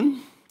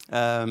afternoon.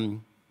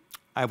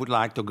 I would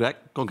like to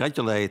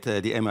congratulate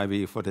the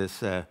MEB for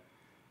this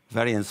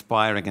very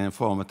inspiring and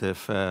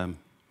informative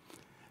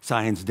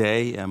Science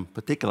Day.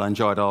 Particularly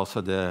enjoyed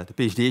also the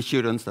PhD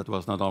students. That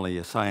was not only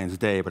a Science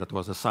Day, but it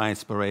was a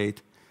Science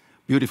Parade.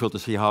 Beautiful to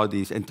see how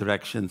these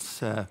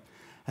interactions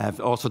have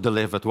also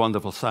delivered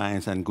wonderful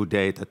science and good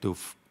data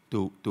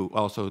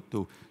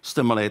to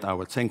stimulate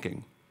our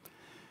thinking.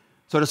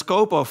 So the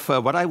scope of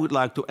what I would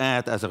like to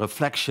add as a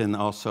reflection,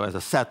 also as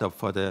a setup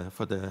for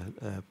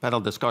the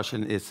panel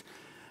discussion, is,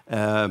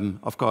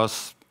 of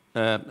course,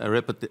 a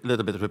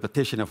little bit of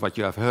repetition of what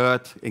you have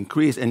heard.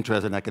 Increased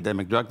interest in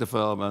academic drug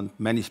development.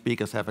 Many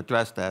speakers have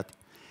addressed that.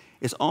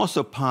 It's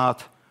also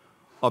part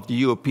of the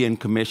European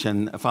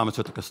Commission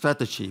pharmaceutical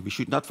strategy. We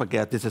should not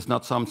forget this is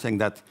not something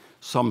that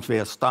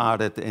somewhere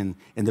started in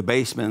the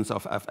basements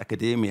of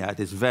academia. It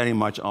is very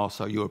much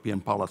also European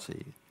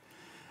policy.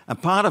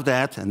 And part of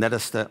that, and that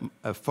is the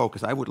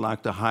focus I would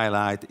like to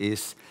highlight,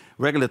 is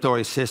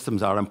regulatory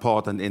systems are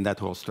important in that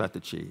whole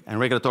strategy. And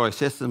regulatory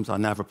systems are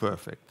never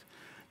perfect.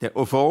 They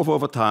evolve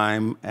over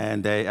time,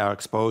 and they are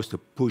exposed to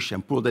push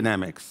and pull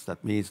dynamics.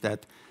 That means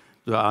that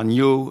there are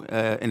new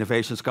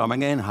innovations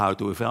coming in, how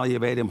to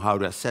evaluate them, how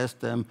to assess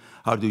them,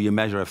 how do you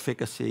measure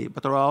efficacy.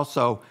 But there are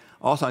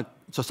also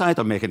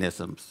societal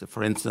mechanisms.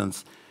 For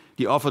instance,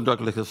 the orphan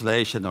drug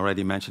legislation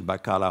already mentioned by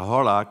Carla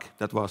Horlack,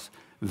 that was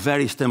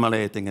very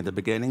stimulating in the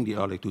beginning, the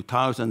early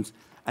 2000s,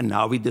 and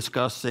now we're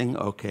discussing,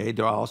 okay,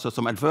 there are also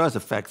some adverse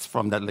effects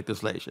from that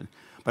legislation.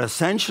 But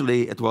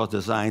essentially, it was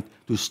designed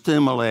to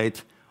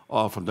stimulate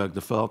orphan drug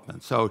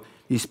development. So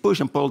these push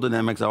and pull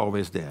dynamics are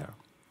always there.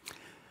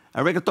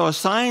 And regulatory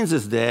science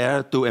is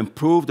there to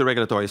improve the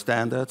regulatory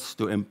standards,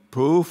 to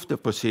improve the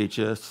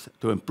procedures,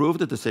 to improve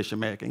the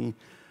decision-making,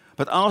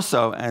 but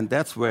also, and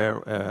that's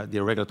where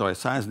the Regulatory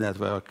Science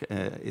Network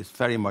is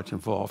very much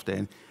involved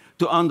in,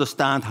 to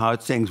understand how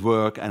things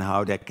work and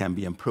how they can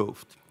be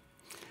improved.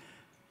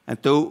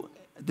 And to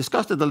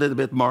discuss it a little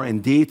bit more in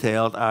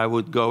detail, I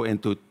would go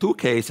into two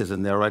cases,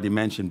 and they already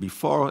mentioned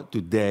before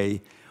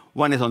today.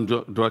 One is on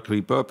drug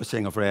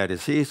repurposing of rare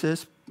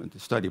diseases, a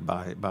study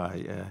by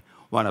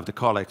one of the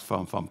colleagues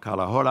from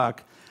Carla Horak.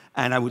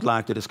 And I would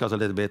like to discuss a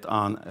little bit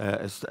on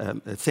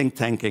think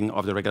tanking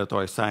of the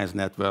Regulatory Science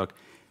Network,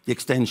 the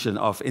extension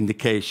of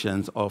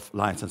indications of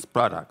licensed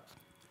products.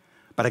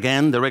 But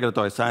again, the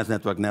Regulatory Science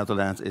Network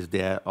Netherlands is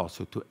there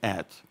also to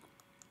add.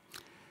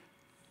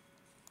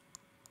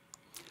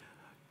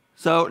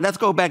 So let's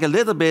go back a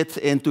little bit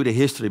into the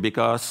history,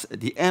 because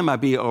the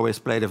MEB always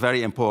played a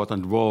very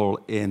important role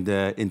in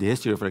the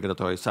history of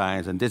regulatory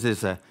science. And this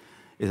is a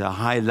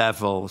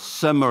high-level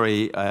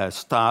summary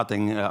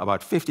starting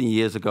about 15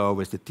 years ago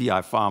with the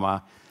TI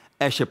Pharma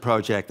Escher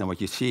project. And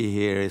what you see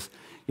here is,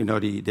 you know,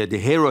 the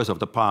heroes of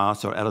the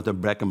past, or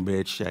Elton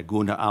Breckenbridge,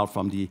 Gunnar Al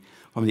from the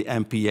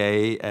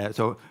MPA.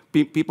 So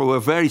people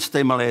were very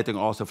stimulating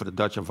also for the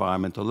Dutch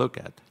environment to look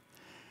at.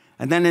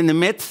 And then in the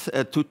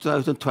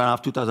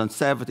mid-2012,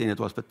 2017, it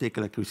was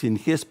particularly Christine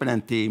Gispen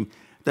and team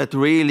that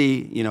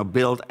really, you know,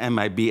 built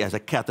MEB as a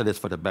catalyst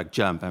for the back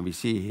jump. And we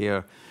see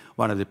here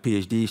one of the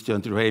PhD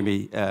students,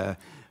 Remy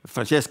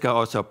Francesca,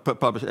 also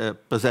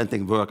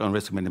presenting work on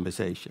risk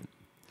minimization.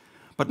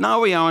 But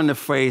now we are in the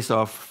phase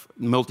of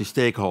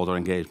multi-stakeholder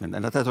engagement.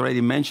 And that has already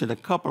mentioned a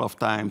couple of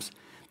times.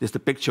 The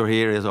picture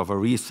here is of a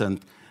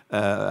recent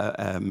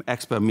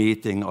expert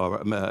meeting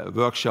or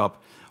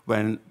workshop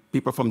when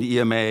people from the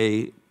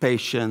EMA,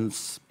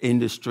 patients,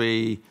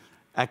 industry,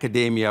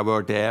 academia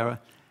were there.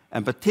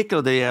 And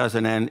particularly the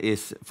RSNN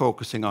is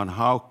focusing on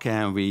how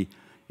can we,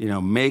 you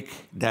know, make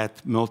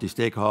that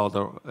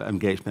multi-stakeholder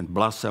engagement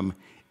blossom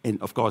in,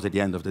 of course, at the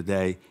end of the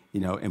day,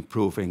 you know,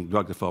 improving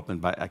drug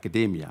development by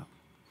academia.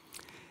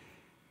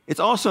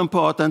 It's also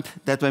important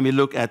that when we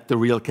look at the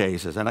real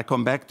cases, and I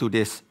come back to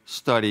this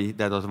study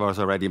that was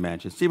already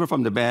mentioned, Steven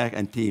van den Berg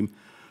and team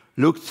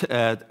looked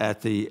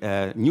at the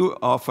new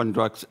orphan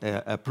drugs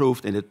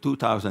approved in the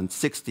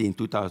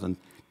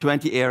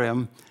 2016-2020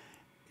 area,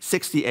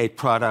 68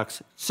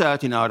 products,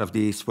 13 out of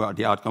these were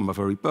the outcome of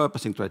a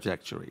repurposing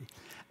trajectory.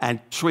 And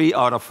 3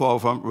 out of 4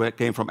 of them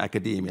came from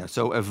academia.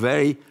 So a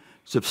very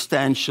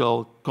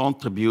substantial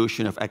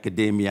contribution of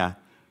academia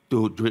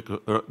to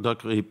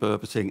drug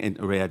repurposing in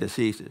rare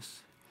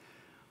diseases.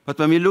 But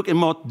when we look in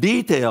more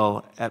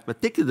detail at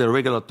particularly the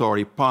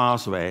regulatory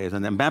pathways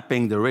and then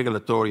mapping the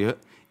regulatory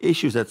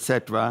issues,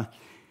 etc.,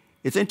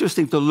 it's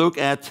interesting to look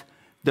at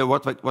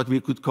what we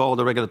could call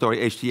the regulatory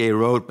HTA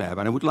roadmap.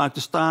 And I would like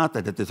to start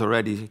that. It is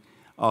already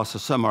also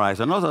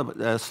summarized on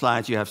other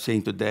slides you have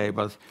seen today.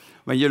 But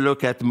when you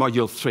look at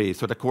Module 3,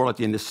 so the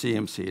quality in the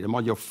CMC, the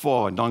Module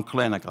 4,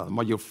 non-clinical,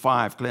 Module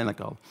 5,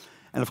 clinical,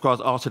 and of course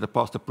also the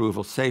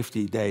post-approval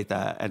safety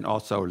data and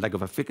also lack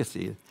of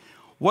efficacy.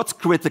 What's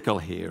critical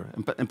here?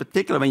 In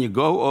particular, when you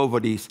go over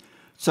these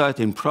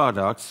 13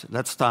 products,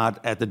 let's start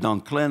at the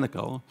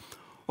non-clinical.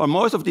 Well,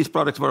 most of these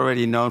products were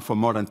already known for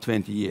more than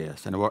 20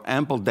 years, and there were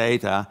ample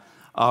data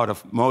out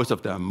of most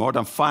of them, more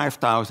than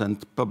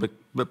 5,000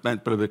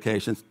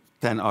 publications,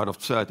 10 out of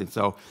 13.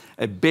 So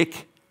a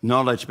big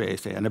knowledge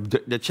base here. And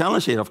the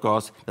challenge here, of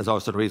course, that's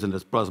also the reason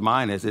there's plus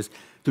minus, is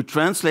to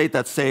translate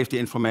that safety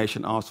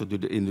information also to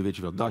the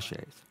individual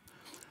dossiers.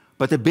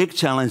 But the big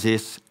challenge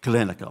is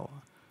clinical.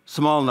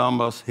 Small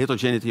numbers,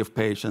 heterogeneity of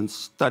patients,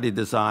 study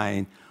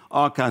design,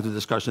 all kinds of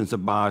discussions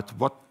about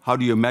how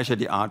do you measure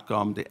the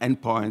outcome, the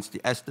endpoints,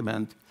 the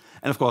estimate,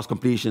 and of course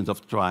completions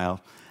of the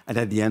trial, and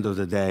at the end of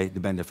the day, the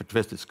benefit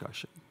risk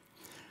discussion.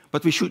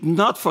 But we should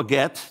not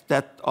forget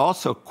that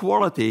also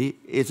quality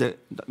is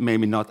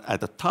maybe not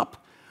at the top,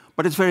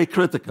 but it's very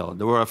critical.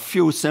 There were a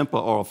few simple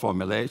oral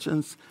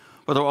formulations,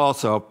 but there were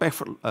also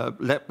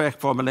PEG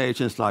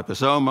formulations,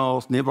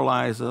 liposomals,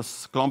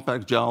 nebulizers,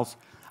 compact gels,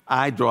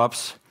 eye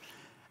drops.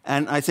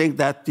 And I think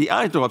that the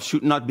eye drops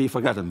should not be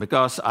forgotten,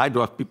 because eye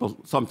drops, people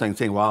sometimes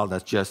think, well,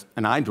 that's just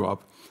an eye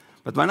drop.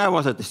 But when I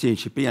was at the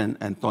CHMP,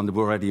 and Ton de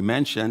Boer already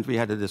mentioned, we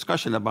had a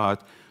discussion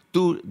about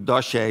 2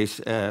 dossiers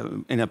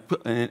in a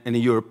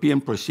European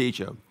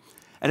procedure.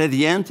 And at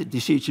the end, the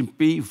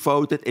CHMP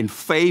voted in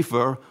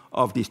favor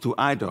of these 2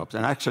 eye drops.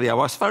 And actually, I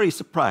was very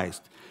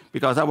surprised,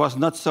 because I was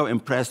not so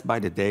impressed by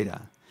the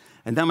data.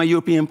 And then my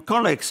European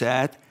colleague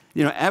said,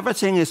 you know,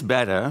 everything is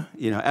better,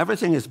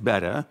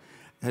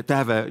 to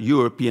have a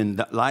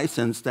European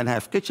license than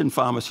have kitchen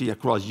pharmacy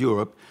across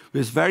Europe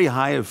with very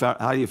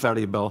highly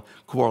variable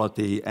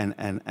quality and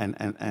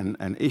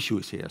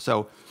issues here.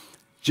 So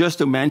just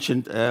to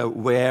mention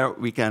where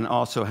we can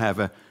also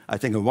have, I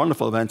think, a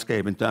wonderful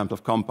landscape in terms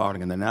of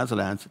compounding in the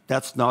Netherlands,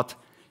 that's not,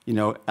 you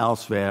know,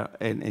 elsewhere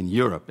in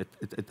Europe.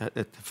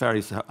 It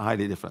varies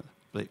highly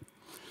differently.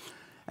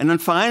 And then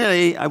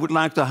finally, I would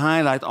like to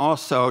highlight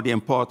also the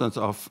importance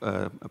of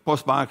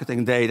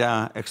post-marketing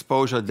data,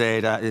 exposure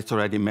data. It's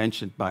already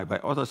mentioned by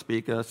other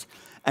speakers.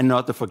 And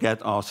not to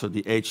forget also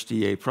the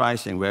HTA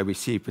pricing, where we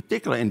see,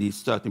 particularly in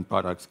these 13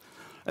 products,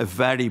 a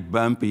very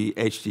bumpy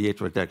HTA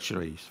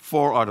trajectory.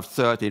 4 out of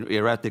 13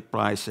 erratic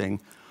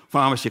pricing,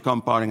 pharmacy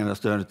compounding and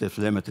alternatives,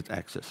 limited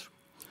access.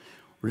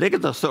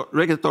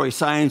 Regulatory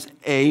science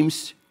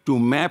aims to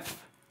map,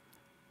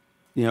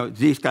 you know,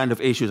 these kind of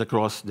issues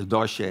across the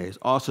dossiers,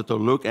 also to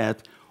look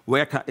at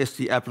Where is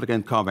the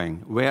applicant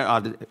coming? Where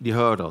are the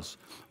hurdles?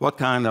 What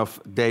kind of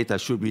data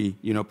should be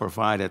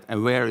provided?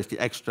 And where is the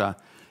extra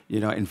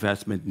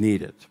investment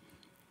needed?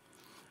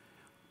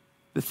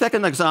 The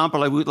second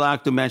example I would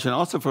like to mention,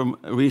 also from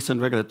recent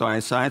regulatory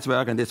science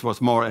work, and this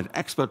was more an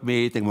expert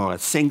meeting, more a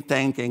think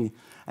tanking,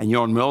 and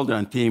Jorn Mulder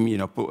and team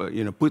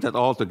put that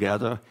all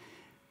together.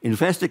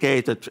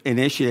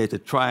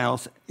 Investigator-initiated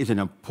trials is an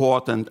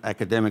important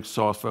academic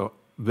source for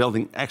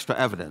building extra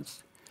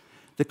evidence.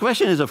 The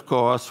question is, of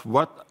course,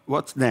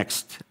 what's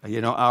next?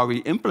 Are we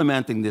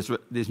implementing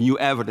this new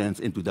evidence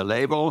into the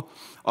label,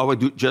 or we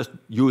do just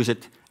use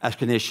it as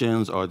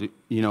clinicians, or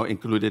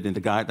include it in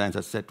the guidelines,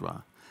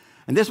 etc.?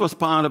 And this was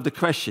part of the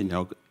question,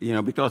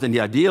 because in the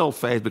ideal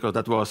phase, because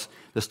that was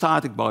the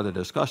starting part of the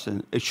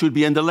discussion, it should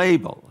be in the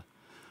label.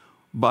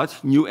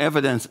 But new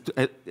evidence,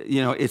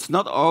 it's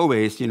not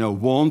always,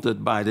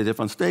 wanted by the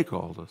different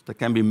stakeholders. There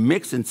can be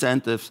mixed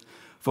incentives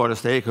for the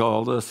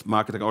stakeholders.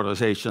 Marketing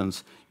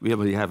organizations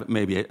maybe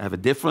have a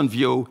different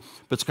view.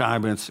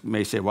 Prescribers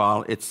may say,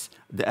 well, it's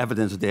the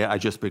evidence there, I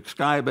just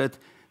prescribe it.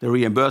 The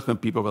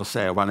reimbursement people will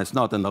say, when it's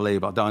not in the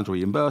label, I don't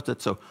reimburse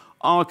it. So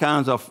all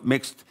kinds of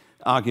mixed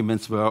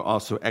arguments were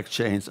also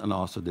exchanged and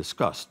also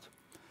discussed.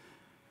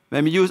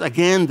 When we use,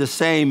 again, the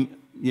same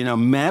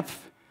MEB,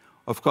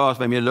 of course,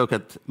 when you look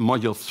at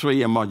Module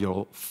 3 and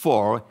Module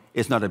 4,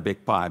 it's not a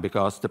big pie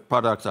because the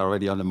products are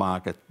already on the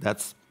market.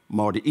 That's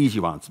more the easy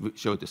ones,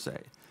 so to say.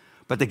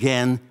 But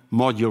again,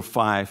 Module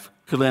 5,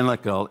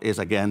 clinical, is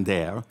again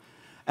there.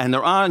 And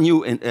there are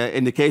new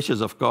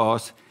indications, of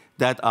course,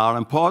 that are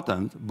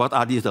important, but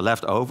are these the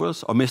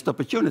leftovers or missed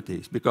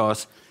opportunities?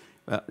 Because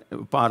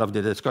part of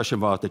the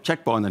discussion was the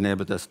checkpoint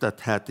inhibitors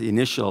that had the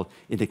initial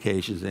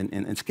indications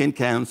in skin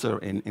cancer,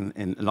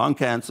 in lung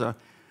cancer.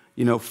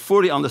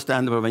 Fully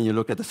understandable when you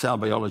look at the cell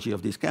biology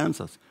of these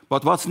cancers.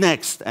 But what's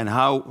next, and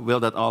how will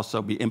that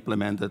also be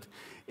implemented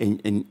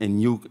in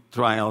new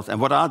trials? And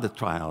what are the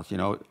trials?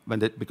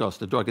 Because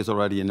the drug is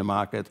already in the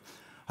market,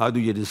 how do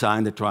you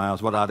design the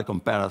trials? What are the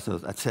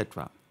comparisons,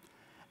 etc.?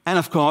 And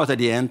of course, at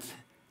the end,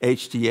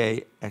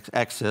 HTA,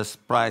 access,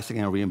 pricing,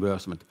 and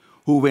reimbursement.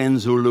 Who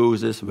wins, who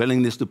loses,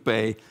 willingness to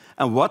pay,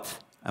 and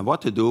what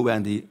to do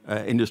when the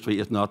industry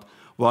is not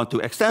want to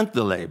extend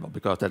the label,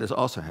 because that is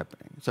also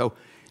happening. So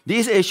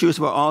these issues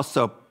were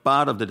also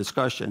part of the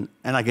discussion.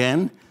 And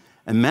again,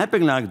 a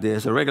mapping like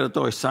this, a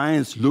regulatory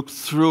science,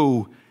 looks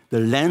through the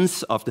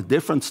lens of the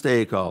different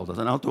stakeholders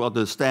and how to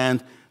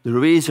understand the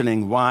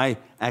reasoning why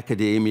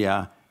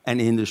academia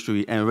and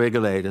industry and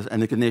regulators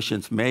and the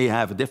clinicians may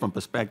have a different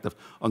perspective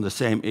on the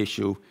same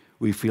issue.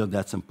 We feel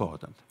that's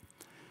important.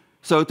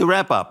 So to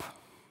wrap up,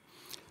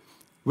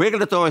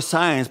 regulatory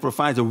science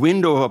provides a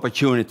window of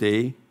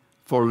opportunity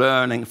for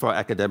learning for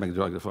academic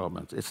drug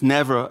development. It's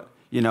never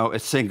a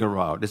single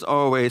route. It's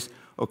always,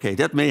 okay,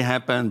 that may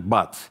happen,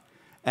 but.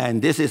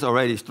 And this is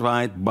already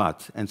tried,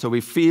 but. And so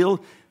we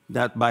feel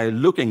that by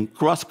looking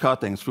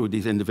cross-cutting through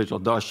these individual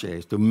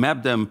dossiers to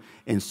map them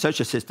in such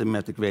a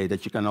systematic way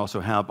that you can also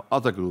help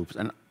other groups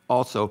and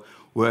also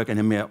work in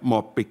a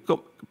more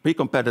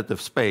pre-competitive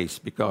space,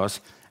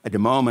 because at the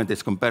moment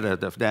it's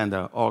competitive, then there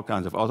are all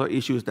kinds of other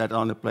issues that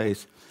are in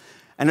place.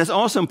 And it's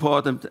also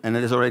important, and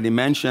it is already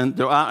mentioned,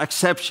 there are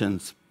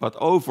exceptions, but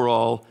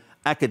overall,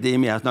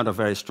 academia has not a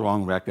very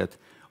strong record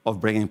of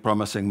bringing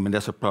promising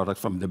medicinal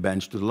products from the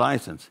bench to the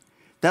license.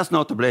 That's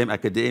not to blame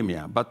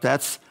academia, but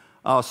that's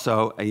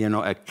also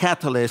a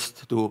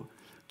catalyst to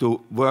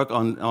work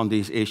on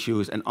these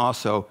issues and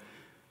also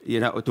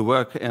to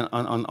work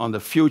on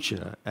the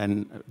future.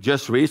 And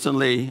just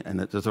recently,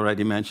 and it was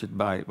already mentioned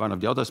by one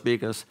of the other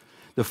speakers,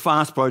 the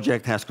FAST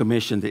project has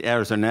commissioned the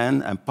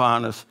RSNN and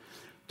partners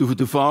to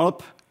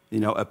develop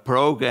a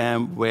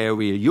program where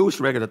we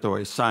use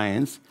regulatory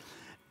science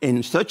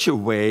in such a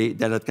way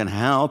that it can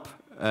help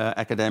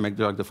academic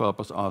drug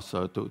developers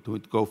also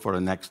to go for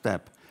the next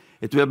step.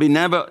 It will be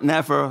never,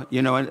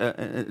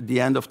 at the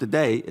end of the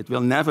day, it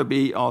will never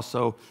be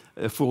also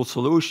a full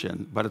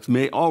solution, but it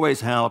may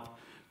always help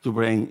to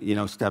bring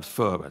steps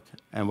forward.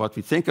 And what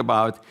we think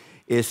about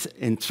is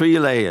in 3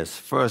 layers.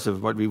 First,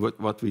 of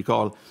what we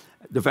call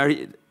the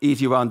very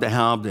easy one, the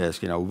help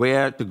desk,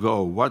 where to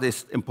go, what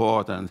is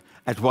important,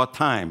 at what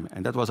time,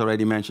 and that was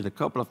already mentioned a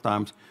couple of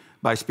times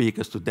by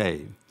speakers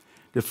today.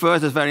 The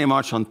first is very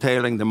much on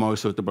tailoring the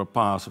most suitable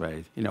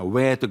pathway,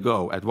 where to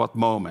go, at what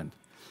moment.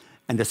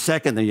 And the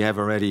second, and you have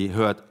already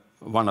heard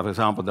one of the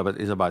examples that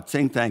is about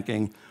think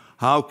tanking,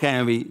 how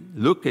can we,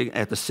 looking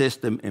at the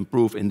system,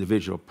 improve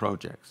individual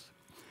projects?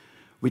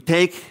 We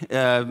take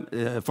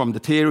from the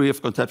theory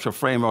of conceptual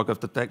framework of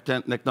the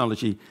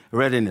technology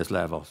readiness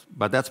levels,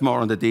 but that's more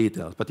on the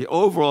details. But the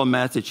overall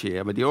message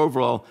here, the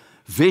overall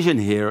vision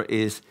here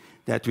is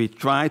that we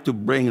try to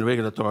bring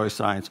regulatory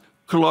science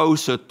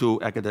closer to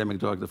academic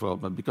drug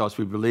development, because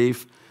we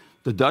believe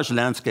the Dutch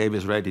landscape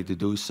is ready to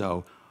do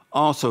so,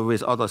 also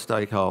with other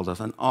stakeholders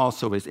and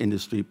also with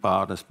industry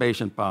partners,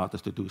 patient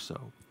partners to do so.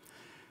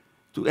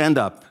 To end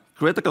up,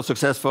 critical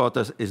success for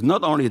us is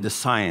not only the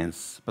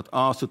science, but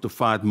also to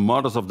find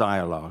models of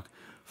dialogue.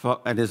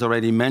 And it's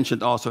already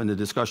mentioned also in the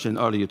discussion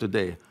earlier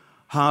today.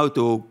 how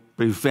to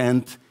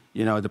prevent,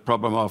 the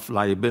problem of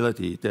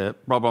liability, the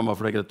problem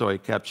of regulatory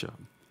capture,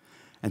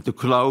 and to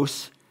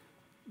close.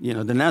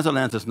 The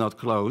Netherlands is not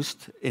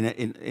closed in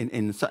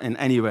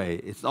any way.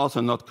 It's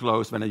also not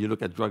closed when you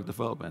look at drug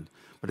development,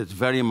 but it's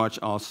very much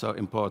also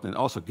important.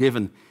 Also,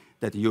 given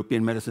that the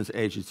European Medicines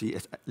Agency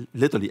is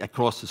literally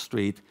across the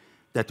street,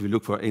 that we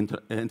look for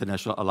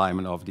international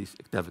alignment of these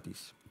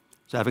activities.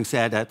 So, having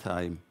said that,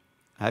 I'm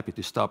happy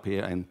to stop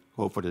here and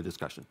hope for the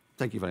discussion.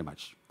 Thank you very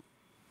much.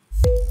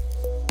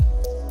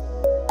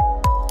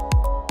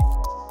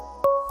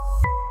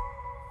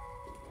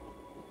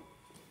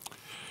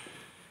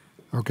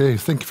 Okay,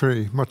 thank you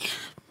very much,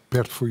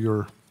 Bert, for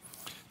your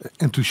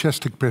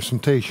enthusiastic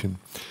presentation.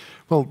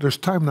 Well, there's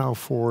time now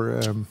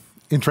for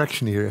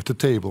interaction here at the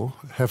table,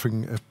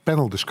 having a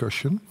panel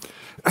discussion.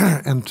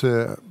 And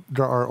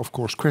there are, of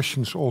course,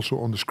 questions also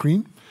on the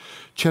screen,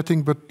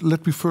 chatting. But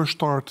let me first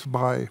start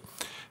by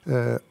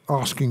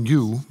asking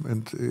you,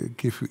 and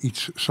give you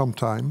each some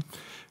time,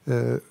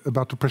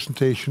 about the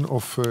presentation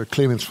of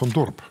Clemens van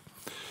Dorp.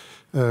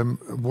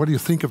 What do you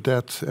think of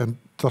that, and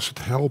does it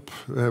help?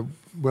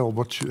 Well,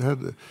 what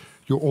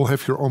you all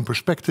have your own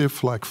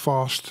perspective, like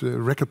fast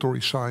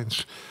regulatory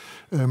science.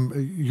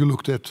 You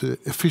looked at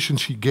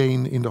efficiency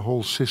gain in the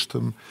whole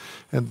system,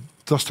 and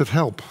does that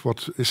help?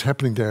 What is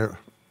happening there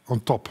on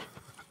top?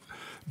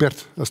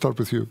 Bert, I'll start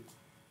with you.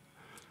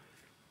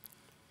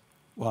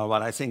 Well,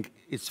 I think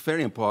it's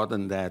very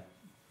important that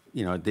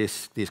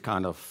this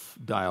kind of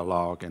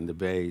dialogue and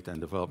debate and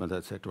development,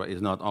 etc.,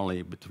 is not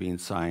only between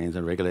science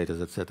and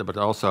regulators, etc., but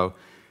also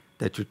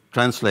that you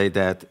translate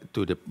that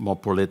to the more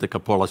political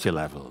policy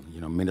level.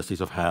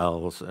 Ministries of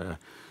health,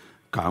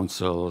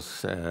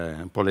 councils,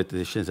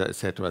 politicians,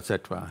 etc.,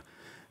 etc.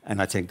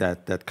 And I think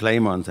that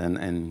Clemens,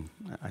 and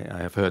I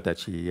have heard that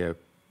she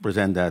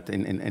presented that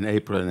in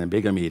April in a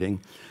bigger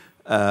meeting,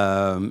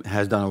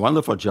 has done a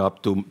wonderful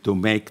job to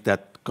make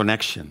that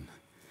connection,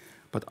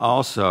 but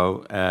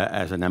also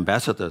as an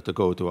ambassador to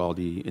go to all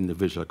the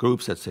individual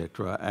groups,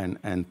 etc.,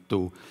 and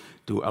to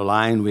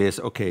align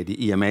with, okay,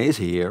 the EMA is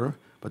here,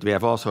 but we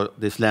have also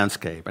this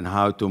landscape and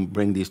how to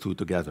bring these two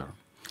together.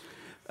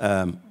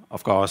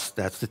 Of course,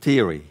 that's the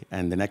theory,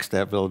 and the next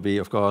step will be,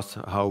 of course,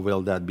 how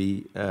will that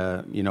be,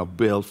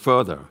 built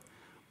further?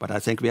 But I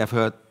think we have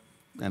heard,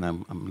 and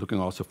I'm looking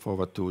also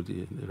forward to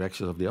the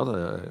directions of the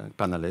other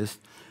panelists.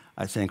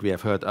 I think we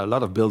have heard a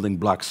lot of building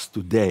blocks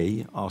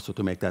today, also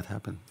to make that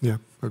happen. Yeah.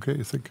 Okay.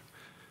 You think?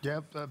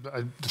 Yeah,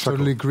 I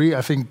totally agree.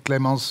 I think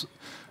Clemens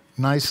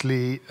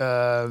nicely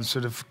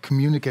sort of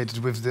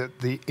communicated with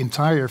the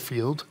entire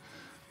field,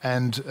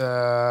 and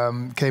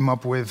came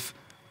up with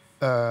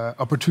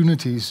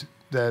opportunities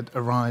that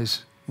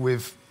arise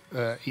with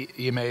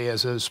EMA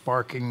as a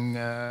sparking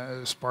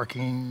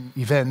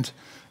event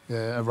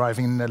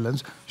arriving in the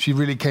Netherlands. She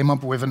really came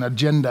up with an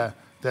agenda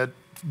that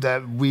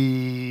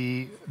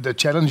the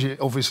challenge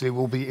obviously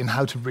will be in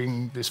how to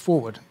bring this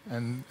forward.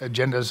 And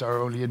agendas are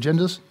only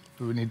agendas.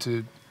 We need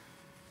to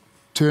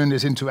turn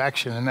this into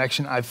action. And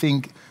action, I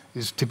think,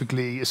 is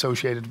typically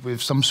associated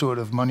with some sort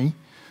of money.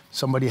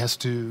 Somebody has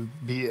to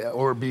be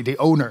the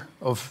owner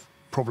of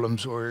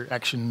problems or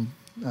action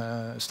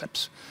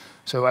steps.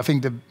 So I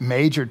think the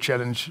major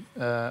challenge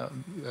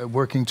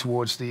working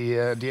towards the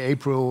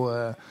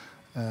April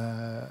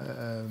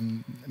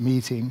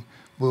meeting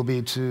will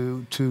be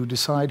to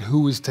decide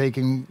who is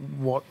taking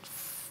what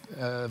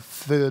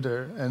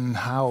further and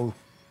how.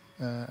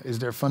 Is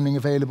there funding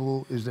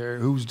available?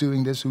 Who's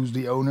doing this? Who's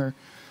the owner?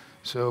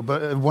 So,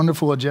 but a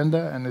wonderful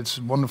agenda, and it's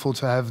wonderful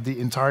to have the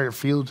entire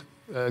field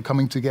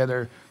coming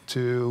together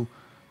to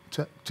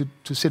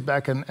sit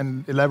back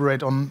and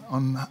elaborate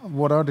on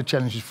what are the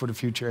challenges for the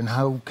future and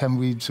how can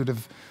we sort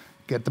of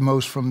get the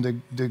most from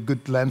the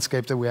good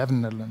landscape that we have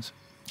in the Netherlands.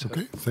 So.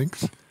 Okay,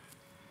 thanks.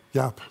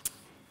 Jaap.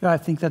 Yeah, I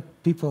think that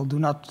people do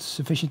not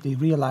sufficiently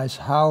realize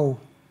how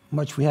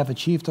much we have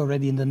achieved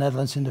already in the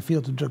Netherlands in the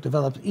field of drug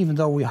development, even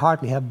though we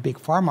hardly have big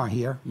pharma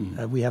here.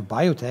 We have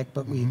biotech,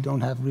 but we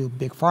don't have real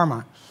big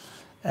pharma.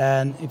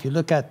 And if you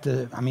look at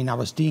I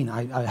was dean,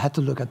 I had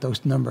to look at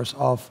those numbers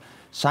of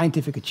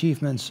scientific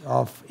achievements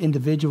of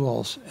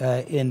individuals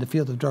in the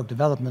field of drug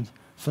development.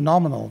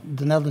 Phenomenal.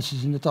 The Netherlands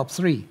is in the top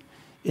 3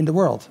 in the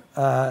world.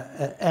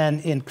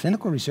 And in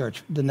clinical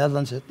research, the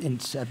Netherlands, at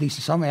least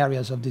in some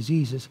areas of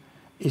diseases,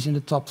 is in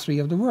the top 3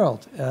 of the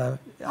world.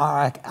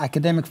 Our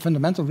academic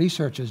fundamental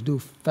researchers do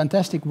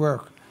fantastic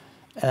work.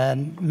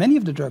 And many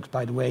of the drugs,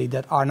 by the way,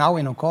 that are now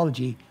in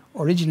oncology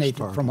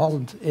originated from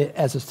Holland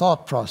as a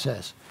thought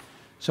process.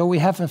 So we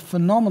have a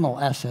phenomenal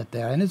asset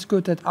there. And it's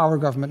good that our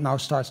government now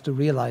starts to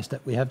realize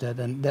that we have that,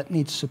 and that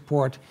needs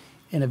support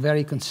in a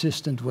very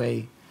consistent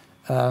way.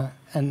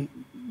 And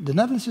the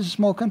Netherlands is a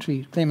small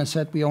country. Clemens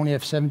said we only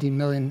have 17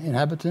 million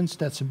inhabitants.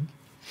 That's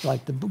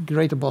like the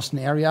greater Boston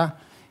area.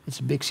 It's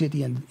a big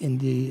city in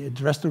the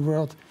rest of the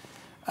world.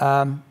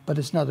 But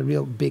it's not a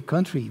real big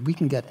country. We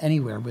can get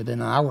anywhere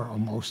within an hour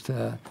almost.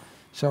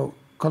 So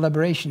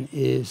collaboration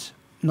is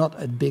not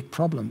a big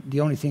problem. The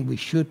only thing we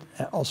should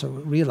also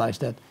realize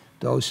that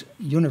those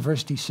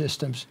university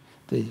systems,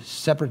 the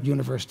separate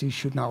universities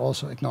should now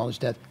also acknowledge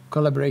that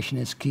collaboration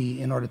is key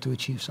in order to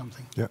achieve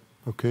something. Yeah,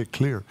 okay,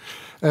 clear.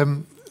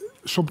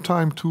 Some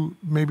time to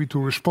maybe to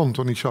respond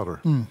on each other,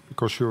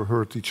 because you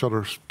heard each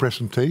other's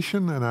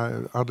presentation, and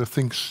are there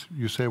things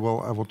you say,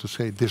 well, I want to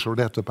say this or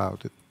that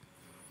about it?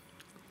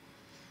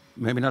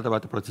 Maybe not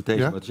about the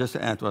presentation, but just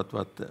to add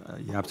what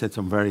you have said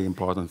some very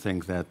important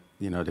things that,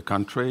 the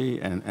country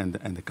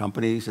and the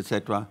companies,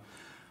 etc.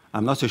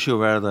 I'm not so sure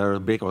whether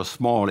big or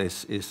small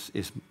is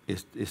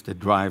the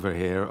driver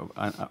here.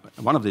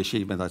 One of the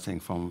achievements, I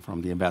think,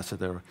 from the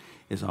ambassador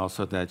is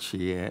also that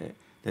she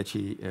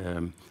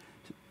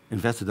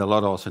invested a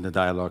lot also in the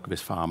dialogue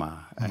with pharma.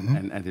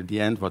 And at the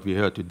end, what we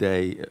heard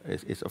today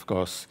is, of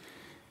course,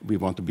 we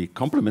want to be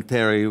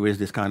complementary with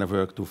this kind of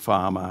work to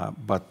pharma,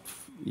 but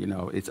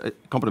it's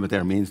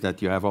complementary means that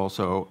you have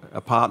also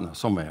a partner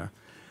somewhere,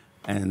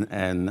 and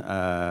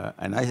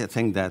I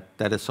think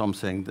that is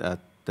something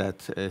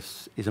that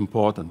is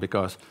important,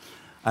 because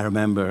I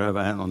remember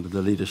under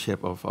the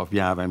leadership of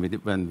Jan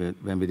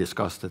when we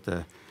discussed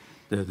the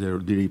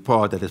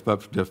report that is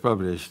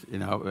published,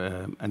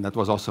 and that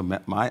was also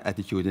my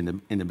attitude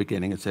in the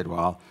beginning. It said,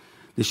 well,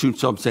 this should be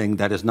something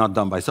that is not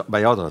done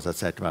by others,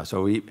 etc.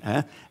 So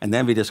and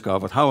then we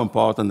discovered how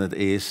important it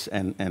is,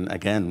 and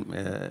again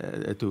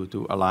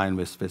to align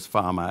with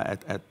pharma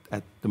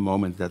at the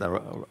moment that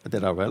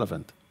are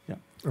relevant. Yeah.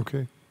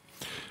 Okay.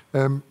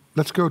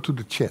 Let's go to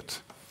the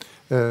chat.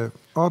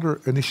 Are there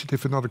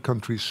initiatives in other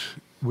countries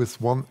with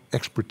one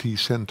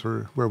expertise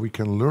center where we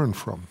can learn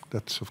from?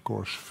 That's of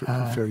course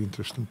a very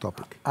interesting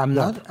topic. I'm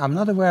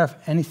not aware of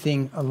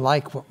anything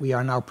like what we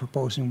are now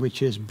proposing,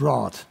 which is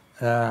broad.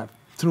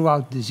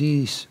 Throughout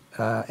disease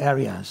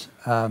areas.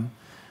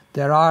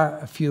 There are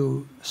a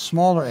few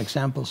smaller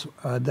examples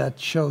that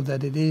show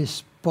that it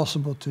is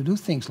possible to do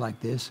things like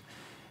this,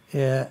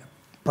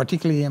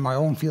 particularly in my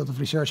own field of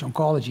research,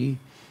 oncology.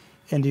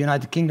 In the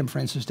United Kingdom, for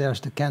instance, there's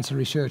the Cancer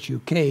Research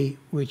UK,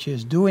 which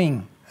is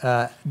doing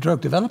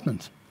drug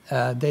development.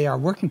 They are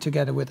working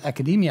together with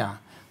academia.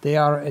 They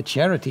are a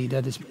charity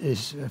that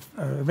is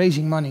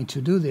raising money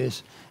to do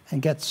this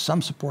and get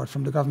some support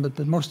from the government,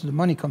 but most of the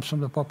money comes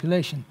from the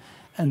population.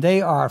 And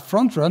they are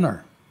front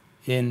runner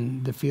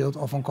in the field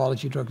of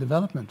oncology drug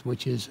development,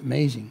 which is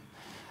amazing.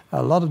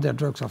 A lot of their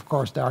drugs, of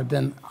course, they are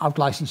then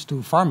out-licensed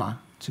to pharma,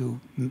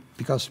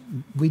 because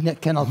we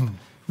cannot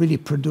really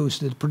produce.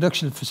 The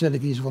production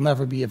facilities will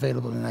never be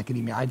available in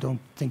academia. I don't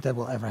think that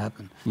will ever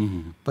happen.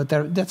 But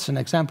that's an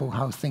example of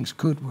how things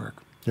could work.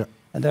 Yeah.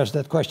 And there's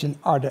that question,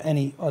 are there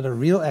any other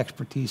real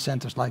expertise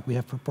centers like we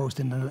have proposed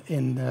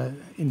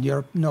in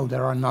Europe? No,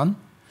 there are none.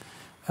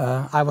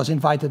 I was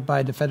invited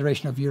by the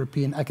Federation of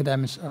European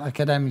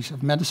Academies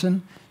of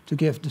Medicine to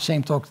give the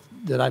same talk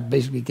that I've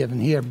basically given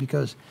here,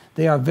 because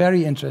they are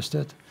very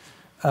interested.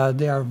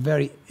 They are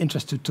very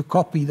interested to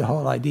copy the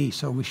whole idea,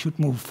 so we should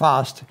move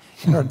fast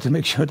in order to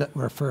make sure that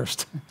we're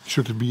first.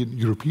 Should it be a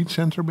European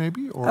center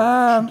maybe, or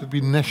should it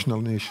be national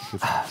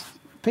initiative?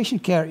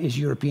 Patient care is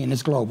European,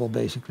 it's global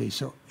basically.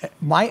 So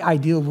my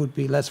ideal would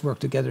be let's work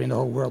together in the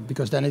whole world,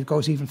 because then it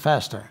goes even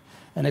faster.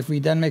 And if we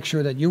then make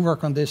sure that you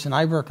work on this and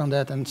I work on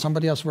that and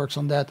somebody else works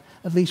on that,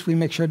 at least we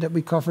make sure that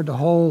we cover the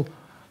whole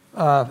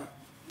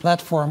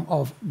platform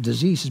of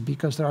diseases,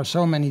 because there are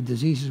so many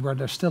diseases where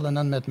there's still an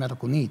unmet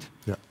medical need.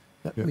 Yeah.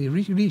 We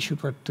really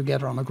should work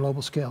together on a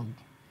global scale.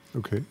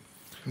 Okay.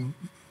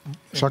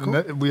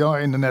 We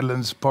are in the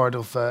Netherlands part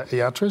of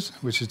EATRIS,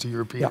 which is the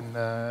European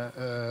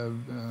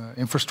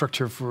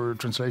infrastructure for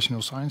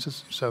translational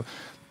sciences. So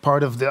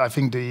part of I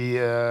think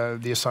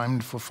the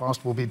assignment for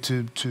FAST will be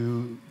to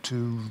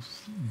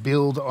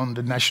build on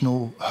the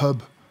national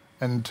hub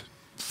and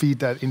feed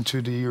that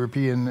into the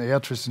European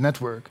EATRIS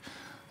network.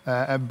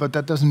 But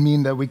that doesn't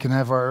mean that we can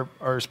have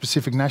our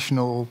specific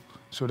national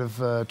sort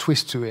of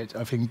twist to it.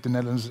 I think the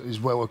Netherlands is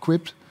well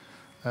equipped.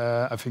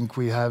 I think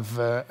we have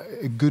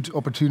good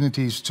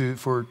opportunities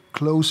for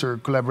closer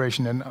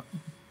collaboration than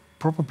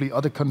probably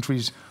other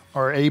countries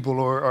are able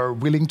or are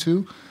willing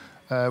to.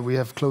 We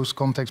have close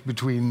contacts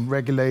between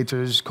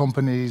regulators,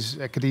 companies,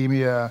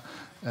 academia,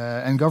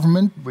 and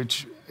government,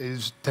 which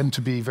tend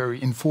to be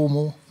very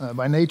informal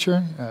by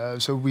nature.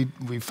 So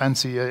we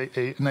fancy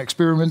an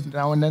experiment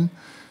now and then.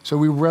 So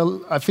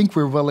I think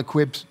we're well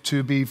equipped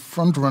to be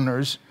front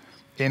runners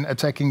in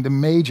attacking the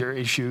major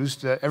issues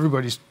that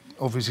everybody's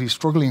obviously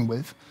struggling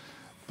with,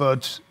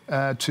 but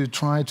to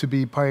try to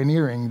be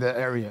pioneering the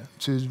area,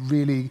 to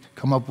really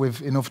come up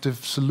with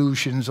innovative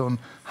solutions on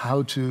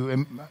how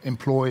to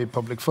employ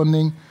public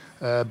funding,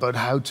 but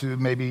how to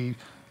maybe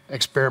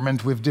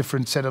experiment with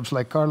different setups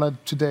like Carla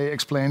today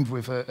explained,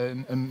 with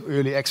an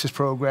early access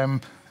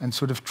program, and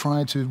sort of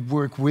try to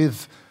work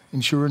with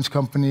insurance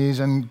companies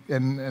and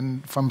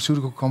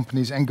pharmaceutical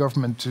companies and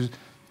government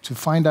to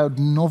find out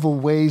novel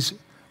ways,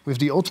 with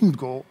the ultimate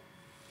goal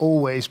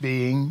always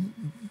being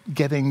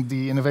getting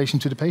the innovation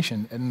to the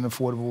patient at an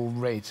affordable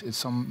rate. It's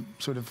some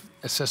sort of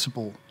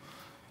accessible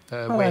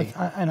way.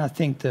 And I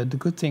think the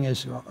good thing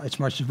is, as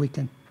much as we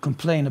can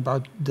complain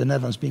about the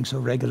Netherlands being so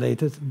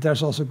regulated,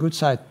 there's also a good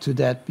side to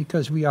that,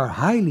 because we are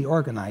highly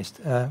organized.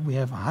 We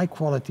have a high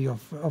quality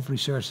of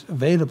research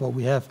available.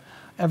 We have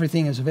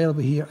everything is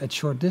available here at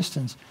short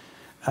distance.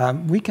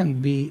 We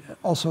can be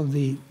also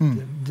the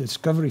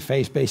discovery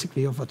phase,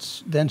 basically, of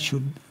what then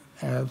should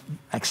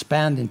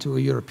expand into a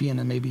European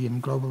and maybe even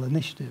global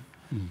initiative.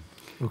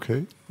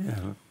 Okay.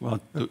 Yeah. Well,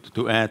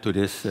 to add to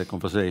this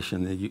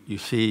conversation, you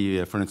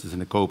see, for instance, in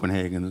the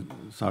Copenhagen,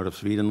 south of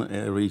Sweden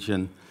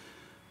region,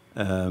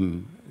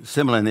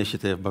 similar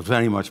initiative, but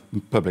very much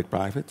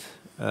public-private.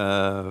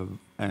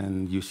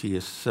 And you see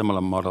a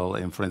similar model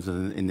in, for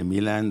instance, in the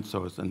Milan,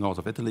 so it's the north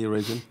of Italy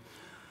region.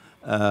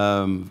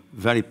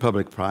 Very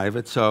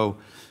public-private. So,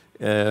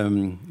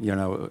 you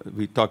know,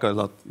 we talk a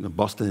lot,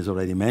 Boston is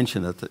already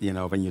mentioned, that, you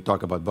know, when you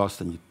talk about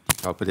Boston, you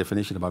talk by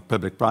definition about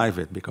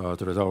public-private, because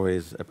there is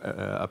always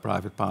a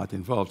private part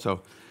involved. So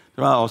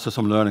there are also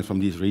some learnings from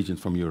these regions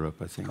from Europe,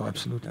 I think. Oh,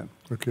 absolutely.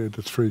 Yeah. Okay,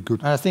 that's very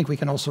good. And I think we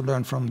can also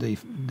learn from the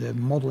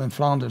model in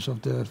Flanders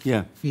of the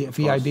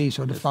VIB,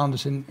 so the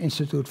Flanders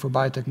Institute for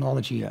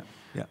Biotechnology,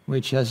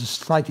 which has a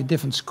slightly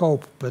different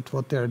scope, but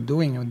what they're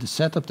doing and the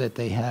setup that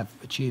they have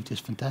achieved is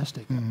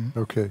fantastic.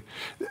 Okay.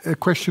 A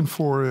question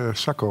for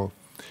Sacco.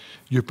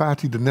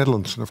 UPATI, the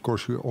Netherlands, and of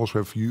course you also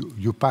have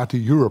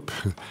UPATI Europe,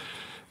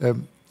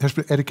 has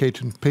been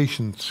educating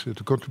patients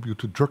to contribute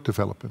to drug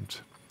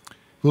development.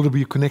 Will there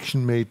be a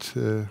connection made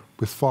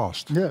with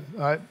FAST?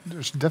 Yeah,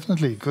 there's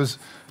definitely, because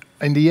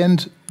in the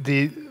end,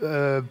 the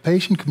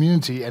patient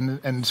community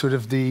and sort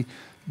of the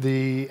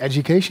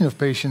education of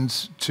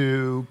patients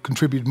to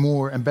contribute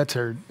more and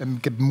better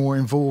and get more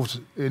involved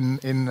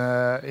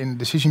in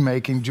decision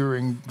making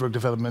during drug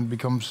development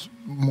becomes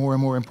more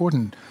and more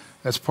important.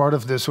 That's part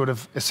of the sort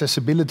of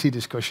accessibility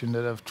discussion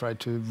that I've tried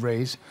to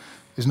raise.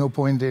 There's no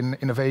point in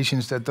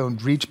innovations that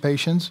don't reach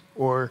patients,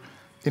 or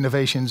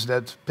innovations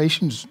that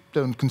patients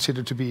don't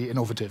consider to be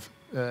innovative.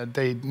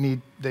 They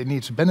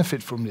need to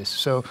benefit from this.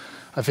 So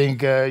I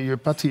think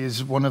UPATI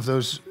is one of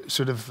those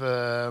sort of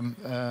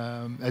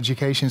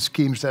education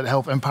schemes that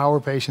help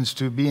empower patients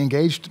to be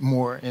engaged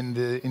more in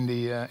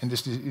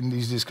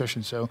these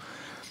discussions. So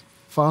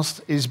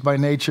FAST is by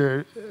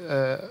nature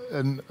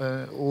an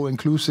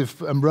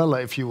all-inclusive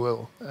umbrella, if you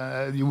will.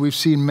 We've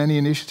seen many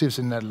initiatives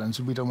in the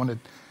Netherlands. We don't want to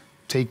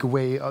take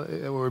away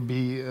or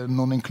be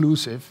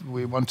non-inclusive.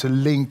 We want to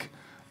link,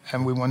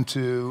 and we want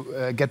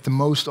to get the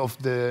most of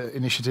the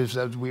initiatives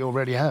that we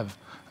already have.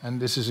 And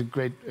this is a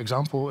great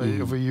example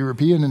of a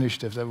European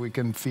initiative that we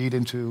can feed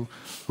into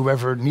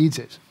whoever needs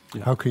it.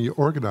 Yeah. How can you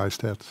organize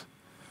that?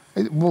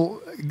 Well,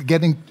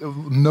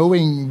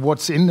 knowing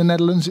what's in the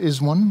Netherlands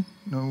is one.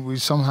 We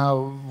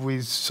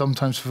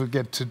sometimes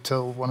forget to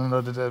tell one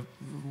another that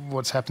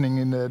what's happening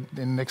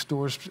in next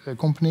door's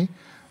company.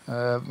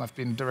 I've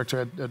been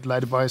director at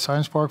Leiden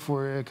Bioscience Park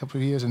for a couple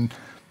of years, and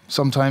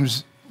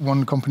sometimes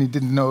one company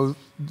didn't know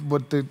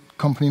what the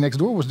company next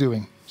door was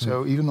doing.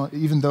 So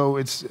even though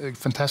it's a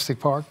fantastic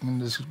park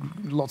and there's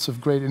lots of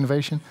great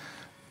innovation,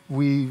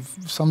 we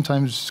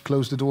sometimes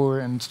close the door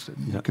and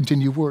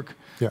continue work,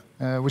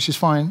 which is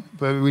fine.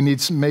 But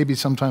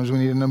sometimes we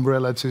need an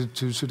umbrella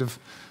to sort of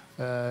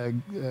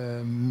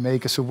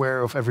make us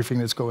aware of everything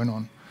that's going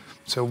on.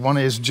 So one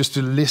is just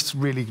to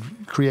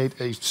create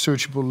a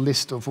searchable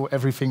list of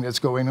everything that's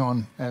going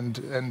on,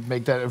 and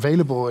make that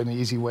available in an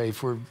easy way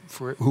for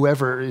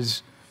whoever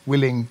is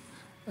willing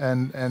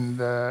and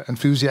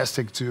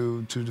enthusiastic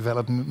to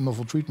develop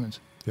novel treatments.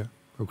 Yeah.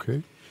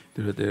 Okay.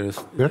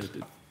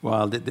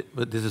 Well,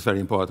 this is very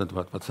important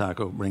what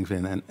Sacco brings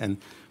in, and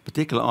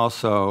particularly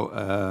also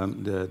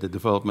the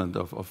development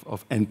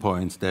of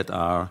endpoints that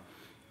are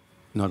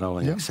not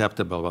only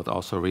acceptable but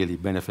also really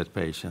benefit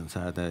patients.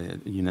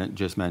 You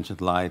just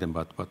mentioned Leiden,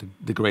 but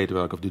the great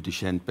work of the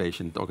Duchenne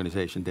patient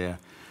organization there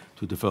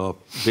to develop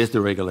with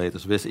the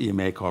regulators, with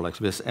EMA colleagues,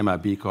 with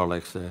MEB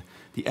colleagues,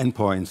 the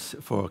endpoints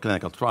for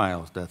clinical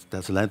trials.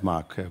 That's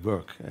landmark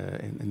work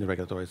in the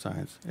regulatory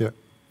science. Yeah.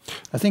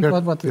 I think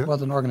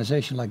what an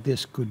organization like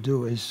this could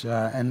do is,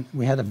 and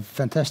we had a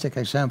fantastic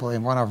example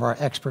in one of our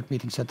expert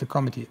meetings that the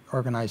committee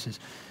organizes,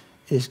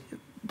 is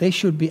they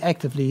should be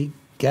actively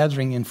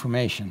gathering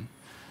information.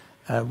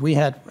 We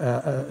had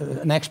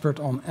an expert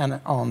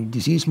on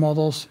disease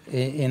models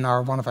in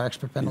one of our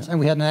expert panels, and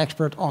we had an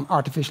expert on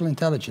artificial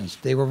intelligence.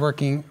 They were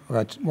working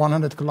at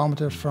 100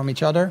 kilometers from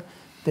each other.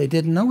 They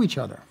didn't know each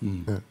other.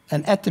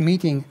 And at the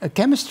meeting, a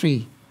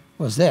chemistry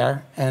was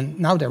there, and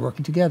now they're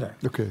working together.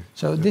 Okay.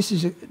 So this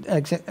is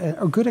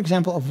a good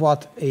example of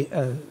what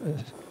a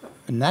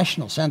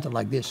national center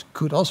like this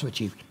could also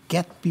achieve.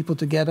 Get people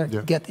together,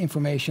 get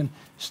information,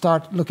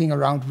 start looking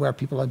around where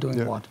people are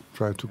doing what.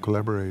 Try to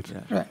collaborate.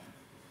 Yeah. Right.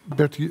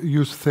 Bert,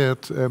 you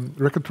said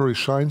regulatory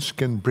science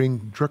can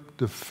bring drug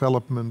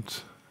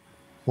development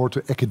more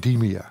to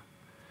academia.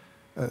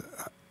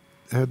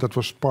 That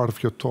was part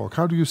of your talk.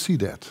 How do you see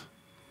that?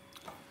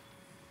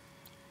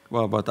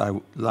 Well, what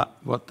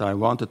I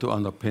wanted to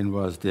underpin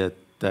was that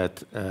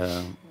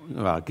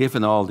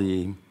given all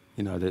the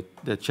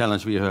the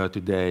challenge we heard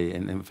today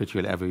in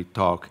virtually every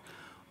talk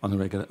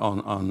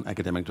on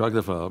academic drug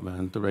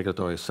development, the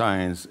regulatory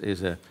science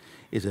is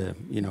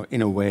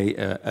in a way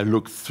a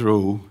look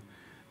through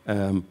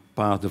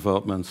path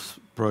developments,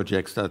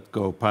 projects that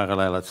go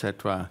parallel,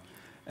 etc.,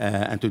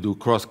 and to do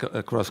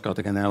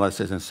cross-cutting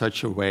analysis in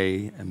such a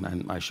way,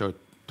 and I showed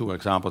 2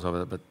 examples of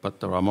it, but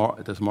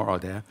there's more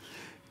out there,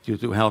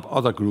 to help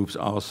other groups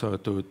also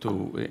to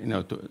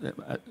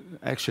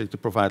actually to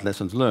provide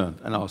lessons learned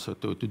and also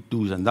to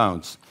do's and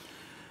don'ts.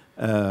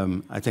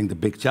 I think the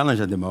big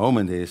challenge at the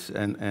moment is,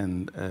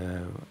 and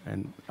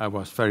I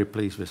was very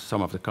pleased with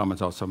some of the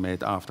comments also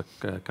made after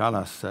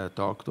Kala's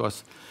talk,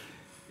 was,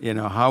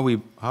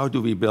 how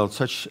do we build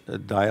such a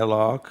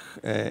dialogue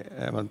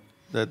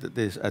that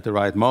is at the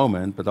right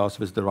moment, but also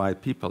with the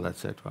right people,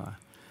 etc.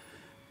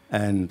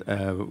 And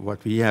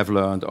what we have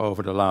learned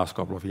over the last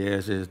couple of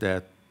years is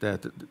that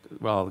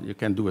well, you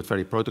can do it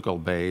very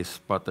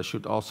protocol-based, but there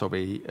should also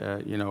be,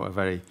 a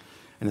very,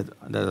 and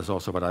that is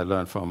also what I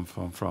learned from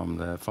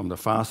the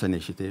FAST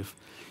initiative,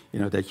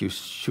 that you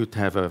should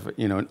have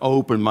an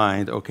open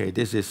mind. Okay,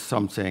 this is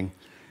something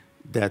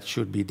that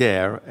should be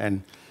there,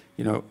 and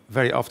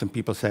very often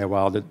people say,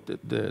 well,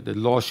 the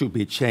law should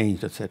be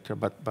changed, etc.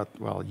 But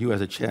well, you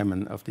as a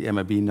chairman of the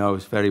MEB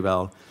knows very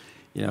well,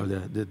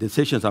 the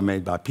decisions are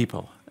made by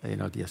people.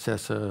 The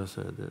assessors,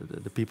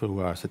 the people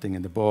who are sitting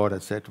in the board,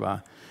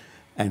 etc.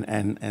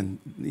 And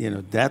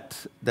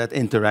that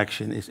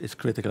interaction is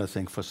critical, I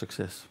think, for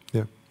success.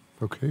 Yeah,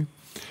 okay.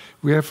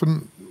 We have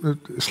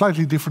a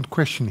slightly different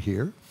question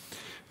here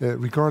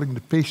regarding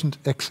the patient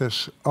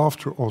access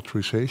after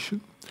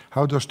authorization.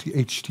 How does the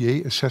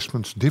HTA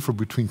assessments differ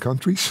between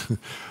countries?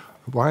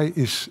 Why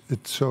is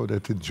it so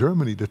that in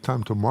Germany the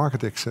time to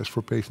market access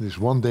for patients is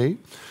 1 day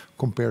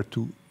compared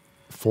to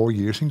 4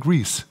 years in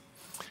Greece?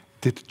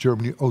 Did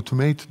Germany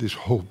automate this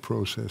whole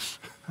process?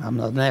 I'm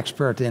not an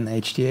expert in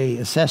HTA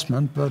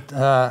assessment, but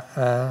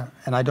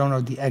and I don't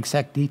know the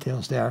exact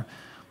details there.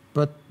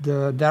 But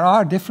there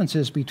are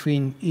differences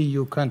between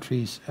EU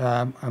countries.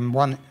 And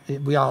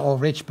we are all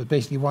rich, but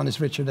basically one is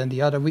richer than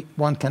the other.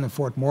 One can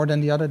afford more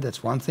than the other.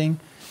 That's one thing.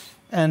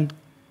 And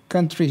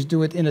countries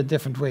do it in a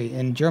different way.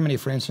 In Germany,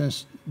 for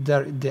instance,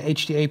 the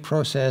HTA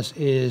process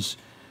is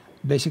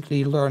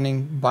basically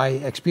learning by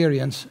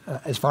experience,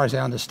 as far as I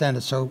understand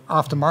it. So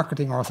after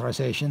marketing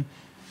authorization,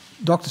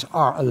 doctors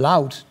are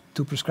allowed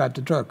to prescribe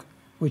the drug,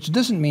 which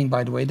doesn't mean,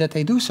 by the way, that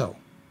they do so.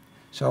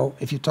 So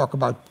if you talk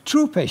about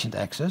true patient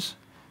access,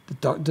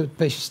 the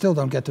patients still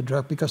don't get the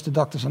drug because the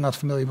doctors are not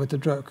familiar with the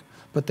drug,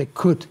 but they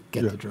could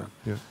get the drug.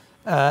 Yeah.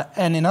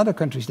 And in other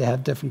countries, they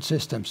have different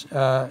systems.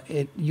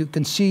 You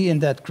can see in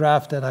that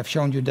graph that I've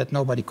shown you that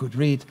nobody could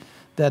read,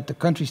 that the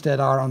countries that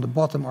are on the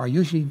bottom are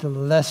usually the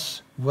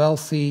less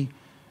wealthy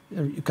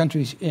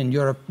countries in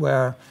Europe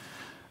where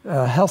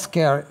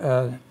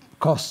healthcare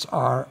costs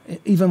are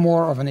even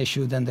more of an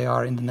issue than they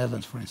are in the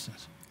Netherlands, for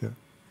instance. Yeah,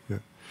 yeah.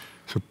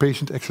 So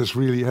patient access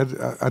really had,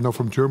 I know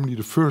from Germany,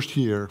 the first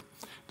year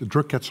the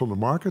drug gets on the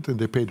market and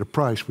they pay the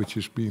price which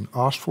is being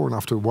asked for, and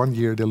after 1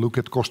 year they look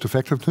at cost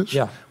effectiveness.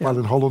 Yeah, While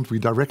in Holland we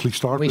directly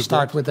start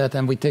with that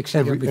and we take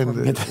second before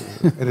we get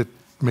and it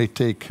may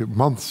take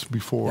months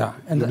before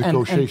the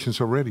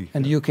negotiations are ready.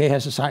 And the UK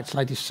has a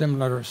slightly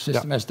similar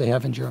system as they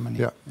have in Germany.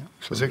 Yeah.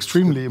 So it's an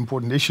extremely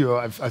important issue.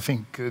 I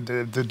think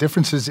the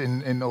differences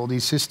in all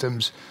these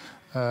systems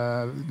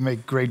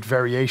make great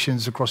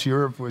variations across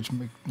Europe, which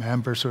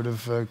hamper sort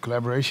of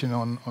collaboration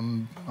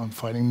on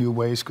finding new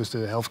ways, because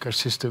the healthcare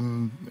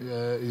system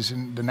is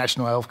in the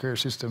national healthcare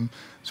system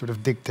sort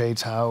of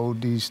dictates how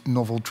these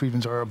novel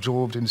treatments are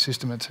absorbed in the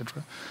system,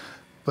 etc.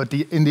 But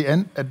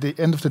at the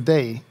end of the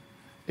day,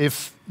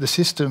 if the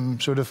system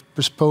sort of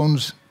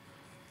postpones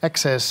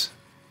access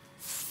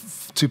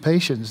to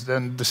patients,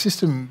 then the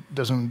system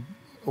doesn't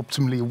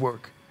optimally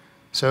work.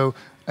 So,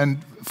 and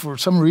for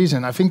some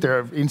reason, I think there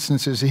are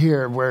instances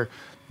here where,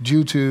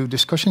 due to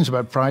discussions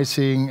about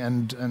pricing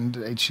and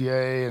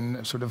HTA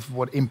and sort of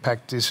what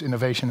impact this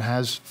innovation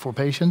has for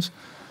patients,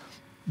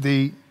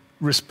 the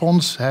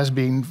response has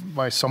been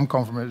by some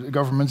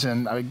governments,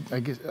 and I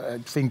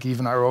think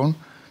even our own,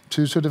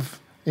 to sort of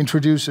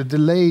introduce a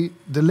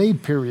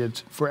delayed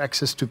period for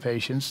access to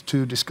patients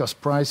to discuss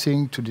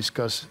pricing, to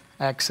discuss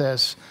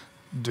access,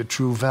 the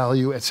true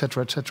value,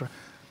 etc., etc.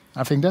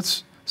 I think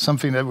that's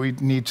something that we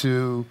need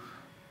to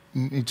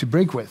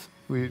break with.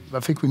 I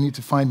think we need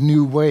to find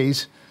new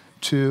ways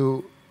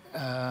to.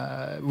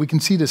 We can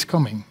see this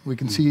coming. We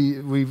can see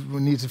we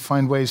need to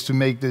find ways to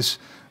make this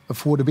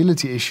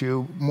affordability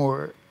issue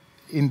more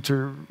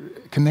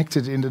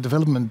interconnected in the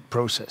development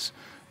process,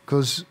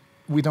 because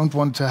we don't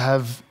want to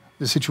have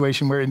the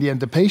situation where in the end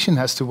the patient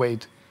has to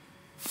wait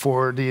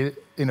for the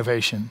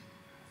innovation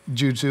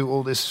due to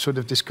all this sort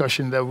of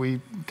discussion that we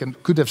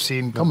could have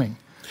seen coming.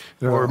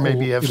 Or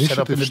maybe have set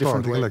up in a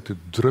different way. Like the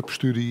DRUP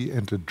study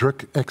and the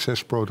drug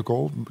access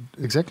protocol.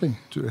 Exactly.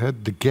 To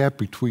have the gap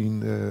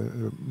between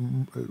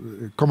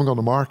coming on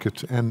the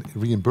market and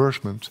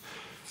reimbursement.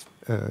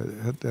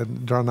 And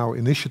there are now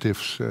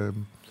initiatives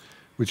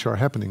which are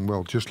happening,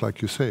 well, just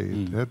like you say.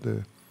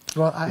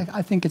 Well,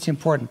 I think it's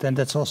important, and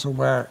that's also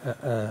where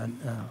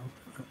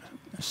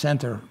a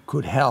center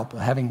could help,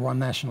 having one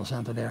national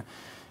center there,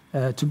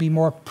 to be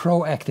more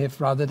proactive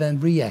rather than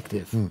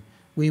reactive.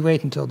 We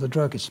wait until the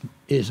drug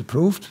is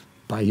approved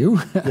by you,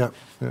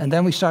 and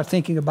then we start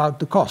thinking about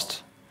the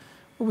cost.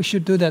 Well, we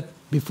should do that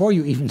before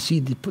you even see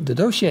the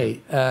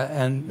dossier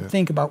and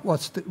think about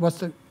what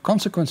the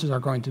consequences are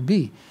going to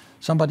be.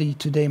 Somebody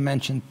today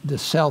mentioned the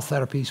cell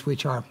therapies,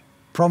 which are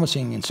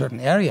promising in certain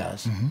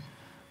areas.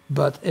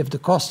 But if the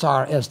costs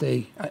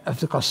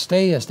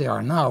stay as they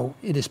are now,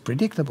 it is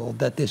predictable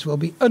that this will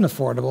be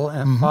unaffordable,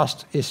 and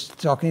FAST is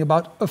talking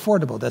about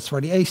affordable. That's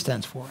what the A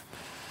stands for.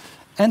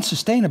 And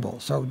sustainable.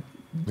 So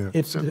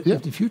if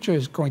the future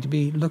is going to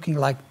be looking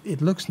like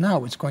it looks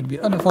now, it's going to be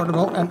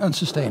unaffordable and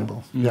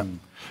unsustainable. Yeah.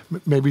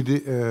 Maybe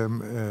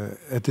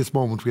at this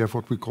moment we have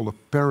what we call a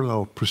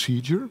parallel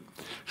procedure,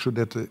 so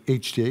that the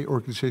HTA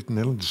organization,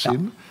 Netherlands,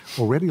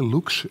 already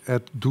looks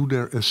at do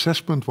their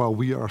assessment while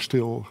we are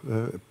still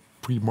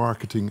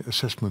pre-marketing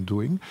assessment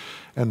doing.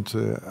 And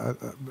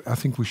I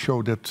think we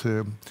show that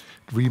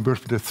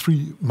reimbursement at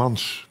 3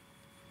 months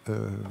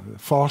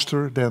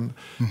faster than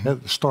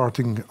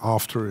starting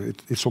after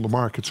it's on the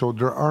market. So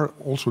there are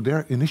also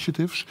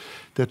initiatives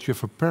that you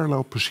have a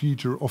parallel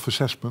procedure of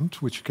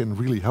assessment, which can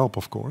really help,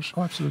 of course.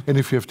 Oh, absolutely. And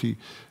if you have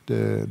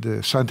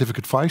the scientific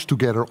advice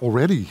together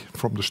already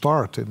from the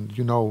start, and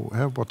you know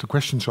what the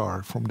questions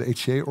are from the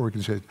HCA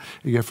organization,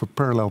 and you have a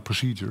parallel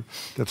procedure,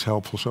 that's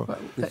helpful. So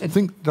I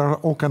think there are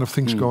all kind of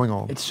things going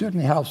on. It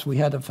certainly helps. We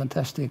had a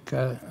fantastic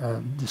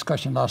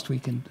discussion last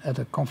week at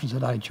a conference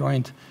that I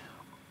joined.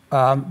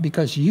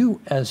 Because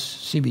you, as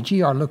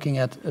CBG, are looking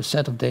at a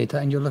set of data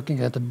and you're looking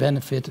at the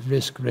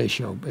benefit-risk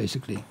ratio,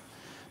 basically.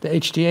 The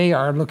HTA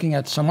are looking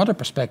at some other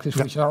perspectives,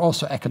 which are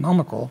also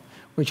economical,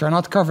 which are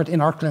not covered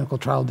in our clinical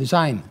trial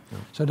design.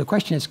 So the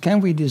question is, can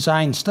we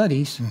design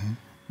studies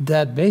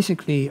that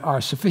basically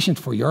are sufficient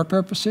for your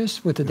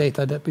purposes with the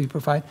data that we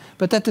provide,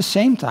 but at the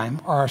same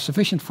time are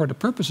sufficient for the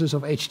purposes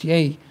of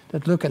HTA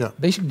that look at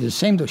basically the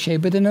same dossier,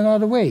 but in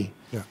another way.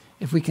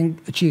 If we can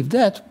achieve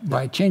that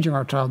by changing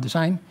our trial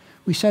design,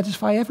 we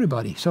satisfy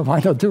everybody, so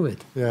why not do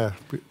it? Yeah,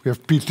 we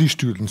have PhD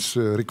students,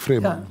 Rick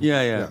Vreeman.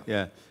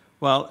 Yeah.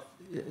 Well,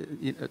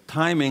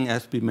 timing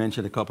has been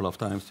mentioned a couple of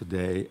times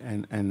today,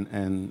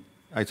 and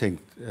I think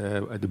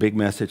the big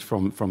message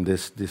from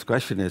this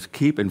discussion is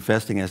keep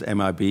investing as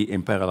MEB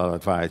in parallel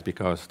advice,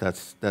 because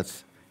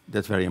that's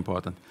very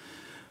important.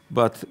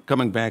 But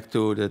coming back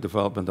to the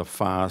development of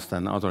FAST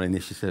and other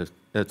initiatives,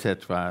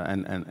 etc.,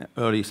 and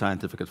early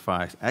scientific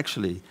advice,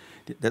 actually,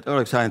 that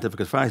early scientific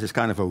advice is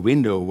kind of a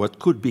window what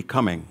could be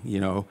coming, you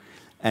know,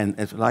 and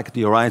it's like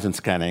the horizon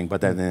scanning,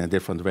 but then in a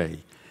different way.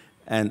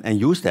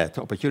 And use that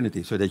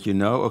opportunity so that you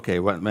know, okay,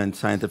 when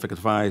scientific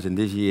advice in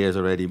this year is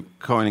already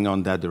going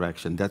on that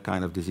direction, that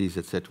kind of disease,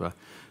 etc.,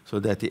 so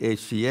that the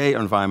HCA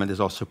environment is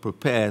also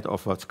prepared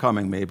of what's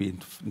coming maybe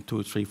in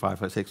 2, 3,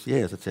 5, or 6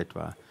 years,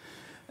 etc.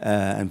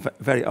 And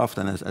very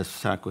often, as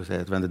Sarko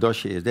said, when the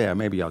dossier is there,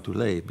 maybe you're too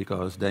late,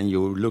 because then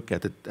you look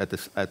at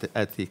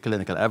the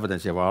clinical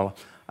evidence. Yeah, well,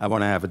 I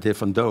want to have a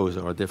different dose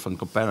or a different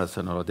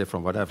comparison or a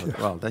different whatever.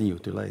 Well, then you're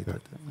too late.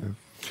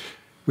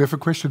 We have a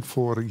question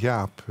for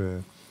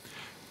Jaap.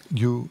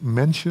 You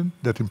mentioned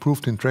that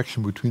improved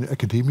interaction between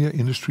academia,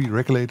 industry,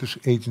 regulators,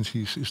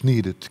 agencies is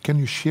needed. Can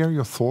you share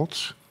your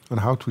thoughts on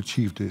how to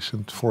achieve this?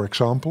 And, for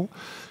example,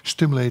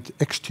 stimulate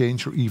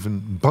exchange or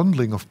even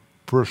bundling of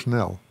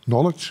personnel,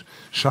 knowledge,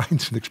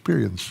 science, and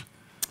experience.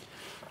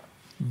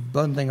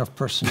 Bundling of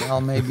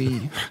personnel may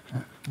be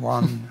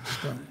one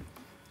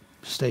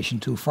station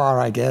too far,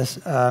 I guess.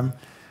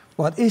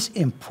 What is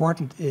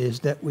important is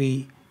that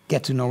we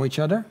get to know each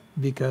other,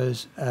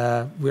 because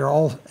we're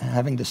all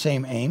having the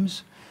same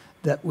aims,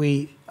 that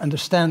we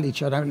understand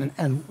each other,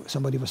 and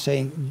somebody was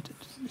saying,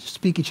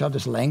 speak each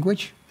other's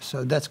language,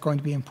 so that's going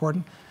to be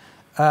important.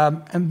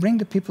 And bring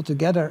the people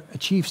together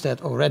achieves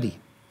that already.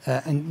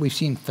 And we've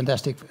seen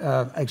fantastic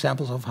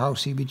examples of how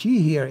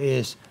CBG here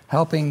is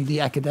helping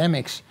the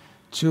academics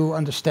to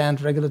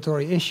understand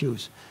regulatory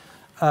issues.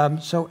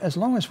 So as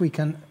long as we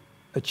can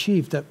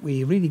achieve that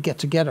we really get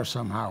together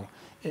somehow,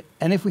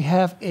 and if we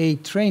have a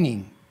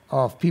training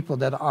of people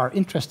that are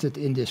interested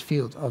in this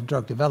field of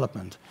drug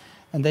development,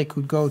 and they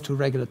could go to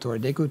regulatory,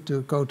 they could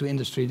go to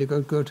industry, they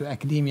could go to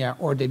academia,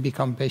 or they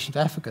become patient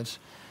advocates,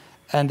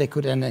 and they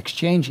could then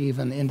exchange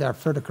even in their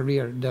further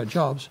career, their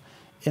jobs,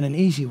 in an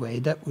easy way,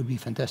 that would be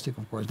fantastic,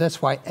 of course.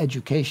 That's why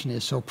education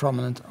is so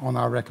prominent on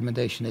our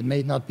recommendation. It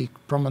may not be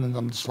prominent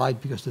on the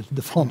slide because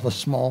the font was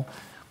small,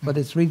 but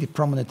it's really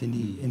prominent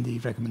in the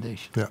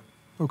recommendation. Yeah,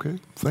 okay,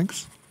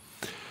 thanks.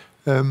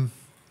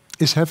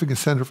 Is having a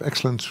center of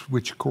excellence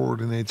which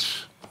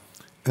coordinates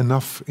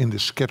enough in the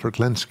scattered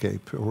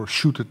landscape, or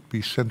should it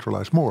be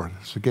centralized more?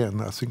 That's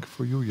again, I think,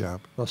 for you, Jaap.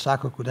 Well,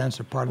 Sarko could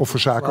answer part of it. Or for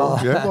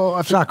Sarko, yeah.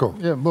 Well, Sarko.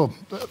 Yeah, well,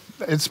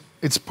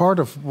 it's part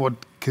of what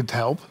could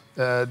help.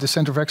 The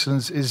Center of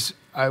Excellence is,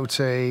 I would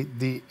say,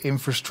 the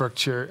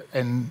infrastructure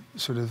and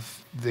sort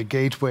of the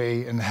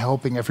gateway and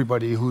helping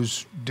everybody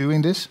who's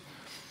doing this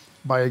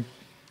by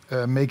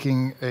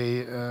attaching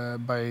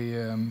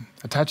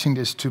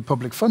this to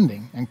public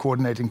funding and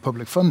coordinating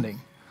public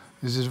funding.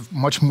 This is a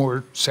much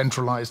more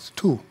centralized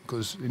tool,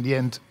 because in the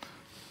end,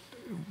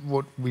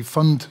 what we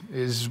fund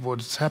is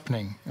what's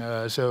happening.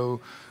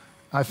 So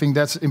I think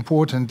that's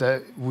important,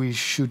 that we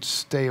should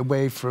stay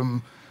away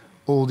from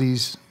all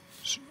these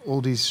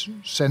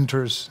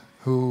centers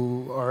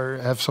who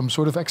have some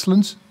sort of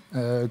excellence,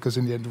 because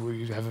in the end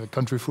we have a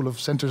country full of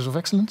centers of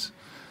excellence.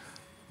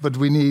 But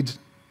we need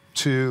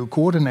to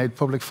coordinate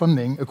public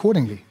funding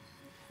accordingly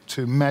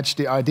to match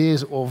the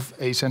ideas of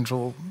a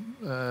central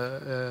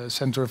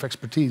center of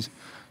expertise.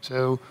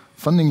 So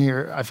funding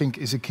here, I think,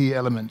 is a key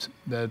element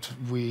that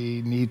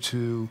we need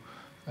to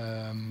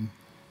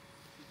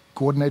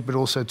coordinate, but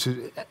also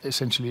to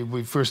essentially,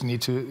 we first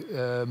need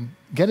to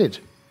get it,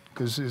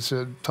 because it's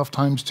tough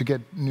times to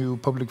get new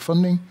public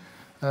funding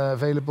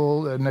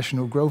available.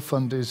 National Growth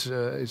Fund is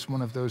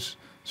one of those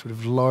sort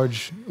of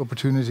large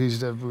opportunities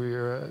that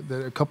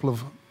a couple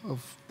of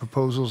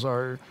proposals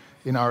are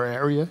in our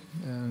area.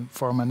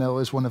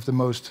 Pharma-NL is one of the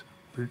most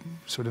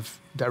sort of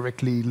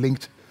directly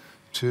linked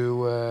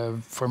to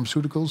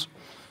pharmaceuticals.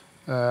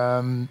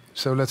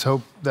 So let's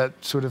hope that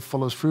sort of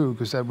follows through,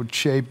 because that would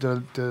shape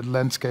the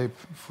landscape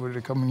for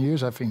the coming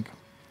years, I think.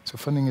 So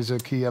funding is a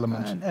key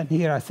element. And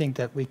here I think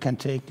that we can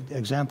take the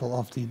example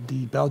of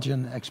the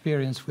Belgian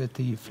experience with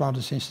the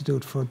Flanders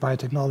Institute for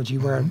Biotechnology,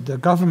 where the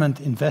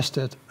government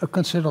invested a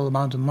considerable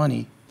amount of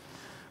money.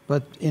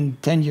 But in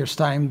 10 years'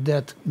 time,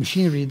 that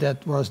machinery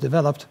that was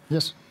developed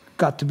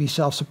got to be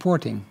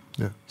self-supporting.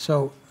 Yeah.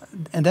 So,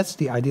 and that's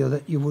the ideal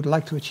that you would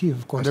like to achieve,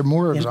 of course. And there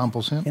are more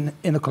examples,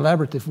 in a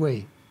collaborative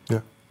way.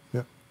 Yeah,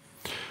 yeah.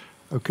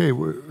 Okay,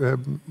 we're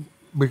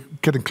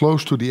getting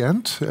close to the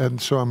end, and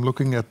so I'm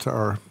looking at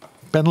our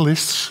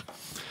panelists,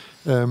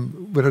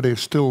 whether they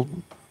still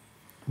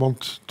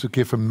want to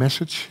give a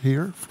message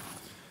here.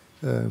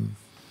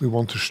 We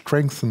want to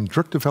strengthen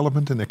drug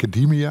development in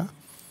academia.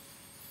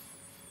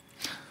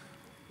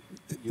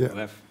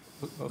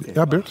 Okay.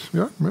 Yeah, Bert.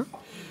 Yeah.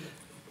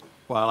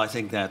 Well, I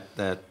think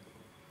that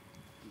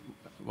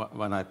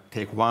when I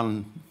take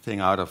one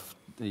thing out of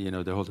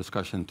the whole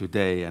discussion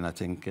today, and I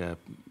think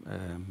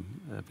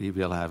we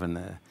will have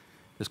a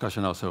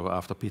discussion also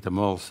after Peter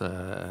Moll's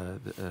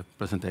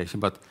presentation,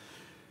 but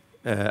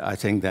I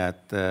think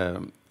that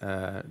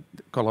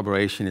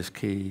collaboration is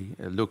key.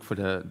 Look for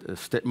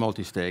the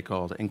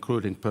multi-stakeholder,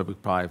 including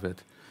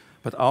public-private,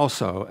 but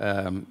also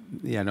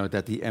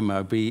that the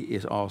MEB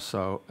is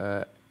also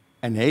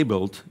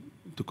enabled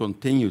to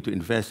continue to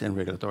invest in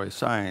regulatory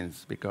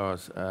science,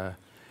 because there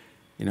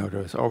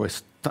is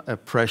always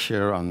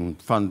pressure on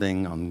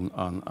funding,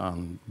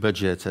 on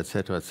budgets,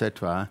 etc.,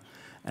 etc.,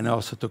 and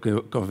also to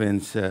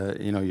convince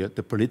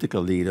the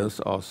political leaders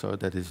also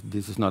that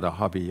this is not a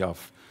hobby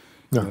of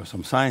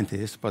some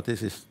scientists, but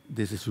this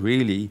is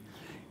really,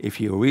 if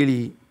you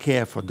really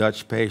care for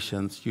Dutch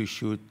patients, you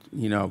should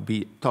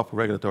be top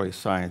regulatory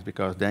science,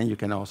 because then you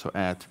can also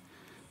add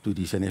to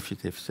these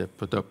initiatives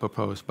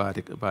proposed by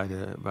the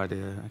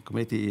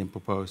committee and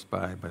proposed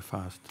by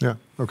FAST. Yeah.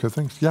 Okay.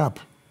 Thanks, Jaap.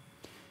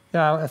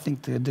 Yeah, I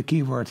think the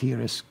key word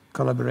here is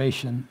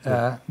collaboration,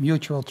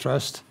 mutual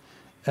trust,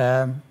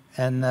 and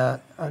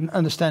an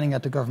understanding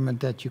at the government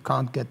that you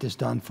can't get this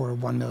done for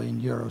 1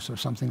 million euros or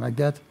something like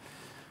that.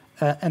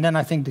 And then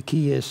I think the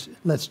key is,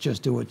 let's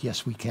just do it.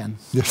 Yes, we can.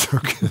 Yes,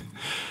 okay.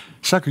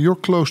 Saka, you're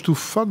close to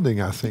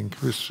funding, I think,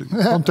 with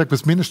contact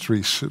with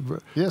ministries.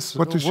 Yes,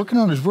 working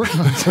on it.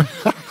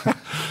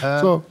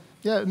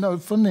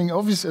 Funding,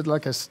 obviously,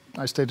 like I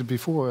stated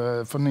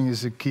before, funding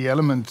is a key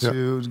element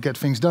to get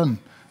things done.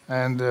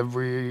 And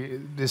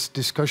this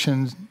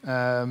discussion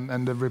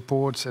and the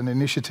reports and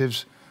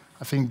initiatives,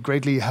 I think,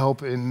 greatly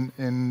help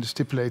in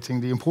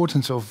stipulating the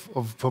importance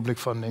of public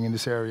funding in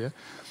this area.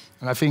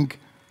 And I think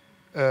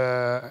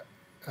I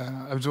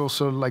would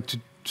also like to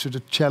sort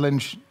of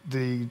challenge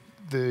the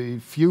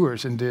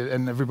viewers and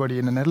everybody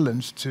in the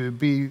Netherlands to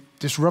be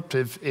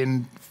disruptive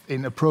in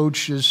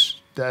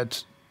approaches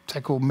that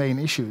tackle main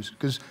issues,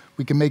 because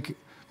we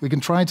can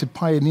try to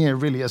pioneer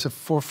really as a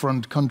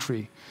forefront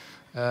country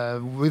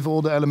with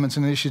all the elements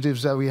and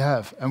initiatives that we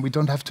have, and we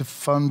don't have to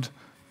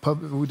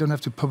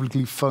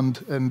publicly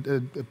fund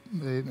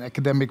an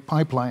academic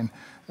pipeline.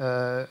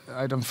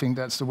 I don't think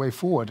that's the way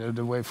forward.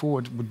 The way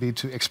forward would be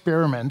to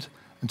experiment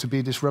and to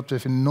be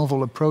disruptive in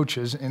novel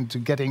approaches into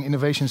getting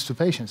innovations to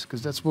patients,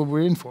 because that's what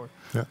we're in for.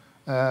 Yeah.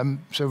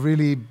 So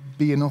really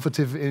be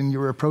innovative in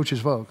your approach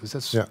as well, because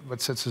that's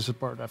what sets us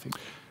apart, I think.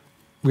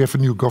 We have a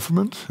new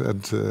government,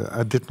 and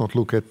I did not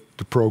look at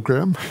the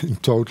program in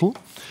total.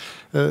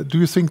 Do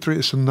you think there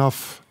is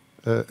enough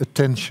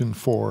attention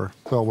for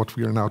what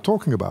we are now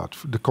talking about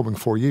for the coming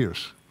 4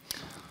 years?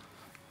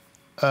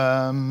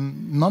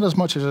 Not as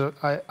much as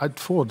I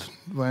thought.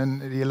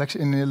 When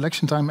in the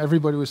election time,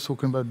 everybody was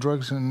talking about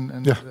drugs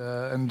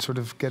and sort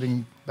of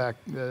getting back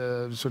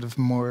sort of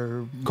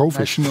more COVID.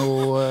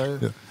 National.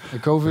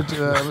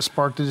 COVID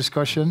sparked the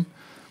discussion.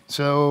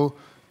 So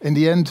In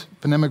the end,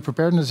 pandemic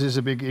preparedness is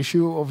a big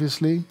issue,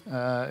 obviously.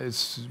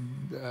 It's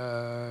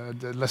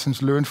the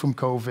lessons learned from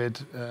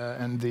COVID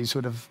and the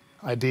sort of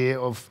idea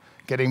of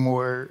getting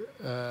more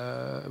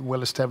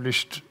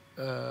well-established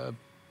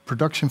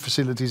production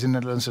facilities in the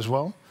Netherlands as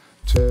well.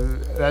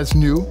 That's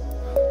new.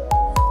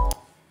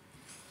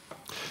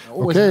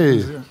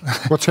 Okay,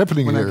 what's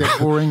happening when here? I get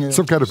boring,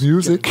 Some kind of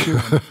music.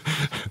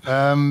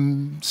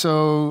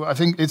 So I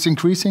think it's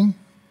increasing,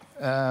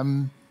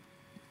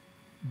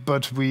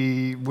 but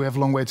we have a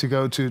long way to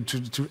go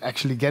to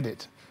actually get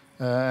it.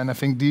 And I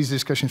think these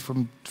discussions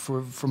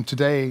from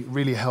today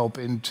really help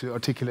to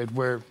articulate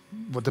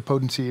what the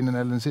potency in the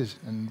Netherlands is.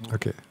 And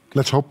Okay,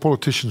 let's hope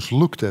politicians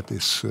looked at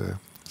this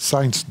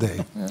Science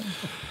Day.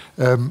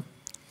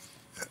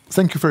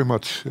 Thank you very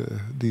much,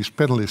 these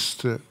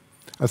panelists.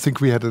 I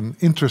think we had an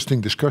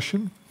interesting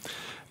discussion,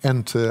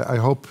 and I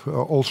hope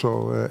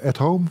also at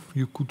home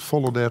you could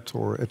follow that,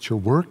 or at your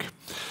work.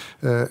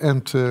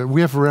 And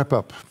we have a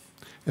wrap-up.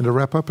 And the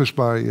wrap-up is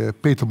by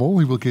Peter Mol.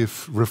 He will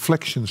give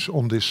reflections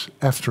on this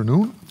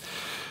afternoon.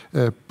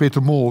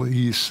 Peter Mol,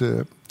 he's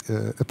a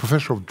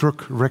professor of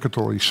drug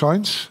regulatory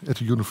science at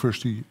the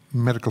University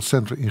Medical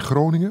Center in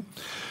Groningen.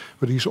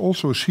 But he's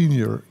also a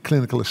senior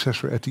clinical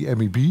assessor at the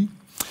MEB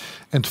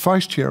and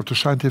vice chair of the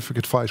Scientific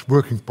Advice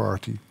Working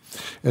Party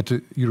at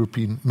the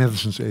European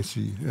Medicines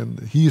Agency. And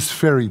he is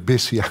very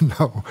busy, I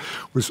know,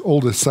 with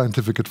all the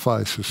scientific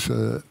advices,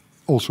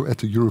 also at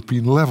the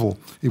European level,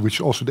 in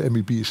which also the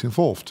MEB is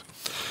involved.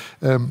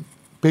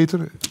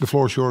 Peter, the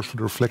floor is yours for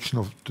the reflection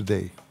of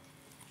today.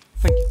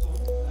 Thank you.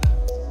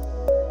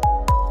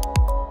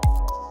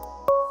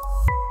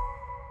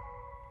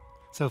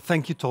 So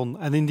thank you, Ton.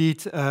 And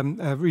indeed,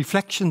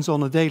 reflections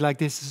on a day like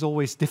this is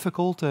always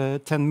difficult.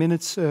 10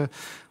 minutes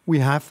we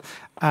have.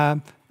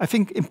 I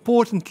think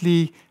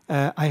importantly,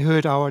 I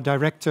heard our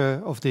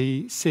director of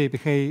the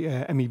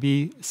CBG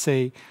MEB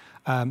say,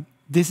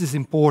 this is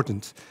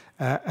important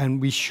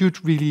and we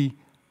should really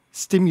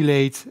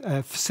stimulate,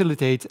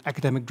 facilitate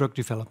academic drug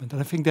development.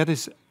 And I think that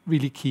is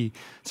really key.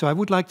 So I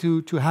would like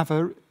to have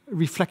a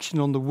reflection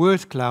on the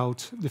word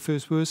cloud, the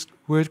first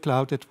word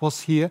cloud that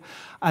was here,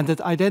 and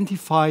that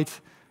identified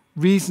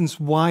reasons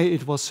why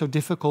it was so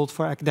difficult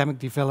for academic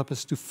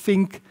developers to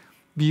think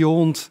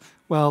beyond,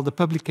 well, the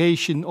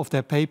publication of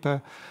their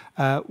paper,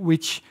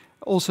 which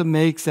also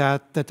makes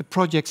that the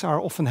projects are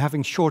often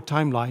having short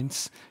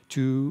timelines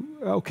to,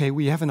 okay,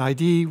 we have an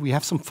idea, we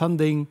have some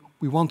funding,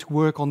 we want to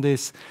work on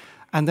this,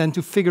 and then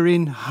to figure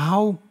in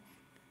how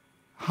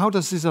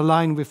does this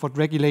align with what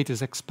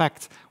regulators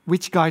expect,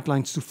 which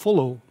guidelines to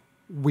follow,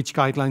 which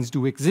guidelines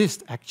do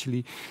exist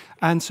actually.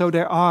 And so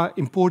there are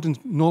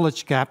important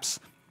knowledge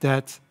gaps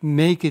that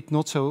make it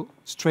not so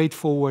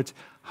straightforward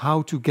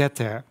how to get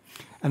there.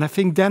 And I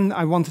think then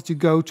I wanted to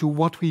go to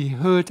what we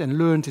heard and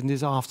learned in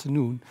this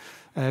afternoon.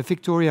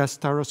 Victoria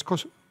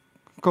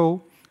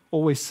Starosko,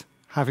 always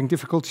having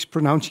difficulties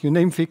pronouncing your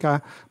name,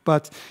 Vika,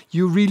 but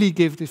you really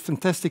give this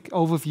fantastic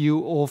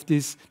overview of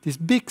this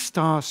big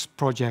STARS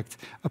project,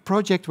 a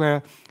project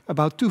where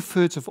about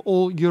 2/3 of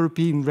all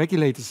European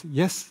regulators,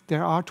 yes,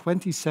 there are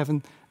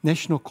 27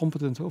 national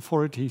competent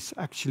authorities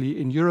actually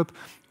in Europe,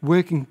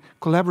 working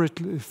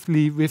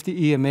collaboratively with the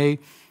EMA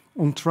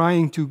on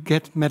trying to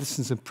get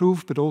medicines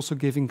approved, but also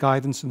giving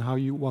guidance on how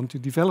you want to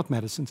develop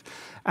medicines.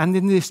 And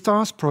in this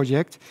STARS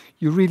project,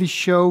 you really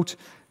showed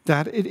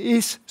that it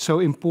is so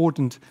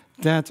important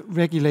that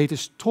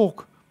regulators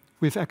talk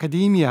with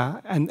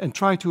academia and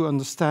try to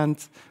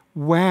understand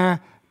where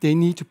they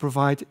need to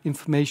provide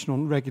information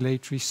on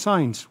regulatory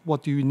science.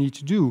 What do you need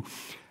to do?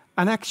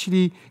 And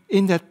actually,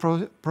 in that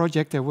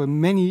project, there were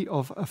many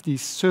of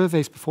these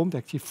surveys performed,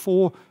 actually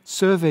 4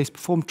 surveys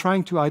performed,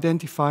 trying to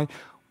identify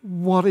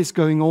what is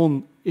going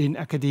on in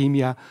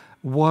academia,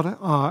 what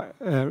are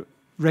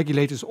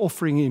regulators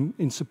offering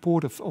in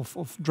support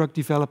of drug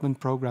development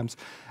programs.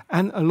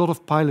 And a lot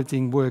of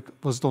piloting work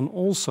was done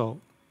also.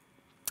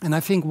 And I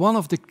think one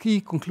of the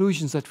key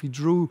conclusions that we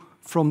drew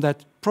from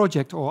that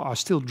project, or are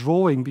still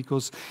drawing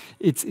because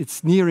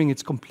it's nearing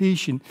its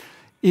completion,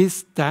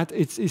 is that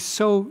it is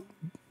so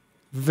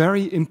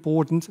very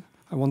important,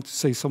 I want to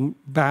say some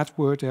bad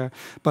word there,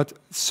 but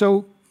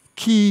so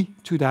key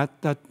to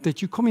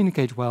that you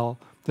communicate well.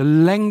 The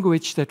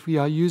language that we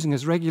are using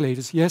as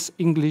regulators, yes,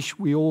 English,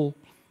 we all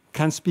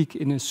can speak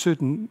in a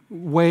certain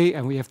way,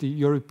 and we have the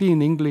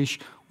European English,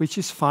 which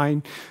is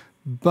fine,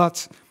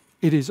 but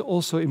it is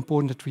also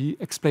important that we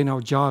explain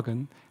our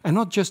jargon, and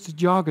not just the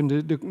jargon,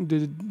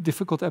 the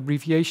difficult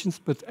abbreviations,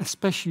 but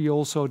especially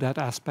also that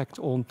aspect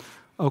on,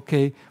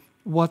 okay,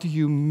 what do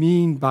you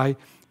mean by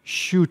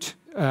should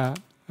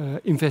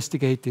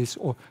investigate this,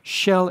 or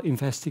shall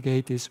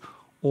investigate this,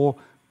 or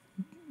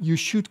you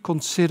should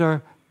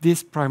consider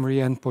this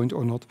primary endpoint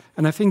or not.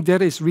 And I think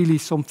that is really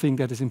something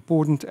that is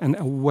important, and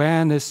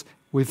awareness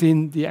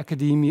within the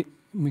academic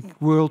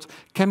world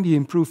can be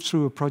improved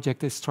through a project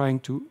that's trying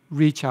to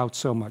reach out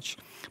so much.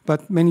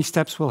 But many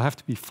steps will have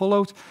to be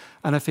followed,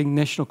 and I think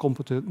national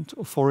competent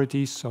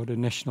authorities, so the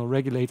national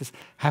regulators,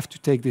 have to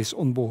take this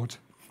on board.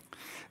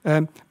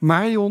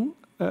 Marion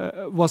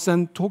was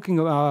then talking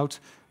about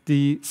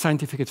the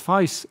scientific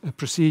advice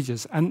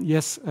procedures. And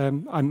yes,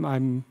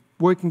 I'm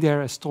working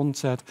there, as Ton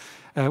said.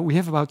 We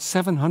have about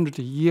 700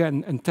 a year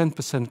and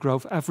 10%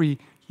 growth every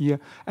year.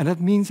 And that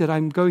means that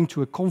I'm going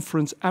to a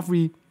conference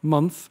every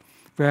month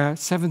where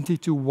 70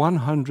 to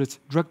 100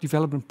 drug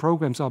development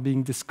programs are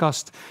being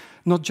discussed.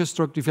 Not just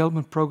drug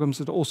development programs,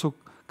 but also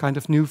kind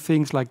of new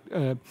things like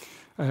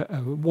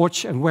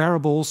watch and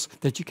wearables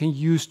that you can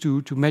use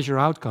to measure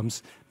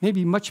outcomes.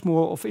 Maybe much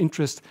more of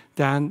interest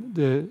than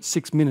the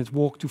 6-minute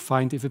walk to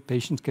find if a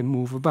patient can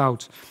move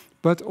about,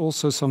 but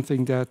also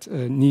something that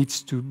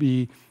needs to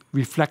be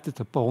reflected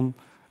upon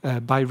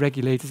by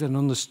regulators and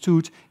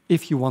understood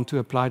if you want to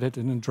apply that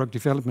in a drug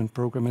development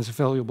program as a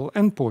valuable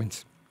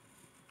endpoint.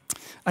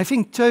 I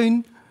think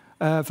Teun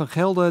van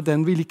Gelder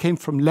then really came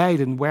from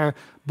Leiden, where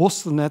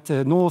Boston at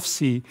the North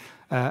Sea,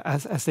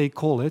 as they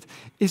call it,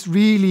 is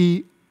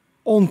really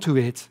onto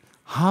it.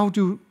 How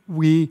do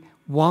we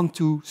want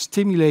to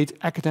stimulate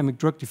academic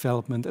drug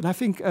development? And I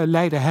think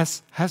Leiden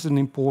has an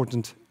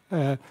important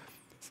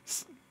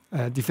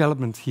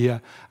development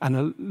here and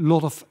a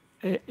lot of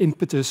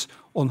impetus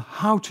on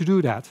how to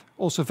do that.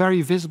 Also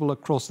very visible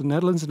across the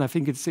Netherlands, and I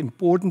think it's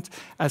important,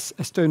 as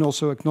Teun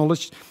also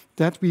acknowledged,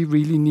 that we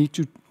really need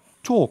to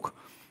talk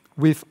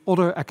with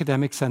other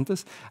academic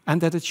centers,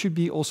 and that it should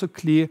be also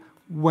clear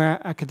where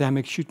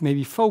academics should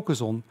maybe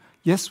focus on.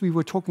 Yes, we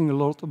were talking a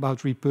lot about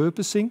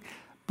repurposing,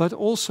 but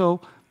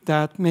also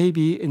that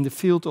maybe in the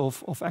field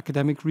of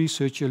academic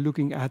research, you're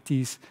looking at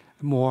these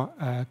more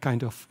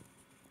kind of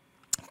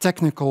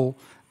technical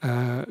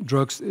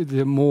drugs,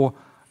 the more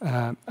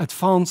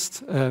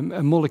advanced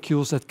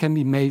molecules that can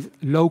be made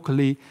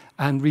locally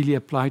and really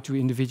applied to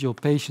individual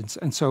patients.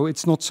 And so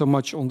it's not so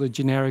much on the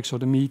generics or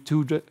the Me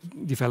Too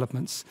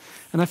developments.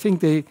 And I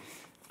think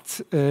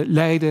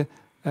Leiden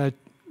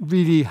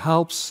really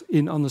helps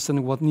in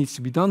understanding what needs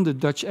to be done. The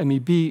Dutch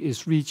MEB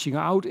is reaching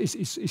out,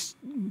 is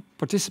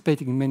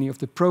participating in many of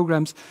the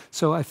programs.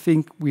 So I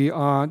think we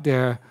are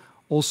there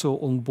also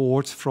on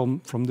board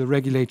from the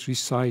regulatory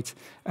side.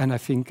 And I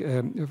think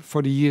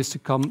for the years to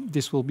come,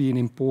 this will be an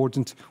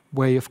important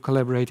way of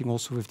collaborating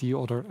also with the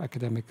other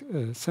academic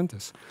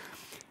centers.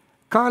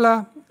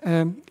 Carla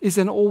is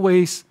then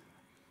always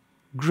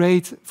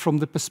great from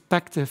the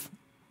perspective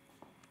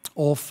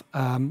of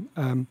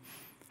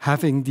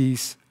having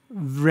these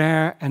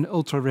rare and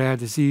ultra-rare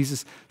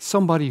diseases,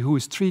 somebody who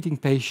is treating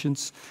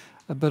patients,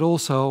 but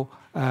also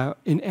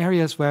in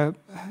areas where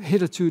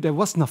hitherto there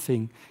was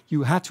nothing.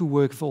 You had to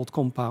work with old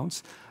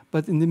compounds.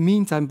 But in the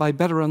meantime, by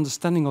better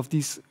understanding of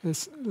these,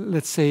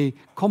 let's say,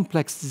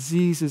 complex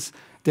diseases,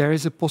 there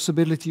is a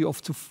possibility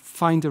of to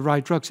find the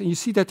right drugs. And you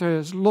see that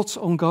there's lots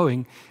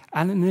ongoing.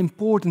 And an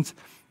important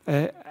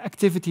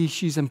activity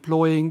she's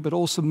employing, but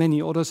also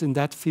many others in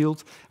that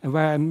field, and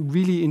where I'm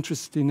really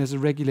interested in as a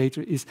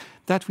regulator, is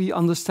that we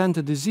understand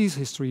the disease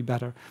history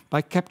better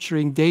by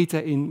capturing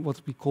data in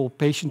what we call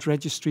patient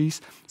registries,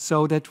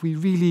 so that we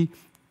really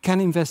can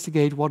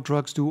investigate what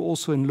drugs do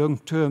also in long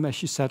term,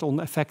 as you said, on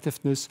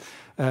effectiveness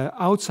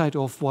outside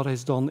of what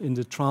is done in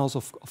the trials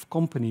of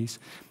companies.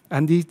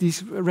 And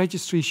these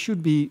registries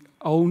should be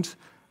owned,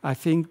 I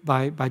think,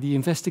 by the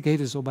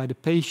investigators or by the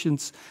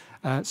patients,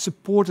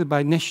 supported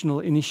by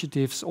national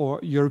initiatives or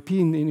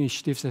European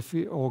initiatives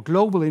or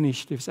global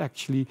initiatives,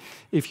 actually,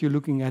 if you're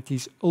looking at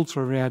these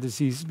ultra-rare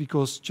diseases,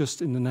 because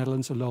just in the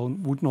Netherlands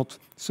alone would not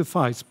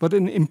suffice. But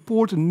an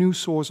important new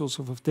source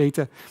also of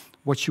data,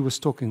 what she was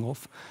talking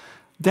of.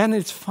 Then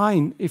it's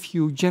fine if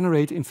you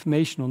generate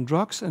information on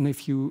drugs and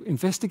if you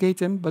investigate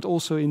them, but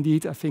also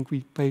indeed, I think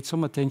we paid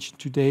some attention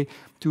today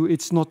to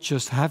it's not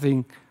just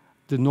having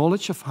the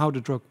knowledge of how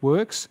the drug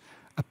works,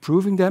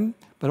 approving them,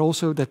 but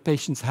also that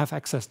patients have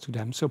access to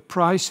them. So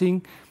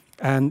pricing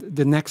and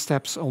the next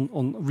steps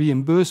on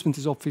reimbursement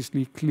is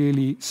obviously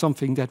clearly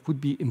something that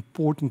would be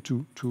important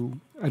to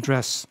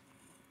address.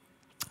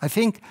 I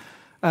think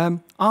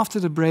after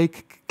the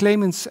break,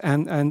 Clemens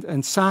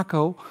and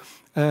Sako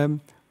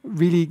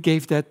really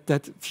gave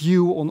that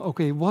view on,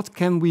 okay, what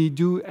can we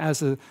do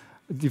as a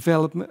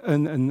development,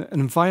 an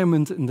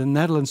environment in the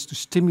Netherlands to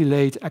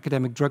stimulate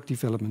academic drug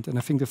development. And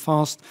I think the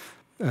FAST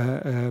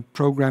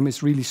program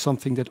is really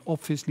something that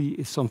obviously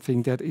is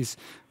something that is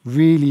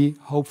really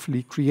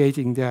hopefully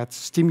creating that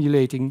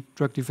stimulating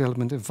drug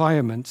development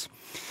environment.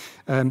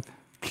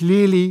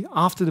 Clearly,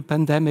 after the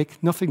pandemic,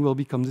 nothing will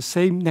become the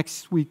same.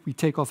 Next week, we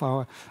take off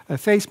our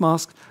face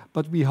masks,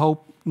 but we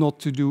hope not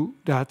to do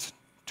that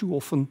too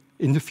often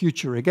in the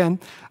future again.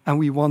 And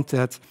we want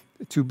that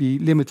to be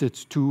limited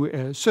to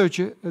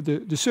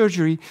the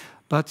surgery.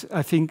 But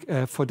I think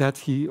for that,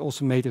 he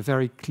also made a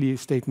very clear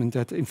statement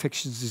that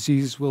infectious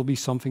diseases will be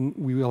something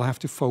we will have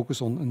to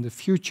focus on in the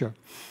future.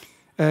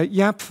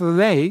 Jaap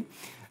Verwey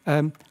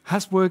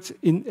has worked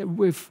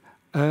with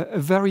a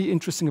very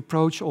interesting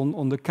approach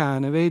on the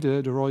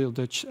KNW, the Royal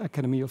Dutch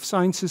Academy of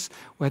Sciences,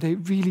 where they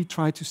really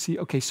try to see,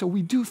 okay, so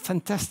we do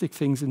fantastic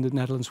things in the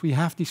Netherlands. We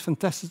have these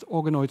fantastic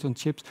organoids on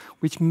chips,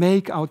 which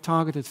make our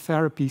targeted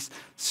therapies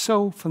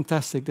so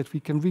fantastic that we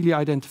can really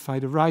identify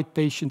the right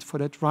patient for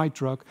that right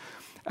drug.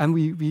 And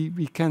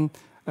we can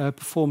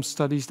perform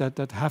studies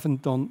that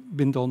haven't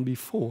been done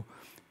before.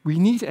 We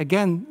need,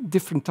 again,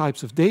 different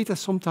types of data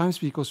sometimes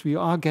because we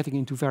are getting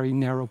into very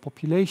narrow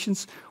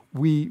populations.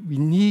 We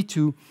need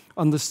to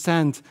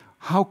understand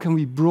how can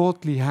we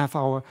broadly have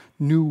our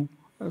new,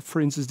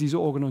 for instance, these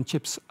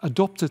organ-on-chips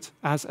adopted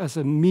as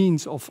a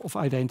means of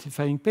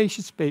identifying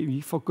patients,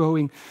 maybe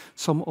forgoing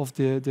some of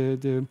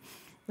the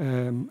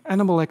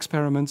animal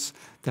experiments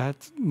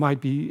that might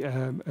be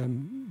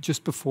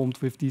just performed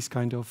with these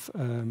kind of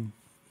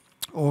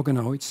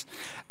organoids.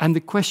 And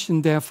the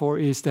question, therefore,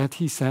 is that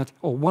he said,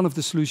 or one of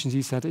the solutions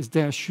he said, is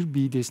there should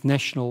be this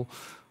national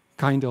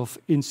kind of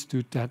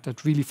institute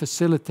that really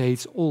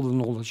facilitates all the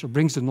knowledge or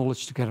brings the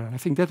knowledge together. And I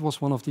think that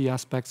was one of the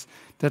aspects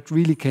that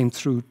really came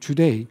through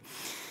today.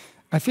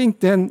 I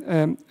think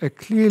then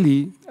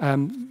clearly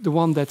the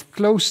one that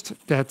closed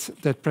that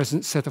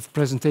set of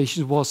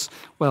presentations was,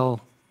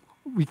 well,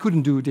 we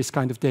couldn't do this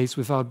kind of days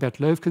without Bert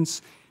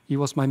Leufkens. He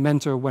was my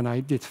mentor when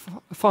I did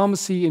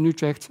pharmacy in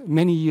Utrecht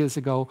many years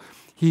ago.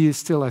 He is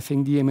still, I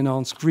think, the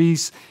eminence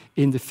grise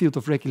in the field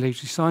of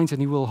regulatory science, and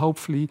he will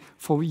hopefully,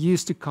 for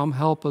years to come,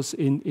 help us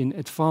in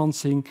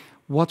advancing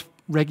what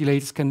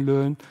regulators can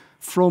learn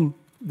from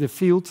the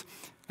field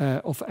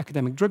of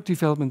academic drug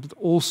development, but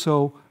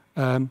also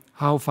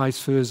how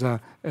vice versa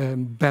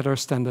better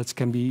standards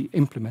can be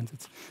implemented.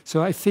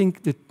 So I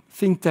think the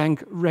think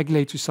tank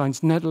Regulatory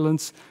Science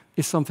Netherlands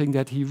is something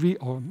that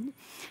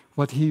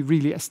what he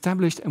really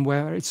established, and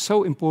where it's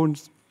so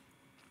important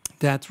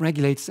that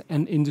regulators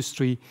and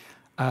industry,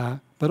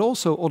 but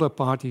also other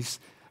parties,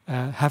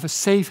 have a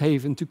safe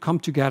haven to come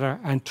together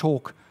and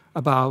talk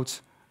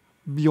about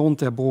beyond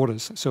their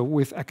borders, so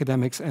with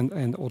academics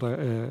and other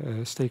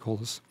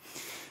stakeholders.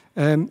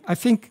 I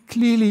think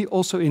clearly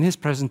also in his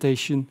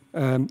presentation,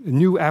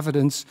 new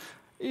evidence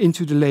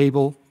into the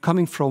label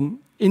coming from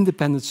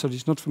independent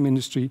studies, not from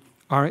industry,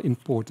 are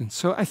important.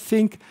 So I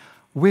think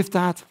with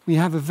that, we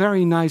have a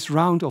very nice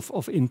round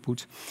of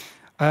input.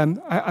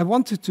 I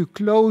wanted to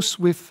close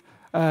with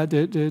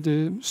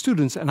the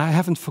students, and I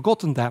haven't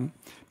forgotten them,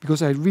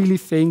 because I really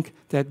think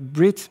that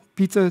Britt,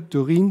 Peter,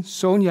 Doreen,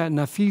 Sonia, and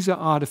Nafisa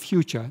are the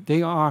future.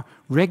 They are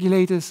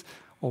regulators,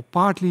 or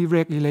partly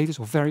regulators,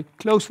 or very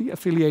closely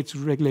affiliated to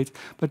regulators,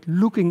 but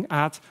looking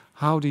at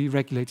how the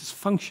regulators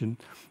function.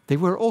 They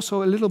were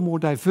also a little more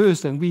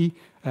diverse than we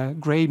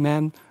grey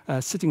men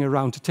sitting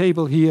around the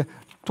table here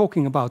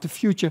talking about the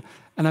future.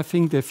 And I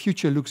think the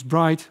future looks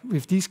bright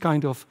with these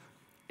kind of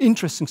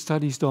interesting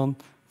studies done,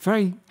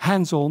 very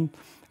hands-on,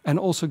 and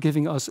also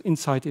giving us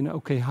insight in,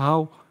 okay,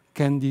 how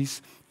can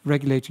these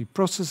regulatory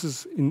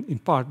processes in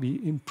part be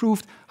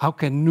improved? How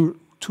can new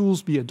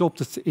tools be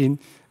adopted in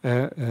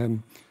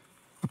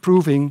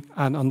approving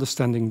and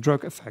understanding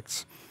drug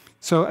effects?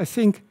 So I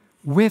think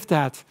with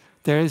that,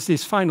 there is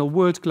this final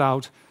word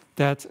cloud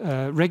that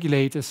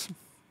regulators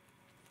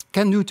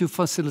can do to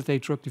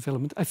facilitate drug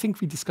development. I think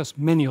we discussed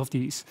many of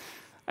these,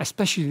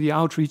 especially the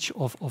outreach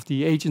of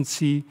the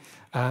agency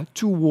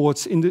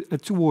towards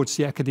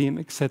the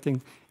academic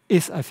setting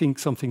is, I think,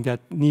 something that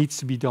needs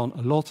to be done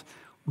a lot.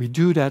 We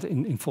do that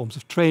in forms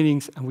of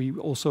trainings, and we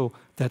also,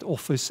 that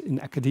office in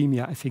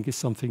academia, I think, is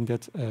something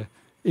that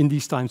in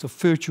these times of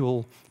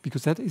virtual,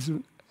 because that is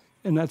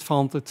an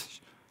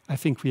advantage I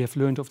think we have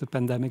learned of the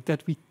pandemic,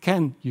 that we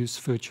can use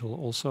virtual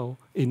also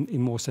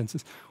in more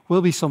senses,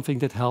 will be something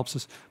that helps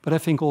us. But I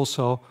think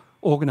also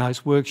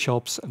organize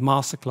workshops,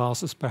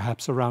 masterclasses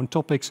perhaps around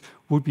topics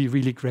would be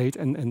really great.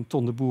 And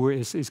Ton de Boer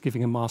is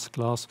giving a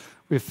masterclass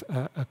with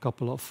a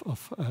couple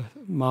of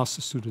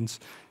master students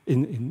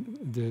in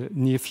the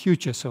near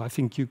future. So I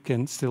think you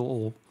can still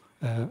all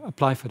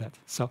apply for that.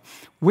 So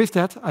with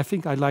that, I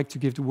think I'd like to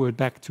give the word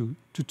back to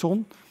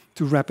Ton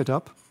to wrap it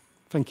up.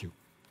 Thank you.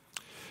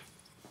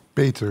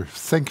 Peter,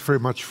 thank you very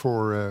much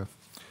for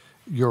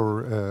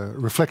your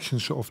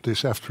reflections of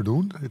this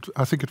afternoon.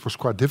 I think it was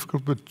quite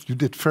difficult, but you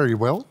did very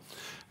well.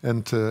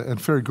 And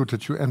very good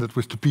that you ended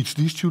with the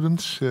PhD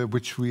students,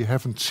 which we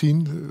haven't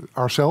seen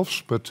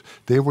ourselves, but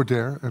they were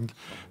there, and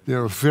they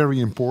are very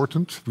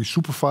important. We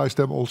supervise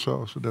them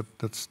also, so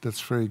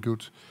that's very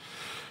good.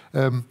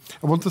 I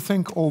want to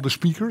thank all the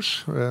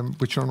speakers,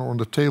 which are on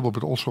the table,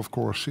 but also, of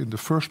course, in the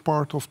first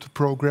part of the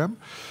program.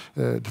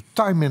 The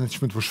time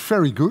management was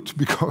very good,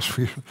 because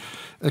we're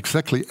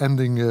exactly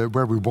ending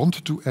where we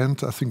wanted to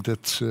end. I think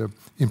that's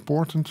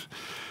important.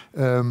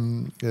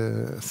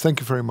 Thank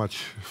you very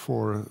much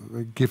for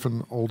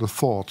giving all the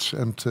thoughts.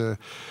 And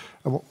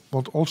I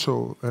want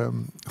also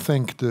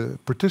thank the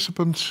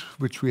participants,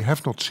 which we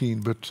have not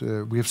seen, but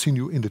we have seen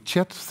you in the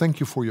chat. Thank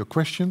you for your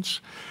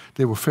questions.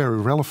 They were very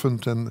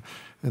relevant, and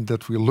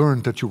that we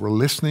learned that you were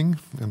listening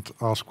and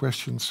asked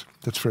questions.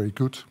 That's very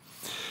good.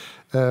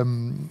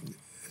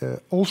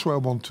 Also, I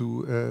want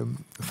to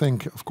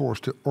thank, of course,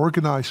 the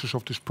organizers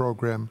of this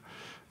program,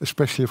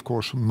 especially, of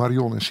course,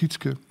 Marion and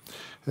Sietske.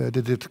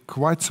 They did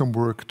quite some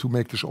work to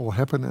make this all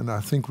happen, and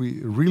I think we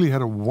really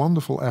had a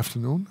wonderful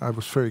afternoon. I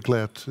was very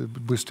glad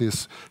with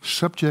this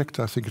subject.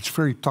 I think it's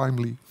very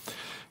timely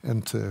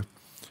and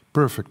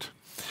perfect.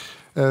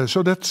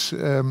 So that's,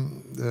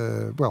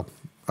 well,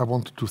 I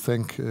wanted to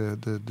thank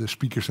the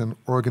speakers and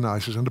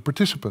organizers and the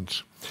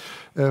participants.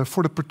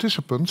 For the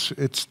participants,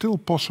 it's still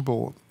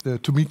possible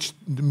to meet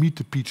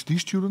the PhD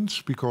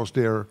students because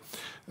they're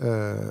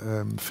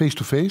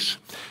face-to-face.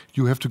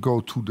 You have to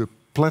go to the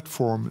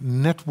platform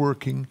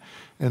networking,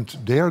 and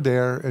they're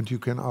there, and you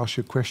can ask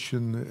your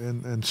question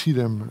and see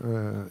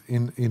them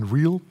in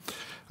real.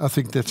 I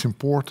think that's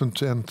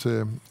important, and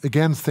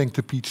again, thank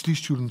the PhD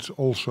students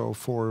also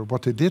for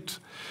what they did.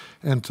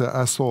 And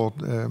I thought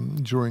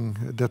during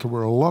that there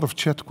were a lot of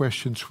chat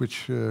questions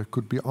which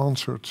could be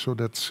answered, so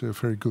that's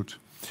very good.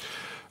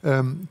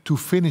 To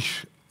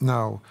finish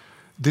now,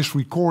 this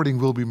recording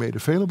will be made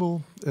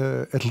available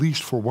at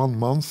least for 1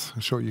 month,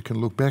 so you can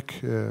look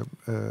back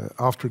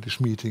after this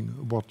meeting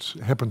what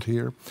happened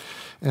here.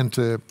 And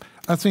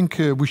I think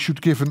we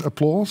should give an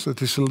applause.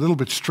 It is a little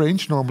bit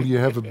strange. Normally you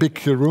have a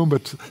big room,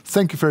 but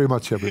thank you very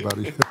much,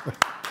 everybody.